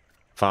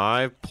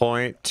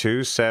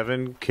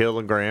 5.27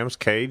 kilograms,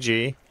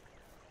 kg.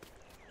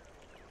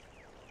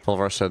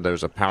 Fulvar said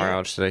there's a power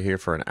outage today here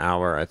for an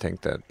hour. I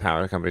think that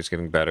power company's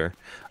getting better.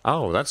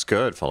 Oh, that's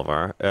good,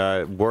 Fulvar.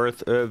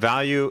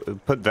 Value,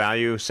 put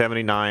value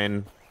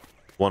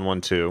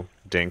 79,112.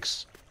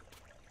 Dinks.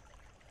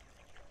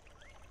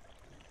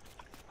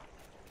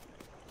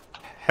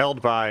 Held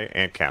by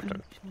Ant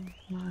Captain.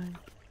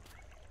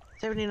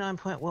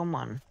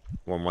 79.11.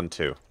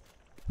 112.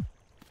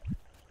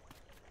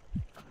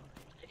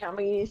 How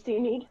many do you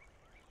need?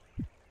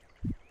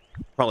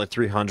 Probably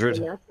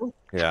 300.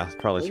 Yeah,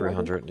 probably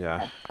 300,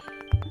 yeah.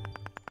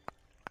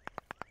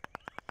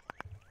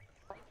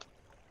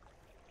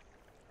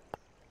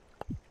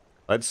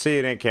 Let's see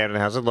it, Ant Captain.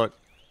 How's it look?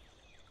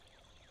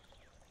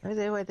 Wait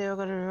there, I've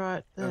got to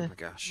write Oh my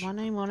gosh. my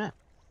name on it.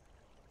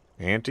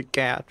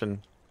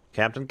 Anti-Captain.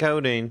 Captain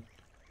Codeine.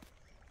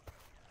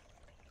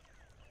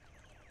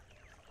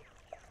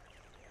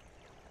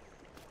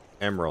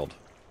 Emerald.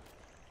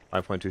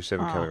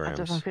 5.27 kilograms.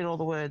 It doesn't fit all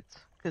the words,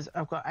 because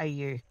I've got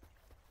AU.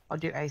 I'll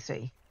do AC.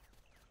 I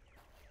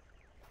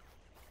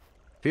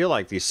feel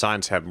like these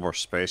signs have more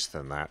space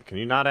than that. Can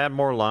you not add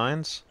more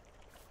lines?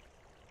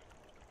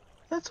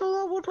 That's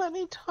all it would let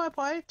me type.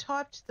 I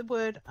typed the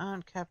word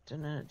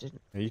Captain and it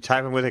didn't. Are you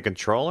typing with a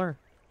controller?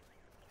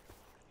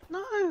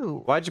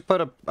 No. Why'd you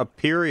put a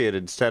period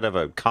instead of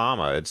a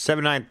comma? It's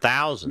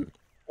 79,000.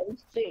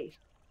 AC.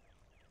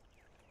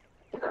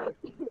 Put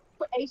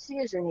AC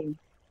as your name.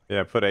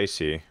 Yeah, put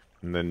AC.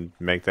 And then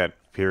make that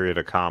period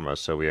a comma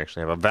so we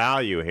actually have a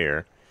value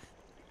here.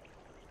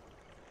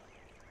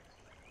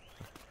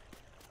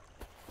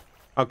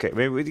 Okay,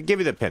 maybe give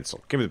me the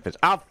pencil. Give me the pencil.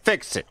 I'll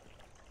fix it.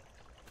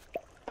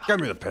 Give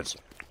me the pencil.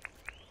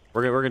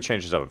 We're gonna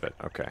change this up a bit.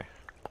 Okay.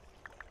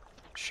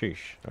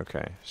 Sheesh.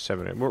 Okay.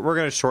 We're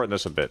gonna shorten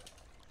this a bit.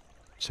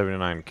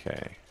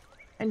 79K.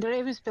 And did I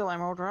even spell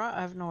Emerald right?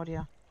 I have no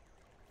idea.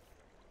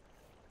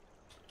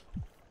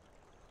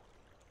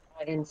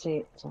 I didn't see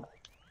it. So.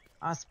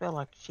 I spell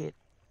like shit.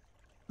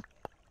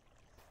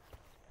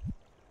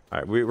 All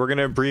right, we're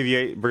gonna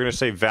abbreviate. We're gonna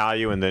say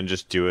value and then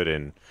just do it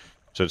in.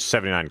 So it's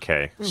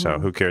 79K. So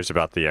who cares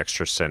about the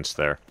extra cents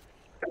there?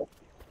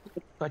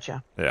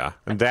 Gotcha. Yeah,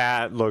 and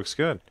that looks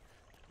good.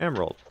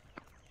 Emerald.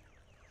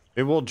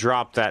 It will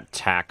drop that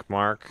tack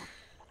mark.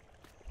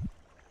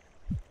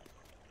 Let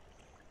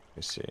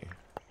me see.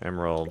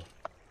 Emerald.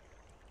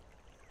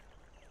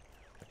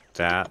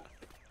 That.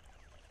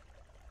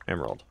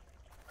 Emerald.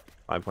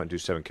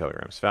 5.27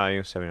 kilograms.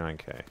 Value,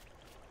 79K.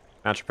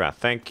 Naturopath,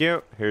 thank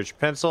you. Here's your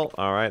pencil.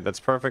 All right, that's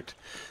perfect.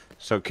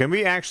 So can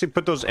we actually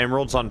put those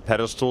emeralds on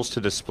pedestals to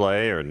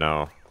display or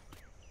no?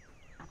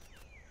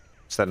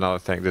 Is that another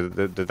thing?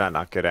 Did that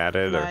not get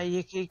added? No, Or?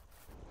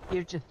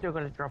 you've just still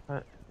got to drop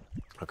it.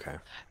 Okay.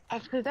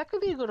 Actually, that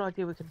could be a good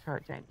idea. We can throw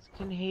it, James.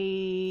 Can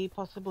he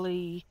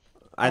possibly?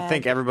 I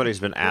think everybody's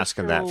been a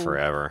asking that special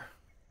forever.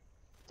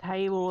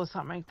 Table or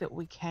something that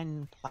we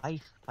can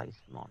place them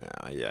on.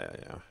 Yeah.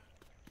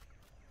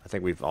 I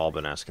think we've all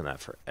been asking that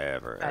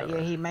forever. Yeah,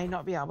 he may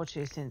not be able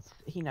to since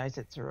he knows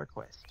it's a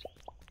request.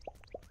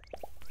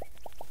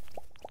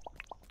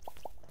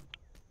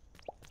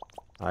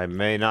 I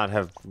may not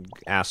have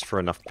asked for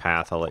enough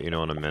path. I'll let you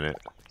know in a minute.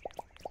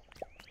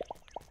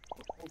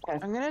 Okay.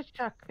 I'm gonna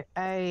chuck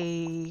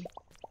a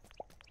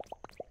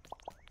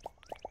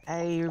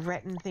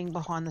retin thing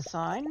behind the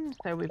sign,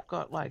 so we've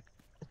got like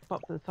a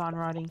spot for the sign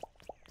writing.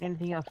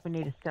 Anything else we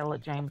need to sell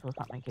at James or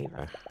something even.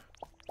 Okay.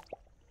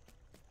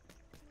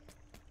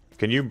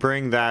 Can you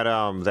bring that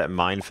that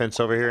mine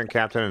fence over here,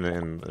 Captain,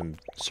 and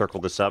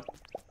circle this up?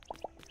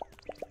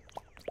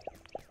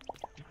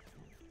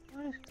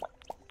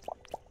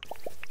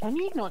 Can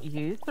you not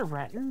use the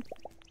retin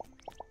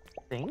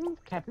thing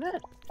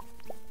cabinet?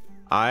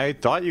 I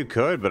thought you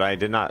could, but I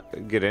did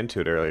not get into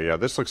it earlier. Yeah,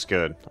 this looks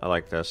good. I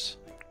like this.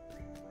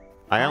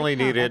 I only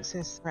can't needed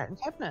access the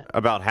retin cabinet.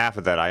 about half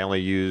of that. I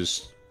only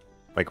used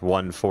like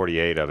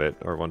 148 of it,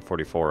 or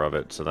 144 of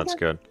it, so that's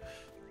good.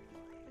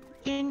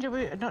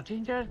 Not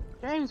Ginger.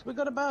 James, we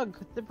got a bug.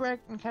 The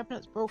retin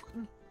cabinet's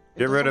broken.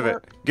 Get rid of doesn't it.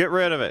 work. Get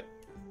rid of it.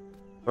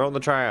 Throw it in the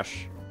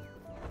trash.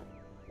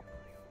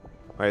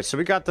 All right, so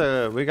we got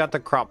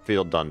the crop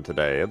field done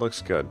today. It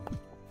looks good.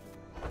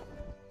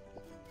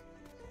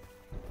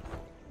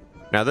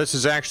 Now this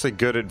is actually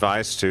good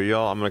advice too,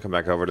 y'all. I'm gonna come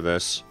back over to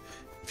this.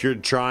 If you're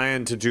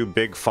trying to do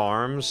big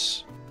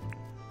farms,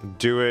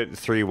 do it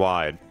 3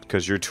 wide,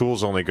 because your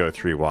tools only go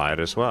 3 wide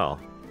as well.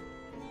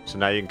 So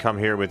now you can come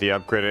here with the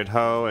upgraded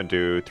hoe and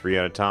do 3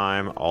 at a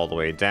time all the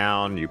way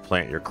down. You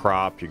plant your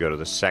crop, you go to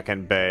the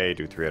second bay,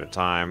 do 3 at a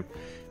time.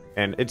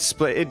 And it's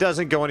split. It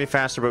doesn't go any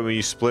faster, but when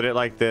you split it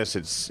like this,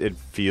 it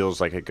feels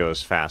like it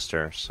goes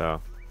faster.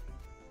 So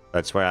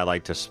that's why I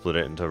like to split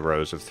it into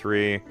rows of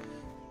 3.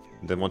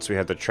 And then once we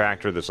have the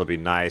tractor, this will be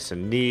nice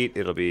and neat.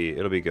 It'll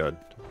be good.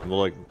 And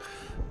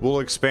we'll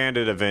expand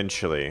it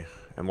eventually,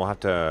 and we'll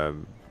have to.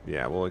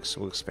 Yeah, we'll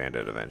expand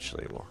it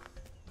eventually.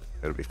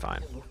 It'll be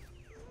fine.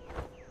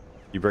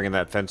 You bringing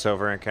that fence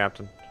over,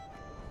 Captain?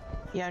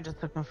 Yeah, I'm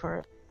just looking for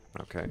it.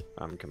 Okay,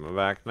 I'm coming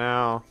back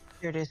now.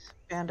 Here it is.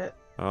 Found it.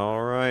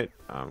 All right,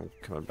 I'm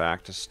coming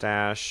back to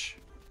stash.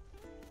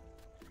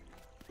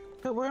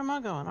 But where am I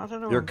going? I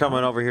don't know. You're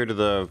coming over here to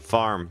the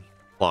farm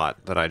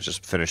plot that I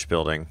just finished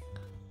building.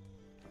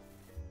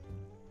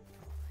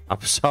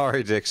 I'm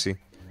sorry, Dixie.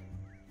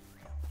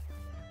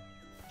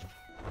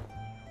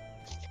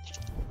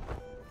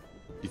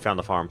 You found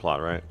the farm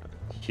plot, right?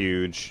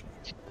 Huge.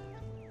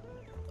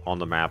 On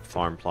the map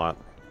farm plot.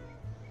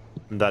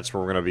 And that's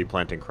where we're going to be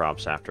planting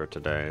crops after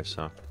today,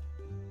 so.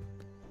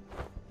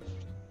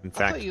 In I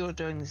fact, thought you were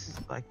doing this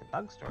as like the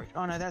bug storage.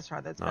 Oh no, that's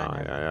right. That's oh going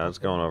over. yeah, it's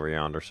going over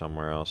yonder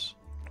somewhere else.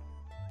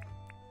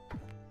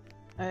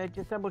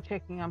 Just double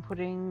checking. I'm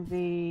putting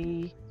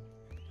the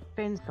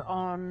fence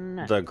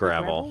on The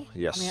gravel, on the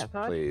yes,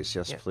 outside? please,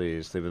 yes, Yep.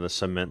 please. Leaving the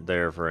cement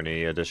there for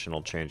any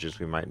additional changes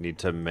we might need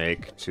to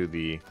make to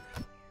the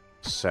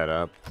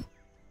setup.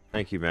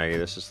 Thank you, Maggie.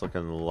 This is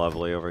looking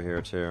lovely over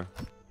here too.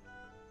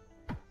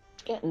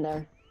 Getting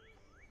there.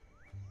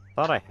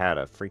 Thought I had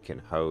a freaking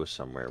hoe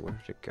somewhere. Where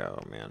did it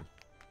go, man?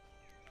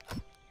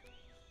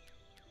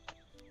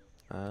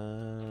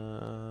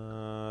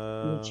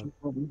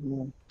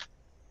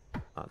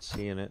 Not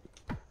seeing it.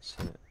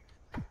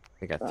 I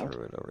think I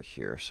threw it over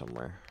here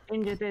somewhere.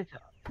 Ginger, there's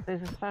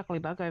a sparkly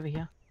bug over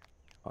here.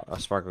 A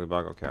sparkly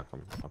bug. Okay,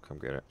 I'll come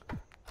get it.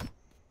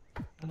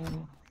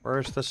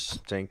 Where's the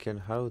stinking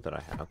hoe that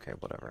I had? Okay,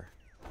 whatever.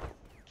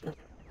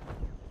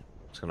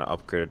 Just gonna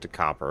upgrade it to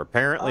copper.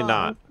 Apparently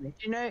not. Do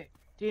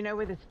you know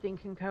where the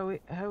stinking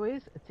hoe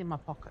is? It's in my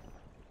pocket.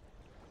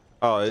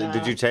 Oh,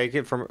 did you take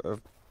it from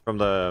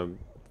the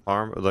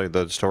farm, like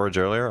the storage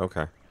earlier?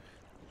 Okay.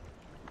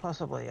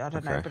 Possibly, I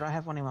don't know, Okay. but I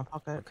have one in my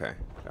pocket. Okay,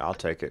 I'll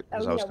take it Oh,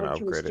 because yeah, I was gonna when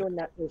she was upgrade it.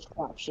 doing those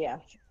crops, yeah.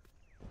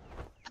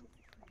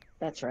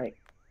 That's right.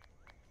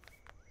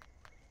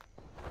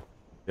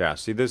 Yeah.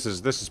 See, this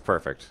is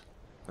perfect.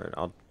 All right,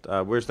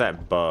 I'll. Where's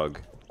that bug?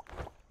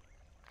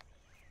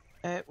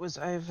 It was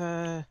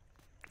over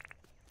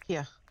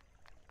here.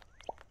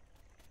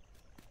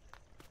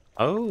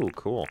 Oh,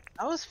 cool.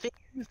 I was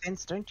fixing the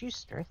fence. Don't you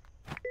stress.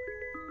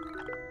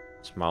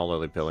 Small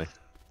lily pilly.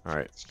 All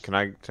right. Can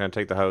I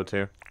take the hoe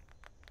too?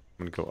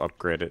 I'm gonna go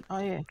upgrade it. Oh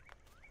yeah.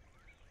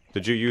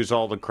 Did you use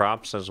all the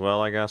crops as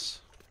well? I guess.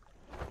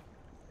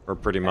 Or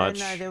pretty much.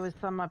 No, there was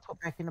some I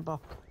put back in the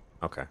box.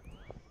 Okay.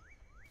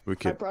 We I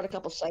could. brought a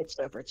couple sites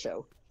over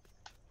too.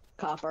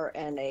 Copper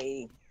and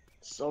a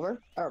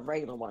silver, or a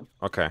regular one.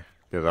 Okay.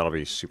 Yeah, that'll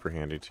be super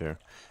handy too.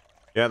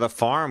 Yeah, the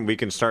farm we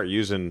can start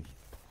using.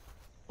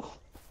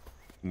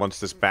 Once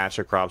this batch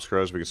of crops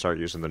grows, we can start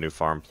using the new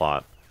farm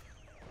plot.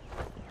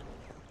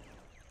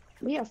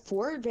 We have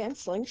 4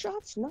 advanced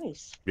slingshots?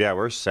 Nice. Yeah,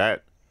 we're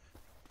set.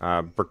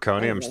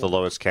 Berkonium's the Okay.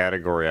 lowest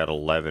category at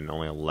 11,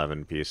 only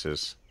 11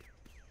 pieces.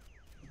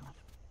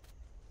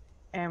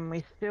 And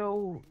we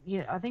still,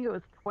 yeah, I think it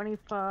was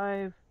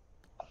 25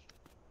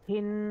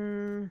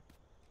 tin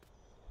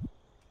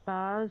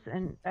bars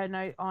and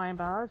no iron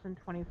bars and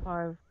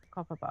 25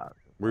 copper bars.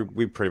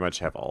 We pretty much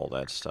have all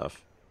that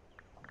stuff.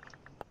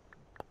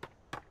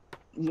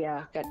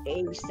 Yeah, got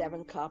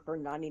 87 copper,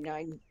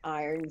 99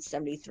 iron,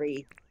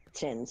 73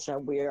 tin. So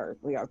we are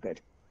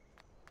good.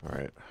 All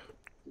right,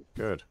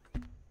 good.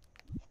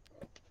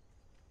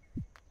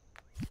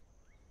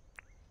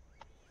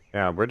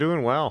 Yeah, we're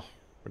doing well.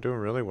 We're doing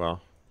really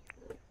well.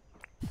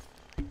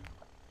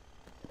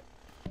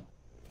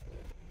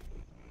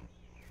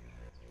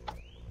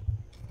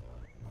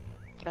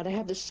 Gotta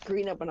have the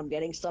screen up when I'm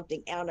getting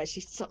something out. I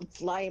see something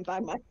flying by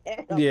my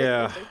head. I'm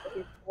Yeah.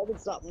 like,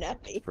 "There's something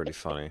at me." Pretty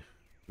funny.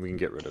 We can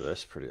get rid of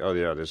this. Pretty. Oh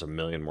yeah, there's a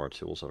million more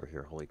tools over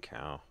here. Holy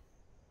cow.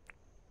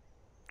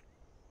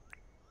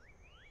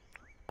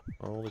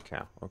 Holy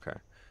cow. Okay.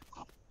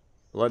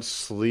 Let's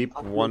sleep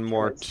I'll one make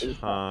more sure it's sleep.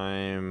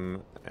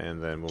 time,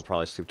 and then we'll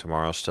probably sleep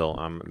tomorrow still.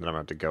 Then I'm gonna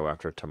have to go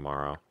after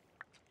tomorrow.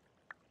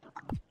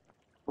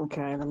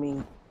 Okay, let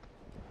me.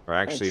 Or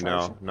actually,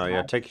 charge no,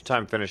 yeah, take your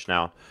time, finish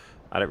now.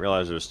 I didn't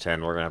realize it was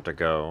 10. We're gonna have to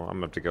go. I'm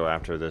gonna have to go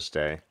after this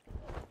day.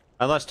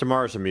 Unless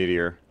tomorrow's a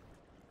meteor.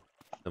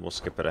 Then we'll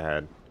skip it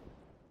ahead.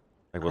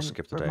 Like, we'll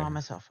skip the day. Remind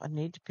myself, I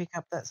need to pick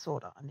up that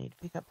sorter. I need to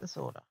pick up the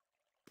sorter.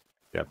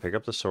 Yeah, pick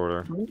up the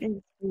sorter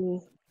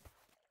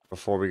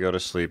before we go to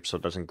sleep so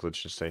it doesn't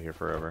glitch and stay here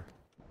forever.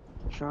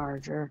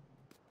 Charger.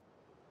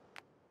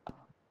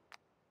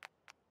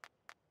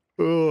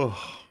 Ugh.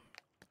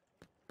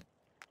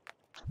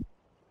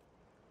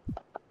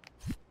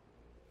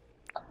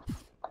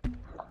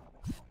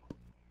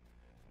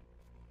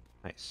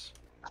 Nice.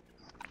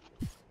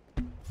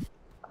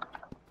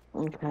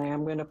 Okay,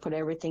 I'm gonna put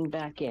everything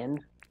back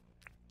in.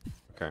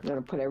 Okay. I'm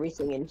gonna put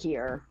everything in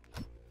here,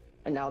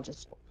 and I'll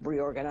just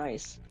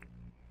reorganize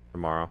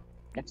Tomorrow.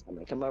 next time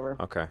I come over.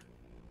 Okay.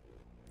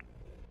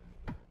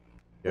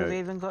 We've Yeah.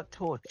 even got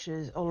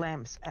torches or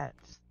lamps at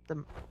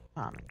the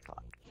farming site.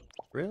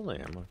 Really?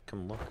 I'm gonna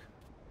come look.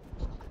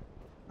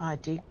 I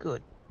did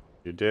good.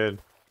 You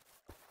did.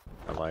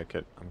 I like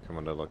it. I'm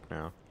coming to look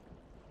now.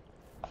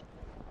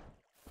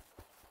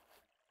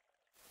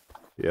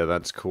 Yeah,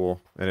 that's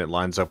cool. And it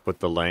lines up with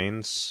the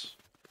lanes.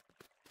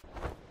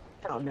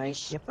 Oh,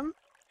 nice. Yep.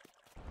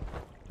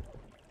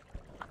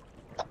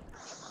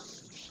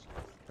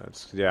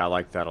 Yeah, I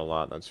like that a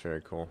lot. That's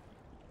very cool.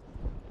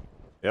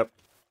 Yep.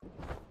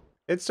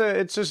 It's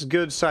just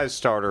good sized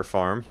starter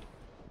farm.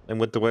 And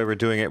with the way we're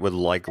doing it with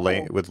like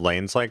with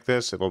lanes like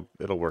this, it'll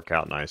work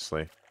out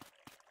nicely.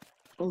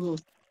 Mm-hmm.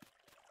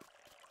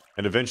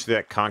 And eventually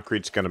that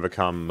concrete's going to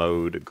become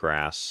mowed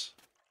grass,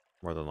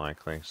 more than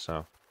likely.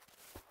 So.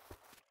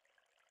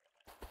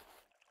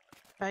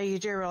 You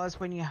do realize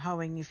when you're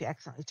hoeing, if you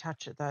accidentally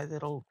touch it, though,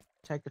 that'll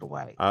take it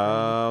away.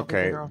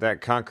 Okay. That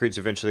concrete's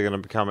eventually going to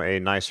become a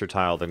nicer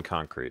tile than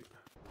concrete.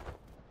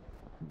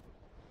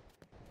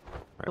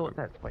 I thought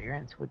that's what your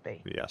answer would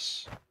be.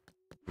 Yes.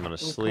 I'm going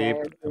to sleep.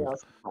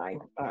 Fine.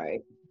 All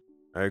right.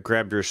 I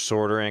grabbed your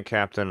sorter, Aunt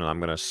Captain, and I'm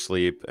going to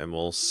sleep, and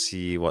we'll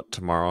see what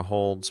tomorrow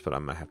holds, but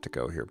I'm going to have to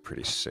go here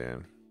pretty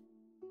soon.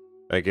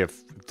 Like,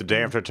 if the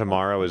day after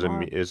tomorrow is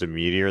a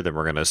meteor, then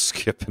we're going to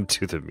skip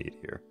into the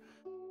meteor.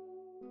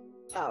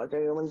 Oh, do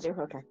you want to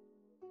do? Okay.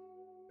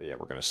 But yeah,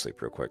 we're going to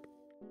sleep real quick.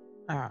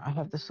 Alright, I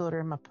have the sorter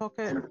in my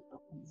pocket.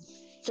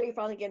 So you're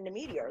finally getting a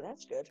meteor.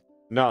 That's good.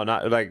 No,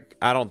 not like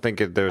I don't think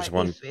there's Like,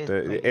 one.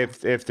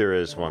 If there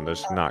is one,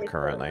 there's not if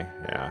currently.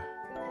 there- Yeah.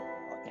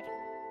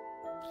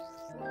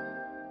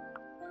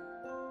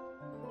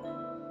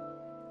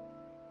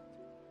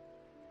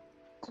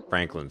 Okay.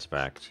 Franklin's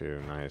back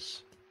too.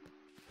 Nice.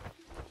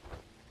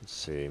 Let's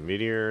see.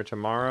 Meteor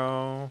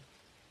tomorrow.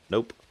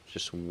 Nope.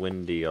 Just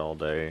windy all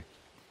day.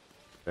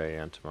 Today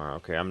and tomorrow.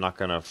 Okay, I'm not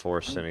gonna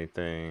force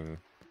anything.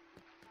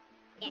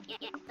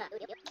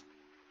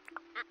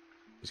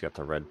 He's got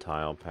the red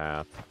tile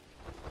path.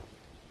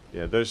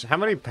 Yeah, there's how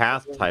many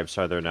path types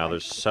are there now?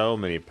 There's so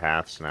many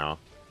paths now.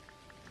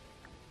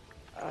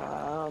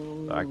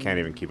 I can't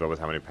even keep up with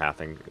how many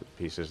pathing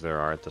pieces there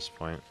are at this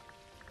point.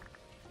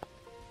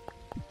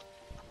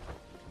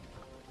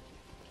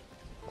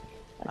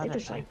 I think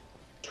there's like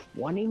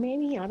 20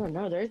 maybe? I don't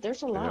know.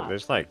 There's a Yeah, lot.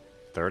 there's like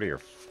 30 or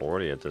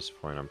 40 at this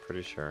point, I'm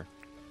pretty sure.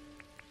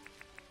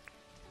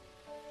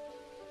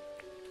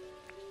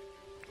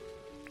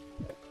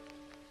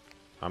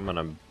 I'm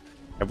gonna...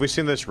 Have we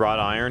seen this wrought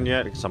iron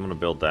yet? Because I'm gonna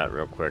build that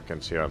real quick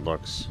and see how it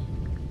looks.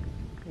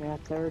 Yeah,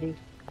 30.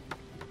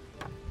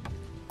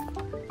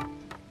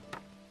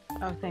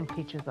 I've seen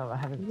pictures of it. I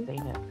haven't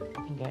seen it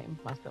in game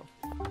myself.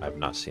 I've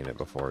not seen it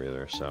before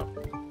either, so...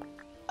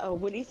 Oh,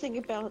 what do you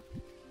think about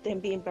them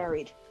being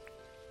buried?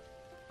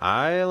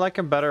 I like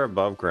them better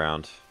above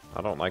ground.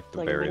 I don't like the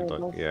Like buried above?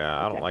 look. Yeah,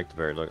 I don't Okay. like the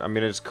buried look. I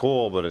mean, it's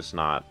cool, but it's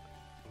not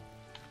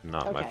my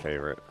Okay.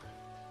 favorite.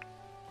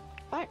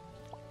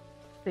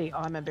 See,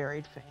 I'm a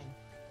buried fan.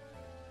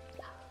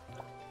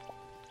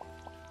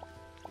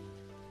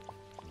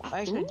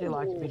 I actually do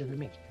like a bit of a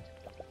mix.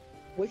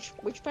 Which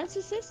fence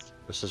is this?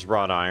 This is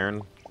wrought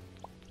iron.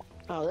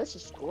 Oh, this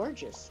is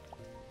gorgeous.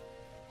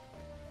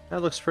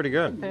 That looks pretty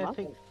good.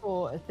 Perfect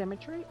for a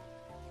cemetery.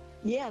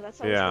 Yeah, that's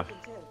what I was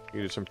thinking too.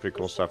 You do some pretty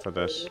cool stuff with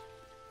this.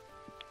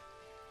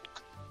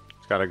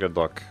 It's got a good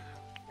look.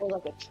 Or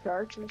like a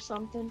church or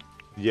something.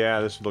 Yeah,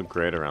 this would look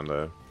great around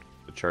the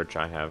church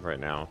I have right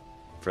now.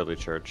 Frilly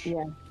Church.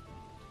 Yeah.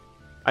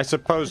 I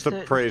suppose the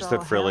praise the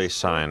style Frilly house.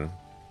 sign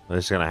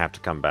is going to have to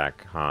come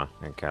back, huh,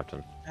 and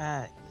Captain?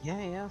 Yeah.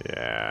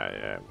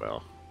 Yeah,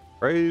 well.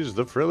 Praise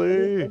the What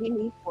Frilly! do you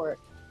need for it?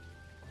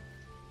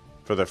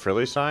 For the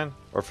Frilly sign?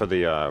 Or for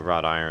the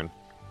wrought iron?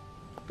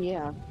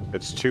 Yeah.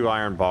 It's 2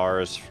 iron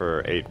bars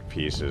for 8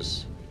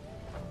 pieces.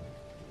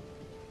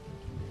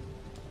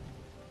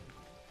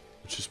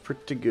 Which is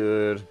pretty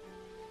good.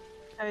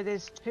 So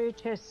there's 2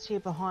 chests here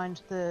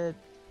behind the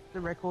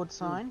record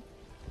sign,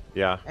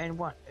 Yeah. and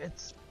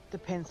it's the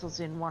pencils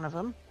in one of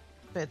them,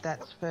 but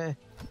that's for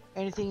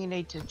anything you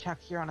need to chuck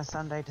here on a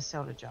Sunday to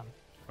sell to John.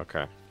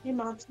 Okay. Hey,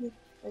 Moxie.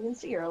 I didn't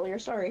see you earlier.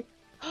 Sorry.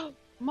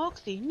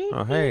 Moxie, new.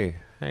 Oh, hey.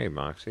 Hey,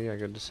 Moxie. Yeah,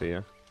 good to see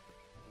you.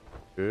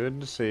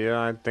 Good to see you.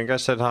 I think I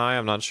said hi.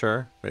 I'm not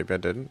sure. Maybe I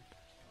didn't.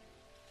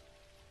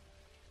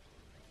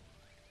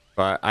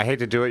 But I hate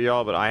to do it,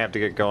 y'all, but I have to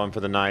get going for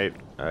the night.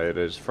 It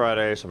is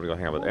Friday, so I'm going to go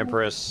hang out with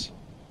Empress.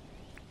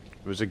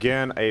 It was,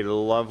 again, a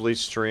lovely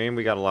stream.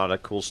 We got a lot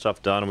of cool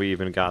stuff done. We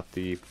even got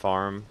the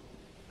farm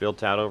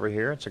built out over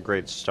here. It's a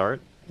great start.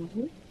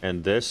 Mm-hmm.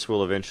 And this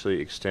will eventually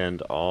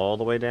extend all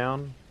the way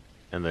down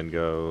and then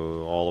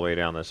go all the way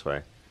down this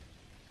way.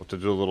 We'll have to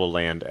do a little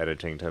land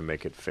editing to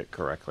make it fit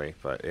correctly.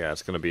 But yeah,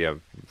 it's going to be a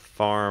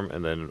farm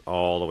and then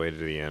all the way to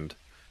the end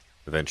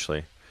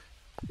eventually.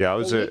 Yeah, I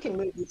was You can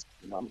move these.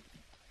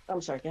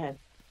 I'm sorry, go ahead.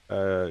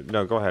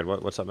 no, go ahead.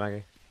 What's up,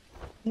 Maggie?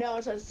 No, I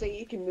was going to say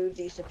you can move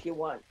these if you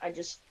want. I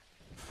just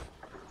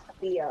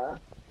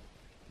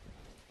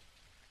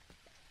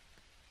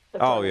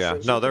Oh yeah,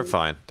 no, they're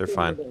fine. They're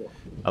fine.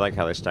 I like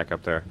how they stack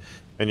up there.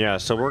 And yeah,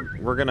 so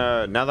we're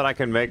gonna, now that I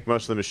can make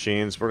most of the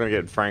machines, we're gonna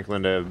get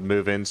Franklin to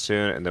move in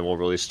soon, and then we'll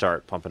really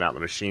start pumping out the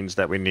machines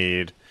that we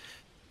need.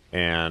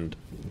 And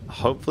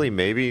hopefully,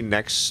 maybe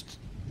next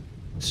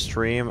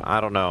stream, I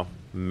don't know,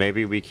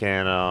 maybe we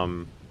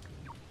can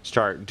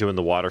start doing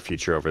the water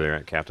feature over there,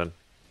 Captain.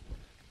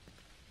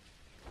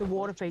 The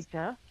water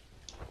feature.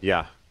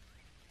 Yeah,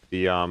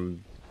 the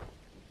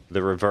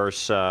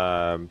reverse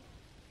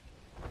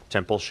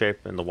temple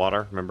shape in the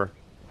water. Remember?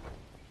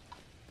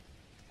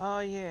 Oh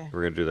yeah.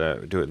 We're gonna do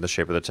that. Do it in the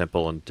shape of the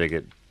temple and dig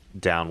it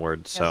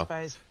downward. I So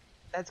suppose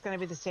that's going to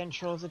be the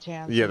central of the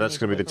town. so yeah, you that's need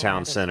gonna be the work town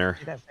around it. center.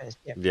 Do that first.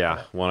 Yep.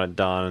 Yeah, want it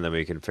done, and then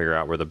we can figure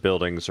out where the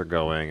buildings are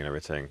going and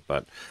everything.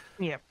 But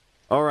Yep.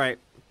 all right,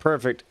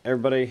 perfect.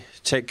 Everybody,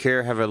 take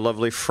care. Have a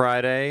lovely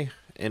Friday,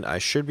 and I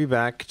should be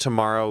back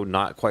tomorrow.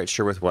 Not quite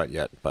sure with what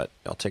yet, but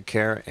I'll take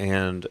care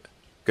and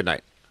good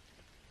night.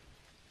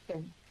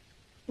 Okay.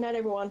 Night,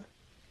 everyone.